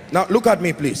 Now look at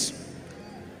me, please.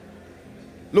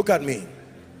 Look at me.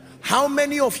 How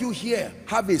many of you here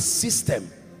have a system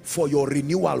for your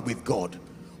renewal with God?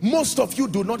 Most of you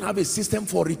do not have a system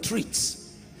for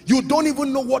retreats. You don't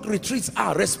even know what retreats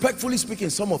are, respectfully speaking,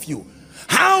 some of you.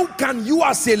 How can you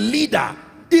as a leader,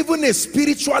 even a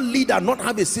spiritual leader, not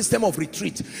have a system of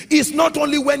retreat? It's not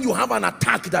only when you have an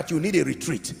attack that you need a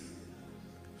retreat.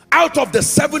 Out of the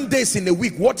 7 days in a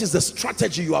week, what is the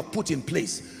strategy you have put in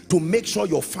place to make sure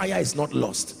your fire is not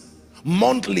lost?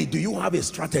 Monthly, do you have a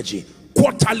strategy?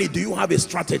 Quarterly, do you have a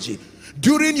strategy?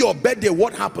 During your birthday,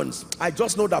 what happens? I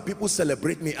just know that people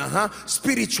celebrate me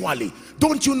spiritually.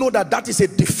 Don't you know that that is a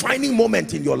defining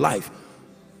moment in your life?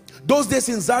 Those days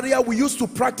in Zaria, we used to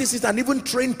practice it and even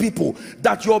train people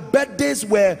that your birthdays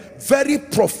were very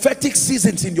prophetic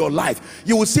seasons in your life.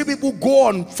 You will see people go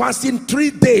on fasting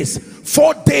 3 days,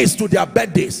 4 days to their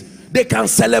birthdays. They can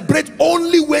celebrate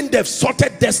only when they've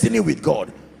sorted destiny with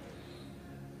God.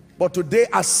 But today,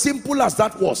 as simple as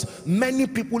that was, many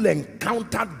people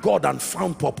encountered God and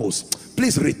found purpose.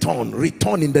 Please return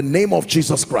in the name of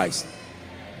Jesus Christ.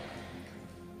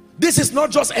 This is not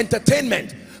just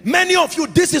entertainment. Many of you,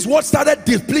 this is what started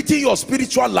depleting your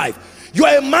spiritual life. You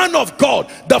are a man of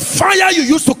God. The fire you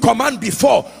used to command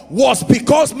before was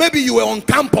because maybe you were on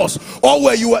campus or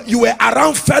where you were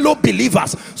around fellow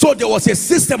believers. So there was a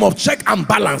system of check and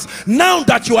balance. Now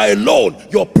that you are alone,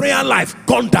 your prayer life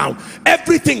gone down.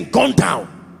 Everything gone down.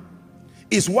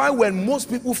 Is why when most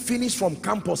people finish from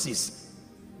campuses,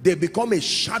 they become a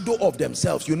shadow of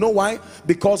themselves. You know why?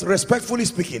 Because respectfully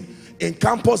speaking, in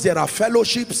campus there are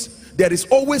fellowships. There is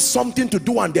always something to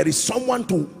do and there is someone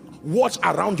to watch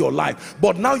around your life.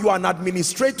 But now you are an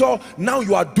administrator. Now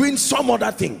you are doing some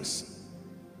other things.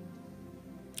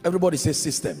 Everybody says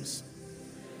systems.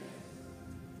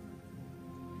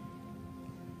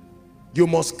 You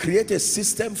must create a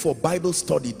system for Bible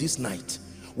study this night.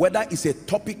 Whether it's a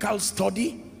topical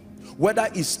study, whether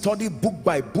it's study book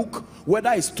by book,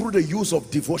 whether it's through the use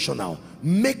of devotional.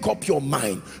 Make up your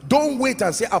mind. Don't wait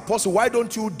and say, Apostle, why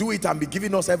don't you do it and be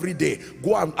giving us every day?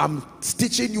 Go and I'm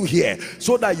teaching you here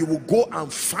so that you will go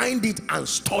and find it and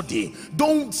study.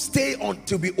 Don't stay on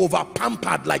to be over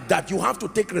pampered like that. You have to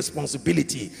take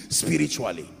responsibility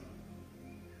spiritually.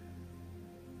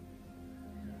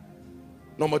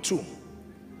 Number 2,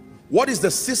 what is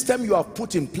the system you have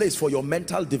put in place for your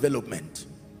mental development?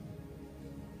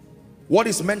 What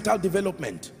is mental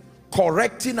development?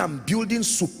 Correcting and building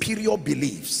superior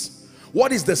beliefs.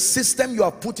 What is the system you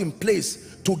have put in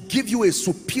place to give you a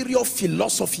superior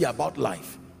philosophy about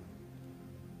life?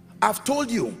 I've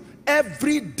told you,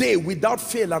 every day without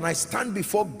fail, and I stand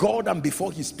before God and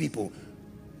before his people,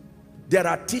 there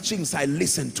are teachings I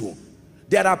listen to.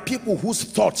 There are people whose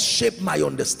thoughts shape my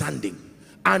understanding,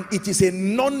 and it is a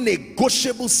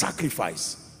non-negotiable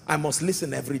sacrifice. I must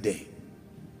listen every day.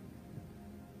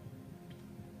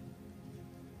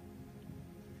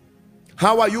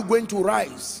 How are you going to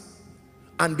rise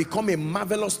and become a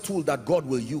marvelous tool that God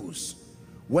will use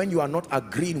when you are not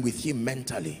agreeing with him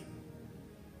mentally?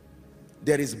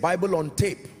 There is Bible on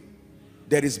tape.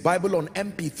 There is Bible on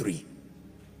MP3.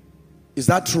 Is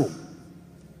that true?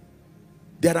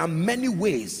 There are many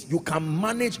ways you can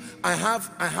manage. I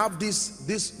have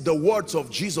the words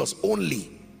of Jesus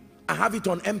only. I have it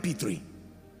on MP3.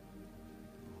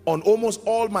 On almost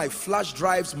all my flash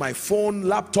drives, my phone,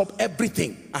 laptop,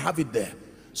 everything, I have it there.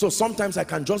 So sometimes I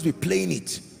can just be playing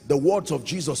it, the words of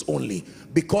Jesus only,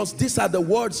 because these are the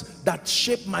words that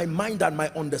shape my mind and my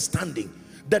understanding.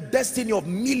 The destiny of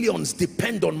millions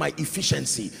depend on my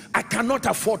efficiency. I cannot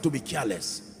afford to be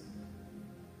careless.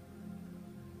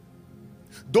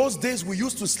 Those days we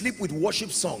used to sleep with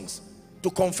worship songs. To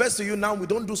confess to you now, we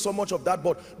don't do so much of that,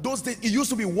 but those days it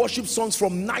used to be worship songs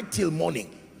from night till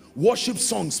morning. Worship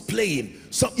songs playing.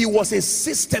 So it was a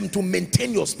system to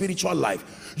maintain your spiritual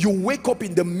life. You wake up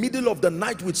in the middle of the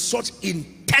night with such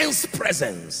intense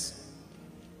presence.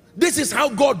 This is how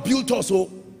God built us.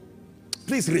 So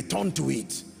please return to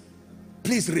it.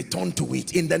 Please return to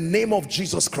it in the name of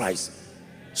Jesus Christ.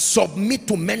 Submit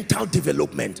to mental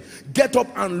development. Get up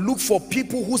and look for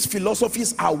people whose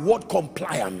philosophies are word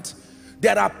compliant.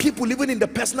 There are people even in the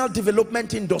personal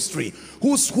development industry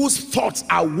whose thoughts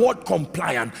are word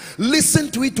compliant. Listen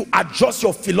to it to adjust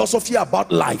your philosophy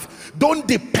about life. Don't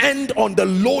depend on the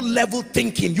low level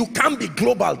thinking. You can't be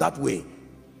global that way.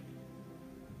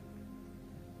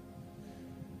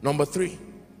 Number 3,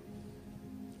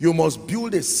 you must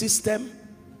build a system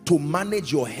to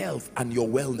manage your health and your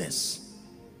wellness.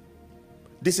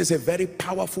 This is a very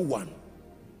powerful one.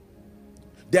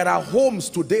 There are homes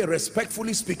today,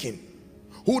 respectfully speaking,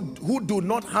 who do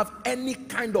not have any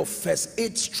kind of first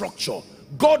aid structure.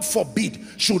 God forbid,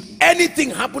 should anything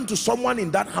happen to someone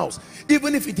in that house,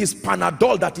 even if it is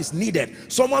Panadol that is needed,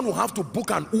 someone will have to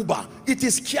book an Uber. It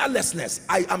is carelessness.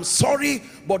 I am sorry,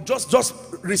 but just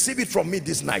receive it from me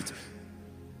this night.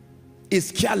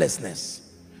 It's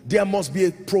carelessness. There must be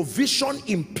a provision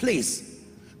in place.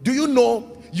 Do you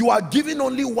know you are given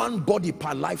only one body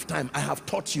per lifetime? I have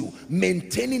taught you,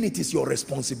 maintaining it is your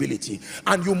responsibility,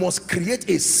 and you must create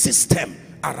a system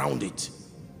around it.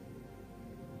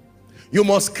 You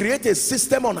must create a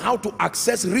system on how to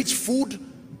access rich food,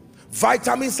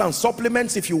 vitamins and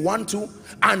supplements if you want to,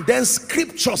 and then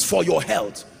scriptures for your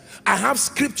health. I have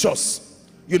scriptures.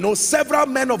 You know, several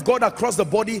men of God across the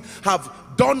body have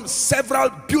done several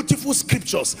beautiful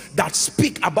scriptures that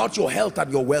speak about your health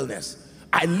and your wellness.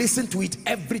 I listen to it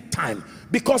every time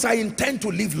because I intend to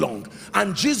live long.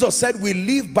 And Jesus said we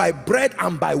live by bread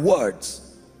and by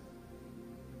words.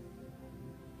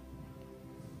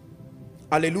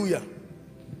 Hallelujah.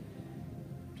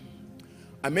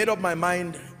 I made up my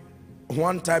mind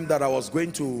one time that I was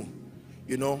going to,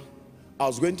 I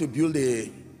was going to build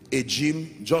a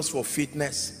gym just for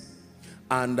fitness.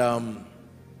 And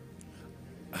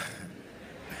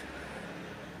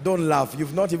don't laugh,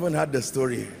 you've not even heard the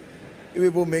story.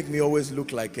 People make me always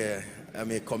look like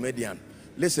I'm a comedian.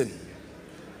 Listen,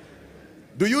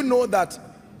 do you know that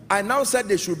I now said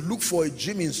they should look for a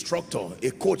gym instructor, a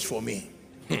coach for me?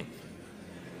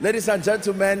 Ladies and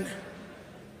gentlemen,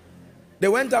 they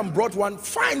went and brought one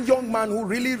fine young man who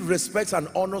really respects and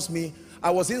honors me. I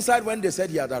was inside when they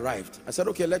said he had arrived. I said,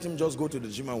 okay, let him just go to the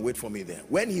gym and wait for me there.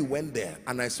 When he went there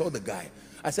and I saw the guy,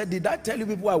 I said, did I tell you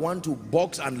people I want to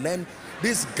box and learn?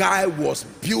 This guy was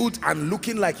built and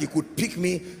looking like he could pick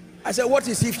me. I said, what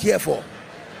is he here for?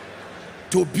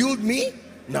 To build me?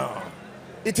 No.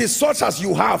 It is such as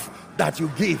you have that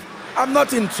you give. I'm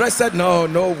not interested. No,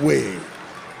 no way.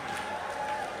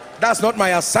 That's not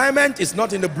my assignment. It's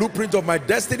not in the blueprint of my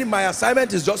destiny. My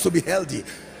assignment is just to be healthy.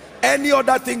 Any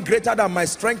other thing greater than my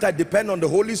strength, I depend on the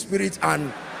Holy Spirit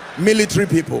and military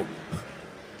people.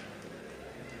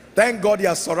 Thank God he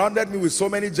has surrounded me with so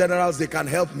many generals, they can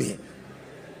help me.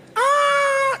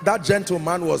 That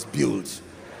gentleman was built.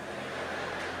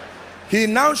 He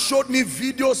now showed me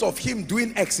videos of him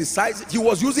doing exercise. He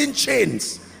was using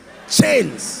chains.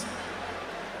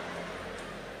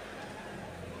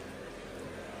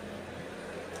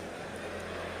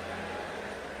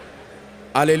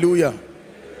 Hallelujah.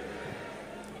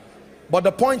 But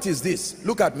the point is this,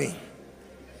 look at me.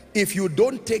 If you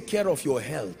don't take care of your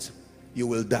health, you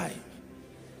will die.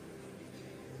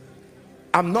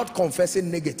 I'm not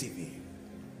confessing negatively.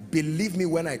 Believe me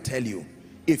when I tell you,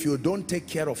 if you don't take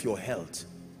care of your health,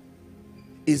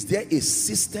 is there a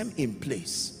system in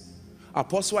place?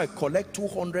 Apostle, I collect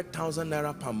 200,000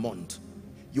 naira per month.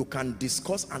 You can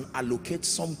discuss and allocate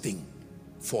something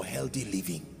for healthy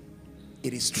living.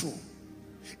 It is true.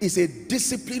 It's a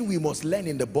discipline we must learn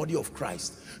in the body of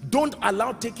Christ. Don't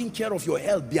allow taking care of your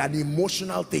health be an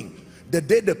emotional thing. The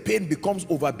day the pain becomes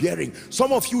overbearing.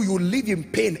 Some of you live in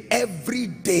pain every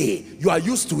day. You are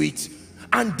used to it.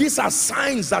 And these are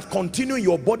signs that continue in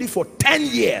your body for 10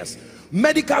 years.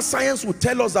 Medical science will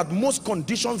tell us that most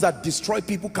conditions that destroy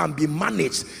people can be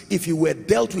managed if you were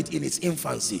dealt with in its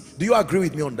infancy. Do you agree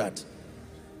with me on that?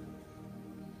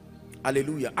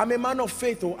 Hallelujah. I'm a man of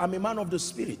faith, or I'm a man of the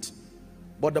Spirit.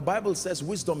 But the Bible says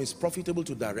wisdom is profitable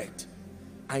to direct.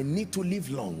 I need to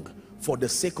live long for the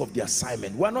sake of the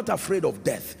assignment. We're not afraid of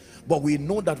death, but we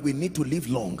know that we need to live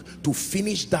long to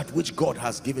finish that which God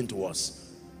has given to us.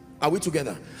 Are we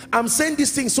together? I'm saying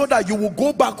these things so that you will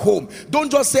go back home.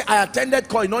 Don't just say, I attended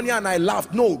Koinonia and I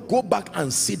laughed. No, go back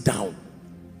and sit down.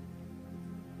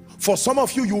 For some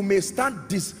of you, you may start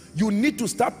this. You need to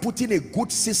start putting a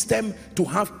good system to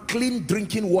have clean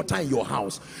drinking water in your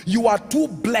house. You are too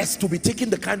blessed to be taking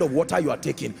the kind of water you are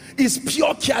taking. It's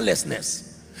pure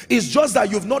carelessness. It's just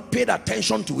that you've not paid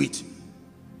attention to it.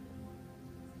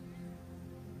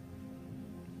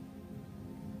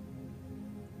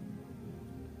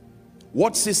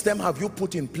 What system have you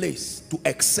put in place to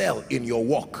excel in your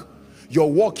work?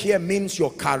 Your work here means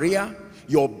your career,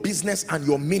 your business, and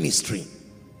your ministry.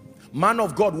 Man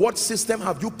of God, what system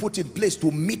have you put in place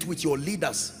to meet with your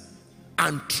leaders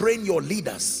and train your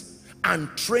leaders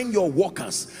and train your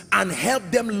workers and help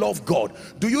them love God.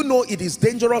 Do you know it is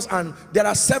dangerous? And there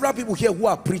are several people here who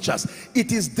are preachers.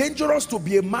 It is dangerous to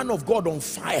be a man of God on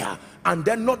fire and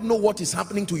then not know what is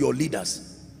happening to your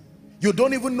leaders. You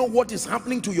don't even know what is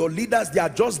happening to your leaders. They are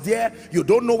just there. You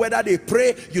don't know whether they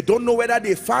pray. You don't know whether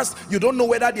they fast. You don't know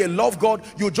whether they love God.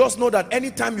 You just know that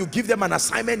anytime you give them an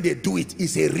assignment, they do it.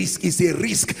 It's a risk. It's a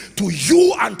risk to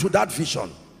you and to that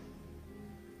vision.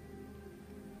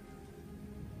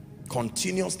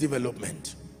 Continuous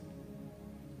development.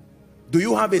 Do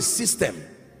you have a system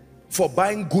for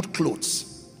buying good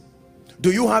clothes?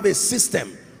 Do you have a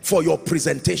system for your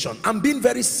presentation? I'm being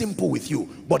very simple with you,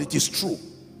 but it is true.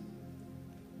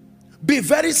 Be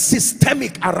very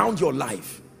systemic around your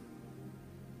life.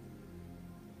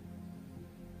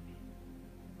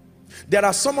 There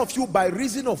are some of you, by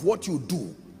reason of what you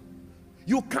do,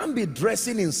 you can't be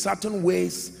dressing in certain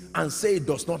ways and say it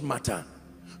does not matter.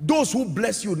 Those who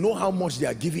bless you know how much they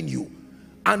are giving you,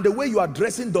 and the way you are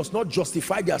dressing does not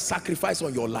justify their sacrifice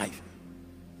on your life.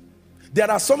 There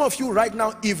are some of you right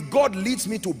now, if God leads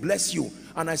me to bless you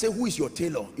and I say, who is your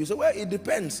tailor? You say, well, it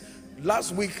depends.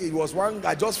 Last week it was one,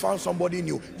 I just found somebody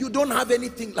new. You don't have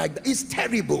anything like that. It's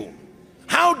terrible.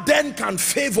 How then can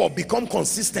favor become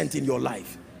consistent in your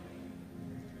life?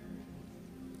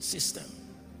 System.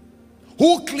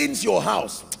 Who cleans your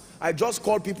house? I just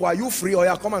call people, are you free? Or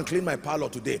yeah, come and clean my parlor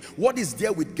today. What is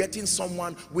there with getting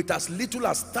someone with as little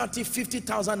as 30,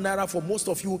 50,000 naira for most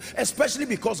of you, especially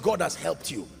because God has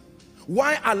helped you?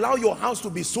 Why allow your house to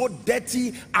be so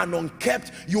dirty and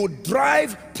unkept? You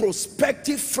drive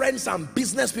prospective friends and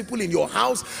business people in your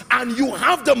house, and you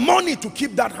have the money to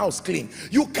keep that house clean.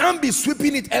 You can't be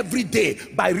sweeping it every day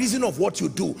by reason of what you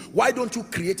do. Why don't you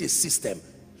create a system?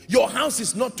 Your house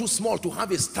is not too small to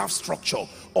have a staff structure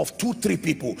of 2-3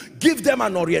 people. Give them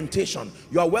an orientation.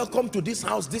 You are welcome to this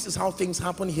house. This is how things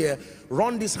happen here.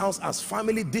 Run this house as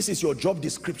family. This is your job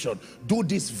description. Do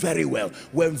this very well.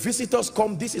 When visitors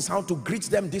come, this is how to greet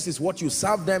them. This is what you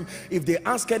serve them. If they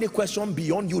ask any question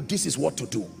beyond you, this is what to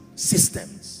do.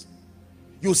 Systems.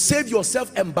 You save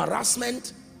yourself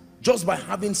embarrassment just by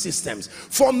having systems.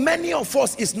 For many of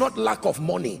us, it's not lack of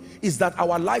money, it's that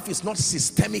our life is not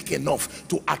systemic enough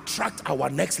to attract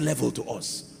our next level to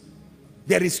us.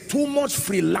 There is too much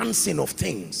freelancing of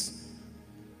things.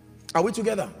 Are we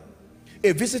together?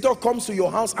 A visitor comes to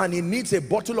your house and he needs a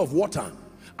bottle of water,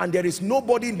 and there is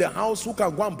nobody in the house who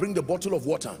can go and bring the bottle of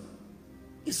water.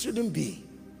 It shouldn't be.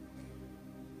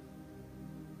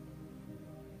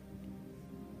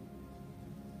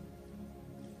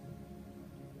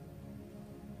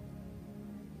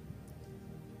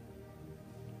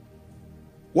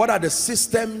 What are the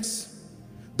systems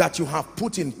that you have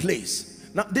put in place?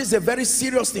 Now, this is a very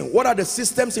serious thing. What are the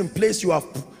systems in place you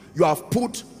have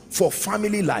put for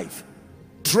family life?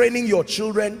 Training your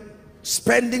children,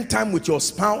 spending time with your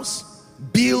spouse,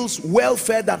 bills,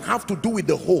 welfare that have to do with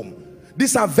the home.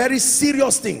 These are very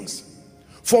serious things.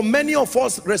 For many of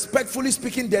us, respectfully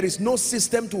speaking, there is no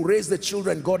system to raise the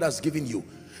children God has given you.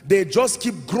 They just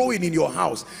keep growing in your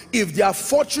house. If they are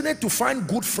fortunate to find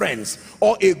good friends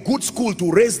or a good school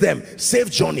to raise them,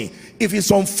 safe journey. If it's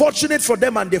unfortunate for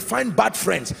them and they find bad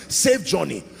friends, safe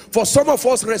journey. For some of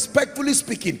us, respectfully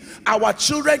speaking, our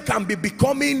children can be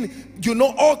becoming, you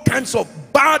know, all kinds of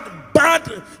bad,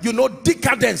 you know,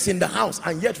 decadence in the house,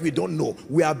 and yet we don't know.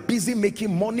 We are busy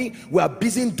making money, we are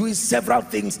busy doing several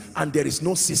things, and there is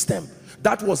no system.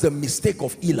 That was the mistake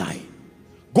of Eli.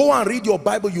 Go and read your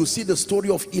Bible, you see the story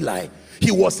of Eli.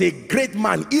 He was a great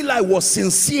man. Eli was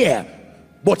sincere,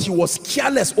 but he was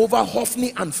careless over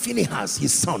Hophni and Phinehas,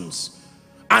 his sons.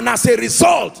 And as a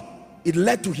result, it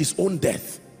led to his own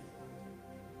death.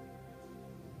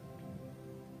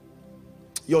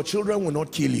 Your children will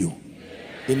not kill you.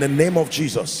 In the name of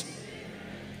Jesus.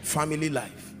 Family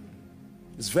life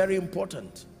is very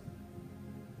important.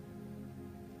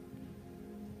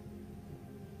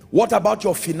 What about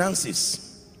your finances?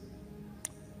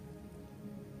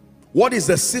 What is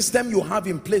the system you have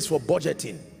in place for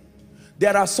budgeting?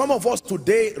 There are some of us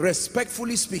today,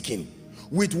 respectfully speaking,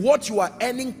 with what you are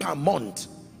earning per month,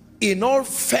 in all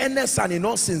fairness and in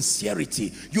all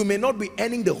sincerity, you may not be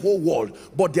earning the whole world,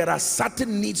 but there are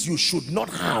certain needs you should not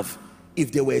have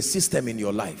if there were a system in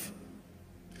your life.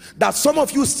 That some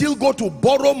of you still go to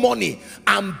borrow money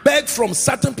and beg from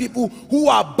certain people who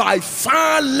are by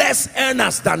far less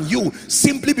earners than you,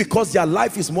 simply because their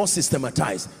life is more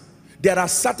systematized. There are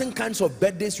certain kinds of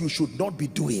birthdays you should not be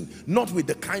doing, not with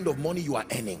the kind of money you are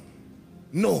earning.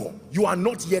 No, you are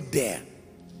not yet there.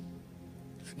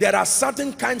 There are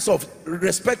certain kinds of,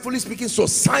 respectfully speaking,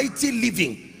 society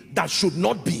living that should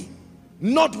not be,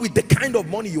 not with the kind of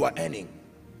money you are earning.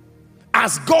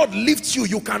 As God lifts you,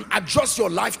 you can adjust your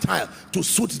lifestyle to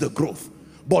suit the growth.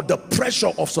 But the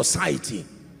pressure of society,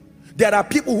 there are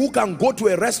people who can go to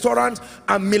a restaurant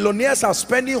and millionaires are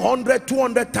spending 100,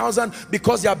 200,000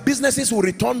 because their businesses will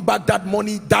return back that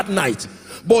money that night.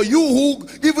 But you who,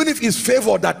 even if it's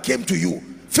favor that came to you,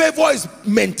 favor is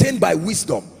maintained by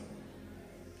wisdom.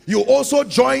 You also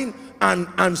join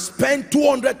and spend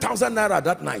 200,000 naira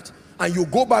that night, and you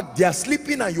go back, they are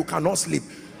sleeping and you cannot sleep.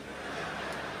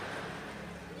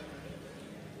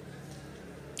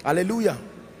 Hallelujah.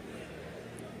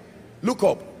 Look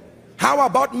up. How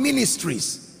about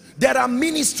ministries? There are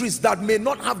ministries that may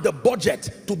not have the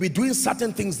budget to be doing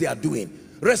certain things they are doing.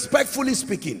 Respectfully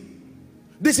speaking,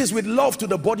 this is with love to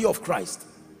the body of Christ.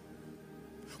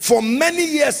 For many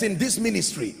years in this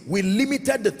ministry, we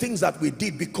limited the things that we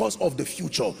did because of the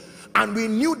future. And we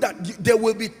knew that there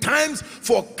will be times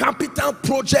for capital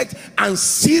projects and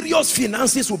serious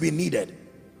finances will be needed.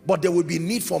 But there will be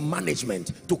need for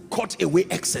management to cut away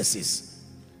excesses.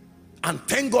 And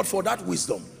thank God for that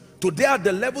wisdom. Today at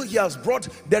the level he has brought,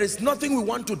 there is nothing we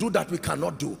want to do that we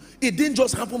cannot do. It didn't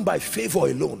just happen by favor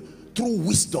alone. Through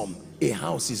wisdom, a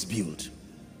house is built.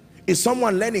 Is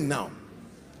someone learning now?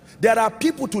 There are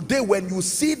people today, when you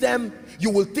see them, you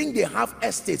will think they have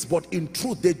estates, but in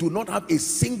truth, they do not have a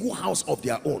single house of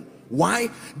their own. Why?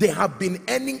 They have been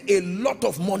earning a lot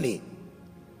of money.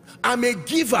 I'm a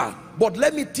giver, but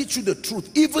let me teach you the truth.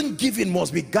 Even giving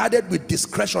must be guarded with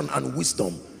discretion and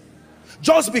wisdom.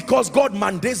 Just because God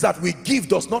mandates that we give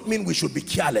does not mean we should be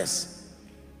careless.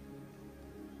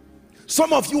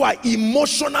 Some of you are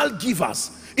emotional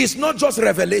givers. It's not just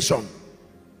revelation.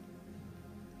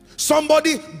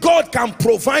 Somebody, God can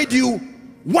provide you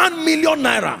 1 million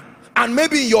naira, and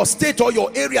maybe in your state or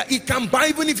your area, it can buy,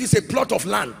 even if it's a plot of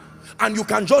land, and you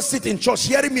can just sit in church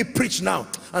hearing me preach now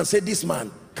and say, this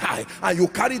man, Kai, and you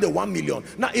carry the 1 million.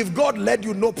 Now, if God led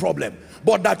you, no problem.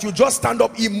 But that you just stand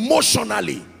up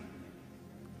emotionally.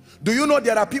 Do you know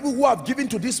there are people who have given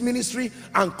to this ministry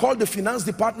and called the finance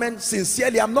department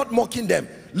sincerely? I'm not mocking them.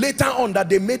 Later on that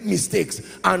they made mistakes.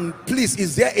 And please,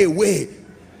 is there a way?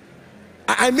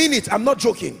 I mean it, I'm not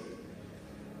joking.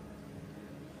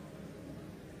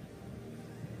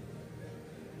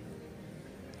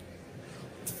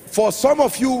 For some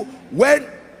of you,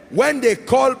 when they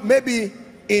call, maybe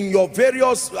in your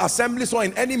various assemblies or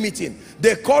in any meeting,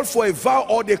 they call for a vow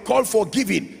or they call for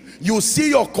giving. You see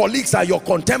your colleagues and your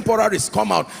contemporaries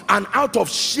come out, and out of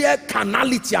sheer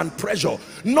carnality and pressure,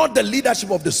 not the leadership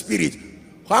of the Spirit.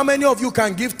 How many of you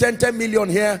can give 10 million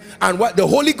here, and what the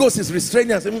Holy Ghost is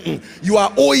restraining us? You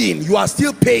are owing, you are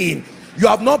still paying, you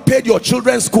have not paid your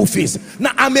children's school fees.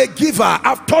 Now, I'm a giver,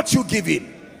 I've taught you giving.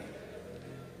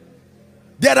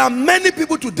 There are many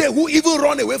people today who even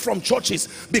run away from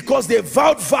churches because they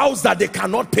vowed vows that they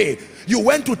cannot pay. You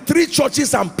went to 3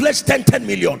 churches and pledged 10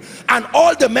 million, and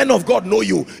all the men of God know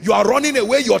you. You are running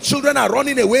away, your children are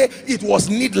running away. It was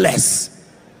needless.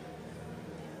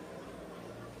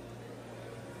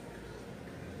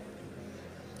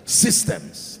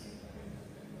 Systems.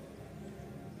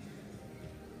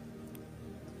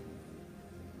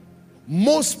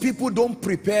 Most people don't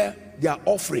prepare their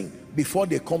offering before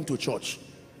they come to church.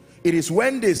 It is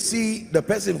when they see the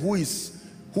person who is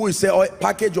say, oh,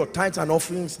 package your tithes and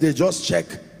offerings, they just check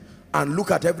and look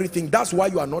at everything. That's why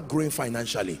you are not growing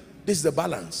financially. This is the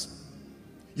balance.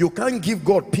 You can't give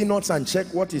God peanuts and check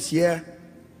what is here.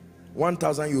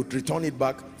 1,000, you return it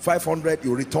back. 500,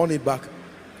 you return it back.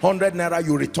 100 naira,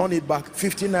 you return it back.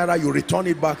 50 naira, you return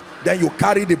it back. Then you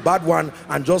carry the bad one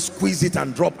and just squeeze it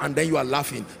and drop, and then you are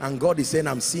laughing. And God is saying,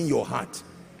 I'm seeing your heart.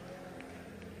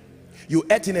 You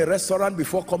ate in a restaurant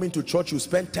before coming to church, you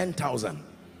spent 10,000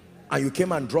 and you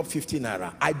came and dropped 50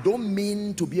 naira. I don't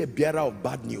mean to be a bearer of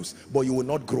bad news, but you will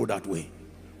not grow that way.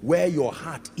 Where your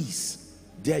heart is,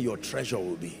 there your treasure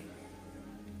will be.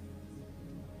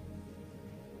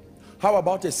 How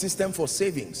about a system for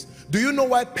savings? Do you know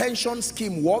why pension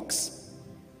scheme works?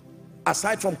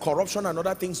 Aside from corruption and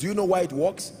other things, do you know why it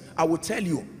works? I will tell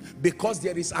you. Because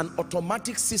there is an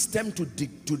automatic system to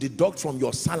deduct from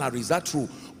your salary. Is that true?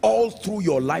 All through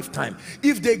your lifetime.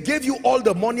 If they gave you all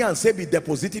the money and say be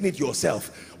depositing it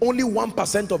yourself, only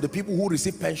 1% of the people who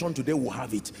receive pension today will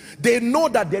have it. They know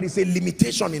that there is a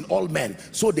limitation in all men,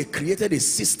 so they created a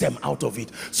system out of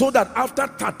it, so that after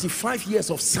 35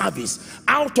 years of service,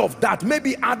 out of that,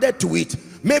 maybe added to it,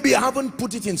 maybe I haven't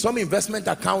put it in some investment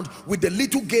account, with the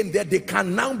little gain there, they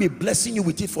can now be blessing you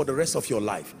with it for the rest of your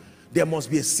life. There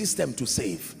must be a system to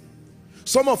save.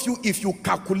 Some of you, if you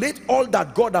calculate all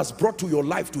that God has brought to your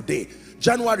life today,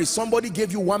 January, somebody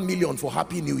gave you 1 million for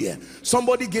Happy New Year.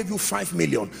 Somebody gave you 5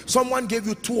 million. Someone gave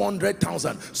you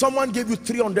 200,000. Someone gave you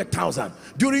 300,000.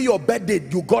 During your birthday,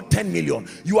 you got 10 million.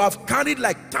 You have carried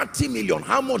like 30 million.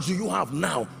 How much do you have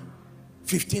now?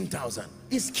 15,000.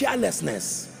 It's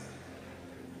carelessness.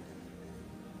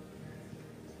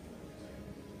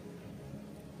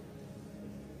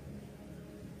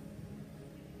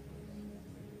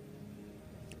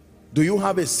 Do you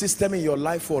have a system in your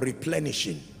life for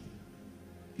replenishing?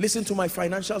 Listen to my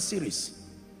financial series.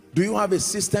 Do you have a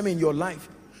system in your life?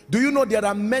 Do you know there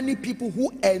are many people who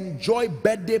enjoy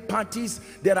birthday parties?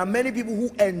 There are many people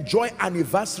who enjoy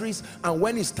anniversaries, and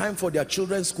when it's time for their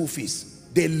children's school fees,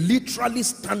 they literally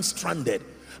stand stranded.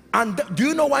 And do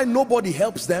you know why nobody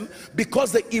helps them?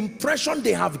 Because the impression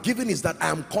they have given is that I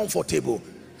am comfortable.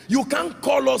 You can't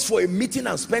call us for a meeting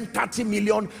and spend 30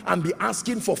 million and be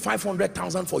asking for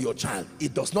 500,000 for your child.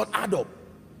 It does not add up.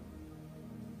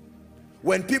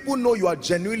 When people know you are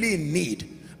genuinely in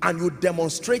need and you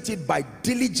demonstrate it by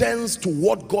diligence to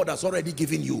what God has already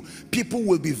given you, people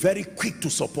will be very quick to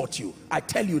support you. I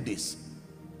tell you this.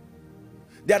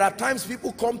 There are times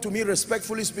people come to me,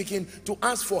 respectfully speaking, to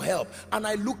ask for help, and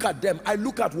I look at them, I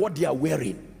look at what they are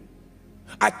wearing.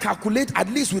 I calculate, at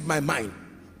least with my mind,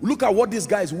 look at what this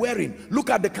guy is wearing, look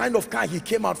at the kind of car he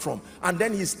came out from, and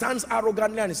then he stands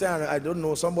arrogantly and he says, I don't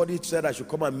know, somebody said I should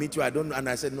come and meet you, I don't know. And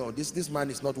I said, no, this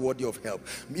man is not worthy of help.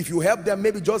 If you help them,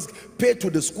 maybe just pay to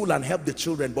the school and help the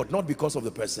children, but not because of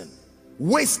the person.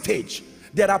 Wastage.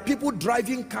 There are people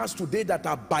driving cars today that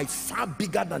are by far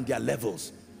bigger than their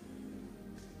levels.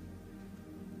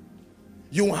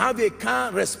 You have a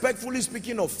car, respectfully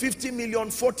speaking, of 50 million,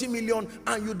 40 million,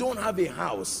 and you don't have a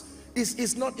house.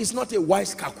 It's not a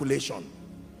wise calculation.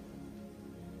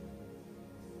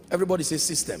 Everybody say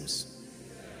systems.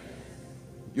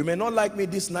 You may not like me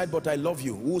this night, but I love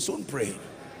you. We will soon pray.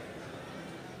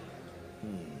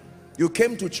 You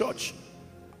came to church.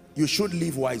 You should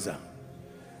live wiser.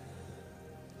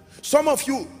 Some of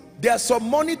you, there's some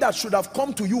money that should have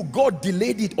come to you. God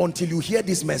delayed it until you hear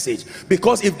this message.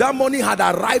 Because if that money had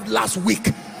arrived last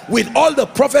week, with all the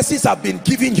prophecies I've been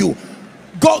giving you,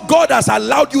 God has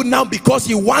allowed you now because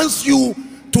he wants you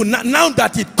to, now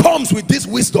that it comes with this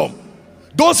wisdom.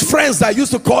 Those friends that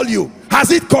used to call you,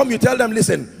 has it come? You tell them,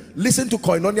 listen to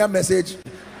Koinonia Message,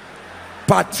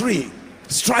 part 3,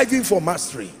 striving for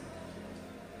mastery.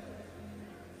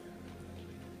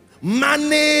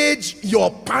 Manage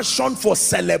your passion for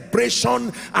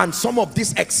celebration and some of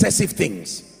these excessive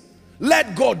things.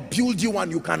 Let God build you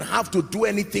and you can have to do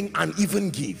anything and even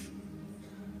give.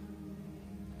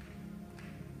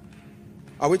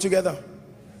 Are we together?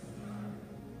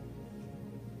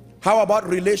 How about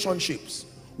relationships?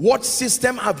 What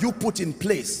system have you put in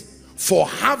place for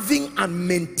having and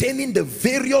maintaining the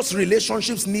various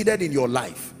relationships needed in your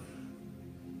life?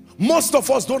 Most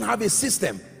of us don't have a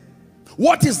system.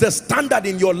 What is the standard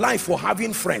in your life for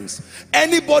having friends?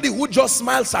 Anybody who just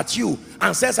smiles at you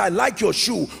and says, I like your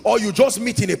shoe, or you just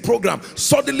meet in a program,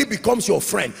 suddenly becomes your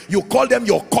friend. You call them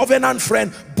your covenant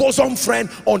friend, bosom friend,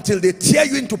 until they tear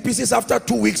you into pieces after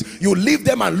 2 weeks. You leave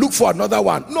them and look for another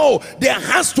one. No, there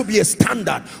has to be a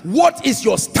standard. What is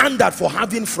your standard for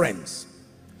having friends?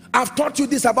 I've taught you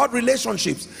this about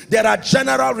relationships. There are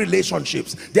general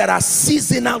relationships, there are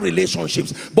seasonal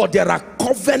relationships, but there are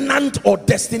covenant or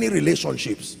destiny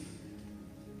relationships.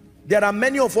 There are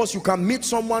many of us, you can meet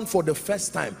someone for the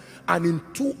first time and in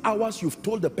 2 hours you've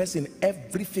told the person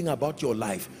everything about your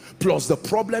life, plus the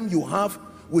problem you have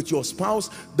with your spouse,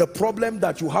 the problem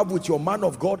that you have with your man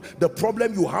of God, the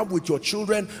problem you have with your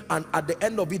children, and at the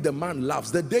end of it the man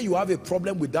laughs. The day you have a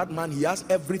problem with that man, he has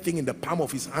everything in the palm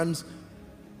of his hands.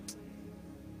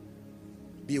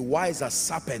 Be wise as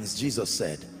serpents, Jesus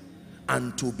said,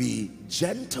 and to be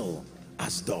gentle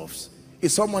as doves.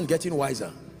 Is someone getting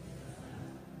wiser?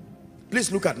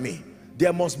 Please look at me.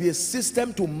 There must be a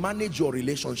system to manage your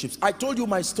relationships. I told you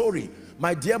my story.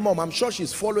 My dear mom, I'm sure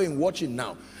she's following, watching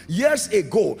now. Years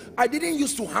ago, I didn't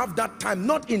used to have that time,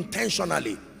 not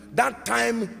intentionally. That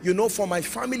time, you know, for my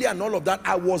family and all of that,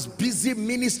 I was busy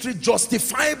ministry,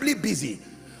 justifiably busy.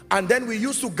 And then we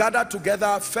used to gather together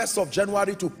 1st of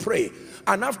January to pray.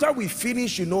 And after we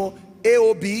finished, you know,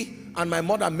 AOB, and my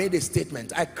mother made a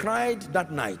statement. I cried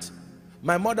that night.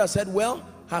 My mother said, well,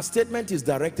 her statement is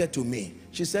directed to me.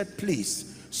 She said,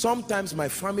 please, sometimes my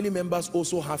family members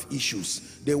also have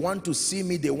issues. They want to see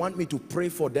me, they want me to pray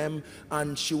for them,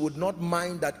 and she would not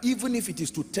mind that even if it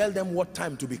is to tell them what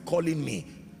time to be calling me.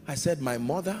 I said, my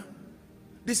mother,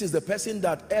 this is the person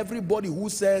that everybody who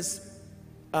says,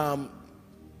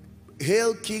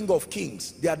 Hail King of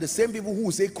Kings, they are the same people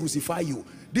who say crucify you.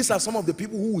 These are some of the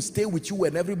people who will stay with you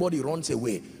when everybody runs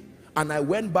away. And I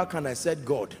went back and I said,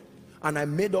 God, and I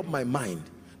made up my mind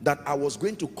that I was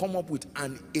going to come up with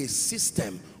a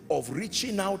system of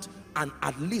reaching out and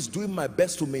at least doing my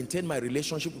best to maintain my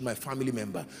relationship with my family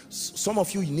member. Some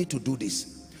of you need to do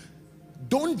this.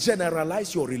 Don't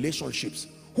generalize your relationships.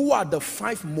 Who are the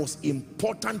 5 most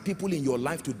important people in your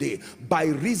life today? By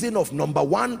reason of, number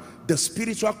 1, the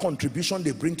spiritual contribution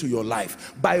they bring to your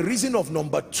life. By reason of,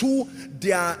 number 2,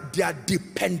 their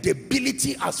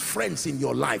dependability as friends in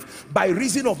your life. By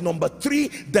reason of, number 3,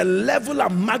 the level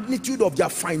and magnitude of their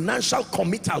financial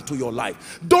committal to your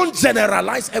life. Don't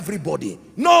generalize everybody.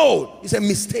 No, it's a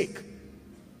mistake.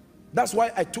 That's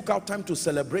why I took out time to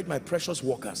celebrate my precious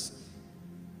workers.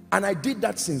 And I did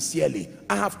that sincerely.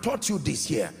 I have taught you this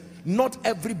here. Not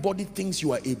everybody thinks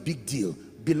you are a big deal.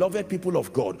 Beloved people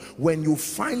of God, when you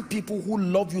find people who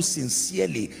love you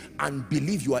sincerely and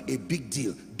believe you are a big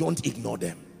deal, don't ignore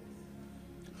them.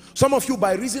 Some of you,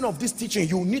 by reason of this teaching,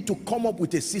 you need to come up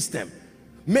with a system.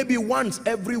 Maybe once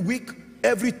every week,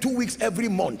 every 2 weeks, every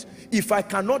month. If I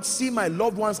cannot see my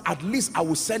loved ones, at least I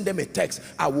will send them a text.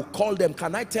 I will call them.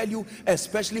 Can I tell you,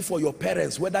 especially for your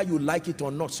parents, whether you like it or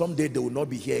not, someday they will not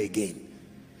be here again.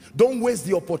 Don't waste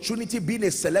the opportunity being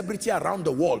a celebrity around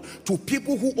the world to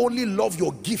people who only love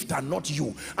your gift and not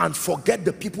you, and forget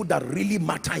the people that really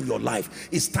matter in your life.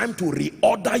 It's time to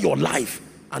reorder your life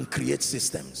and create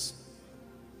systems.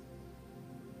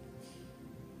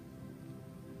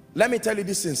 Let me tell you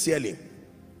this sincerely.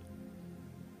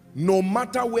 No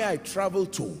matter where I travel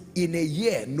to in a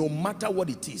year, no matter what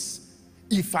it is,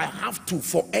 if I have to,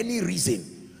 for any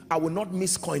reason, I will not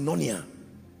miss Koinonia.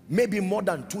 Maybe more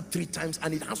than 2-3 times,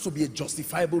 and it has to be a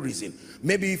justifiable reason.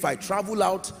 Maybe if I travel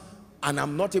out and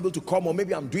I'm not able to come, or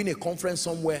maybe I'm doing a conference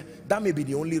somewhere, that may be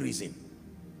the only reason.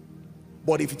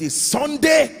 But if it is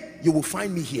Sunday, you will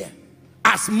find me here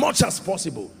as much as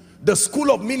possible. The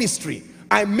school of ministry,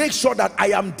 I make sure that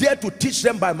I am there to teach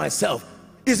them by myself.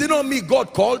 Is it not me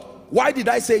God called? Why did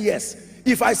I say yes?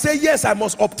 If I say yes, I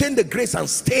must obtain the grace and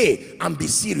stay and be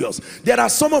serious. There are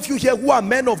some of you here who are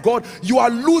men of God. You are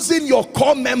losing your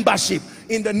core membership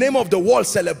in the name of the world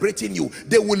celebrating you.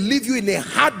 They will leave you in a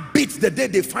heartbeat the day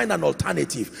they find an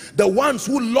alternative. The ones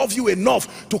who love you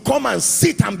enough to come and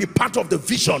sit and be part of the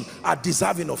vision are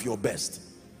deserving of your best.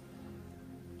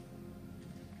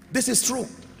 This is true.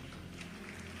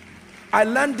 I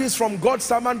learned this from God's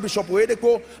servant Bishop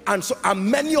Oedeko,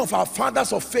 and many of our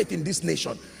fathers of faith in this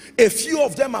nation. A few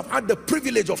of them have had the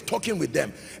privilege of talking with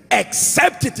them.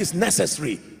 Except it is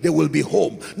necessary, they will be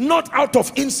home. Not out of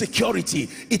insecurity.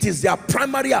 It is their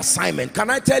primary assignment. Can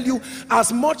I tell you,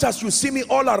 as much as you see me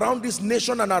all around this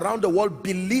nation and around the world,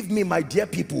 believe me, my dear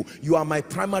people, you are my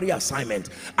primary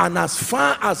assignment. And as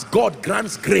far as God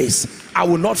grants grace, I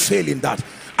will not fail in that.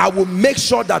 I will make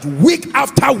sure that week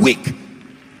after week,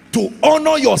 to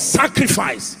honor your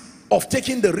sacrifice of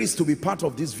taking the risk to be part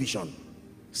of this vision.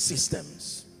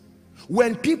 Systems.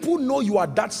 When people know you are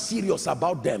that serious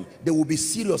about them, they will be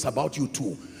serious about you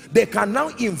too. They can now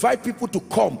invite people to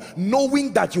come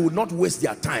knowing that you will not waste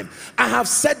their time. I have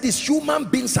said this, human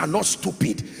beings are not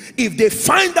stupid. If they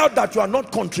find out that you are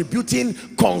not contributing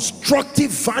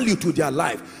constructive value to their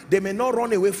life, they may not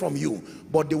run away from you,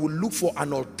 but they will look for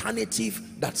an alternative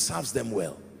that serves them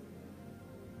well.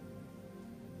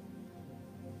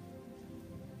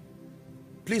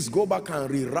 Please go back and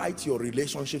rewrite your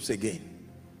relationships again.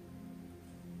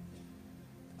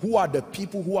 Who are the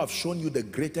people who have shown you the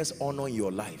greatest honor in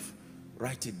your life?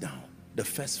 Write it down. The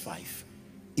first 5.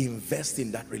 Invest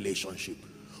in that relationship.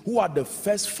 Who are the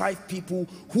first 5 people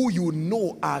who you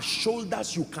know are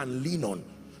shoulders you can lean on?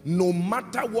 No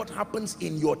matter what happens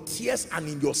in your tears and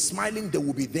in your smiling, they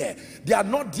will be there. They are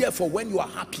not there for when you are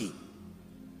happy.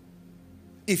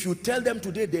 If you tell them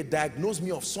today they diagnose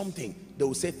me of something, they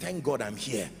will say, thank God I'm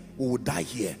here. We will die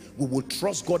here. We will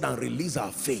trust God and release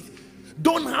our faith.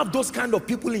 Don't have those kind of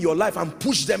people in your life and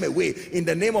push them away in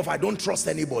the name of I don't trust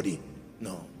anybody.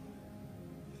 No.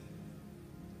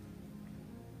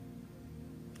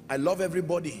 I love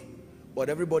everybody, but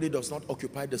everybody does not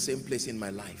occupy the same place in my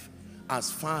life.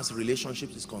 As far as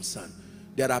relationships is concerned,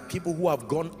 there are people who have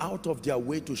gone out of their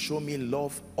way to show me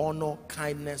love, honor,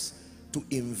 kindness, to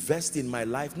invest in my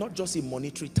life, not just in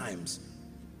monetary times.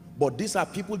 But these are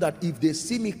people that if they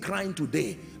see me crying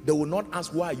today, they will not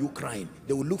ask, why are you crying?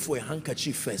 They will look for a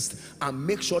handkerchief first and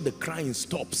make sure the crying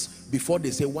stops before they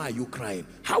say, why are you crying?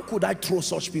 How could I throw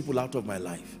such people out of my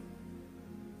life?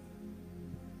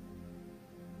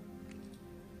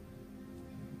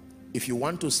 If you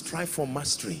want to strive for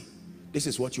mastery, this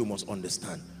is what you must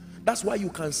understand. That's why you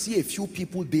can see a few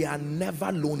people, they are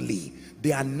never lonely.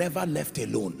 They are never left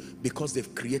alone because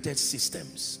they've created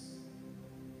systems.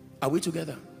 Are we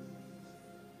together?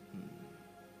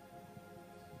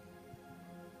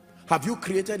 Have you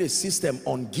created a system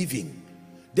on giving?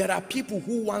 There are people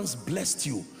who once blessed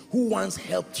you, who once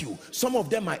helped you. Some of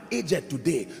them are aged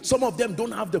today. Some of them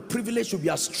don't have the privilege to be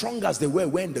as strong as they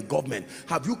were in the government.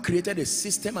 Have you created a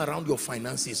system around your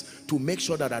finances to make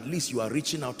sure that at least you are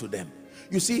reaching out to them?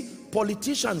 You see,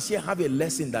 politicians here have a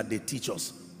lesson that they teach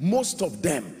us. Most of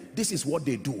them, this is what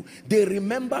they do. They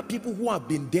remember people who have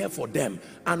been there for them,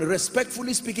 and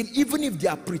respectfully speaking, even if they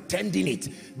are pretending it,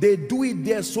 they do it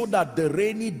there so that the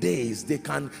rainy days,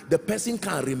 the person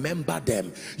can remember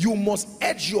them. You must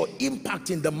edge your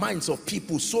impact in the minds of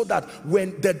people so that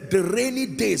when the rainy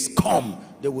days come,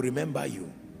 they will remember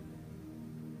you.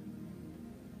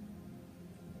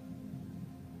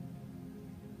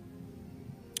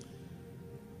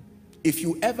 If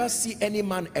you ever see any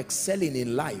man excelling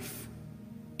in life,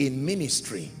 in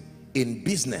ministry, in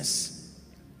business,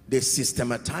 they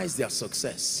systematize their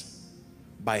success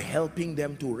by helping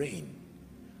them to reign,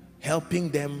 helping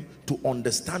them to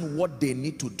understand what they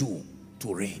need to do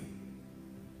to reign.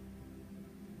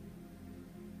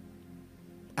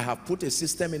 I have put a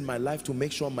system in my life to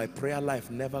make sure my prayer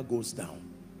life never goes down.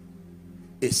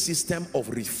 A system of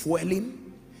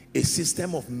refueling, a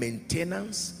system of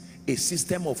maintenance, a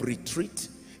system of retreat.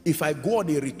 If I go on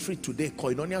a retreat today,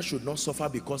 Koinonia should not suffer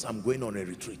because I'm going on a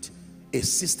retreat. A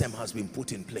system has been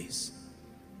put in place.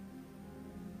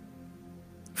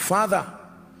 Father,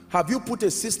 have you put a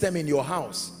system in your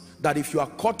house that if you are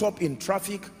caught up in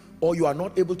traffic or you are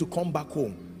not able to come back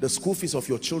home, the school fees of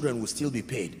your children will still be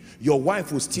paid, your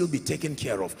wife will still be taken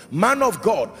care of? Man of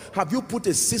God, have you put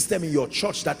a system in your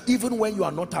church that even when you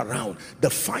are not around, the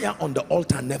fire on the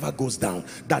altar never goes down,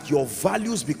 that your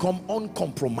values become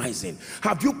uncompromising?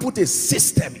 Have you put a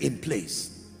system in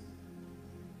place?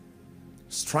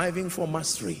 Striving for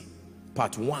mastery,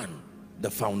 part 1,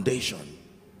 the foundation.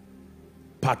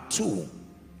 Part 2,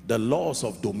 the laws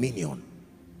of dominion.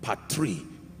 Part 3,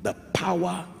 the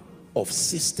power of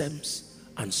systems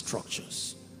and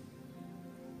structures.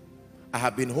 I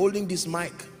have been holding this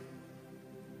mic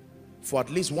for at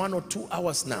least 1 or 2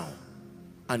 hours now,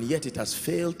 and yet it has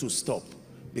failed to stop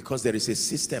because there is a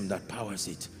system that powers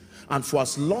it. And for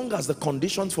as long as the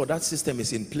conditions for that system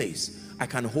is in place, I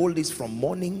can hold this from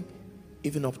morning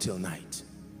even up till night.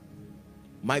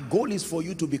 My goal is for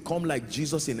you to become like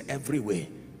Jesus in every way.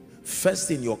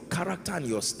 First in your character and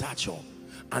your stature,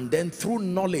 and then through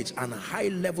knowledge and high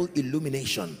level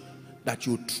illumination, that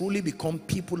you truly become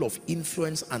people of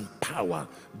influence and power,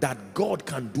 that God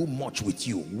can do much with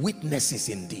you. Witnesses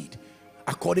indeed.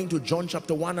 According to John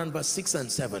chapter 1 and verse 6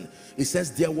 and 7, it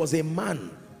says there was a man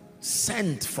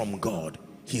sent from God.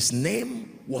 His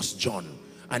name was John.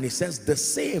 And it says the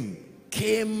same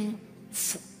came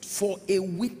for a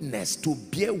witness, to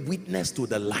bear witness to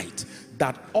the light,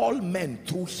 that all men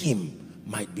through him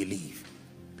might believe.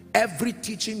 Every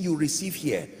teaching you receive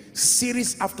here,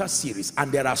 series after series,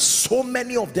 and there are so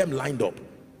many of them lined up.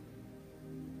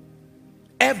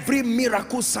 Every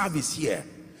miracle service here,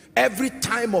 every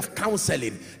time of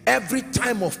counseling, every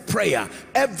time of prayer,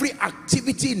 every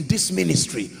activity in this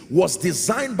ministry was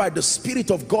designed by the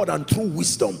Spirit of God and through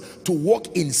wisdom to work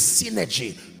in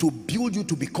synergy to build you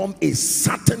to become a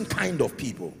certain kind of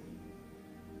people.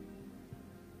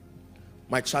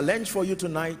 My challenge for you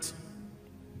tonight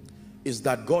is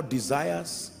that God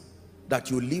desires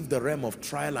that you leave the realm of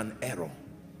trial and error.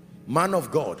 Man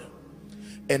of God,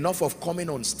 enough of coming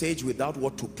on stage without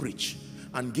what to preach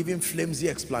and giving flimsy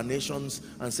explanations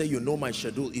and say, you know, my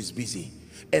schedule is busy.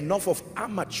 Enough of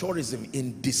amateurism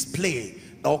in display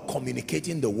or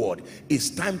communicating the word.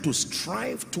 It's time to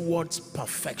strive towards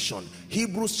perfection.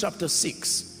 Hebrews chapter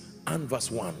 6 and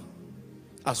verse 1,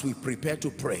 as we prepare to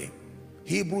pray.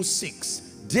 Hebrews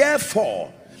 6,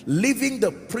 therefore, living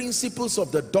the principles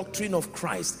of the doctrine of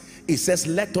Christ, it says,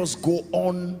 let us go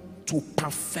on to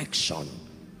perfection.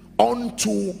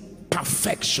 Unto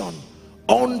perfection.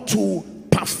 Unto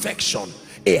perfection.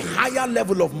 A higher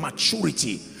level of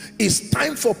maturity. It's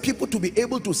time for people to be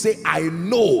able to say, I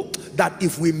know that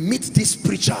if we meet this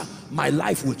preacher, my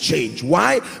life will change.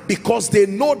 Why? Because they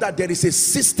know that there is a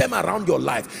system around your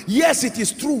life. Yes, it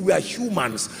is true, we are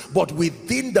humans, but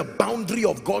within the boundary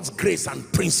of God's grace and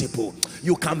principle,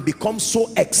 you can become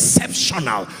so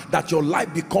exceptional that your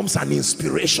life becomes an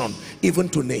inspiration even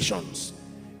to nations.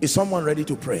 Is someone ready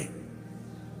to pray?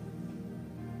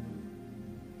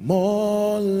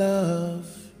 More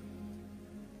love,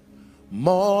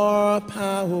 more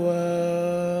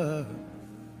power,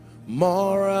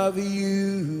 more of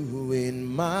you in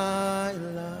my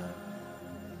life,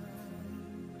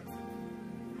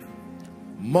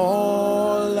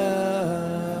 more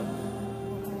love,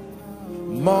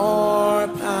 more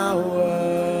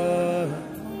power,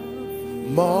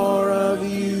 more of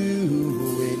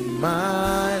you in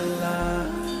my life,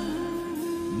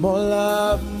 more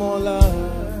love, more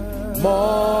love,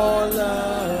 more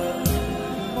love,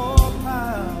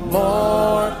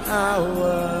 more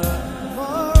power,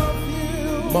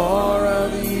 more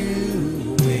of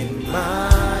you in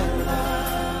my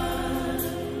life.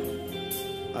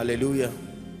 Hallelujah.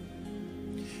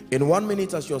 In 1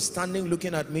 minute, as you're standing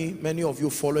looking at me, many of you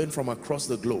following from across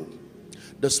the globe,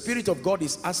 the Spirit of God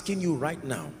is asking you right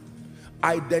now,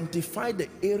 identify the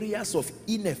areas of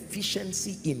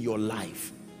inefficiency in your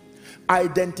life.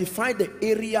 Identify the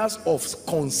areas of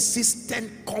consistent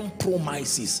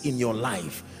compromises in your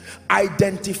life.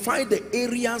 Identify the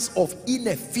areas of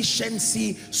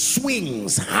inefficiency,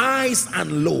 swings, highs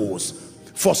and lows.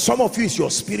 For some of you, it's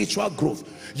your spiritual growth.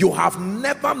 You have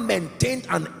never maintained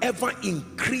an ever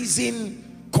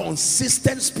increasing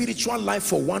consistent spiritual life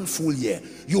for 1 full year.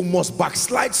 You must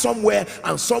backslide somewhere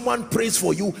and someone prays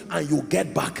for you and you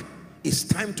get back. It's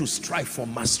time to strive for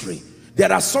mastery. There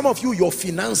are some of you, your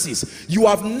finances, you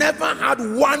have never had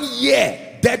 1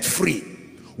 year debt free,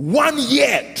 1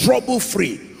 year trouble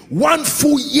free, 1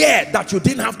 full year that you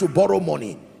didn't have to borrow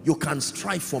money. You can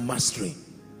strive for mastery.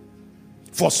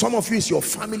 For some of you, it's your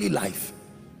family life.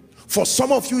 For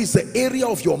some of you, it's the area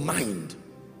of your mind.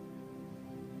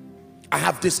 I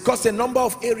have discussed a number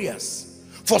of areas.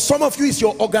 For some of you, it's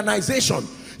your organization.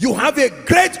 You have a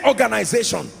great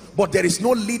organization, but there is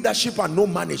no leadership and no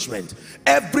management.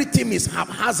 Everything is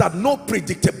haphazard, no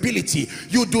predictability.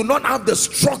 You do not have the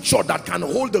structure that can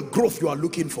hold the growth you are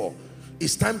looking for.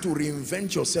 It's time to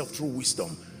reinvent yourself through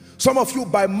wisdom. Some of you,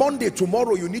 by Monday,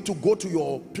 tomorrow, you need to go to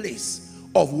your place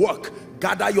of work,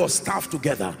 gather your staff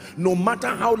together. No matter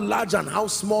how large and how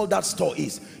small that store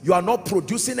is, you are not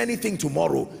producing anything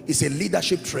tomorrow. It's a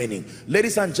leadership training.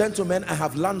 Ladies and gentlemen, I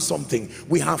have learned something.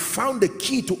 We have found the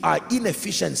key to our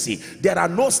inefficiency. There are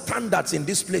no standards in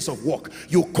this place of work.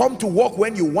 You come to work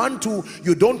when you want to,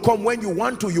 you don't come when you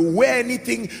want to, you wear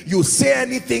anything, you say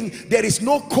anything. There is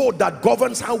no code that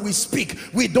governs how we speak.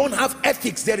 We don't have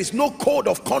ethics. There is no code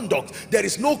of conduct. There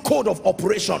is no code of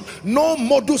operation. No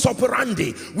modus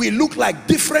operandi. We look like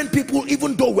different people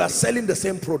even though we are selling the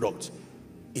same product.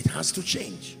 It has to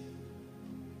change.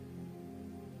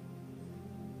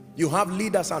 You have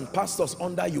leaders and pastors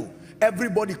under you.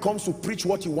 Everybody comes to preach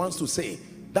what he wants to say.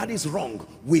 That is wrong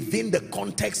within the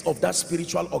context of that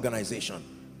spiritual organization.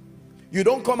 You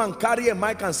don't come and carry a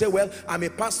mic and say, well, I'm a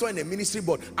pastor in a ministry,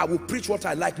 but I will preach what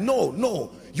I like. No,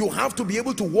 no. You have to be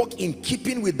able to walk in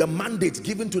keeping with the mandate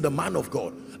given to the man of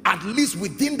God. At least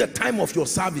within the time of your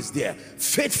service there,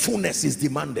 faithfulness is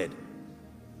demanded.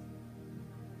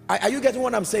 Are you getting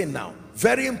what I'm saying now?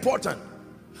 Very important.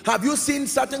 Have you seen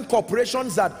certain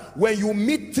corporations that when you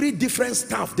meet 3 different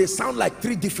staff, they sound like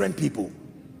 3 different people?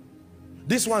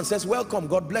 This one says, welcome,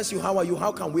 God bless you, how are you,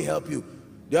 how can we help you?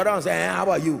 The other one says, how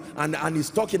are you? And he's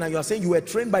talking and you are saying, you were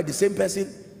trained by the same person?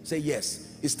 Say,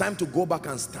 yes. It's time to go back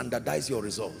and standardize your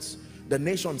results. The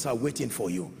nations are waiting for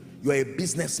you. You are a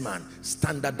businessman,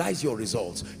 standardize your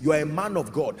results. You are a man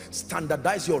of God,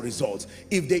 standardize your results.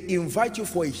 If they invite you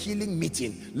for a healing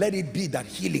meeting, let it be that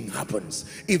healing happens.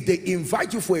 If they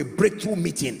invite you for a breakthrough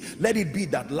meeting, let it be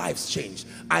that lives change.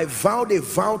 I vowed a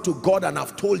vow to God and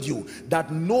I've told you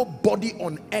that nobody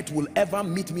on earth will ever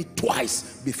meet me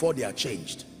twice before they are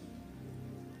changed.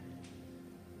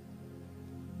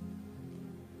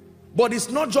 But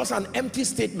it's not just an empty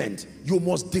statement. You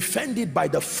must defend it by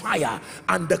the fire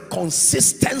and the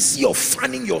consistency of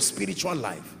fanning your spiritual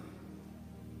life.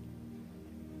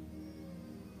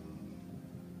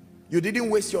 You didn't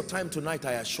waste your time tonight,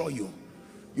 I assure you.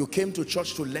 You came to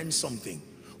church to learn something.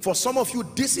 For some of you,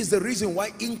 this is the reason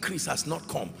why increase has not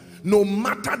come. No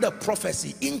matter the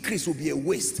prophecy, increase will be a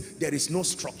waste. There is no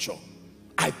structure.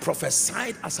 I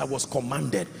prophesied as I was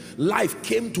commanded. Life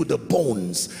came to the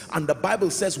bones, and the Bible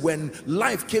says when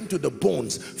life came to the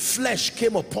bones, flesh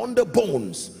came upon the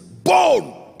bones,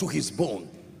 bone to his bone.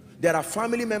 There are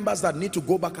family members that need to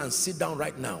go back and sit down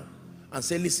right now and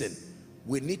say, listen,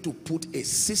 we need to put a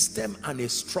system and a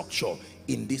structure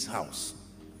in this house.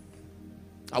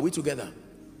 Are we together?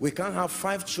 We can't have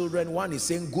 5 children. One is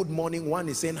saying good morning, one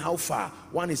is saying how far,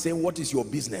 one is saying what is your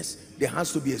business. There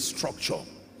has to be a structure.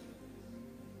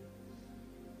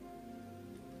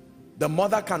 The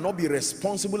mother cannot be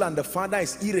responsible and the father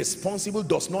is irresponsible,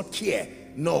 does not care.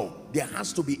 No, there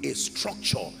has to be a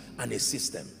structure and a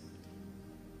system.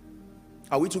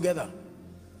 Are we together?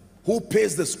 Who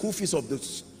pays the school fees of the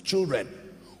children?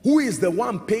 Who is the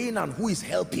one paying and who is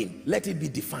helping? Let it be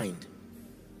defined.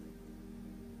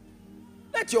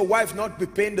 Let your wife not be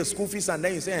paying the school fees and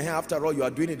then you say, hey, after all, you are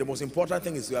doing it. The most important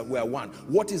thing is we are one.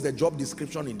 What is the job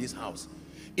description in this house?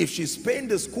 If she's paying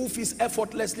the school fees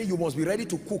effortlessly, you must be ready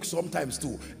to cook sometimes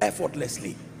too,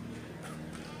 effortlessly.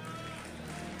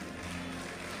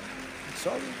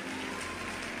 Sorry.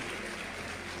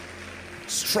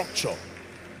 Structure.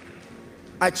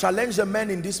 I challenge the men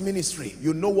in this ministry.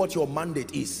 You know what your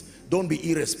mandate is. Don't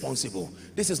be irresponsible.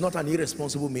 This is not an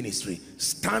irresponsible ministry.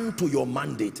 Stand to your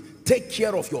mandate. Take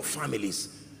care of your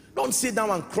families. Don't sit down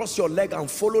and cross your leg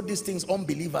and follow these things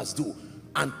unbelievers do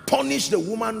and punish the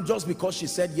woman just because she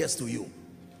said yes to you.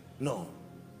 No.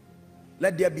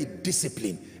 Let there be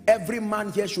discipline. Every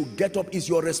man here should get up. It's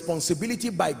your responsibility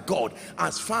by God,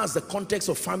 as far as the context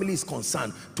of family is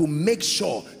concerned, to make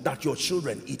sure that your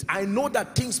children eat. I know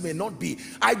that things may not be,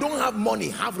 I don't have money,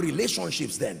 have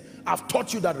relationships then. I've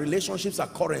taught you that relationships are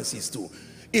currencies too.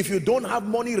 If you don't have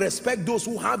money, respect those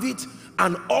who have it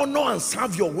and honor and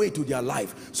serve your way to their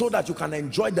life so that you can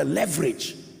enjoy the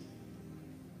leverage.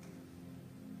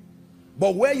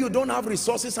 But where you don't have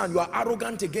resources and you are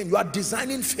arrogant again, you are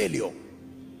designing failure.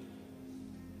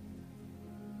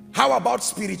 How about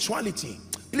spirituality?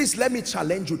 Please let me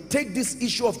challenge you. Take this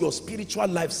issue of your spiritual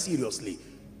life seriously.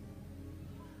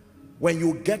 When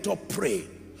you get up, pray.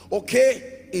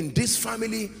 Okay? In this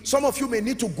family, some of you may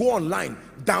need to go online,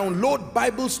 download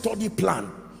Bible study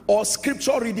plan or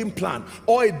scripture reading plan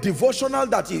or a devotional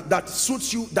that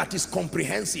suits you, that is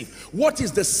comprehensive. What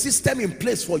is the system in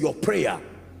place for your prayer?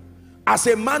 As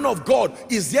a man of God,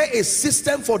 is there a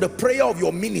system for the prayer of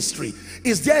your ministry?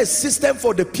 Is there a system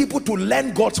for the people to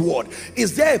learn God's word?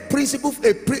 Is there a principle,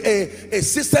 a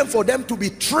system for them to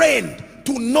be trained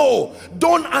to know?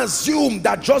 Don't assume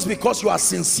that just because you are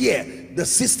sincere, the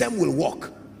system will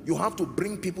work. You have to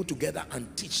bring people together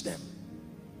and teach them.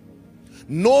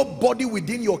 Nobody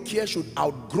within your care should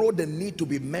outgrow the need to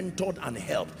be mentored and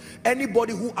helped.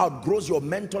 Anybody who outgrows your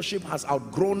mentorship has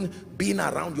outgrown being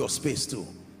around your space too.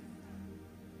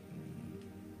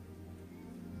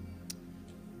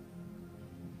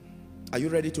 Are you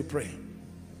ready to pray?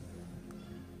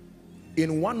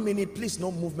 In 1 minute, please, no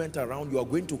movement around. You are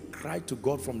going to cry to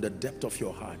God from the depth of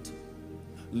your heart.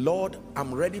 Lord,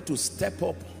 I'm ready to step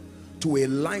up to a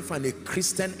life and a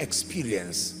Christian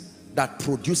experience that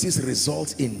produces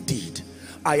results indeed.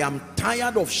 I am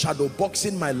tired of shadow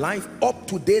boxing my life up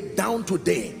today, down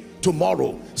today,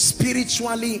 tomorrow,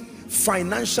 spiritually,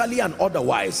 financially and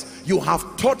otherwise. You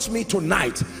have taught me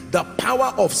tonight the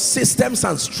power of systems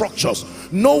and structures.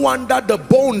 No wonder the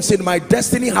bones in my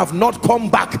destiny have not come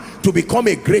back to become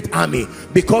a great army,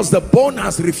 because the bone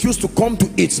has refused to come to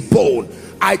its bone.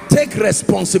 I take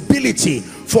responsibility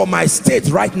for my state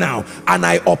right now and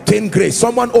I obtain grace.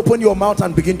 Someone open your mouth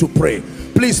and begin to pray.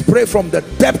 Please pray from the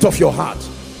depth of your heart.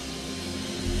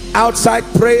 Outside,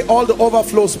 pray. All the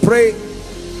overflows, pray.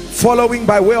 Following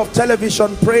by way of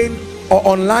television, praying, or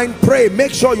online, pray.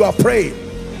 Make sure you are praying.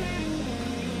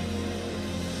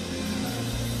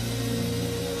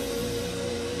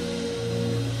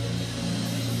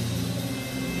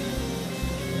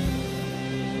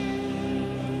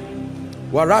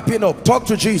 We're wrapping up. Talk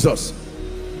to Jesus.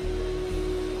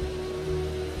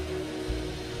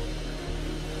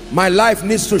 My life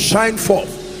needs to shine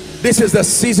forth. This is the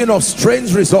season of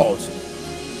strange results.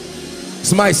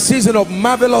 It's my season of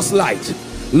marvelous light.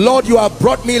 Lord, you have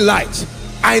brought me light.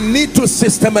 I need to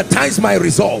systematize my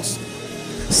results,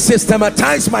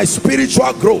 systematize my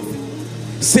spiritual growth,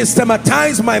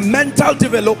 systematize my mental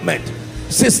development,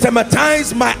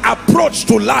 systematize my approach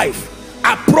to life,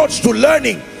 approach to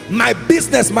learning, my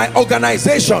business, my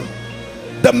organization,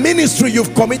 the ministry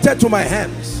you've committed to my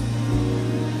hands.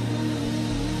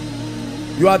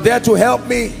 You are there to help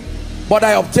me, but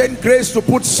I obtain grace to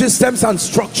put systems and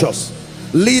structures,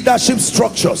 leadership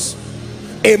structures,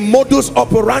 a modus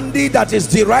operandi that is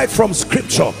derived from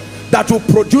scripture that will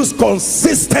produce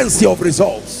consistency of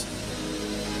results.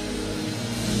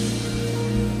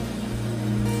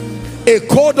 A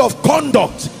code of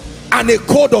conduct and a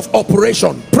code of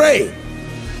operation. Pray.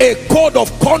 A code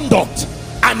of conduct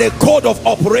and a code of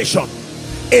operation.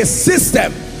 A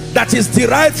system that is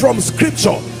derived from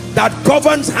scripture that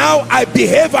governs how I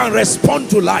behave and respond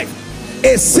to life.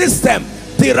 A system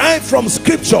derived from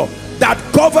scripture that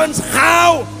governs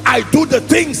how I do the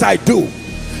things I do,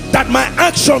 that my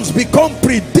actions become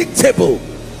predictable.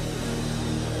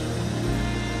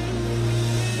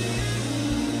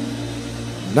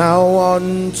 Now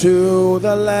unto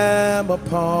the Lamb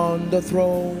upon the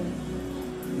throne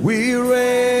we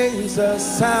raise a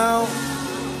sound,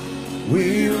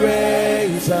 we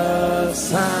raise a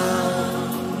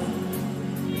sound,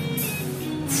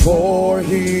 for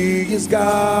he is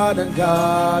God and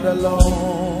God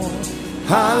alone.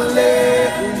 Hallelujah,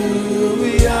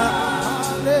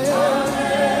 hallelujah.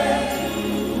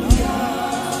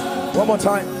 One more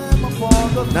time.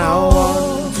 Now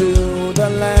unto the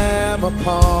Lamb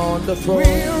upon the throne, we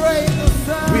raise a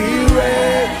sound, we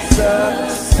raise a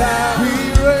sound,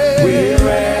 we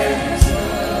raise,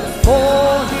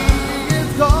 for he is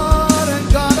God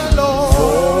and God alone,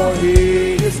 for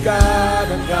he is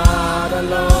God and God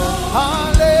alone.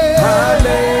 Hallelujah,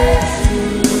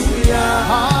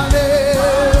 hallelujah,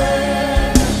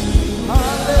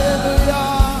 hallelujah,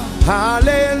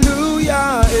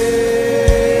 hallelujah,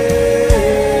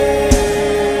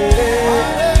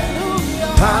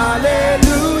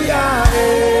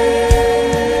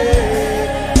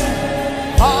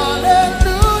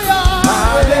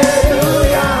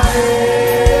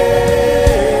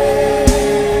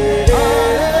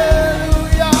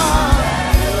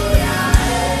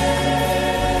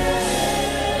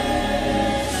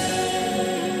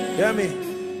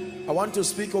 I want to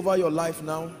speak over your life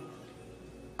now,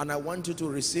 and I want you to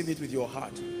receive it with your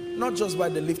heart, not just by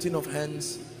the lifting of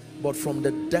hands, but from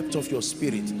the depth of your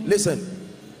spirit. Listen,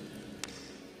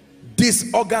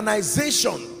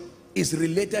 disorganization is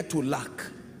related to lack.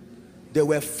 There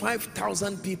were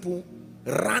 5,000 people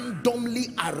randomly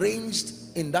arranged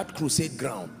in that crusade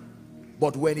ground,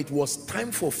 but when it was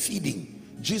time for feeding,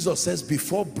 Jesus says,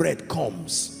 before bread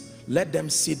comes, let them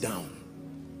sit down.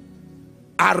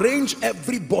 Arrange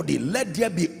everybody, let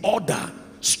there be order,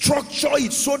 structure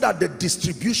it so that the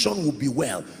distribution will be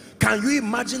well. Can you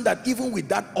imagine that even with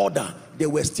that order, there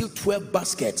were still 12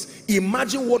 baskets?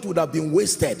 Imagine what would have been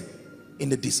wasted in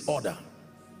the disorder.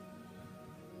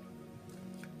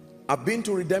 I've been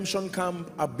to Redemption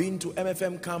Camp, I've been to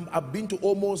MFM Camp, I've been to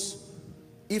almost,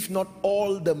 if not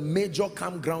all, the major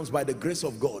campgrounds by the grace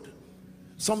of God.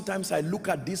 Sometimes I look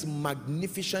at these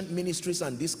magnificent ministries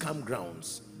and these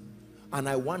campgrounds, and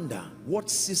I wonder, what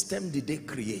system did they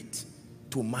create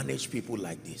to manage people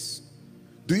like this?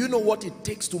 Do you know what it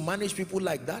takes to manage people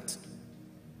like that?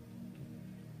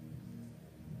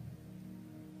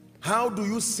 How do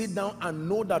you sit down and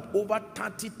know that over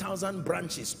 30,000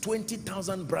 branches,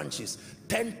 20,000 branches,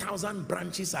 10,000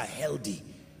 branches are healthy,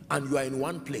 and you are in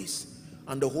one place?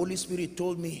 And the Holy Spirit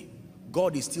told me,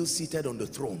 God is still seated on the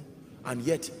throne, and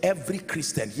yet every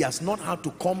Christian, he has not had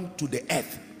to come to the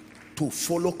earth to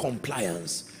follow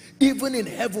compliance. Even in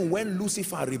heaven, when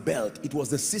Lucifer rebelled, it was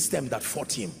the system that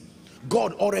fought him.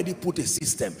 God already put a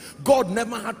system. God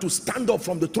never had to stand up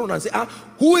from the throne and say,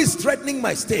 who is threatening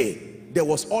my stay? There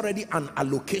was already an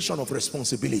allocation of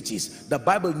responsibilities. The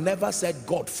Bible never said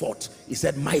God fought. It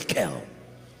said Michael.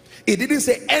 It didn't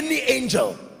say any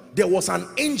angel. There was an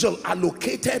angel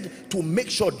allocated to make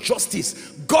sure justice.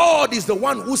 God is the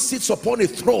one who sits upon a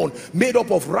throne made up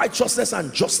of righteousness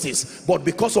and justice. But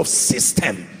because of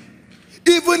system,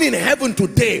 even in heaven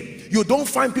today, you don't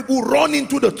find people run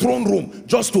into the throne room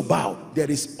just to bow.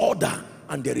 There is order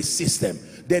and there is system.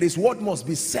 There is what must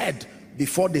be said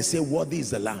before they say, worthy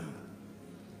is the Lamb.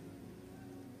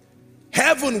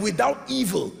 Heaven without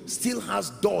evil still has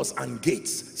doors and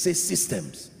gates. Say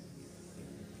systems.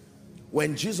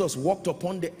 When Jesus walked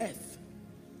upon the earth,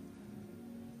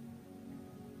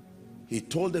 he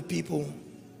told the people,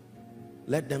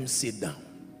 let them sit down.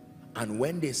 And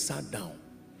when they sat down,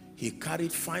 he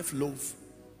carried 5 loaves,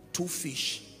 2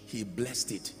 fish, he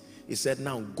blessed it. He said,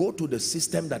 now go to the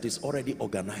system that is already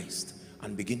organized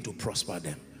and begin to prosper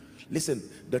them. Listen,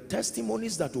 the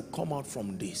testimonies that will come out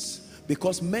from this,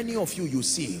 because many of you, you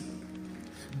see,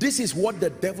 this is what the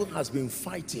devil has been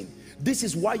fighting. This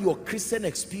is why your Christian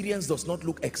experience does not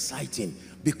look exciting,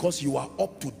 because you are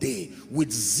up today with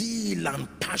zeal and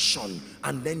passion,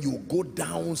 and then you go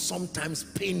down sometimes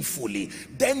painfully,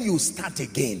 then you start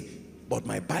again. But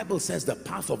my Bible says the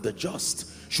path of the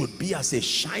just should be as a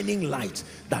shining light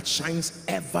that shines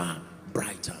ever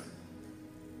brighter.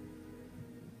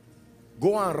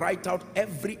 Go and write out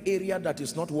every area that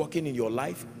is not working in your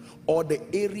life, or the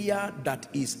area that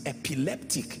is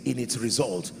epileptic in its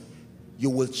result. You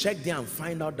will check there and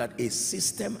find out that a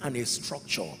system and a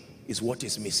structure is what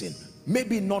is missing.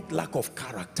 Maybe not lack of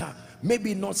character,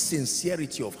 maybe not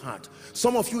sincerity of heart.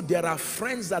 Some of you, there are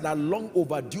friends that are long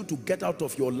overdue to get out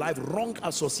of your life, wrong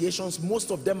associations. Most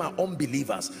of them are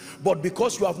unbelievers, but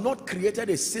because you have not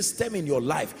created a system in your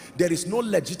life, there is no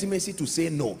legitimacy to say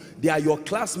no. They are your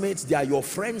classmates, they are your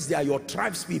friends, they are your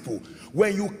tribes people.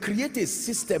 When you create a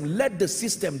system, let the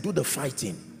system do the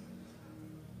fighting.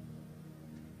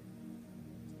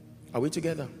 Are we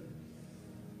together?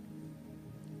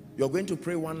 You're going to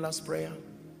pray one last prayer.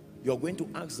 You're going to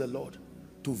ask the Lord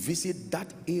to visit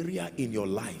that area in your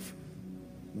life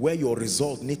where your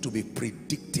results need to be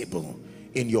predictable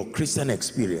in your Christian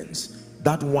experience.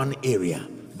 That one area.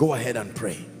 Go ahead and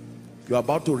pray. You're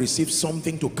about to receive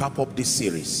something to cap up this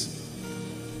series.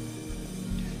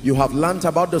 You have learned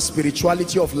about the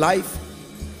spirituality of life.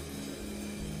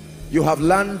 You have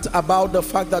learned about the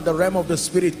fact that the realm of the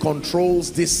spirit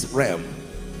controls this realm.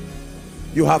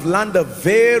 You have learned the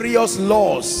various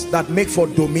laws that make for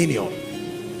dominion.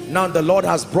 Now the Lord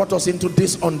has brought us into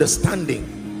this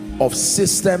understanding of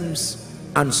systems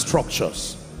and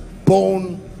structures,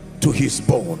 bone to his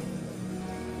bone.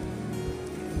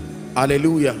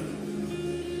 Hallelujah.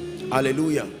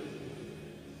 Hallelujah.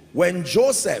 When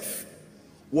Joseph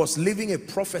was living a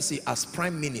prophecy as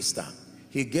prime minister,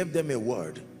 he gave them a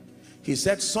word. He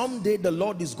said, someday the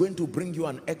Lord is going to bring you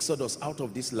an exodus out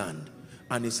of this land.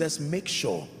 And he says, make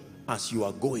sure as you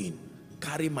are going,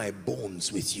 carry my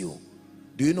bones with you.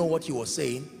 Do you know what he was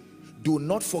saying? Do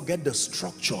not forget the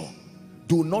structure.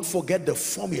 Do not forget the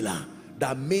formula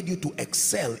that made you to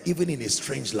excel even in a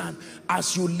strange land.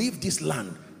 As you leave this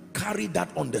land, carry that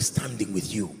understanding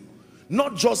with you.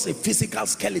 Not just a physical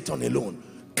skeleton alone.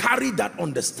 Carry that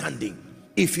understanding.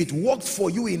 If it worked for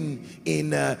you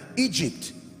in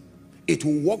Egypt, it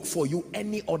will work for you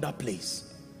any other place.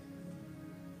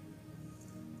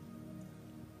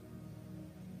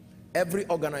 Every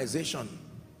organization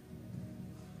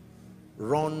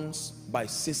runs by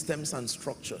systems and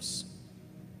structures.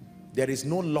 There is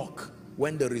no luck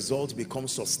when the results become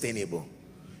sustainable.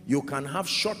 You can have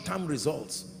short-term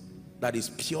results that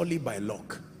is purely by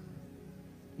luck.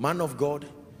 Man of God,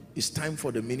 it's time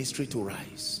for the ministry to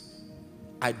rise.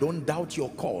 I don't doubt your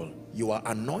call. You are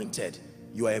anointed.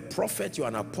 You are a prophet, you are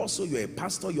an apostle, you are a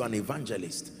pastor, you are an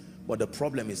evangelist. But the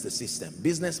problem is the system.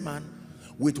 Businessman,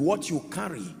 with what you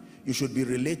carry, you should be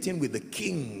relating with the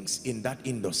kings in that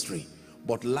industry.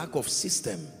 But lack of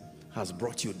system has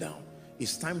brought you down.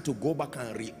 It's time to go back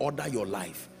and reorder your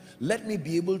life. Let me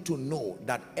be able to know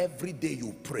that every day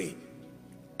you pray,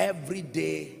 every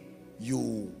day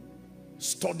you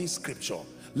study scripture.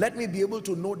 Let me be able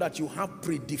to know that you have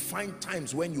predefined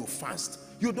times when you fast.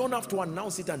 You don't have to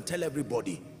announce it and tell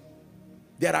everybody.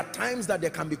 There are times that there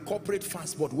can be corporate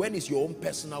fast, but when is your own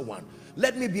personal one?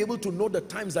 Let me be able to know the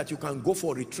times that you can go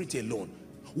for retreat alone.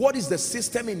 What is the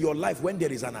system in your life when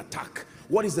there is an attack?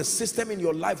 What is the system in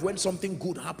your life when something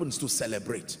good happens to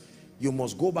celebrate? You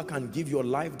must go back and give your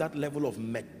life that level of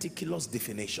meticulous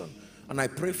definition. And I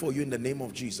pray for you in the name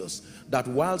of Jesus that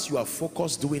whilst you are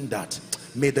focused doing that,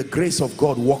 may the grace of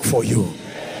God work for you.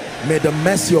 May the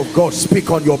mercy of God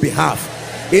speak on your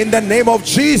behalf. In the name of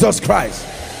Jesus Christ.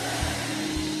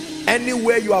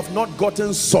 Anywhere you have not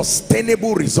gotten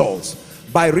sustainable results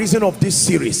by reason of this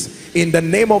series, in the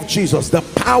name of Jesus, the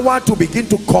power to begin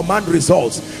to command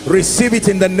results, receive it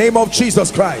in the name of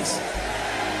Jesus Christ.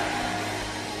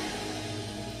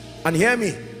 And hear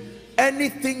me,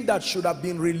 anything that should have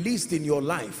been released in your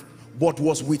life but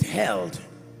was withheld,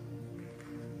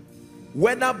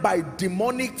 whether by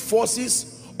demonic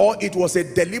forces or it was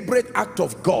a deliberate act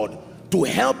of God to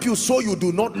help you so you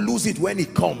do not lose it when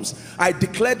it comes, I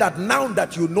declare that now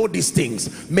that you know these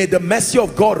things, may the mercy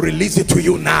of God release it to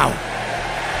you now.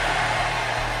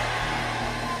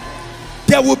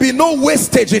 There will be no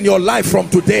wastage in your life from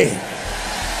today.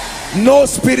 No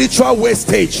spiritual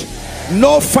wastage,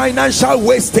 no financial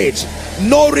wastage,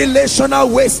 no relational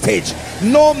wastage,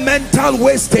 no mental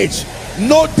wastage,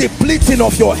 no depleting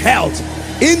of your health,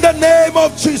 in the name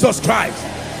of Jesus Christ.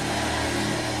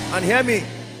 And hear me,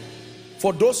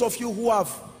 for those of you who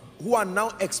are now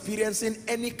experiencing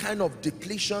any kind of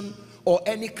depletion or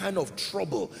any kind of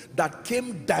trouble that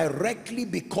came directly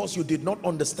because you did not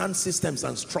understand systems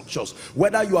and structures,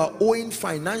 whether you are owing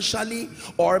financially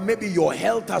or maybe your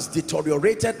health has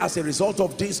deteriorated as a result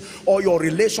of this, or your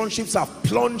relationships have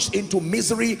plunged into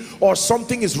misery, or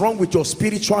something is wrong with your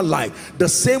spiritual life, the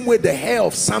same way the hair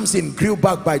of Samson grew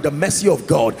back by the mercy of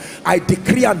God, I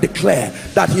decree and declare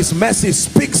that his mercy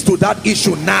speaks to that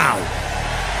issue now.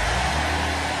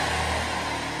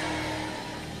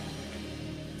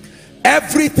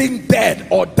 Everything dead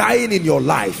or dying in your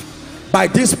life, by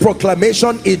this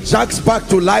proclamation, it jacks back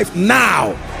to life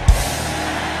now.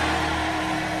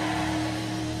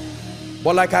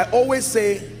 But like I always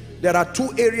say, there are two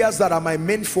areas that are my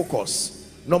main focus.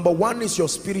 Number one is your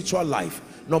spiritual life.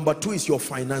 Number two is your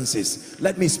finances.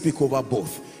 Let me speak over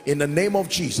both. In the name of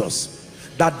Jesus,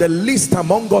 that the least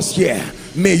among us here,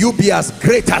 may you be as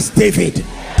great as David.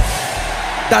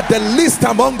 That the least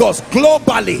among us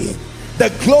globally, the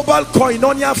global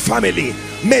Koinonia family,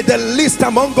 May the least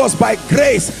among us by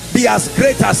grace be as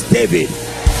great as David.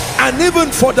 And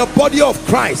even for the body of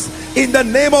Christ, in the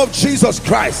name of Jesus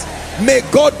Christ, may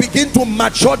God begin to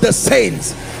mature the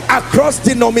saints across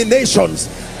denominations,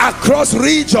 across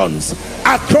regions,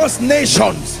 across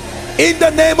nations, in the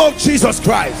name of Jesus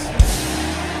Christ.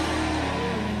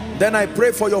 Then I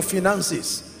pray for your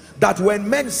finances, that when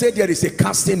men say there is a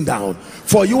casting down,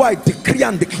 for you I decree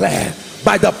and declare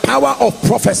by the power of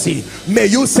prophecy, may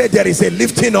you say there is a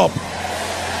lifting up.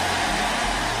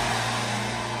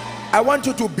 I want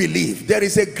you to believe there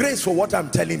is a grace for what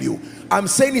I'm telling you. I'm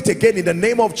saying it again in the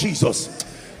name of Jesus.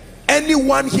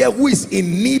 Anyone here who is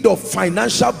in need of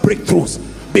financial breakthroughs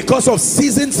because of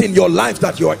seasons in your life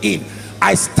that you are in,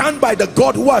 I stand by the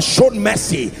God who has shown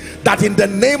mercy, that in the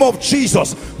name of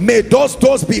Jesus, may those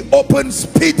doors be opened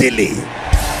speedily.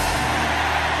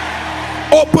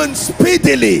 Open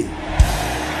speedily.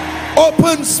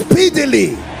 Open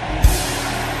speedily.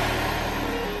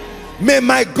 May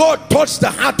my God touch the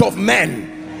heart of men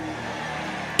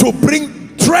to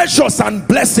bring treasures and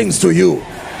blessings to you.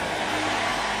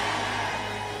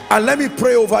 And let me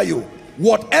pray over you.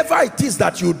 Whatever it is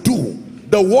that you do,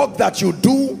 the work that you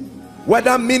do,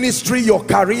 whether ministry, your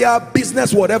career,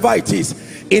 business, whatever it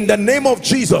is, in the name of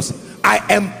Jesus, I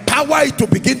empower it to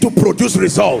begin to produce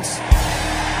results.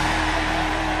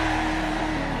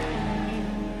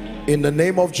 In the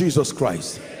name of Jesus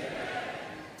Christ.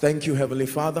 Thank you, Heavenly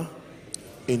Father.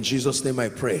 In Jesus' name I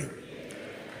pray.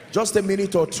 Just a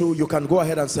minute or two, you can go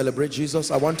ahead and celebrate Jesus.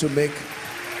 I want to make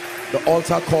the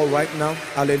altar call right now.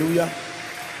 Hallelujah.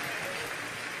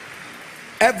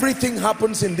 Everything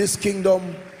happens in this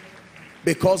kingdom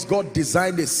because God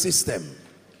designed a system.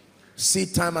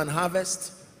 Seed time and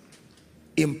harvest,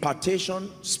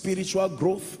 impartation, spiritual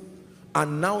growth,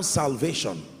 and now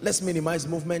salvation. Let's minimize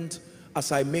movement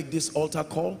as I make this altar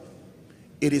call.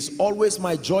 It is always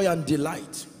my joy and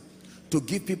delight to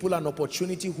give people an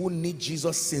opportunity who need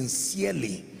Jesus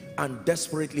sincerely and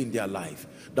desperately in their life.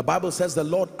 The Bible says the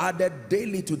Lord added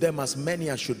daily to them as many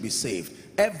as should be saved.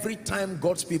 Every time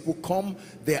God's people come,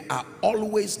 there are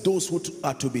always those who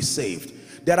are to be saved.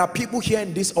 There are people here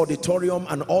in this auditorium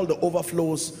and all the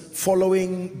overflows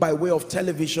following by way of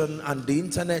television and the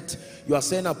internet. You are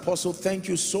saying, Apostle, thank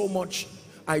you so much.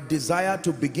 I desire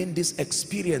to begin this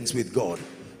experience with God,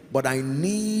 but I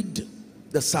need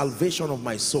the salvation of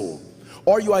my soul.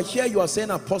 Or you are here, you are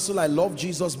saying, Apostle, I love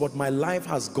Jesus, but my life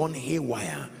has gone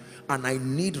haywire and I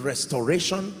need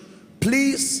restoration.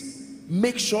 Please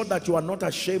make sure that you are not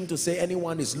ashamed to say,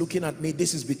 anyone is looking at me.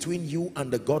 This is between you and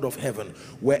the God of heaven.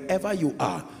 Wherever you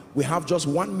are, we have just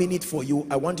 1 minute for you.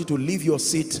 I want you to leave your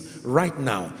seat right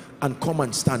now and come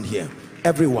and stand here.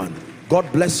 Everyone,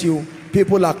 God bless you.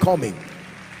 People are coming.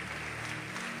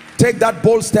 Take that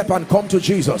bold step and come to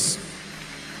Jesus.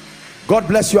 God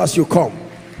bless you as you come.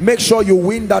 Make sure you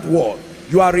win that war.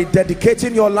 You are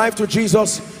rededicating your life to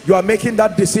Jesus. You are making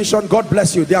that decision. God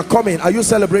bless you. They are coming. Are you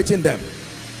celebrating them?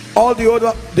 All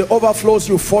the overflows,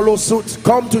 you follow suit.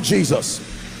 Come to Jesus.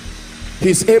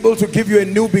 He's able to give you a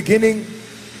new beginning.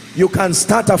 You can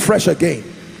start afresh again.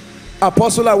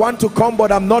 Apostle, I want to come,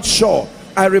 but I'm not sure.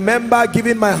 I remember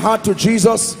giving my heart to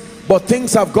Jesus, but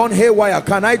things have gone haywire.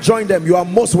 Can I join them? You are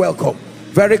most welcome.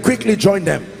 Very quickly join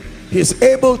them. He's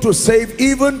able to save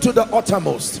even to the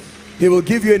uttermost. He will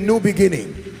give you a new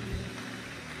beginning.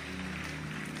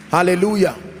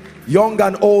 Hallelujah. Young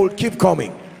and old, keep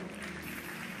coming.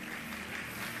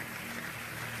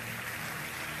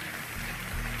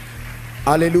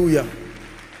 Hallelujah.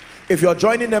 If you're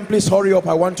joining them, please hurry up.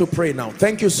 I want to pray now.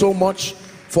 Thank you so much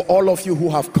for all of you who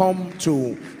have come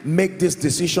to make this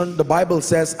decision. The Bible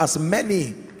says, as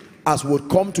many as would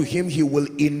come to him, he will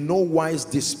in no wise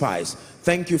despise.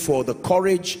 Thank you for the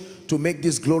courage to make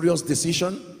this glorious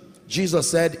decision. Jesus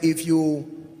said, if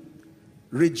you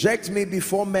reject me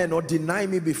before men or deny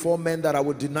me before men, that I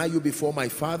will deny you before my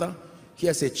Father.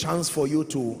 Here's a chance for you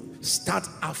to start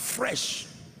afresh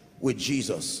with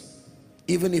Jesus.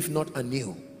 Even if not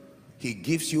anew, he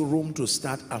gives you room to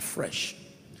start afresh.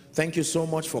 Thank you so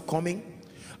much for coming.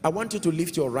 I want you to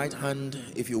lift your right hand,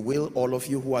 if you will, all of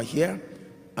you who are here,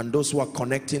 and those who are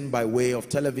connecting by way of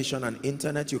television and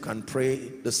internet. You can pray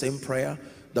the same prayer.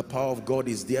 The power of God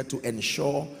is there to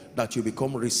ensure that you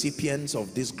become recipients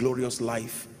of this glorious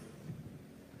life.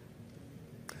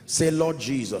 Say, Lord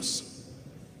Jesus.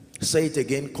 Say it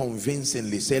again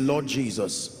convincingly. Say, Lord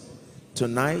Jesus,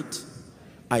 tonight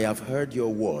I have heard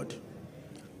your word.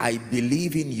 I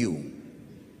believe in you,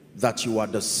 that you are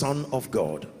the Son of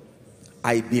God.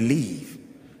 I believe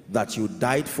that you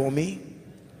died for me.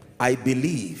 I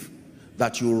believe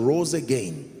that you rose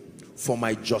again for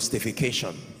my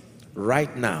justification.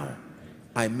 Right now,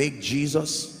 I make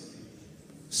Jesus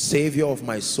Savior of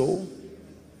my soul,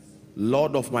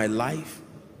 Lord of my life,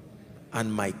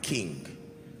 and my King.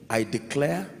 I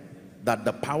declare that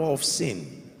the power of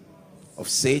sin, of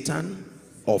Satan,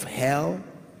 of hell,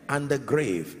 and the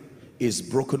grave is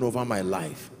broken over my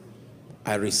life.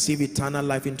 I receive eternal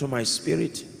life into my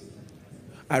spirit.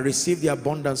 I receive the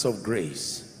abundance of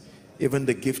grace, even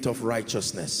the gift of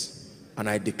righteousness, and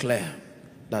I declare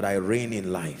that I reign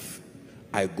in life.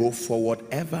 I go forward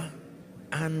ever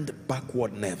and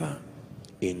backward never.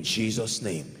 In Jesus'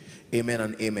 name, amen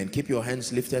and amen. Keep your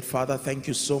hands lifted. Father, thank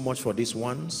you so much for these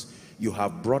ones. You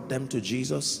have brought them to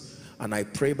Jesus, and I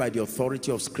pray by the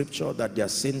authority of Scripture that their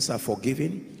sins are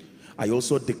forgiven. I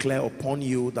also declare upon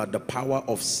you that the power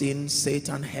of sin,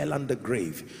 Satan, hell, and the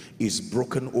grave is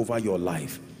broken over your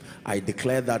life. I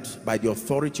declare that by the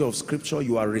authority of Scripture,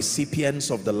 you are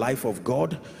recipients of the life of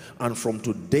God, and from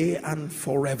today and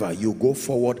forever, you go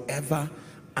forward ever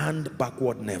and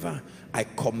backward never. I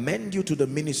commend you to the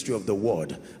ministry of the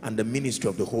Word and the ministry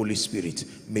of the Holy Spirit.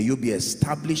 May you be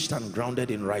established and grounded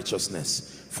in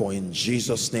righteousness. For in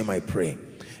Jesus' name I pray.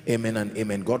 Amen and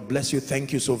amen. God bless you.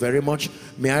 Thank you so very much.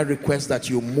 May I request that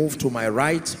you move to my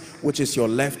right, which is your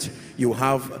left. You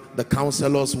have the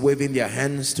counselors waving their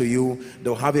hands to you.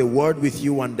 They'll have a word with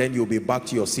you, and then you'll be back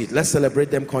to your seat. Let's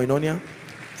celebrate them, Koinonia.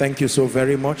 Thank you so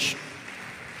very much.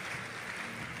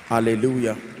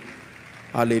 Hallelujah.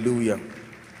 Hallelujah.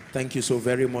 Thank you so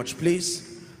very much.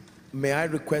 Please, may I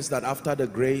request that after the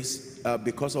grace,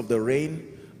 because of the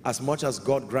rain, as much as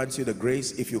God grants you the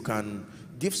grace, if you can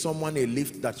give someone a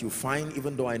lift that you find,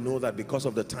 even though I know that because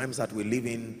of the times that we live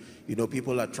in, you know,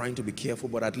 people are trying to be careful,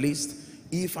 but at least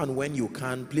if and when you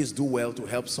can, please do well to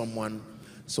help someone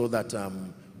so that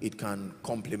it can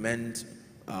complement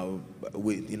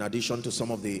in addition to some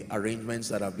of the arrangements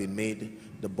that have been made,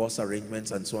 the bus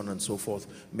arrangements and so on and so forth.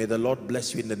 May the Lord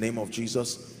bless you in the name of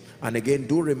Jesus. And again,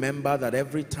 do remember that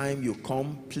every time you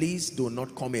come, please do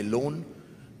not come alone.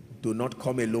 Do not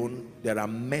come alone. There are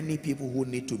many people who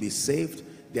need to be saved.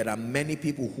 There are many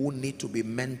people who need to be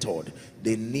mentored.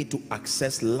 They need to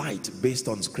access light based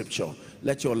on Scripture.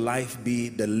 Let your life be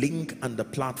the link and the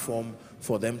platform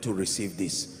for them to receive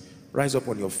this. Rise up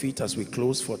on your feet as we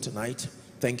close for tonight.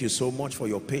 Thank you so much for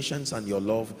your patience and your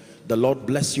love. The Lord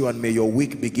bless you, and may your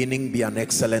week beginning be an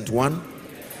excellent one.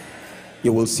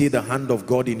 You will see the hand of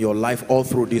God in your life all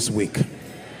through this week.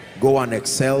 Go and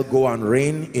excel, go and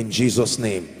reign in Jesus'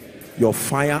 name. Your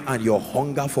fire and your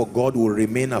hunger for God will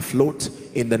remain afloat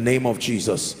in the name of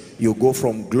Jesus. You go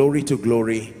from glory to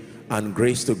glory and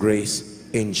grace to grace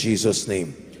in Jesus'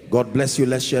 name. God bless you.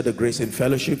 Let's share the grace in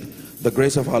fellowship. The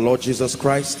grace of our Lord Jesus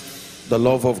Christ, the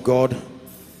love of God,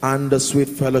 and the sweet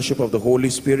fellowship of the Holy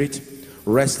Spirit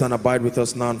rest and abide with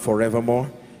us now and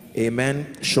forevermore.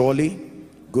 Amen. Surely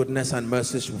goodness and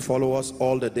mercy will follow us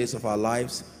all the days of our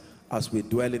lives as we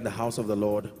dwell in the house of the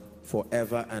Lord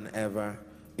forever and ever.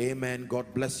 Amen. God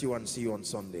bless you, and see you on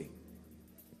Sunday.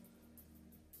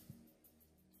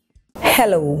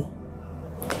 Hello.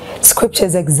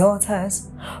 Scriptures exhort us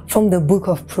from the book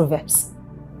of Proverbs.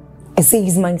 It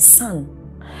says, "My son,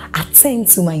 attend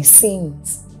to my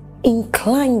sayings.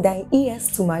 Incline thy ears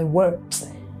to my words.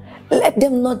 Let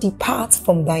them not depart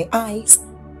from thy eyes,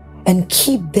 and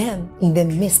keep them in the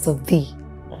midst of thee."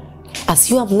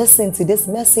 As you have listened to this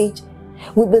message,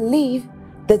 we believe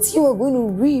that you are going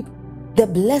to reap the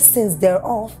blessings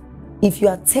thereof if you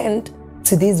attend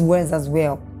to these words as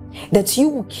well. That you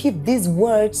will keep these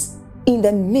words in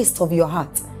the midst of your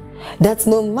heart. That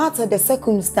no matter the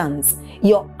circumstance,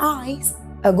 your eyes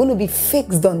are going to be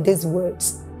fixed on these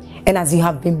words. And as you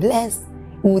have been blessed,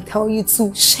 we will tell you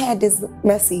to share this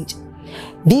message.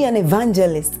 Be an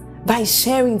evangelist by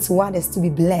sharing to others to be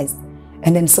blessed.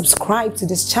 And then subscribe to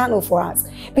this channel for us,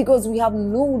 because we have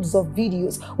loads of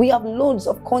videos, we have loads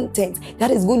of content that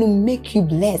is going to make you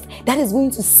blessed, that is going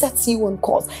to set you on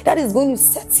course, that is going to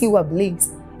set you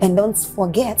ablaze. And don't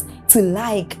forget to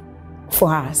like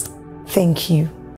for us. Thank you.